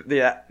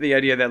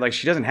idea that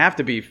she doesn't have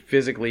to be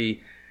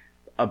physically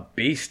a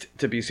beast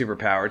to be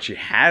superpowered. She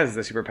has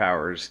the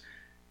superpowers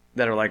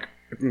that are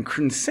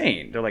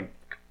insane.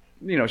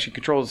 They're she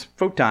controls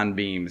photon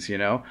beams. She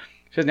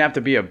doesn't have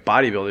to be a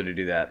bodybuilder to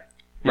do that.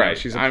 Right.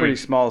 She's a pretty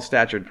small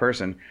statured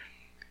person.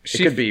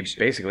 She could be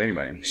basically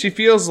anybody. She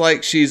feels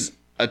like she's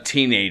a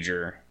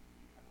teenager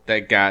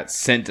that got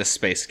sent to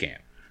space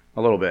camp.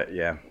 A little bit,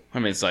 yeah. I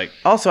mean, it's like.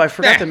 Also, I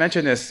forgot to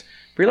mention this.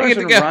 Brie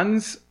Larson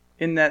runs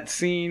in that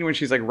scene when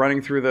she's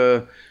running through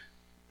the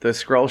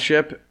Skrull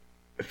ship.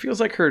 It feels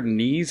like her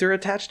knees are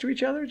attached to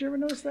each other. Did you ever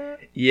notice that?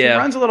 Yeah. She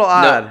runs a little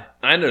odd. No,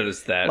 I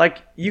noticed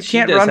that. You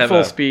can't run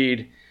full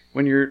speed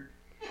when you're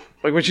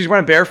when she's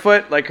running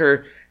barefoot.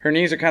 Her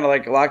knees are kind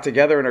of locked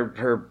together, and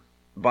her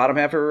bottom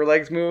half of her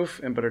legs move,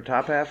 but her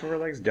top half of her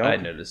legs don't. I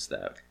noticed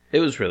that. It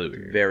was really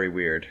weird. Very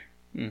weird.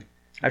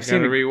 I've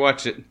seen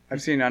rewatch it.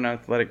 I've seen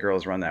unathletic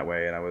girls run that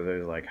way, and I was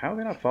like, "How are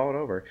they not falling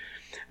over?"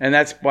 And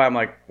that's why I'm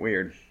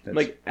weird.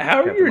 That's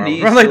how are your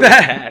knees run like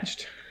that?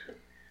 Attached?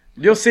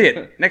 You'll see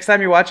it next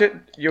time you watch it.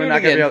 You're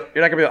not gonna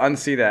be able to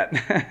unsee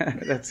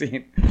that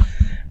scene.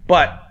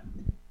 But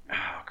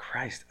oh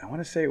Christ, I want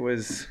to say it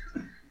was.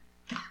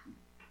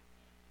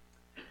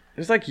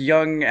 There's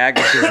young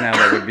actresses now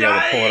that would be able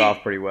to pull it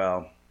off pretty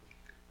well.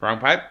 Wrong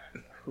pipe.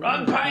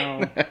 Wrong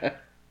pipe. I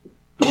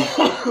don't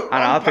know.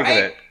 I'll think of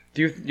it.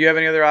 Do you have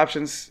any other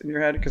options in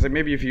your head? Because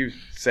maybe if you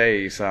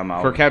say some,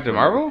 for Captain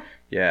Marvel.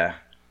 Yeah.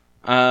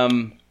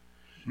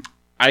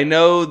 I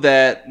know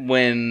that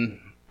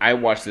when I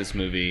watched this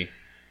movie,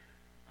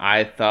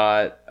 I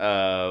thought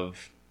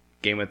of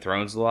Game of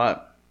Thrones a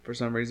lot for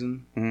some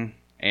reason,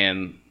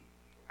 and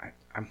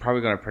I'm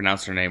probably going to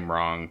pronounce her name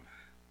wrong.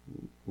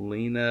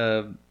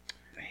 Lena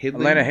Headey.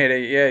 Lena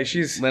Headey, yeah,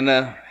 she's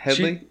Lena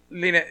Headey.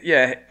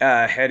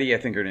 Headey, I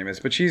think her name is,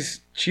 but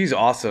she's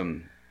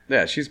awesome.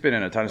 Yeah, she's been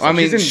in a ton of stuff. I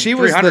mean, she's in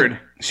 300.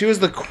 She was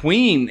the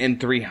queen in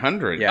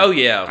 300. Yeah. Oh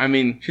yeah. I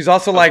mean, she's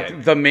also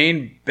the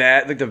main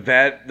bad,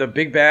 the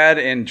big bad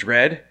in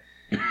Dredd.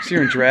 See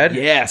her in Dredd?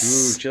 Yes.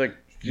 Ooh,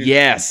 she's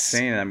yes.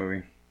 insane in that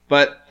movie.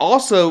 but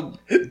also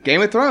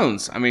Game of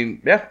Thrones. I mean,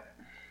 yeah.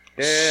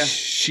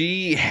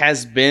 She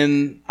has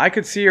been. I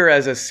could see her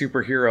as a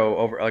superhero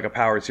over like a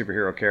powered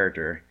superhero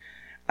character.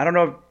 I don't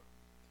know.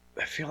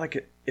 I feel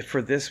like if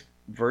for this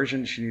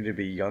version she needed to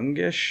be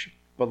youngish,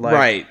 but like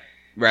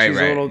right. A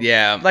little,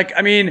 yeah. Like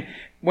I mean,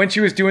 when she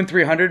was doing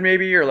 300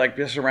 maybe or like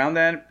just around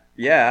then,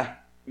 yeah.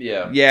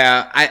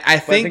 I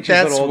think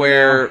that's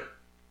where now.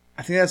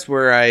 I think that's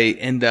where I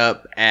end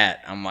up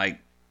at. I'm like,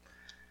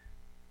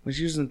 when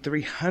she was in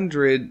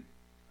 300,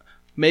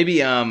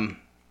 maybe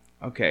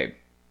okay.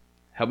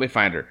 Help me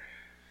find her.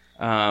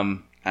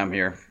 I'm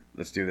here.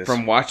 Let's do this.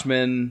 From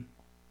Watchmen.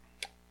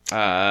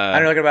 I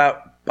don't know, looking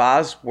about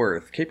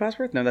Bosworth. Kate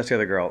Bosworth? No, that's the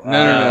other girl.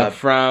 No.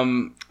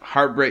 From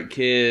Heartbreak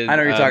Kid. I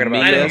know what you're talking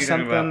about. I know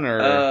something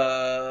or.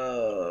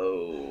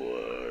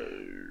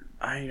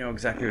 I know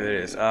exactly what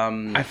it is.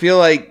 I feel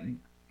like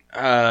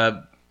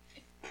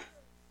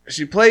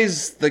she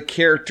plays the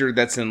character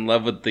that's in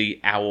love with the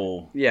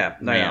owl. Yeah,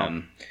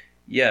 man.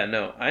 Yeah,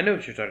 no, I know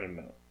what you're talking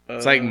about.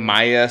 It's like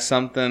Maya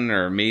something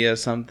or Mia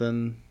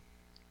something.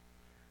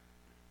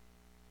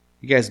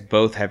 You guys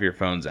both have your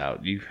phones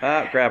out. You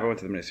grab it. Went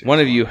to the ministry. One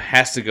of you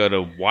has to go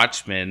to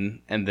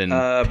Watchmen and then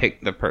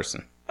pick the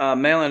person.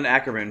 Malin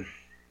Ackerman.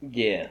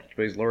 Yeah. She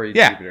plays Laurie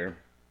Jupiter.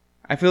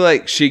 I feel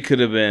like she could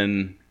have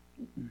been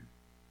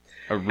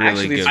a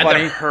really good.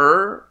 Funny.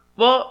 Her.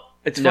 Well,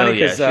 it's funny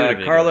because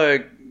Carla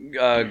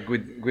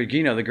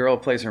Gugino, the girl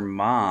who plays her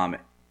mom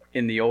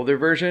in the older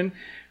version,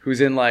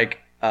 who's in like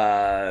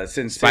Sin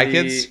City. Spy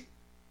Kids?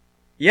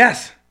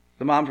 Yes.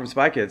 The mom from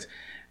Spy Kids.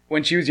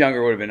 When she was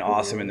younger, would have been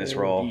awesome in this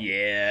role.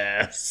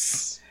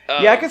 Yes.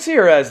 Yeah, I could see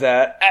her as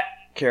that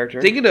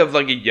character. Thinking of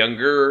like a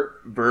younger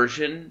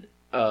version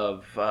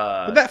of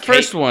but that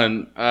first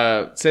one.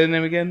 Say the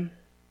name again.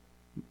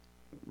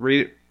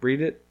 Read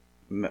it.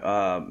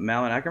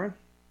 Malin Ackerman.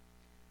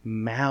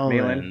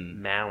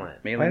 Malin. Malin.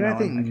 Why did I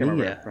think I can't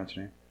remember Mia? her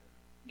name.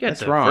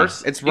 That's wrong.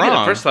 It's wrong. You get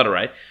the first letter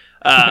right.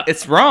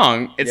 It's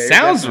wrong. It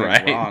sounds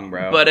right. Wrong,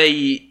 bro. But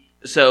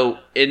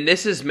and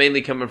this is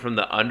mainly coming from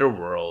the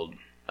underworld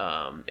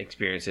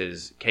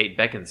experiences. Kate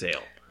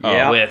Beckinsale,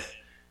 with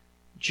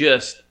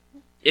just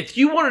if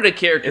you wanted a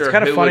character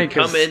who would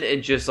come in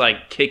and just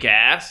like kick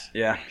ass,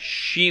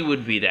 she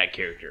would be that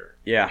character.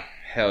 Yeah,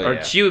 hell yeah.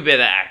 Or she would be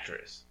the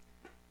actress.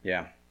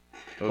 Yeah.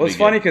 Well, it's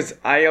funny because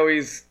I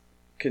always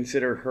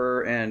consider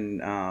her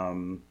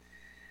and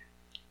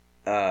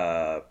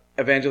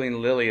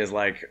Evangeline Lilly as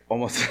like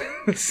almost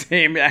the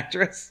same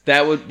actress.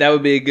 That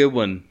would be a good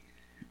one.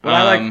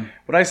 When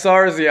I saw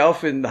her as the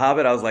elf in The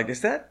Hobbit, I was like,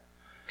 "Is that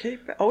Kate?"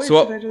 Oh, it's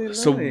Evangeline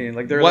Lilly.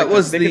 Like, what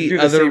was the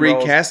other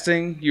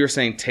recasting? You were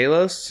saying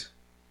Talos?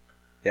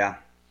 Yeah,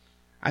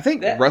 I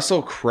think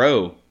Russell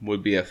Crowe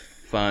would be a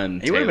fun.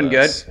 He would have been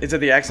good. Is it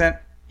the accent?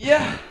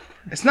 Yeah,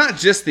 it's not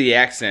just the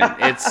accent.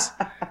 It's.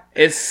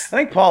 I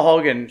think Paul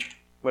Hogan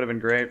would have been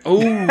great.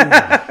 Ooh,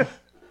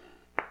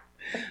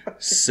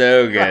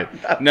 so good.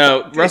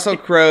 No, Russell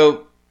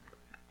Crowe.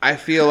 I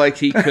feel like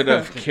he could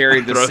have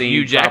carried the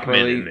scene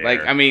properly.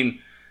 Like, I mean,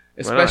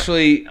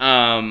 especially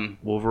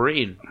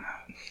Wolverine.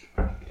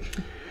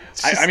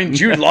 I mean,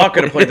 Jude Law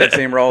could have played that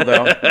same role,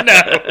 though.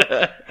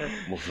 No,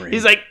 Wolverine.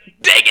 He's like,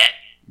 dig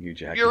it.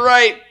 You're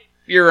right.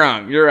 You're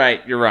wrong. You're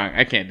right. You're wrong.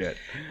 I can't do it.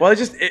 Well,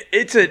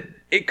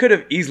 it could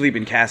have easily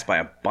been cast by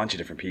a bunch of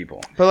different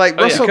people. But like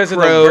Russell Crowe, because of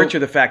the virtue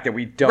of the fact that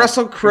we don't.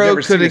 Russell Crowe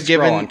could have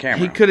given.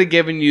 He could have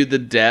given you the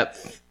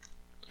depth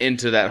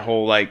into that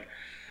whole like.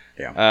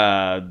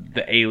 Yeah.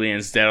 The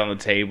alien's dead on the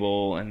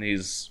table, and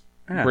he's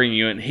bringing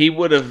you in. He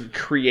would have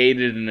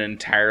created an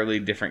entirely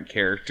different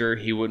character.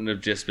 He wouldn't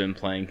have just been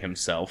playing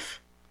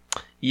himself.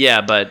 Yeah,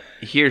 but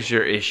here's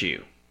your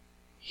issue.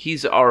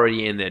 He's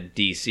already in the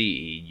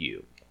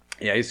DCEU.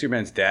 Yeah, he's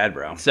Superman's dad,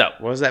 bro. So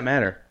what does that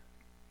matter?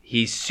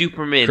 He's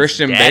Superman's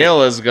Christian daddy.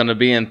 Bale is going to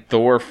be in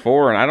Thor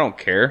 4, and I don't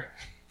care.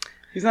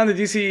 He's not in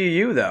the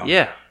DCEU, though.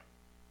 Yeah.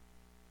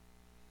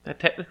 That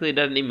technically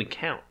doesn't even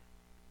count.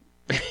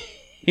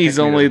 He's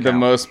only the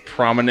most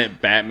prominent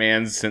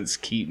Batman since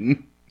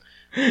Keaton.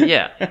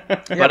 Yeah.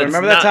 But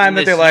remember that time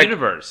that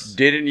they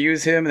didn't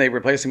use him and they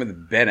replaced him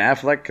with Ben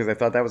Affleck because I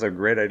thought that was a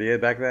great idea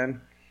back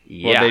then?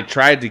 Yeah. Well, they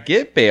tried to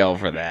get Bale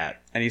for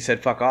that. And he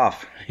said, fuck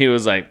off. He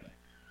was like,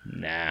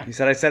 nah. He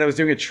said, I said I was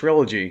doing a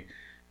trilogy,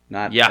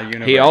 not a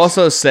universe. He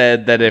also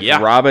said that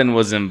if Robin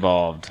was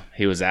involved,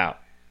 he was out.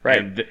 Right.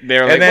 And they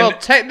were like, well,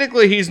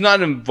 technically he's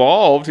not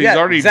involved. He's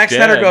already Zack dead.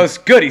 Snyder goes,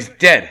 good, he's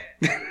dead.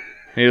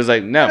 He was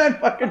like, no. And then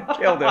fucking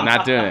killed him.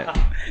 Not doing it.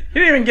 He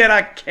didn't even get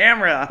on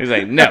camera. He's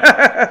like, no.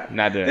 Not doing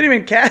it. They didn't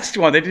even cast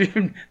one. They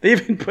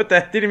even put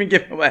that. They didn't even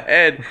give him a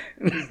head.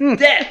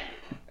 Dead.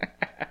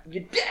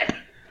 You're dead.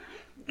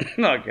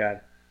 Oh,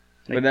 God.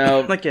 But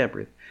no. I can't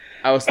breathe.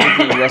 I was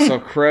thinking Russell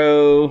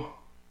Crowe.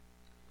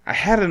 I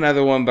had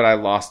another one, but I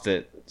lost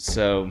it.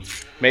 So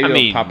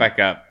maybe it'll pop back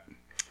up.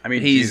 I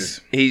mean, he's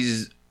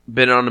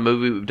been on a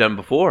movie we've done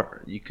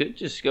before. You could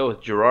just go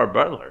with Gerard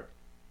Butler.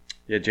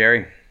 Yeah,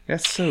 Jerry.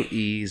 That's so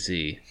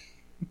easy.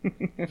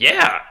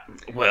 Yeah.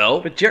 Well.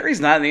 But Jerry's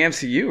not in the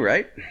MCU,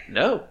 right?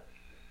 No.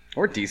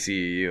 Or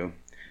DCEU.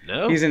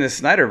 No. He's in the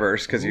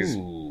Snyderverse because he's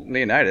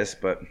Leonidas,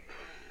 but...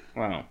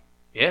 Wow.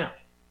 Yeah.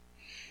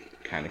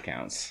 Kind of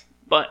counts.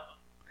 But...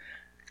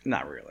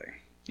 Not really.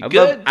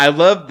 I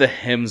love the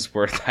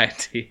Hemsworth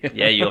idea.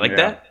 Yeah, you like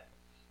that?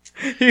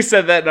 He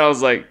said that and I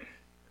was like,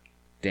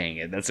 dang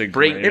it, that's a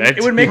great idea.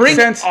 It would make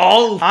sense.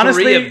 All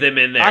three of them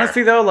in there.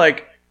 Honestly, though,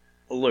 like,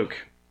 Luke.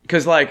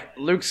 Because, like,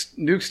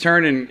 Luke's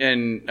turn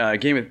in not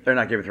Game of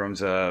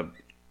Thrones,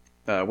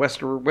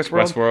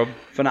 Westworld.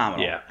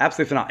 Phenomenal. Yeah.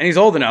 Absolutely phenomenal. And he's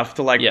old enough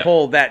to, like,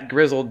 pull that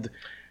grizzled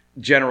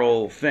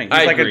general thing.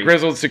 He's like a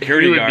grizzled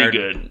security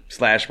guard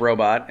 /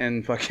 robot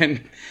in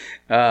fucking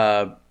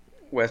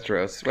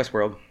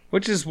Westworld.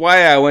 Which is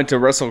why I went to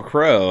Russell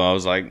Crowe. I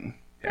was like,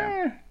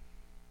 that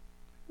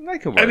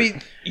could work. I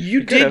mean,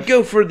 you did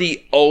go for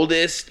the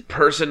oldest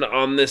person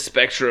on the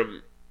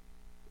spectrum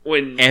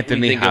when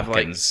Anthony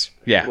Hopkins.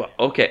 Well,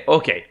 okay.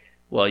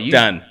 Well, you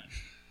done.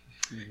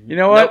 You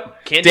know what?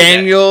 Nope,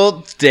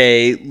 Daniel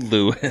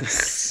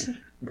Day-Lewis.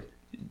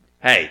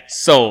 Hey,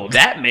 sold.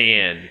 That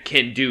man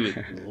can do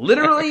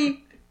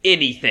literally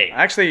anything.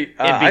 Actually,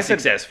 and be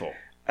successful.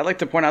 I'd like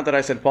to point out that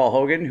I said Paul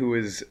Hogan, who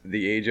is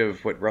the age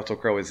of what Russell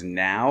Crowe is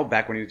now,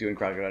 back when he was doing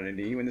Crocodile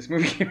Dundee when this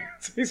movie came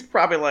out. So he's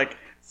probably like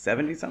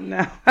 70-something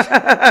now.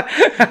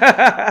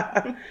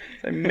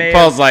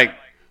 Paul's like,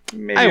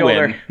 maybe I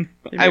older. Win.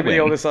 I win. The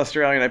oldest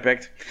Australian I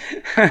picked.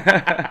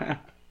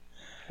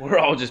 We're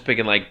all just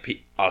picking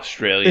like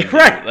Australian,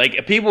 right?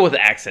 Like people with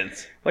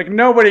accents. Like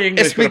nobody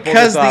English. It's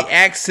because the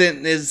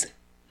accent is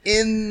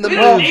in the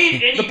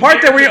movie. The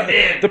part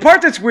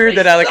that's weird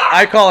that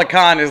I call a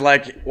con is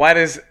like, why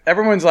does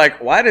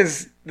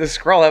the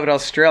Skrull have an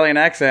Australian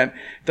accent?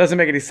 Doesn't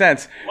make any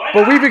sense.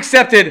 But we've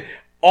accepted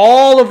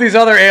all of these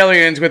other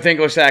aliens with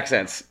English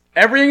accents.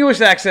 Every English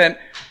accent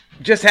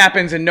just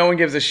happens and no one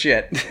gives a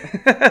shit.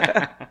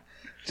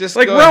 Just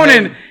like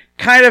Ronan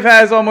kind of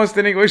has almost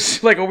an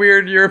English, like a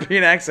weird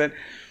European accent.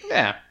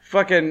 Yeah.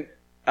 Fucking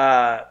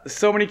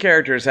so many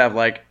characters have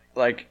like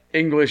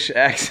English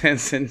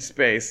accents in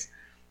space.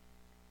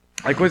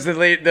 Like was that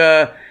lady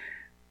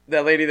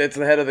that's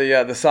the head of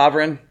the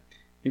Sovereign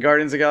in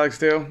Guardians of the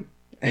Galaxy 2?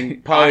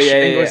 Posh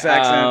English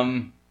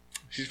accent.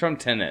 She's from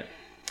Tenet.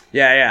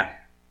 Yeah.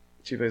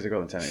 She plays a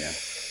girl in Tenet, yeah.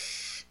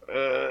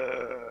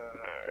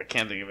 I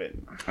can't think of it.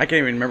 I can't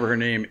even remember her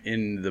name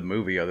in the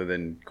movie other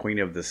than Queen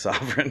of the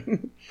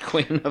Sovereign.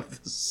 Queen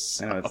of the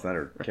Sovereign. I know it's not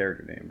her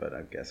character name, but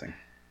I'm guessing.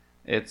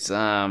 It's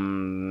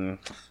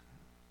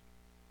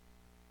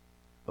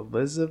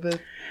Elizabeth.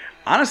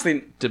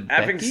 Honestly, Debicki?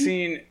 having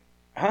seen,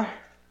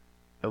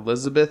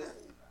 Elizabeth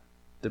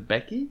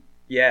Debicki?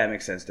 Yeah, it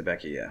makes sense.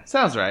 Debicki, yeah.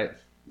 Sounds right.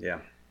 Yeah,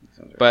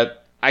 sounds right.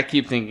 But I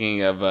keep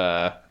thinking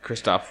of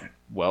Christoph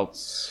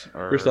Waltz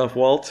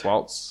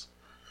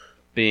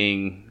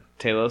being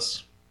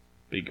Talos.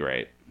 Be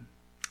great.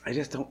 I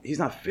just don't. He's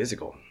not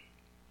physical.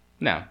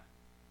 No.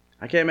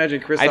 I can't imagine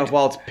Christoph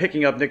Waltz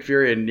picking up Nick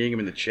Fury and kneeing him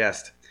in the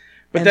chest.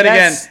 But then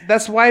again,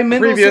 that's why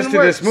Mendelsohn previous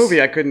to this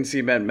movie, I couldn't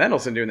see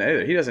Mendelsohn doing that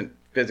either. He doesn't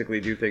physically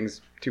do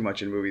things too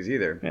much in movies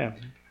either. Yeah,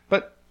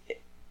 but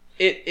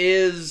it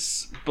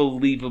is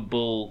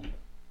believable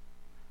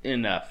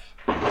enough.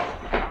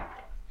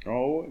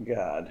 Oh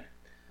God,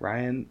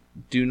 Ryan,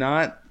 do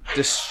not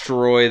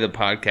destroy the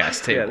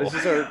podcast table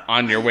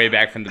on your way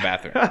back from the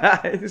bathroom.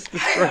 I just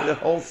destroyed the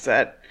whole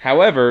set.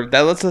 However,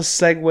 that lets us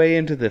segue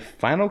into the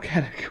final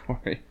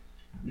category.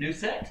 New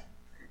set.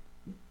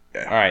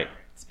 All right.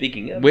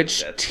 Speaking of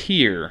which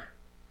tier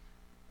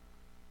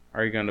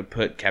are you going to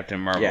put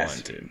Captain Marvel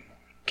into?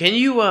 Can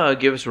you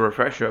give us a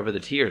refresher over the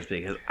tiers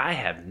because I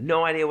have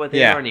no idea what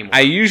they are anymore.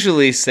 I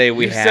usually say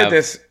we have. Said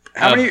this.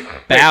 How many?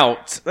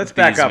 Let's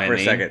back up for a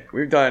many. second.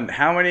 We've done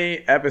how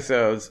many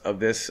episodes of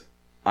this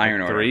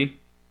Iron Order? 3,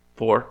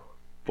 4.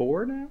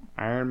 4 now?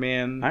 Iron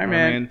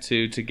Man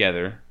 2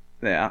 together.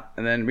 Yeah,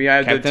 and then we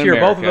have Captain the tier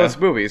America, both of those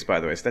movies, by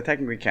the way, so that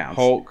technically counts.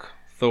 Hulk,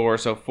 Thor,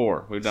 so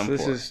 4. We've done 4.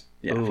 This is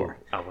 4.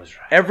 I was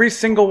right. Every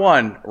single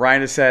one,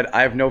 Ryan has said,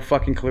 I have no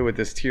fucking clue what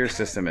this tier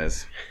system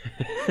is.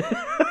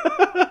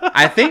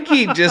 I think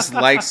he just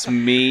likes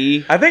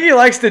me. I think he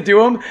likes to do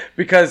them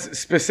because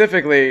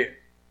specifically,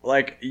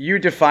 like, you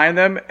define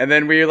them, and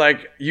then we,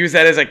 like, use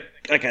that as a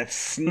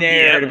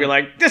snare to be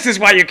like, this is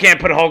why you can't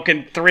put Hulk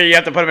in 3, you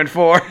have to put him in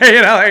 4.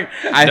 You know, like,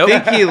 I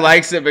think he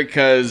likes it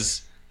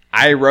because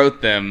I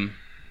wrote them,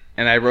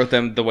 and I wrote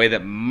them the way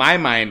that my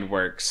mind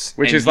works.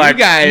 Which is like,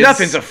 guys,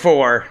 nothing's a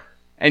 4.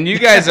 And you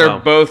guys are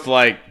both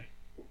like,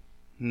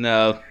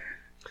 no,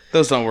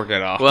 those don't work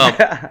at all.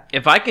 Well,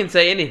 if I can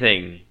say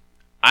anything,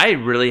 I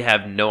really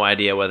have no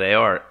idea what they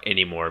are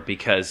anymore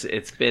because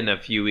it's been a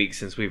few weeks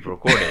since we've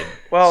recorded.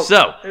 Well,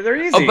 so they're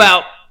easy.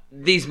 About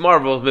these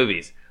Marvel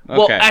movies. Okay.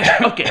 Well,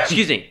 actually,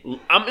 excuse me.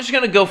 I'm just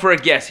going to go for a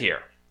guess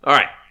here. All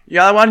right.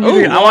 Yeah, I want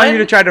you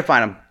to try to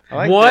find them.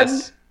 Like 1,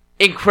 this.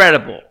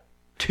 incredible.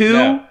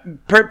 2,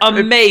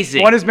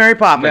 amazing. 1 is Mary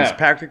Poppins,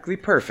 practically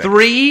perfect.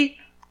 3,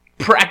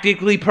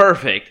 practically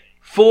perfect.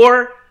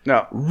 4,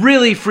 no,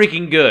 really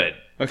freaking good.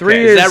 Okay.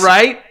 3 is that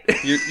right?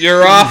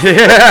 You're off. You're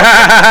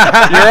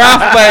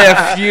off by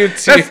a few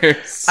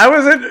tiers. I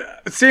wasn't.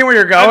 seeing where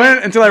you're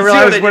going until I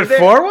realized what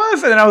 4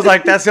 was, and then I was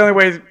like, that's the only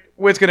way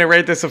Whit's going to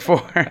rate this a 4.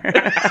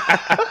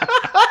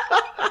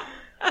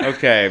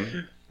 Okay.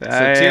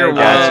 So tier 1.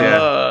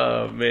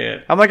 Oh,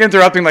 man. I'm like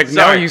interrupting, like,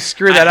 sorry, no, you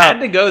screwed that up. I had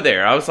to go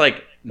there. I was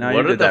like, no,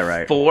 what are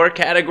the 4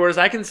 categories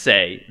I can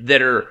say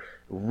that are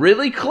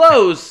really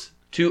close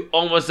to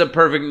almost a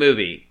perfect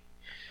movie?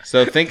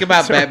 So think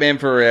about Batman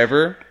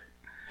Forever,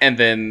 and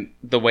then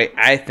the way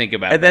I think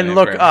about it. And then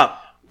look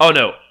up. Oh,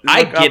 no.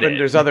 I get it. And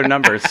there's other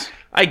numbers.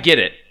 I get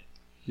it.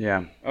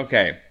 Yeah.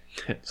 Okay.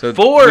 So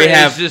 4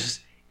 is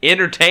just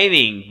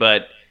entertaining,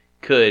 but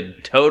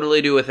could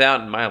totally do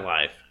without in my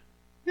life.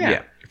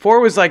 Yeah. 4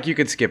 was like you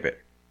could skip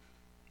it.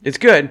 It's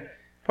good.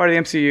 Part of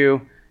the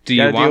MCU. Do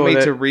you want me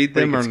to read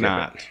them or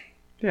not?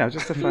 Yeah,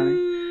 just a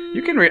funny.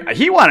 You can read.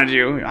 He wanted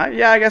you.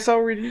 I guess I'll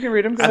read. You can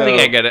read them. I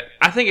think I get it.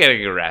 I think I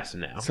can grasp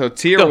them now. So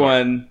tier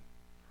 1,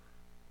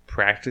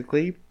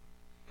 practically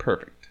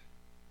perfect.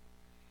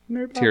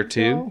 Tier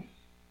 2,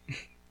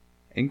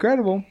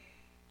 incredible.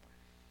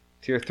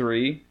 Tier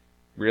 3,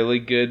 really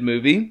good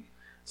movie.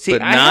 See,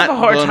 I have a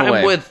hard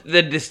time with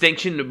the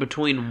distinction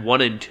between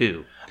 1 and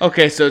 2.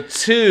 Okay, so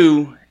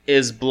 2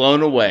 is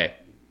blown away.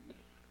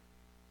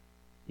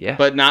 Yeah.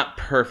 But not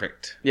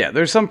perfect. Yeah,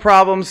 there's some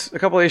problems, a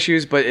couple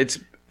issues, but it's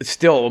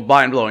still a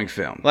mind-blowing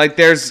film. Like,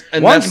 there's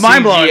one's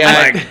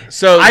mind-blowing.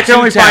 So I can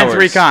only find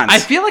 3 cons. I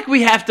feel like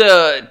we have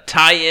to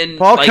tie in.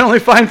 Paul can only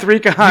find 3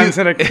 cons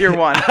in a tier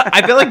 1.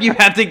 I feel like you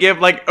have to give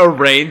like a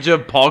range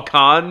of Paul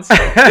cons.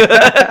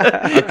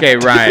 Okay,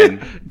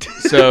 Ryan.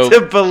 So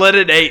to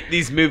validate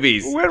these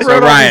movies. We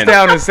wrote all these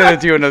down and sent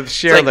it to you in a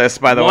share list.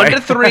 By the way, 1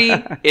 to 3,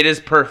 it is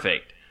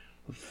perfect.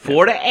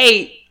 4 to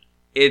 8,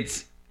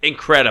 it's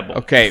incredible.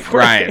 Okay,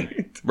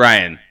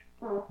 Ryan.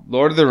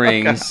 Lord of the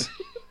Rings. Okay.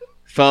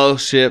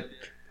 Fellowship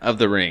of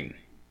the Ring.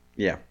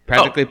 Yeah.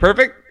 Practically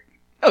perfect?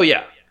 Oh,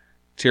 yeah.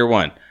 Tier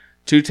 1.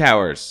 2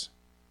 Towers.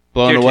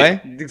 Blown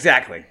away?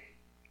 Exactly.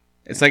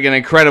 It's like an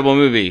incredible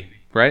movie,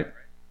 right?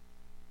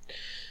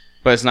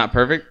 But it's not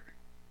perfect?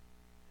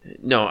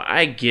 No,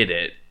 I get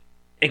it.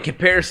 In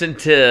comparison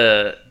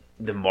to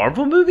the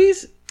Marvel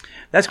movies?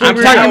 That's what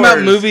I'm talking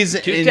about movies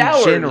in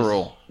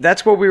general.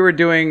 That's what we were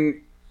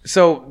doing.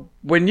 So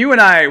when you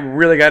and I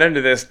really got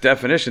into this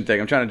definition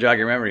thing, I'm trying to jog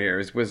your memory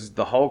here, was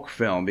the Hulk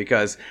film,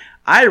 because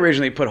I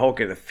originally put Hulk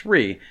at a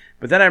 3,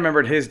 but then I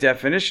remembered his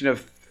definition of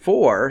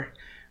 4,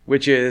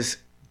 which is,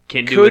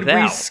 could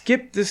we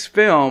skip this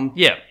film?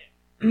 Yeah.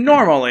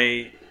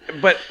 Normally,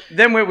 but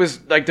then it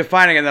was like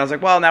defining it, and I was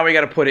like, well, now we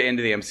got to put it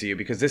into the MCU,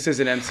 because this is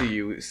an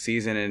MCU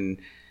season in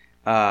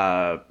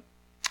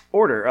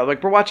order.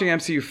 Like, we're watching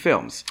MCU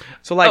films.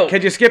 So, like,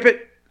 could you skip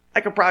it?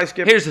 I could probably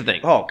skip Here's the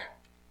thing. Hulk.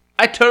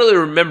 I totally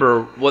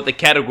remember what the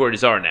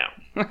categories are now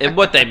and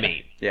what they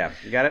mean. Yeah,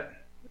 you got it?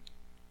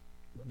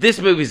 This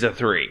movie's a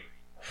 3.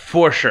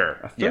 For sure.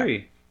 A 3.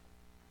 Yeah.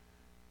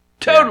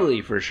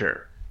 Totally for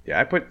sure.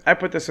 Yeah, I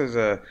put this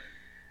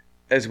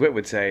as Whit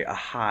would say, a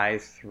high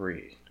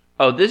 3.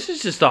 Oh, this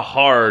is just a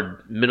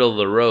hard middle of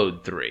the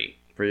road 3.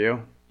 For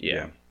you?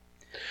 Yeah.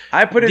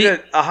 I put it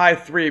at a high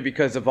 3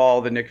 because of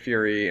all the Nick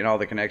Fury and all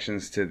the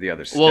connections to the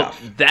other stuff. Well,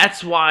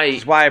 that's why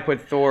I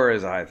put Thor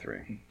as a high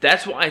 3.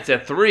 That's why it's a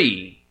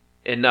 3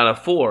 and not a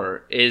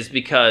 4, is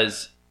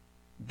because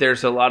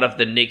there's a lot of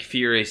the Nick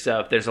Fury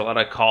stuff. There's a lot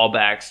of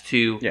callbacks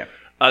to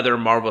other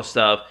Marvel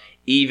stuff.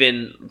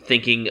 Even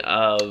thinking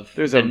of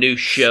the new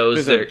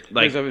shows that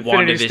like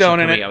WandaVision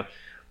coming out.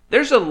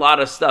 There's a lot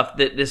of stuff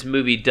that this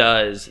movie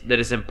does that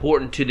is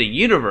important to the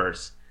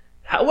universe.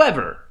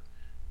 However,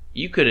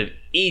 you could have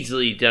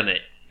easily done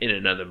it in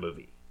another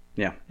movie.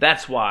 Yeah.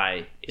 That's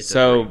why it's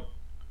a 3.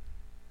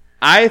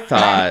 I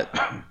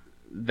thought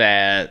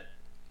that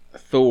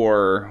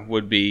Thor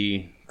would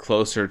be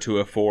closer to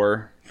a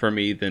 4 for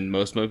me than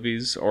most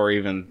movies, or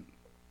even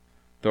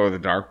Thor: The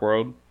Dark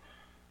World.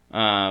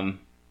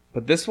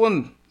 But this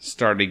one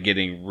started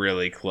getting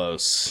really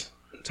close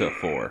to a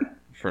 4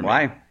 for me.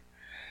 Why?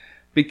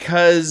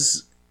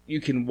 Because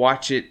you can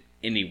watch it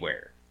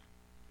anywhere.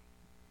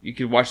 You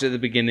can watch it at the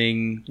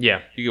beginning.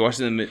 Yeah. You can watch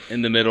it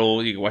in the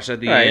middle. You can watch it at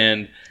the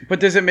end. But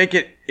does it make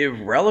it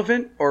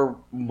irrelevant or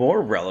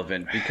more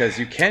relevant because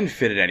you can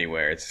fit it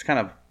anywhere? It's kind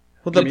of...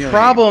 Well,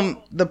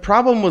 the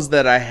problem was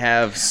that I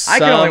have some... I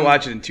can only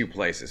watch it in 2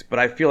 places, but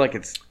I feel like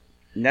it's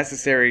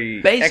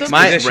necessary based on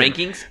my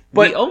rankings,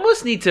 but we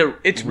almost need to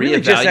it's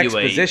really just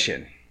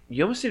exposition.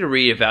 You almost need to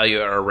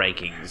reevaluate our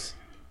rankings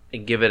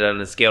and give it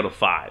on a scale of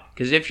 5.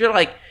 Because if you're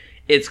like,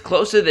 it's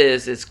close to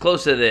this, it's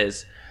close to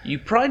this, you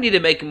probably need to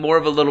make more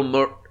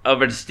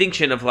of a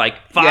distinction of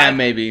like 5. Yeah,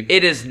 maybe.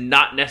 It is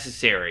not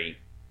necessary.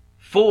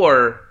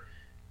 4,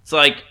 it's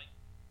like,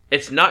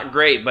 it's not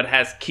great, but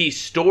has key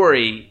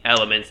story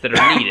elements that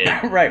are needed.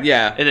 Right.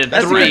 Yeah. And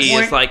then 3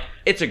 is like,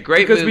 it's a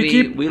great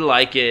movie. We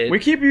like it. We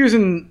keep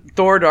using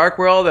Thor: Dark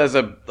World as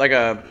a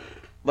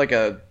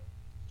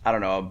I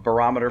don't know, a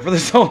barometer for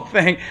this whole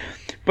thing.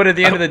 But at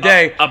the end of the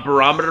day, a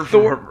barometer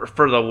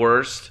for the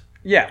worst.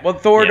 Yeah. Well,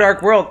 Thor: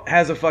 Dark World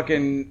has a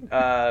fucking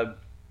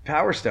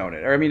Power Stone in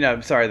it. Or I mean,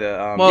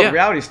 the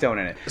Reality Stone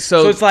in it.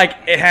 So it's like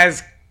it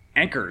has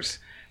anchors.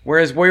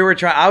 Whereas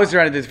I was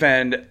trying to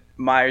defend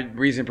my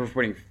reason for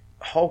putting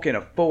Hulk in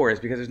a 4 is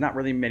because there's not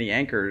really many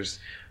anchors.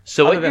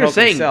 So what you're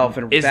saying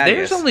is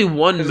there's only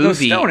one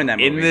movie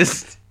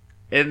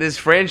in this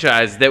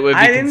franchise that would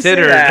be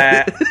considered.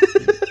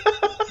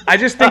 I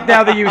just think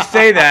now that you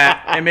say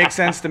that, it makes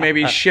sense to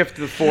maybe shift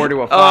the 4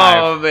 to a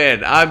 5. Oh,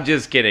 man. I'm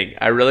just kidding.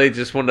 I really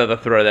just wanted to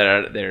throw that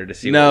out there to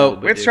see. No,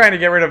 we're trying to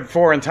get rid of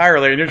 4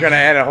 entirely, and you're trying to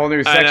add a whole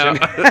new section.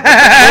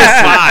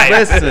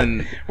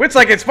 Listen. It's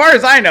like, as far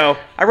as I know,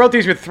 I wrote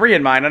these with 3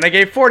 in mind, and I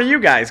gave 4 to you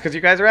guys because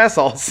you guys are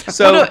assholes.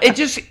 So well, no, it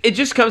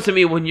just comes to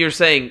me when you're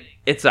saying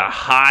it's a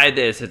high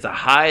this, it's a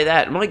high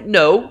that. I'm like,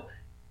 no.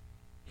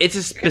 It's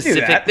a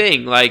specific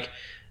thing. Like,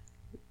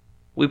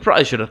 we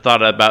probably should have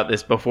thought about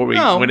this before we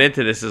went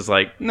into this. Is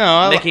like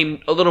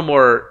making a little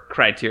more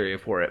criteria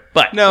for it.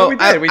 But no, we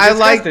did. We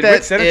discussed it.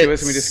 Whit sent it to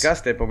us and we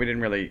discussed it, but we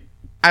didn't really.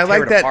 I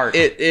like that apart.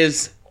 It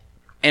is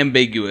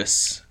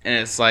ambiguous, and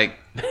it's like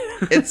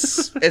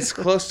it's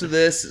close to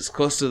this, it's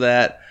close to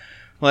that.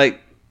 Like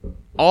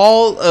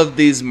all of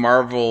these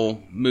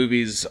Marvel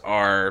movies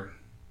are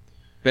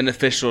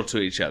beneficial to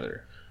each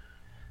other.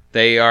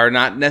 They are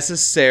not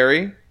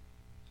necessary.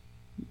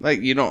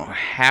 Like, you don't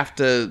have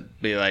to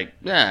be like,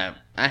 yeah,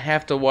 I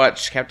have to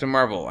watch Captain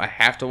Marvel. I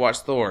have to watch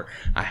Thor.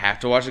 I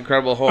have to watch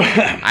Incredible Hulk.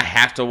 I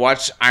have to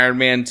watch Iron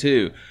Man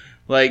 2.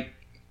 Like,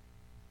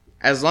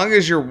 as long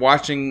as you're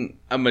watching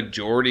a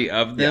majority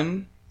of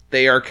them,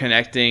 they are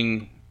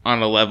connecting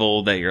on a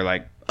level that you're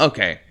like,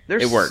 okay,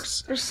 it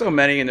works. There's so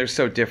many and they're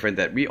so different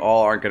that we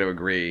all aren't going to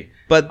agree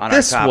but on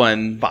this our top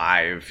one,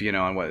 5,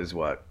 on what is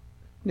what.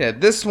 Yeah,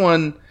 this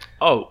one.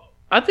 Oh,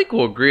 I think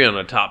we'll agree on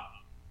the top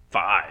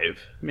 5.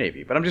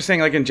 Maybe. But I'm just saying,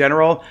 like, in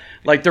general,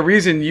 like, the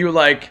reason you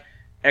like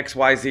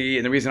XYZ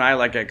and the reason I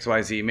like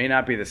XYZ may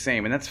not be the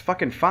same, and that's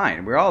fucking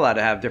fine. We're all allowed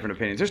to have different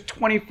opinions. There's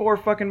 24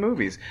 fucking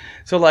movies.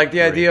 So, like,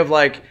 the idea of,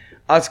 like,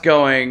 us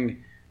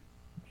going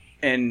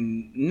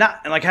and not,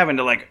 like, having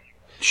to, like,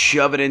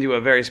 shove it into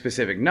a very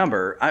specific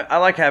number, I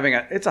like having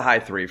it's a high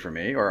 3 for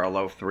me, or a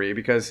low 3,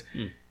 because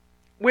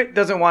Whit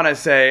doesn't want to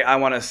say, I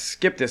want to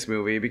skip this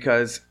movie,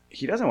 because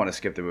he doesn't want to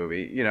skip the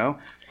movie, He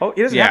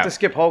doesn't have to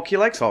skip Hulk. He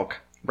likes Hulk.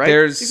 Right?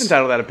 He's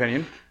entitled to that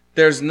opinion.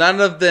 There's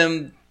none of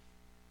them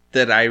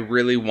that I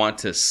really want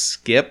to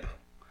skip,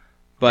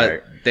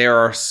 but there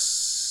are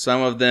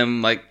some of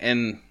them, like,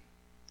 and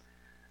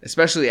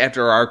especially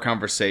after our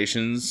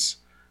conversations,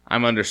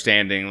 I'm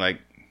understanding,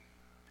 like,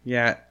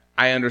 yeah,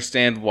 I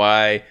understand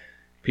why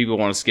people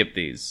want to skip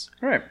these.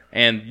 Right.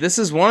 And this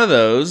is one of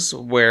those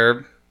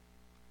where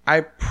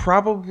I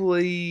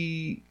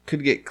probably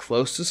could get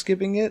close to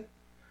skipping it,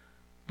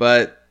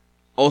 but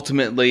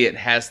ultimately, it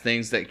has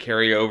things that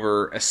carry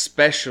over,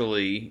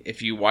 especially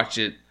if you watch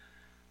it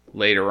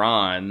later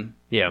on.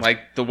 Yeah.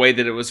 Like the way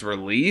that it was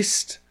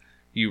released,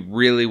 you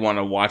really want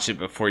to watch it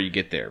before you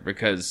get there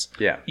because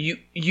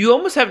you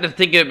almost have to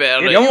think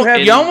about it.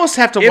 You almost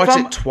have to watch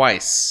it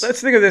twice.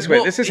 Let's think of it this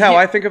way. This is how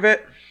I think of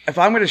it. If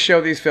I'm going to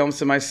show these films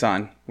to my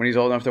son when he's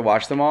old enough to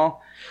watch them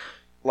all,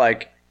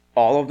 like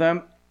all of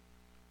them,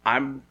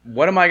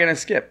 what am I going to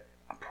skip?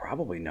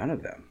 Probably none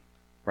of them.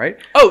 Right?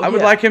 I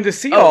would like him to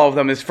see all of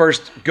them his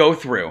first go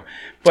through.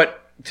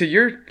 But to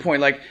your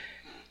point, like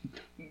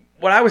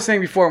what I was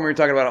saying before when we were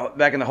talking about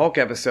back in the Hulk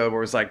episode,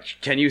 where it was like,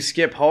 can you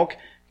skip Hulk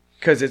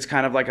because it's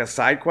kind of like a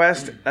side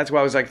quest? That's why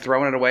I was like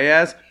throwing it away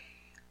as.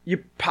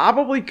 You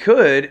probably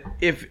could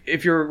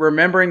if you're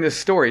remembering this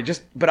story.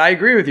 But I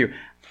agree with you.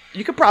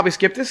 You could probably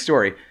skip this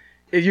story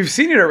if you've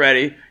seen it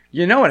already.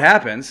 You know what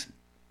happens.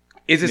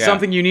 Is it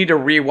something you need to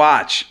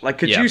rewatch? Like,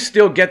 could you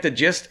still get the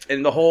gist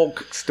and the whole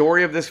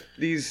story of the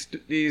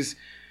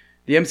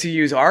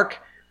MCU's arc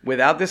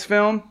without this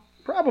film?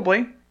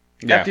 Probably.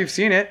 After you've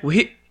seen it.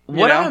 We're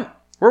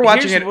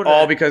watching it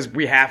all because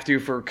we have to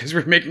because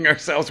we're making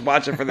ourselves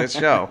watch it for this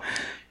show.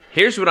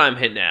 Here's what I'm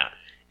hitting at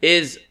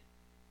is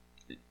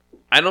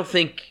I don't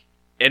think,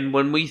 and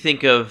when we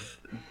think of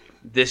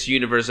this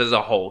universe as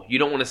a whole, you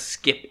don't want to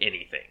skip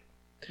anything.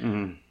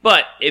 Mm-hmm.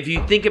 But if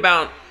you think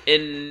about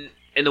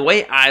and the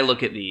way I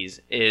look at these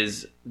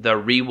is the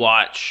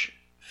rewatch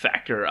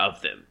factor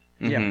of them.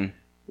 Yeah. Mm-hmm.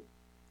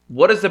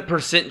 What is the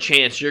 %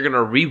 chance you're going to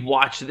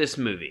rewatch this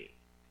movie?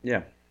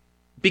 Yeah.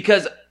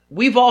 Because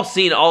we've all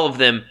seen all of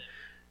them.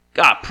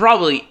 God,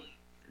 probably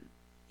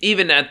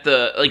even on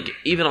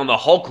the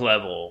Hulk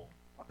level.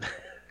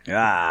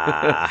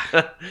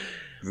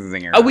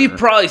 We've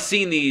probably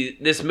seen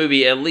this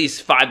movie at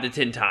least 5 to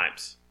 10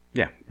 times.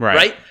 Yeah.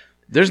 Right?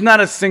 There's not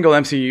a single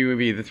MCU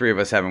movie the three of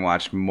us haven't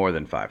watched more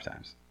than 5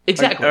 times.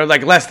 Exactly. Or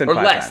like less than 5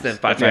 times. Less than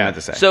 5 times. That's what I meant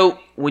to say. So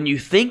when you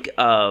think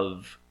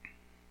of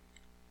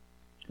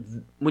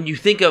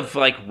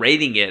like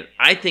rating it,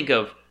 I think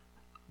of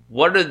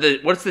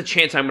what's the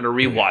chance I'm going to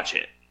rewatch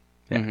it?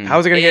 Yeah. Mm-hmm. How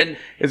is it going to get?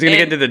 Is it going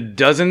to get into the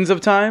dozens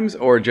of times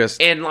or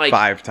just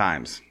 5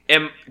 times?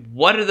 And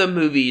what are the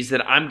movies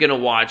that I'm going to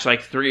watch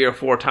like 3 or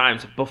 4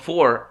 times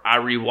before I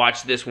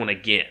rewatch this one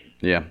again?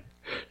 Yeah.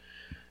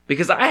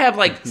 Because I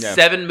have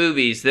 7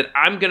 movies that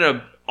I'm going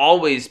to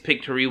always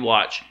pick to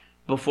rewatch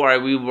before I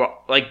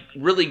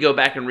really go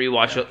back and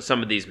rewatch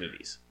some of these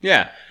movies.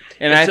 Yeah.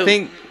 And I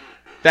think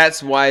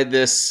that's why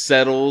this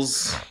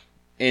settles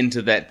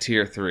into that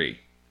tier 3.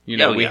 You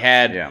know, we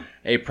had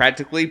a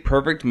practically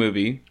perfect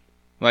movie.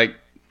 Like,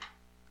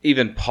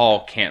 even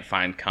Paul can't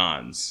find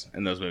cons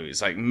in those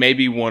movies. Like,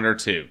 maybe one or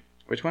two.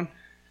 Which one?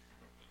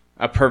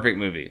 A perfect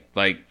movie.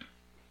 Like,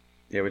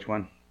 yeah, which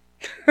one?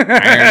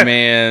 Iron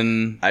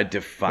Man. I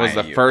defy was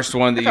the first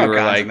one that you were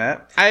like,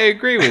 I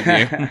agree with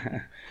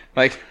you.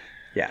 Like,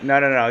 yeah,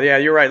 no. Yeah,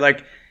 you're right.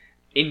 Like,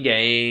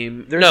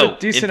 Endgame. There's a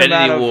decent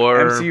amount of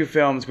MCU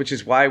films, which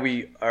is why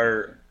we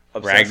are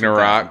obsessed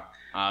Ragnarok. With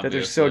them, that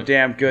they're so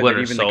damn good that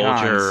even the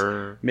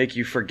cons make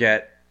you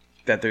forget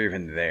that they're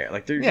even there.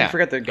 Like, you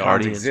forget that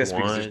cons exist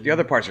because the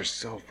other parts are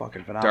so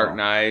fucking phenomenal. Dark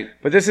Knight.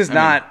 But this is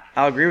not.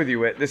 I'll agree with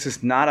you. This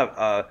is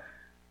not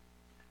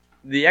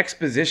the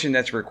exposition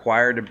that's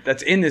required,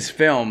 that's in this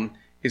film,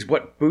 is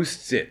what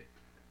boosts it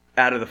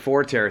out of the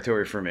 4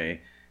 territory for me.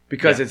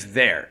 Because it's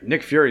there.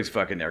 Nick Fury's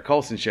fucking there.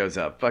 Coulson shows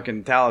up.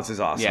 Fucking Talos is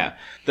awesome. Yeah.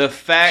 The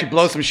fact... She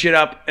blows some shit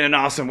up in an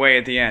awesome way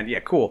at the end.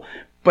 Yeah, cool.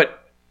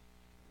 But,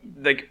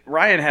 like,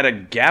 Ryan had a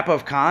gap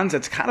of cons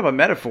that's kind of a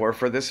metaphor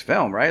for this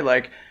film, right?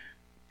 Like,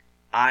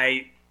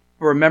 I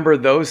remember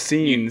those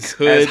scenes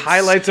as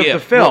highlights of the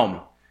film.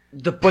 Well,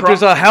 but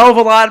there's a hell of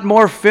a lot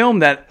more film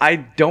that I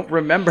don't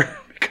remember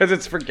because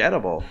it's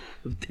forgettable.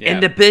 Yeah.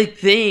 And the big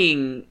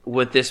thing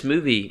with this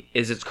movie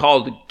is it's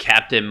called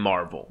Captain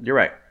Marvel. You're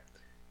right.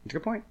 That's a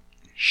good point.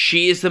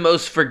 She is the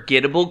most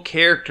forgettable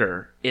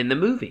character in the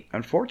movie.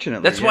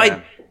 Unfortunately. That's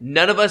why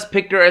none of us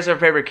picked her as our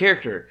favorite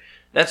character.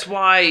 That's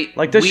why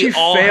does she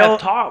fail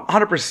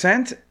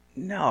 100%?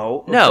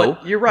 No. No.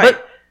 You're right.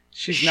 But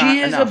she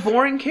is a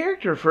boring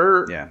character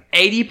for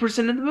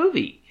 80% of the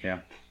movie. Yeah.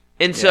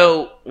 And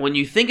so when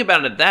you think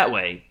about it that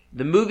way,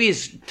 the movie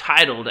is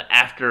titled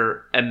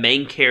after a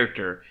main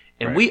character,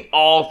 and we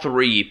all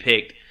 3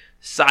 picked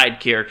side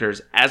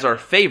characters as our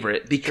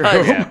favorite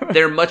because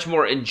they're much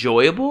more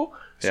enjoyable,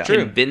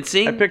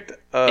 convincing. I picked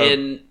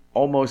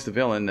almost a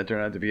villain that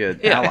turned out to be an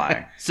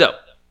ally. So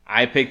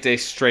I picked a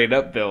straight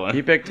up villain.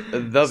 He picked the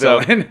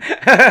villain.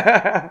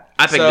 I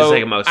picked the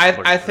second most.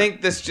 I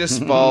think this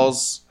just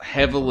falls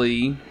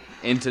heavily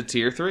into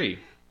tier 3.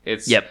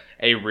 It's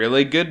a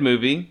really good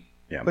movie,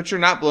 but you're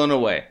not blown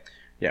away.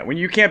 Yeah, when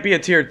you can't be a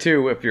tier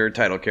 2 if your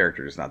title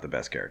character is not the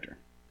best character.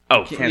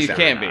 Oh, you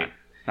can't be.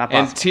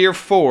 And tier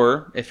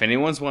 4, if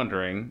anyone's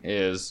wondering,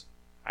 is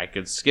I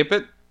could skip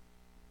it,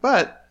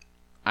 but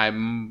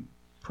I'm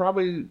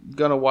probably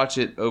going to watch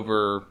it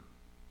over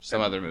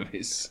some other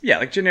movies. Yeah,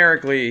 like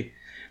generically,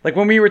 like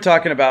when we were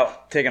talking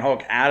about taking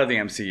Hulk out of the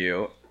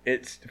MCU,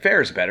 it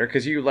fares better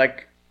because you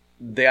like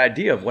the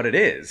idea of what it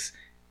is.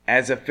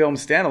 As a film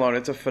standalone,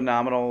 it's a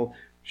phenomenal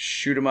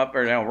shoot 'em up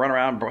or run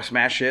around,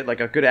 smash shit,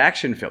 like a good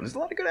action film. There's a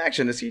lot of good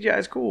action. The CGI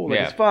is cool. Like,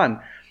 it's fun.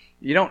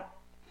 You don't.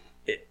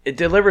 It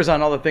delivers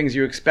on all the things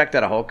you expect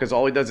out of Hulk because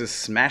all he does is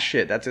smash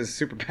shit. That's his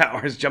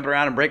superpowers, jumping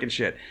around and breaking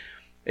shit.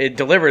 It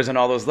delivers on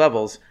all those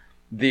levels.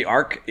 The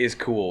arc is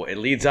cool. It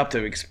leads up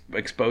to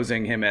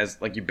exposing him as,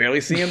 like, you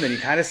barely see him, then you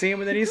kind of see him,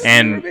 and then he's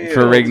and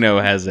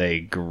Ferrigno has a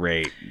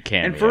great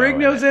cameo. And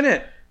Ferrigno's in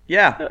it.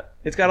 Yeah.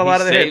 It's got a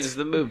lot of the hits.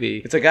 The movie.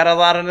 It's got a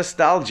lot of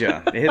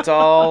nostalgia. It hits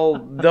all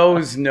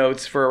those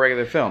notes for a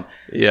regular film.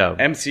 Yeah.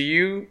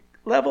 MCU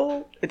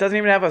level, it doesn't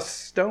even have a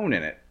stone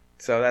in it.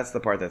 So that's the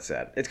part that's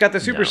sad. It's got the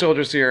super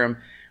soldier serum,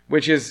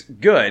 which is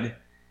good,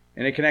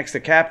 and it connects to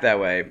Cap that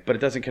way, but it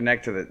doesn't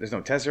connect to there's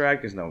no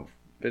Tesseract,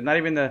 there's not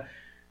even the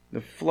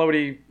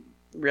floaty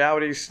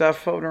reality stuff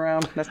floating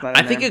around. That's not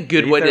in I think a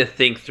good way to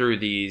think through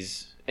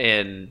these,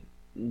 and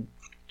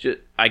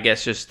I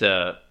guess just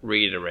to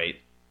reiterate,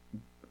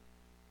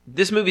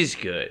 this movie's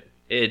good.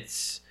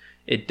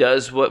 It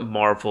does what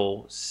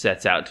Marvel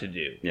sets out to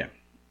do. Yeah.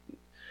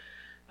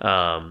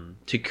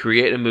 To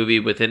create a movie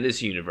within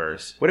this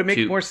universe. Would it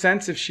make more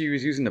sense if she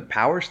was using the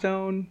Power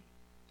Stone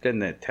than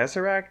the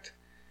Tesseract?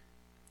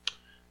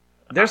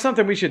 There's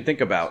something we should think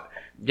about.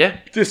 Yeah,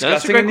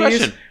 discussing these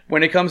question.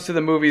 When it comes to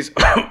the movies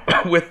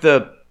with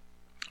the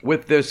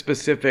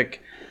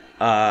specific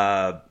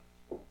what'd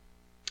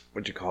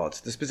you call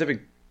it? The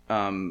specific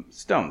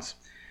stones.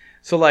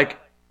 So like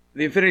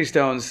the Infinity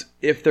Stones,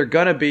 if they're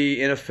gonna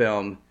be in a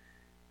film,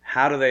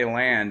 how do they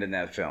land in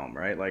that film,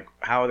 right? Like,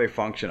 how are they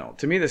functional?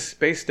 To me, the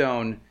Space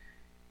Stone,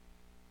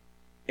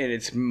 in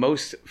its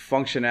most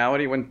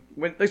functionality, when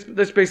let's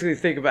basically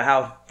think about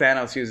how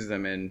Thanos uses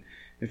them in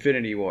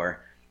Infinity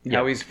War,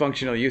 how he's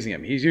functional using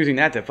them. He's using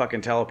that to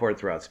fucking teleport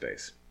throughout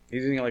space.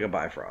 He's using it like a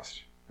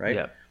Bifrost, right?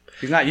 Yeah.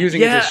 He's not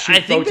using it to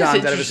shoot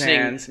photons out of his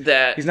hands.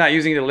 He's not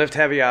using it to lift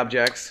heavy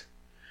objects.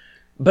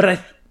 But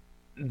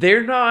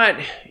they're not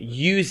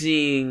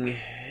using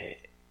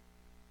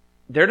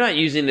the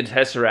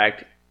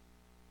Tesseract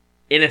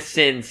in a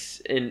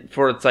sense,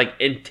 for its like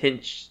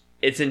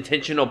its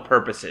intentional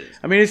purposes.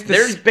 I mean, it's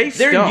space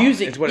stone.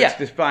 It's what it's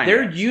defined.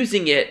 They're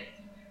using it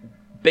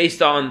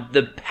based on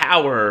the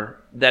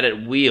power that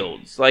it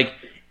wields. Like,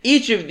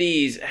 each of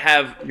these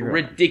have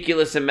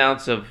ridiculous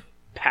amounts of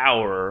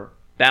power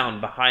bound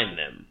behind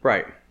them,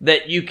 right?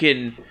 That you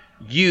can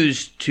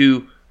use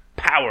to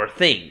power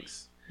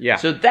things. Yeah.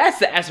 So that's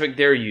the aspect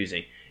they're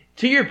using.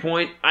 To your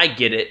point, I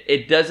get it.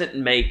 It doesn't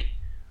make...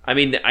 I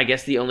mean, I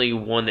guess the only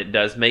one that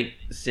does make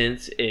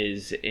sense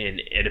is in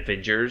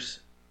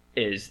Avengers.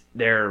 Is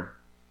they're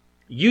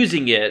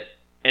using it,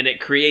 and it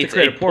creates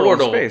a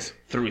portal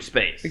through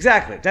space.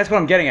 Exactly. That's what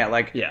I'm getting at.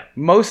 Like,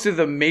 most of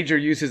the major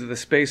uses of the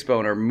Space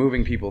Stone are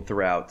moving people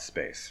throughout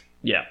space.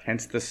 Yeah.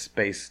 Hence the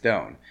Space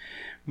Stone.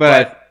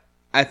 But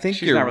I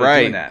think you're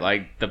really right.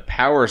 Like, the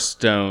Power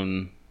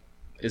Stone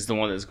is the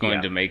one that's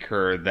going to make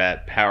her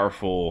that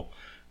powerful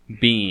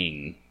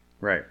being.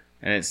 Right.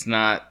 And it's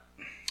not...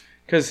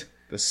 Because...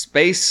 The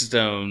Space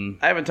Stone...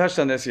 I haven't touched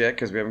on this yet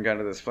because we haven't gotten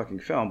to this fucking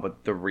film,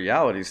 but the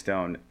Reality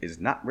Stone is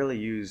not really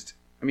used...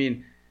 I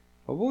mean...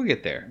 Well, we'll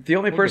get there. The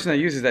only person that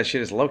uses that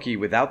shit is Loki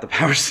without the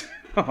Power Stone.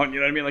 You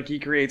know what I mean? Like, he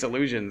creates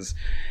illusions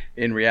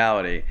in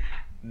reality.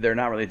 They're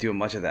not really doing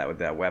much of that with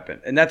that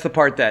weapon. And that's the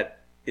part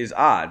that is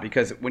odd,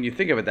 because when you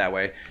think of it that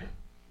way,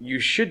 you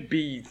should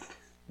be...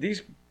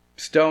 These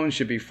stones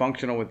should be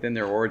functional within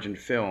their origin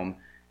film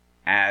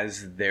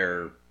as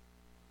their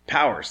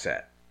power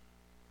set.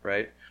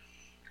 Right?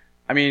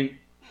 I mean,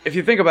 if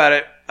you think about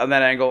it on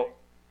that angle,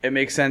 it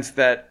makes sense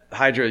that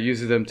Hydra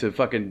uses them to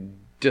fucking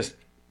just...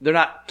 They're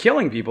not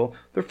killing people.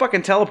 They're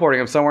fucking teleporting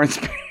them somewhere in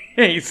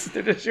space.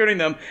 They're just shooting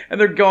them, and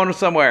they're going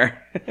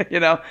somewhere. You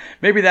know?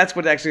 Maybe that's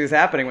what actually is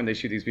happening when they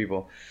shoot these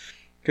people.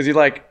 Because he,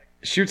 like,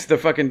 shoots the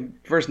fucking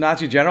first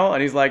Nazi general,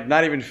 and he's, like,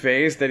 not even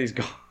phased that he's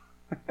gone.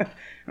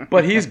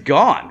 But he's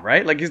gone,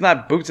 right? Like, he's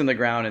not boots in the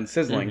ground and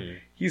sizzling. Mm-hmm.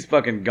 He's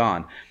fucking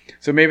gone.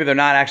 So maybe they're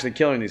not actually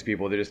killing these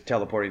people. They're just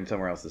teleporting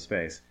somewhere else to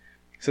space.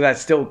 So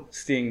that's still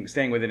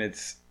staying within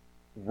its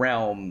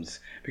realms.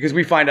 Because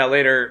we find out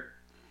later,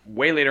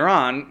 way later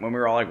on, when we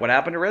were all like, what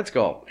happened to Red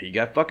Skull? He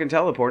got fucking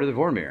teleported to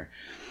Vormir.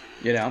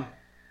 You know?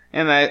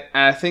 And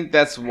I think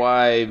that's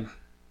why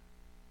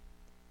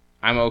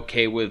I'm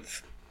okay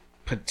with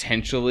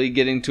potentially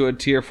getting to a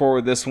tier 4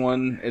 with this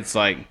one. It's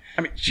like,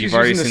 I mean, you've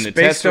already seen the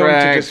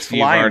Tesseract. To just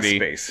fly in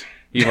space.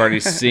 You've already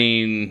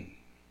seen,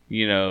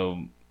 you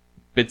know,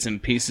 bits and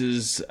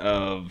pieces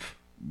of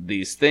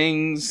these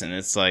things. And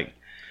it's like,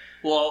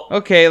 well,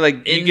 okay,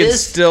 like you can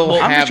still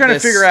have I'm just trying to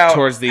figure out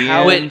towards the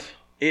end.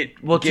 To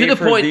the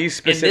point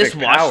in this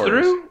watch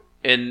through,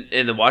 in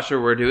the watch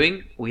through we're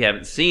doing, we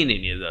haven't seen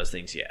any of those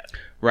things yet.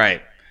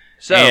 Right.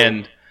 So,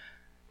 and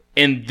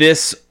in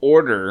this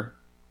order,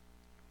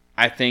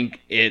 I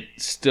think it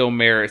still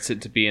merits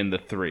it to be in the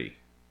 3.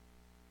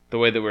 The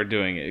way that we're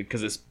doing it,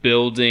 because it's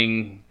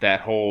building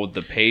that whole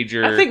the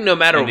pager. I think no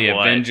matter the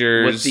what,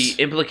 Avengers, with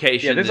the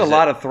implications, there's a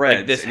lot of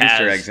threads, and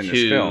Easter eggs in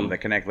this film that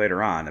connect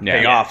later on and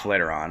pay off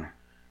later on.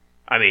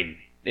 I mean,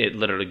 it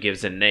literally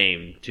gives a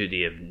name to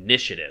the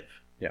initiative.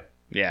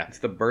 Yeah, it's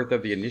the birth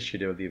of the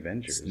initiative of the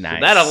Avengers. Nice.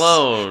 So that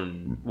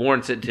alone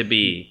warrants it to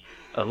be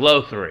a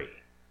low 3.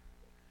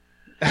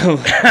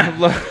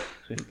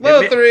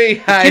 Low 3,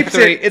 high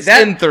 3. It's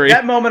in 3.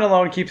 That moment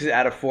alone keeps it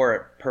out of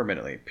 4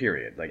 permanently,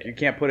 period. Like, you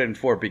can't put it in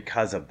 4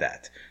 because of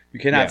that. You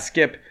cannot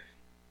skip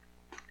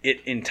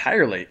it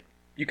entirely.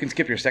 You can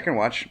skip your second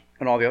watch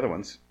and all the other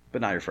ones,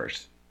 but not your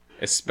first.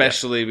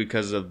 Especially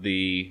because of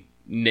the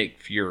Nick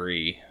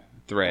Fury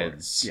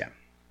threads. Yeah.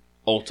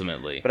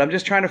 Ultimately. But I'm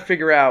just trying to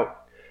figure out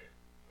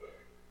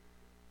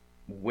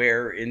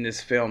where in this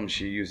film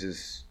she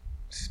uses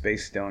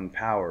Space Stone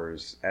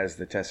powers as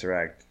the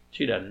Tesseract.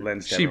 She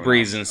doesn't. She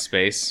breathes in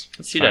space.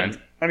 She doesn't.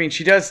 I mean,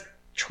 she does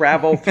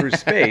travel through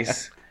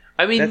space.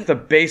 I mean, that's the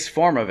base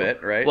form of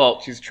it, right? Well,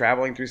 she's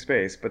traveling through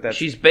space, but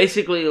she's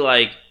basically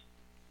like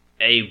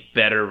a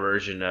better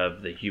version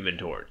of the Human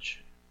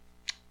Torch.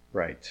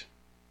 Right.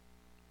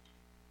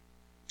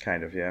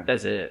 Kind of, yeah.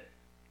 That's it.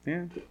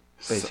 Yeah.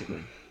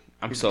 Basically.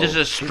 I'm sold. Just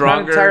a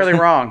stronger. It's not entirely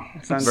wrong.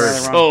 It's not entirely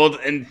wrong. Sold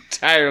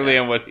entirely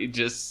on what he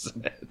just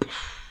said.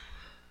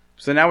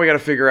 So now we got to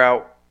figure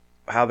out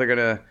how they're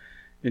gonna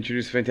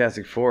introduce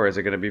Fantastic Four. Is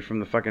it gonna be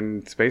from the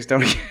fucking Space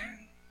Stone again?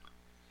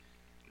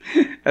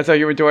 That's how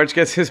Human Torch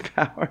gets his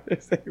power.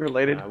 Is they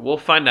related? We'll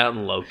find out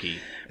in Loki.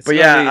 It's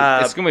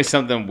gonna be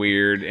something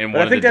weird in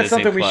one of the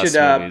Disney Plus movies. I think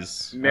that's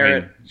something we should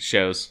merit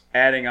shows.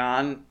 Adding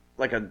on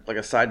like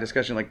a side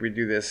discussion, like we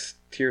do this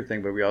tier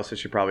thing, but we also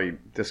should probably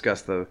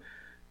discuss the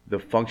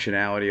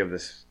functionality of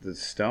the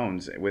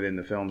stones within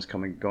the films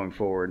going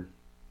forward.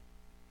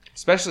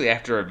 Especially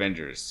after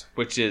Avengers,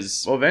 which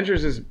is... Well,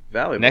 Avengers is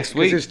valuable. Next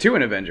week. There's 2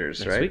 in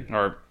Avengers, right?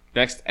 Or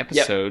next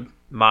episode. Yep.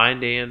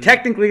 Mind and...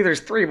 Technically, there's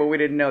 3, but we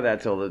didn't know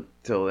that till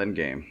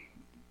Endgame.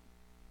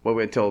 Well,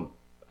 until...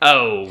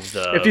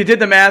 If you did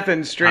the math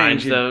in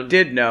Strange, you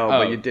did know,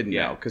 but you didn't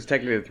know. Because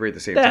technically the 3 at the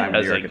same time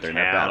when you get there in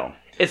that battle.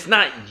 It's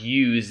not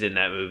used in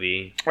that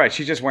movie. Right,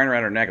 she's just wearing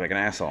around her neck like an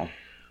asshole.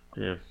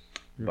 Yeah.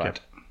 But...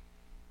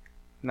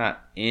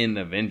 Not in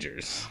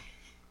Avengers.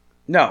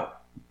 No,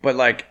 but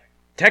like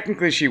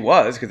technically she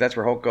was, because that's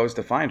where Hulk goes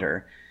to find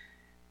her,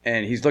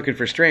 and he's looking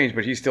for Strange,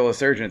 but he's still a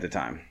surgeon at the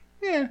time.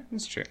 Yeah,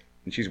 that's true.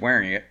 And she's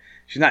wearing it.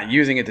 She's not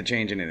using it to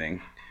change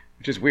anything,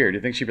 which is weird.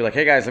 You think she'd be like,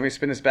 "Hey guys, let me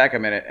spin this back a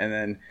minute, and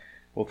then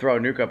we'll throw a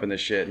nuke up in this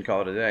shit and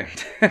call it a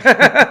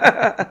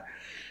day."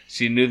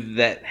 She knew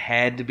that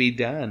had to be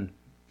done.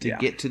 to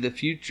get to the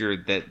future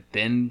that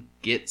then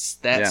gets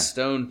that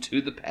stone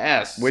to the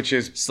past, which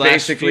is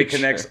basically future.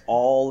 Connects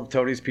all of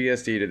Tony's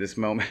PTSD to this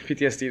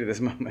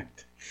moment.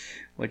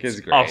 Like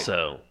his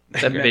also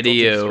that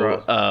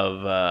video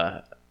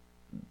of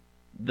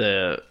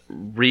the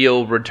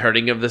real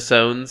returning of the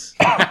stones.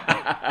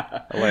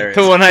 Hilarious.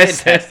 The one I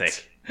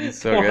sent. It's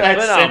so good.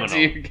 I sent to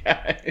you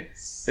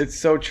guys. It's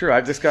so true.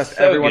 I've discussed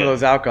every one of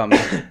those outcomes.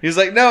 He's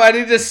like, no, I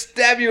need to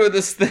stab you with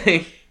this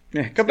thing.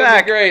 Yeah, come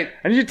back. Great.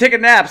 I need you to take a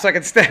nap so I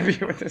can stab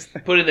you with this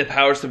thing. Put in the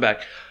power stone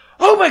back.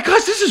 Oh my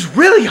gosh, this is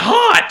really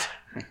hot.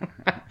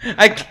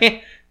 I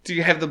can't. Do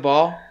you have the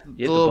ball?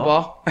 The little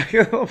ball?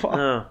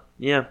 Oh,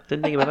 yeah.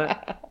 Didn't think about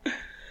that.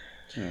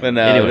 But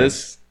no, anyway.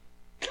 This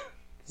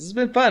has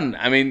been fun.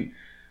 I mean,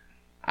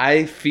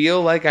 I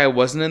feel like I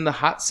wasn't in the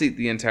hot seat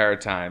the entire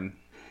time.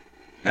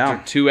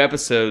 After 2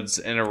 episodes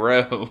in a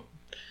row.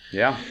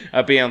 Yeah.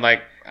 Of being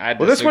like,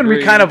 well, this one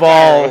we kind of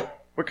all...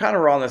 We're kind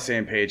of all on the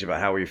same page about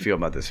how we feel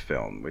about this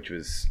film, which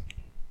was,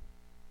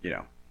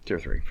 tier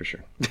 3 for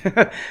sure.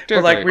 But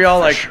like we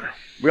all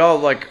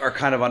are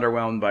kind of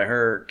underwhelmed by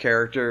her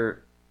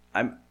character.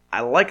 I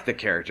like the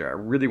character. I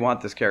really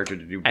want this character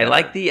to do better. I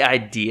like the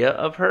idea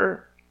of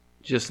her,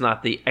 just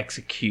not the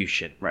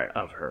execution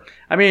of her.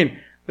 I mean,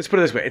 let's put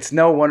it this way: it's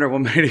no Wonder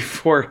Woman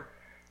 84.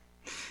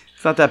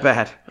 It's not that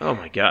bad. Oh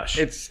my gosh!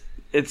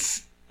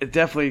 It's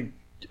definitely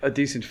a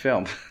decent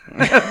film,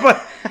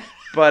 but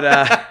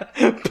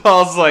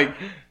Paul's like,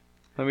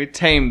 let me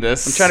tame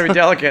this. I'm trying to be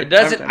delicate. It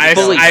doesn't.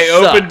 I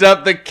opened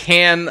up the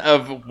can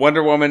of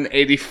Wonder Woman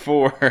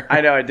 84.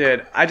 I know I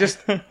did. I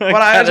just want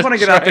to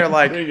get out there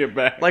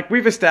like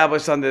we've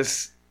established on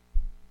this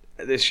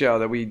show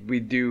that we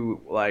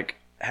do like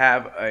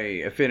have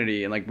a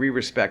affinity and like we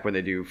respect when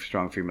they do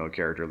strong female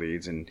character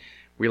leads and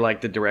we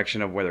like the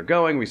direction of where they're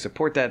going. We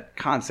support that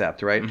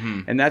concept, right?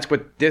 Mm-hmm. And that's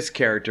what this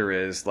character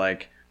is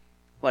like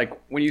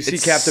when you see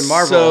Captain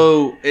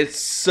Marvel. It's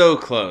so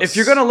close. If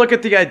you're gonna look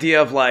at the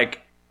idea of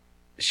like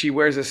she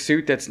wears a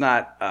suit that's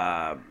not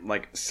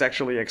like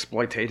sexually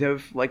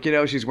exploitative, like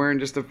she's wearing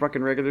just a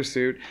fucking regular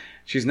suit.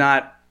 She's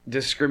not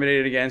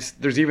discriminated against.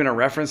 There's even a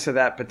reference to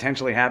that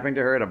potentially happening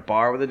to her at a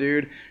bar with a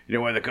dude.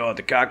 Where they call it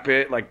the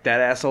cockpit, like that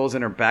asshole's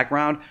in her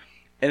background.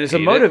 And it's a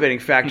motivating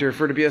factor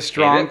for her to be a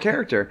strong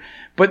character.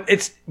 But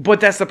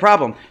that's the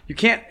problem. You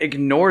can't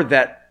ignore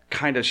that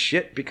kind of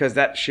shit because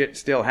that shit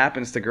still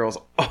happens to girls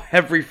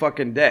every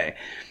fucking day.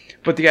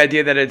 But the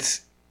idea that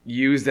it's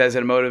used as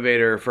a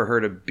motivator for her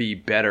to be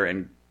better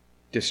and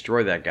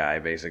destroy that guy,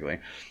 basically,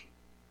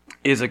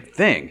 is a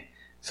thing.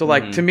 So,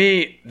 to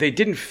me, they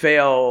didn't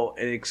fail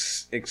in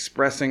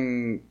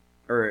expressing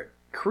or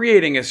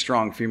creating a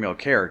strong female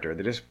character.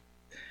 They just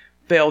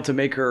failed to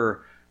make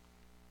her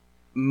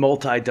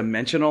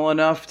multi-dimensional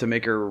enough to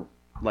make her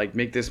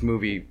make this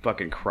movie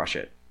fucking crush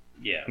it.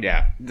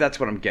 Yeah.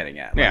 That's what I'm getting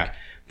at.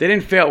 They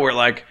didn't fail where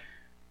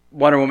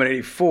Wonder Woman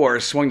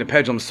 84 swung the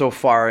pendulum so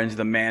far into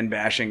the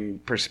man-bashing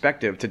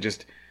perspective to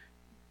just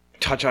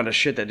touch on a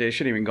shit that they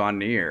shouldn't even gone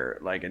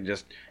near. And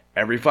just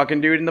every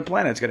fucking dude in the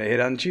planet's gonna hit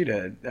on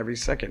Cheetah every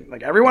second.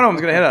 Every one of them's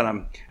gonna hit on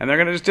him, and they're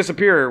gonna just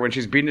disappear when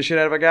she's beating the shit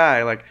out of a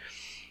guy.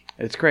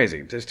 It's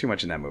crazy. There's too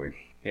much in that movie.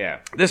 Yeah.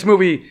 This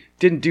movie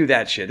didn't do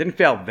that shit. It didn't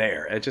fail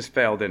there. It just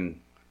failed in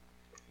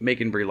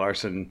making Brie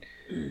Larson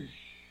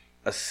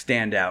a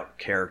standout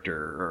character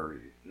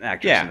or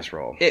actress in this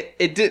role.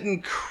 It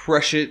didn't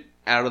crush it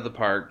out of the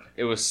park.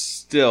 It was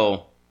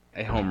still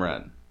a home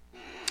run.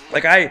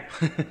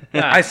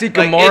 I see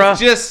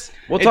Gamora.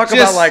 We'll talk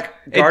about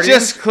Guardians. It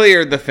just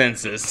cleared the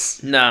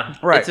fences. Nah,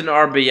 right. It's an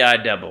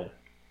RBI double.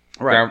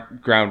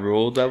 Right. Ground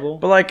rule double.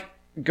 But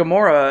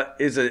Gamora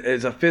is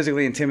a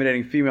physically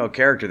intimidating female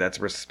character that's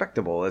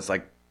respectable. It's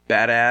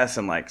badass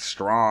and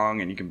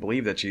strong, and you can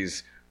believe that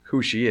she's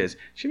who she is.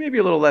 She may be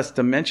a little less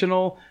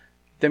dimensional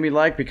than we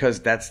like because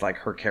that's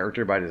her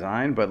character by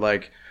design, but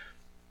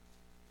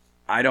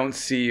I don't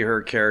see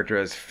her character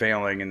as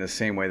failing in the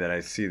same way that I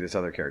see this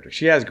other character.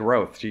 She has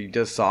growth. She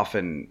does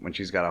soften when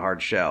she's got a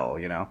hard shell,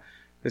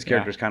 This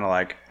character's kind of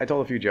I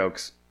told a few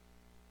jokes.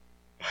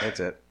 That's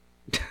it.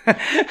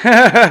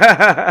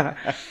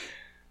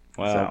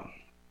 Wow.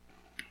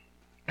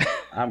 So,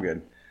 I'm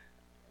good.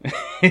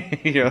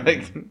 You're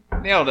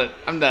nailed it.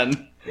 I'm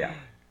done. Yeah.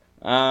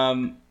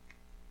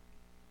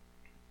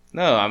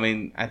 No, I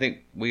mean, I think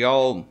we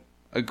all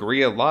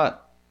agree a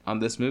lot on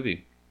this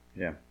movie.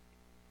 Yeah.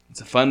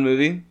 It's a fun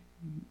movie.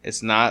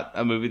 It's not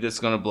a movie that's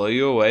going to blow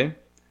you away,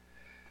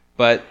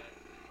 but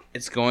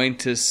it's going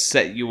to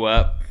set you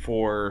up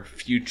for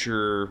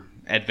future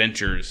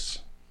adventures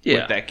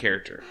with that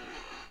character.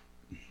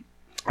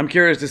 I'm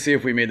curious to see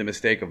if we made the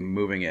mistake of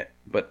moving it,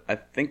 but I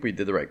think we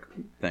did the right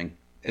thing.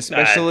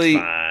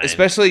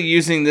 Especially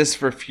using this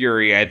for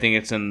Fury, I think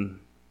it's in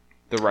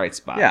the right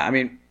spot. Yeah, I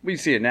mean, we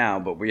see it now,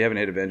 but we haven't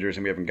hit Avengers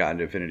and we haven't gotten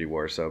to Infinity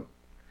War, so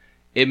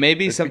it may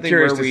be something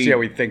curious to see how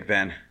we think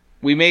then.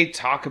 We may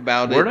talk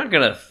about it. We're not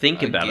going to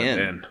think about it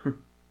then.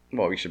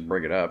 Well, we should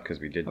bring it up because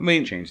we did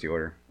change the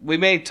order. We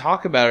may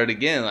talk about it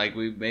again,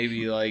 we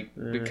maybe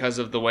because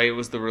of the way it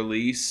was the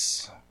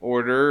release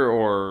order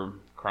or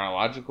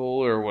chronological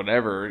or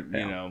whatever,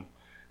 you know,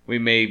 we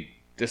may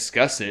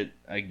discuss it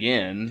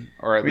again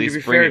or at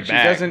least bring it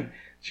back.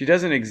 She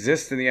doesn't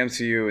exist in the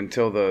MCU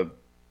until the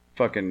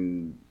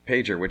fucking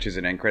pager, which is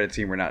an end credit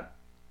scene we're not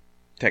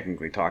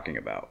technically talking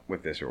about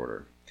with this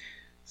order.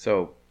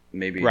 So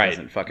maybe it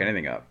doesn't fuck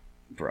anything up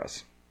for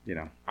us, you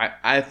know.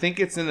 I think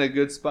it's in a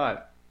good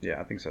spot. Yeah,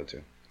 I think so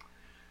too.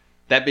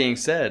 That being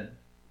said,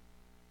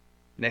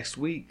 next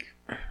week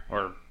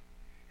or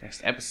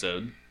next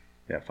episode,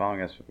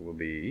 following us will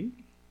be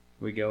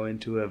we go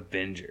into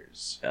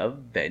Avengers. The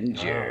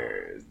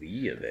Avengers.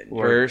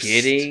 We're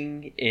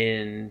getting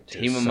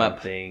into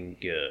something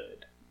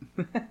good.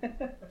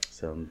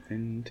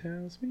 Something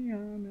tells me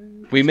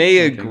I'm we may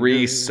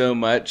agree so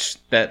much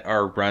that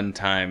our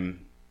runtime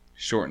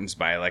shortens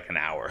by like an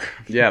hour.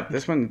 Yeah,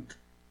 this one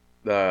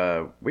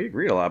we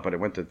agreed a lot, but it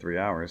went to 3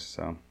 hours.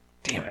 So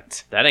damn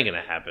it, that ain't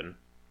gonna happen.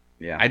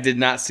 Yeah, I did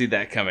not see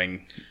that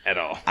coming at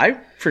all. I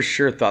for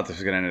sure thought this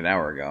was gonna end an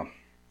hour ago.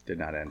 Did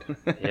not end.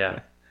 Yeah,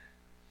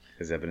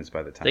 as evidenced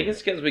by the time. I think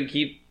it's because we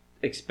keep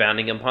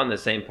expounding upon the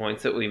same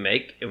points that we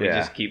make, and we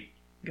just keep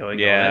going.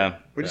 Yeah,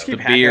 we just keep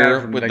the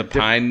beer with like the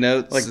pine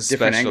notes, like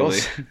different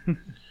angles.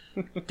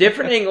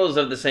 Different angles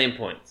of the same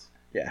points.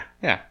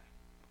 Yeah.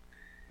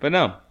 But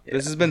no,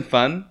 this has been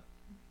fun.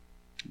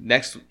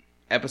 Next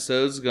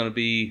episode is going to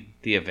be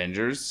the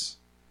Avengers,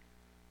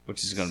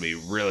 which is going to be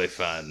really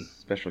fun.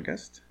 Special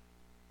guest?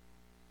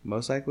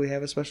 Most likely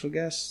have a special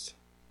guest.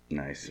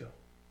 Nice.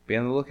 Be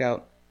on the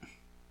lookout.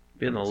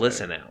 Be on the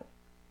listen out.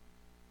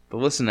 The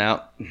listen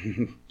out.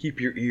 Keep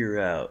your ear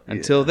out.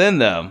 Until then,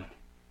 though,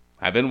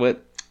 I've been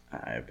Whit.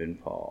 I've been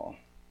Paul.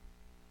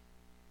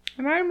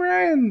 And I'm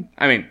Ryan.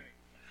 I'm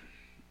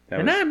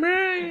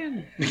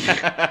Ryan.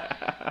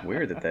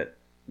 Weird that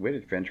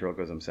weighted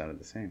ventriloquism sounded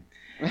the same.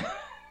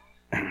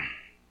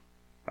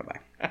 Bye-bye.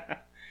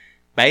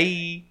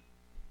 Bye.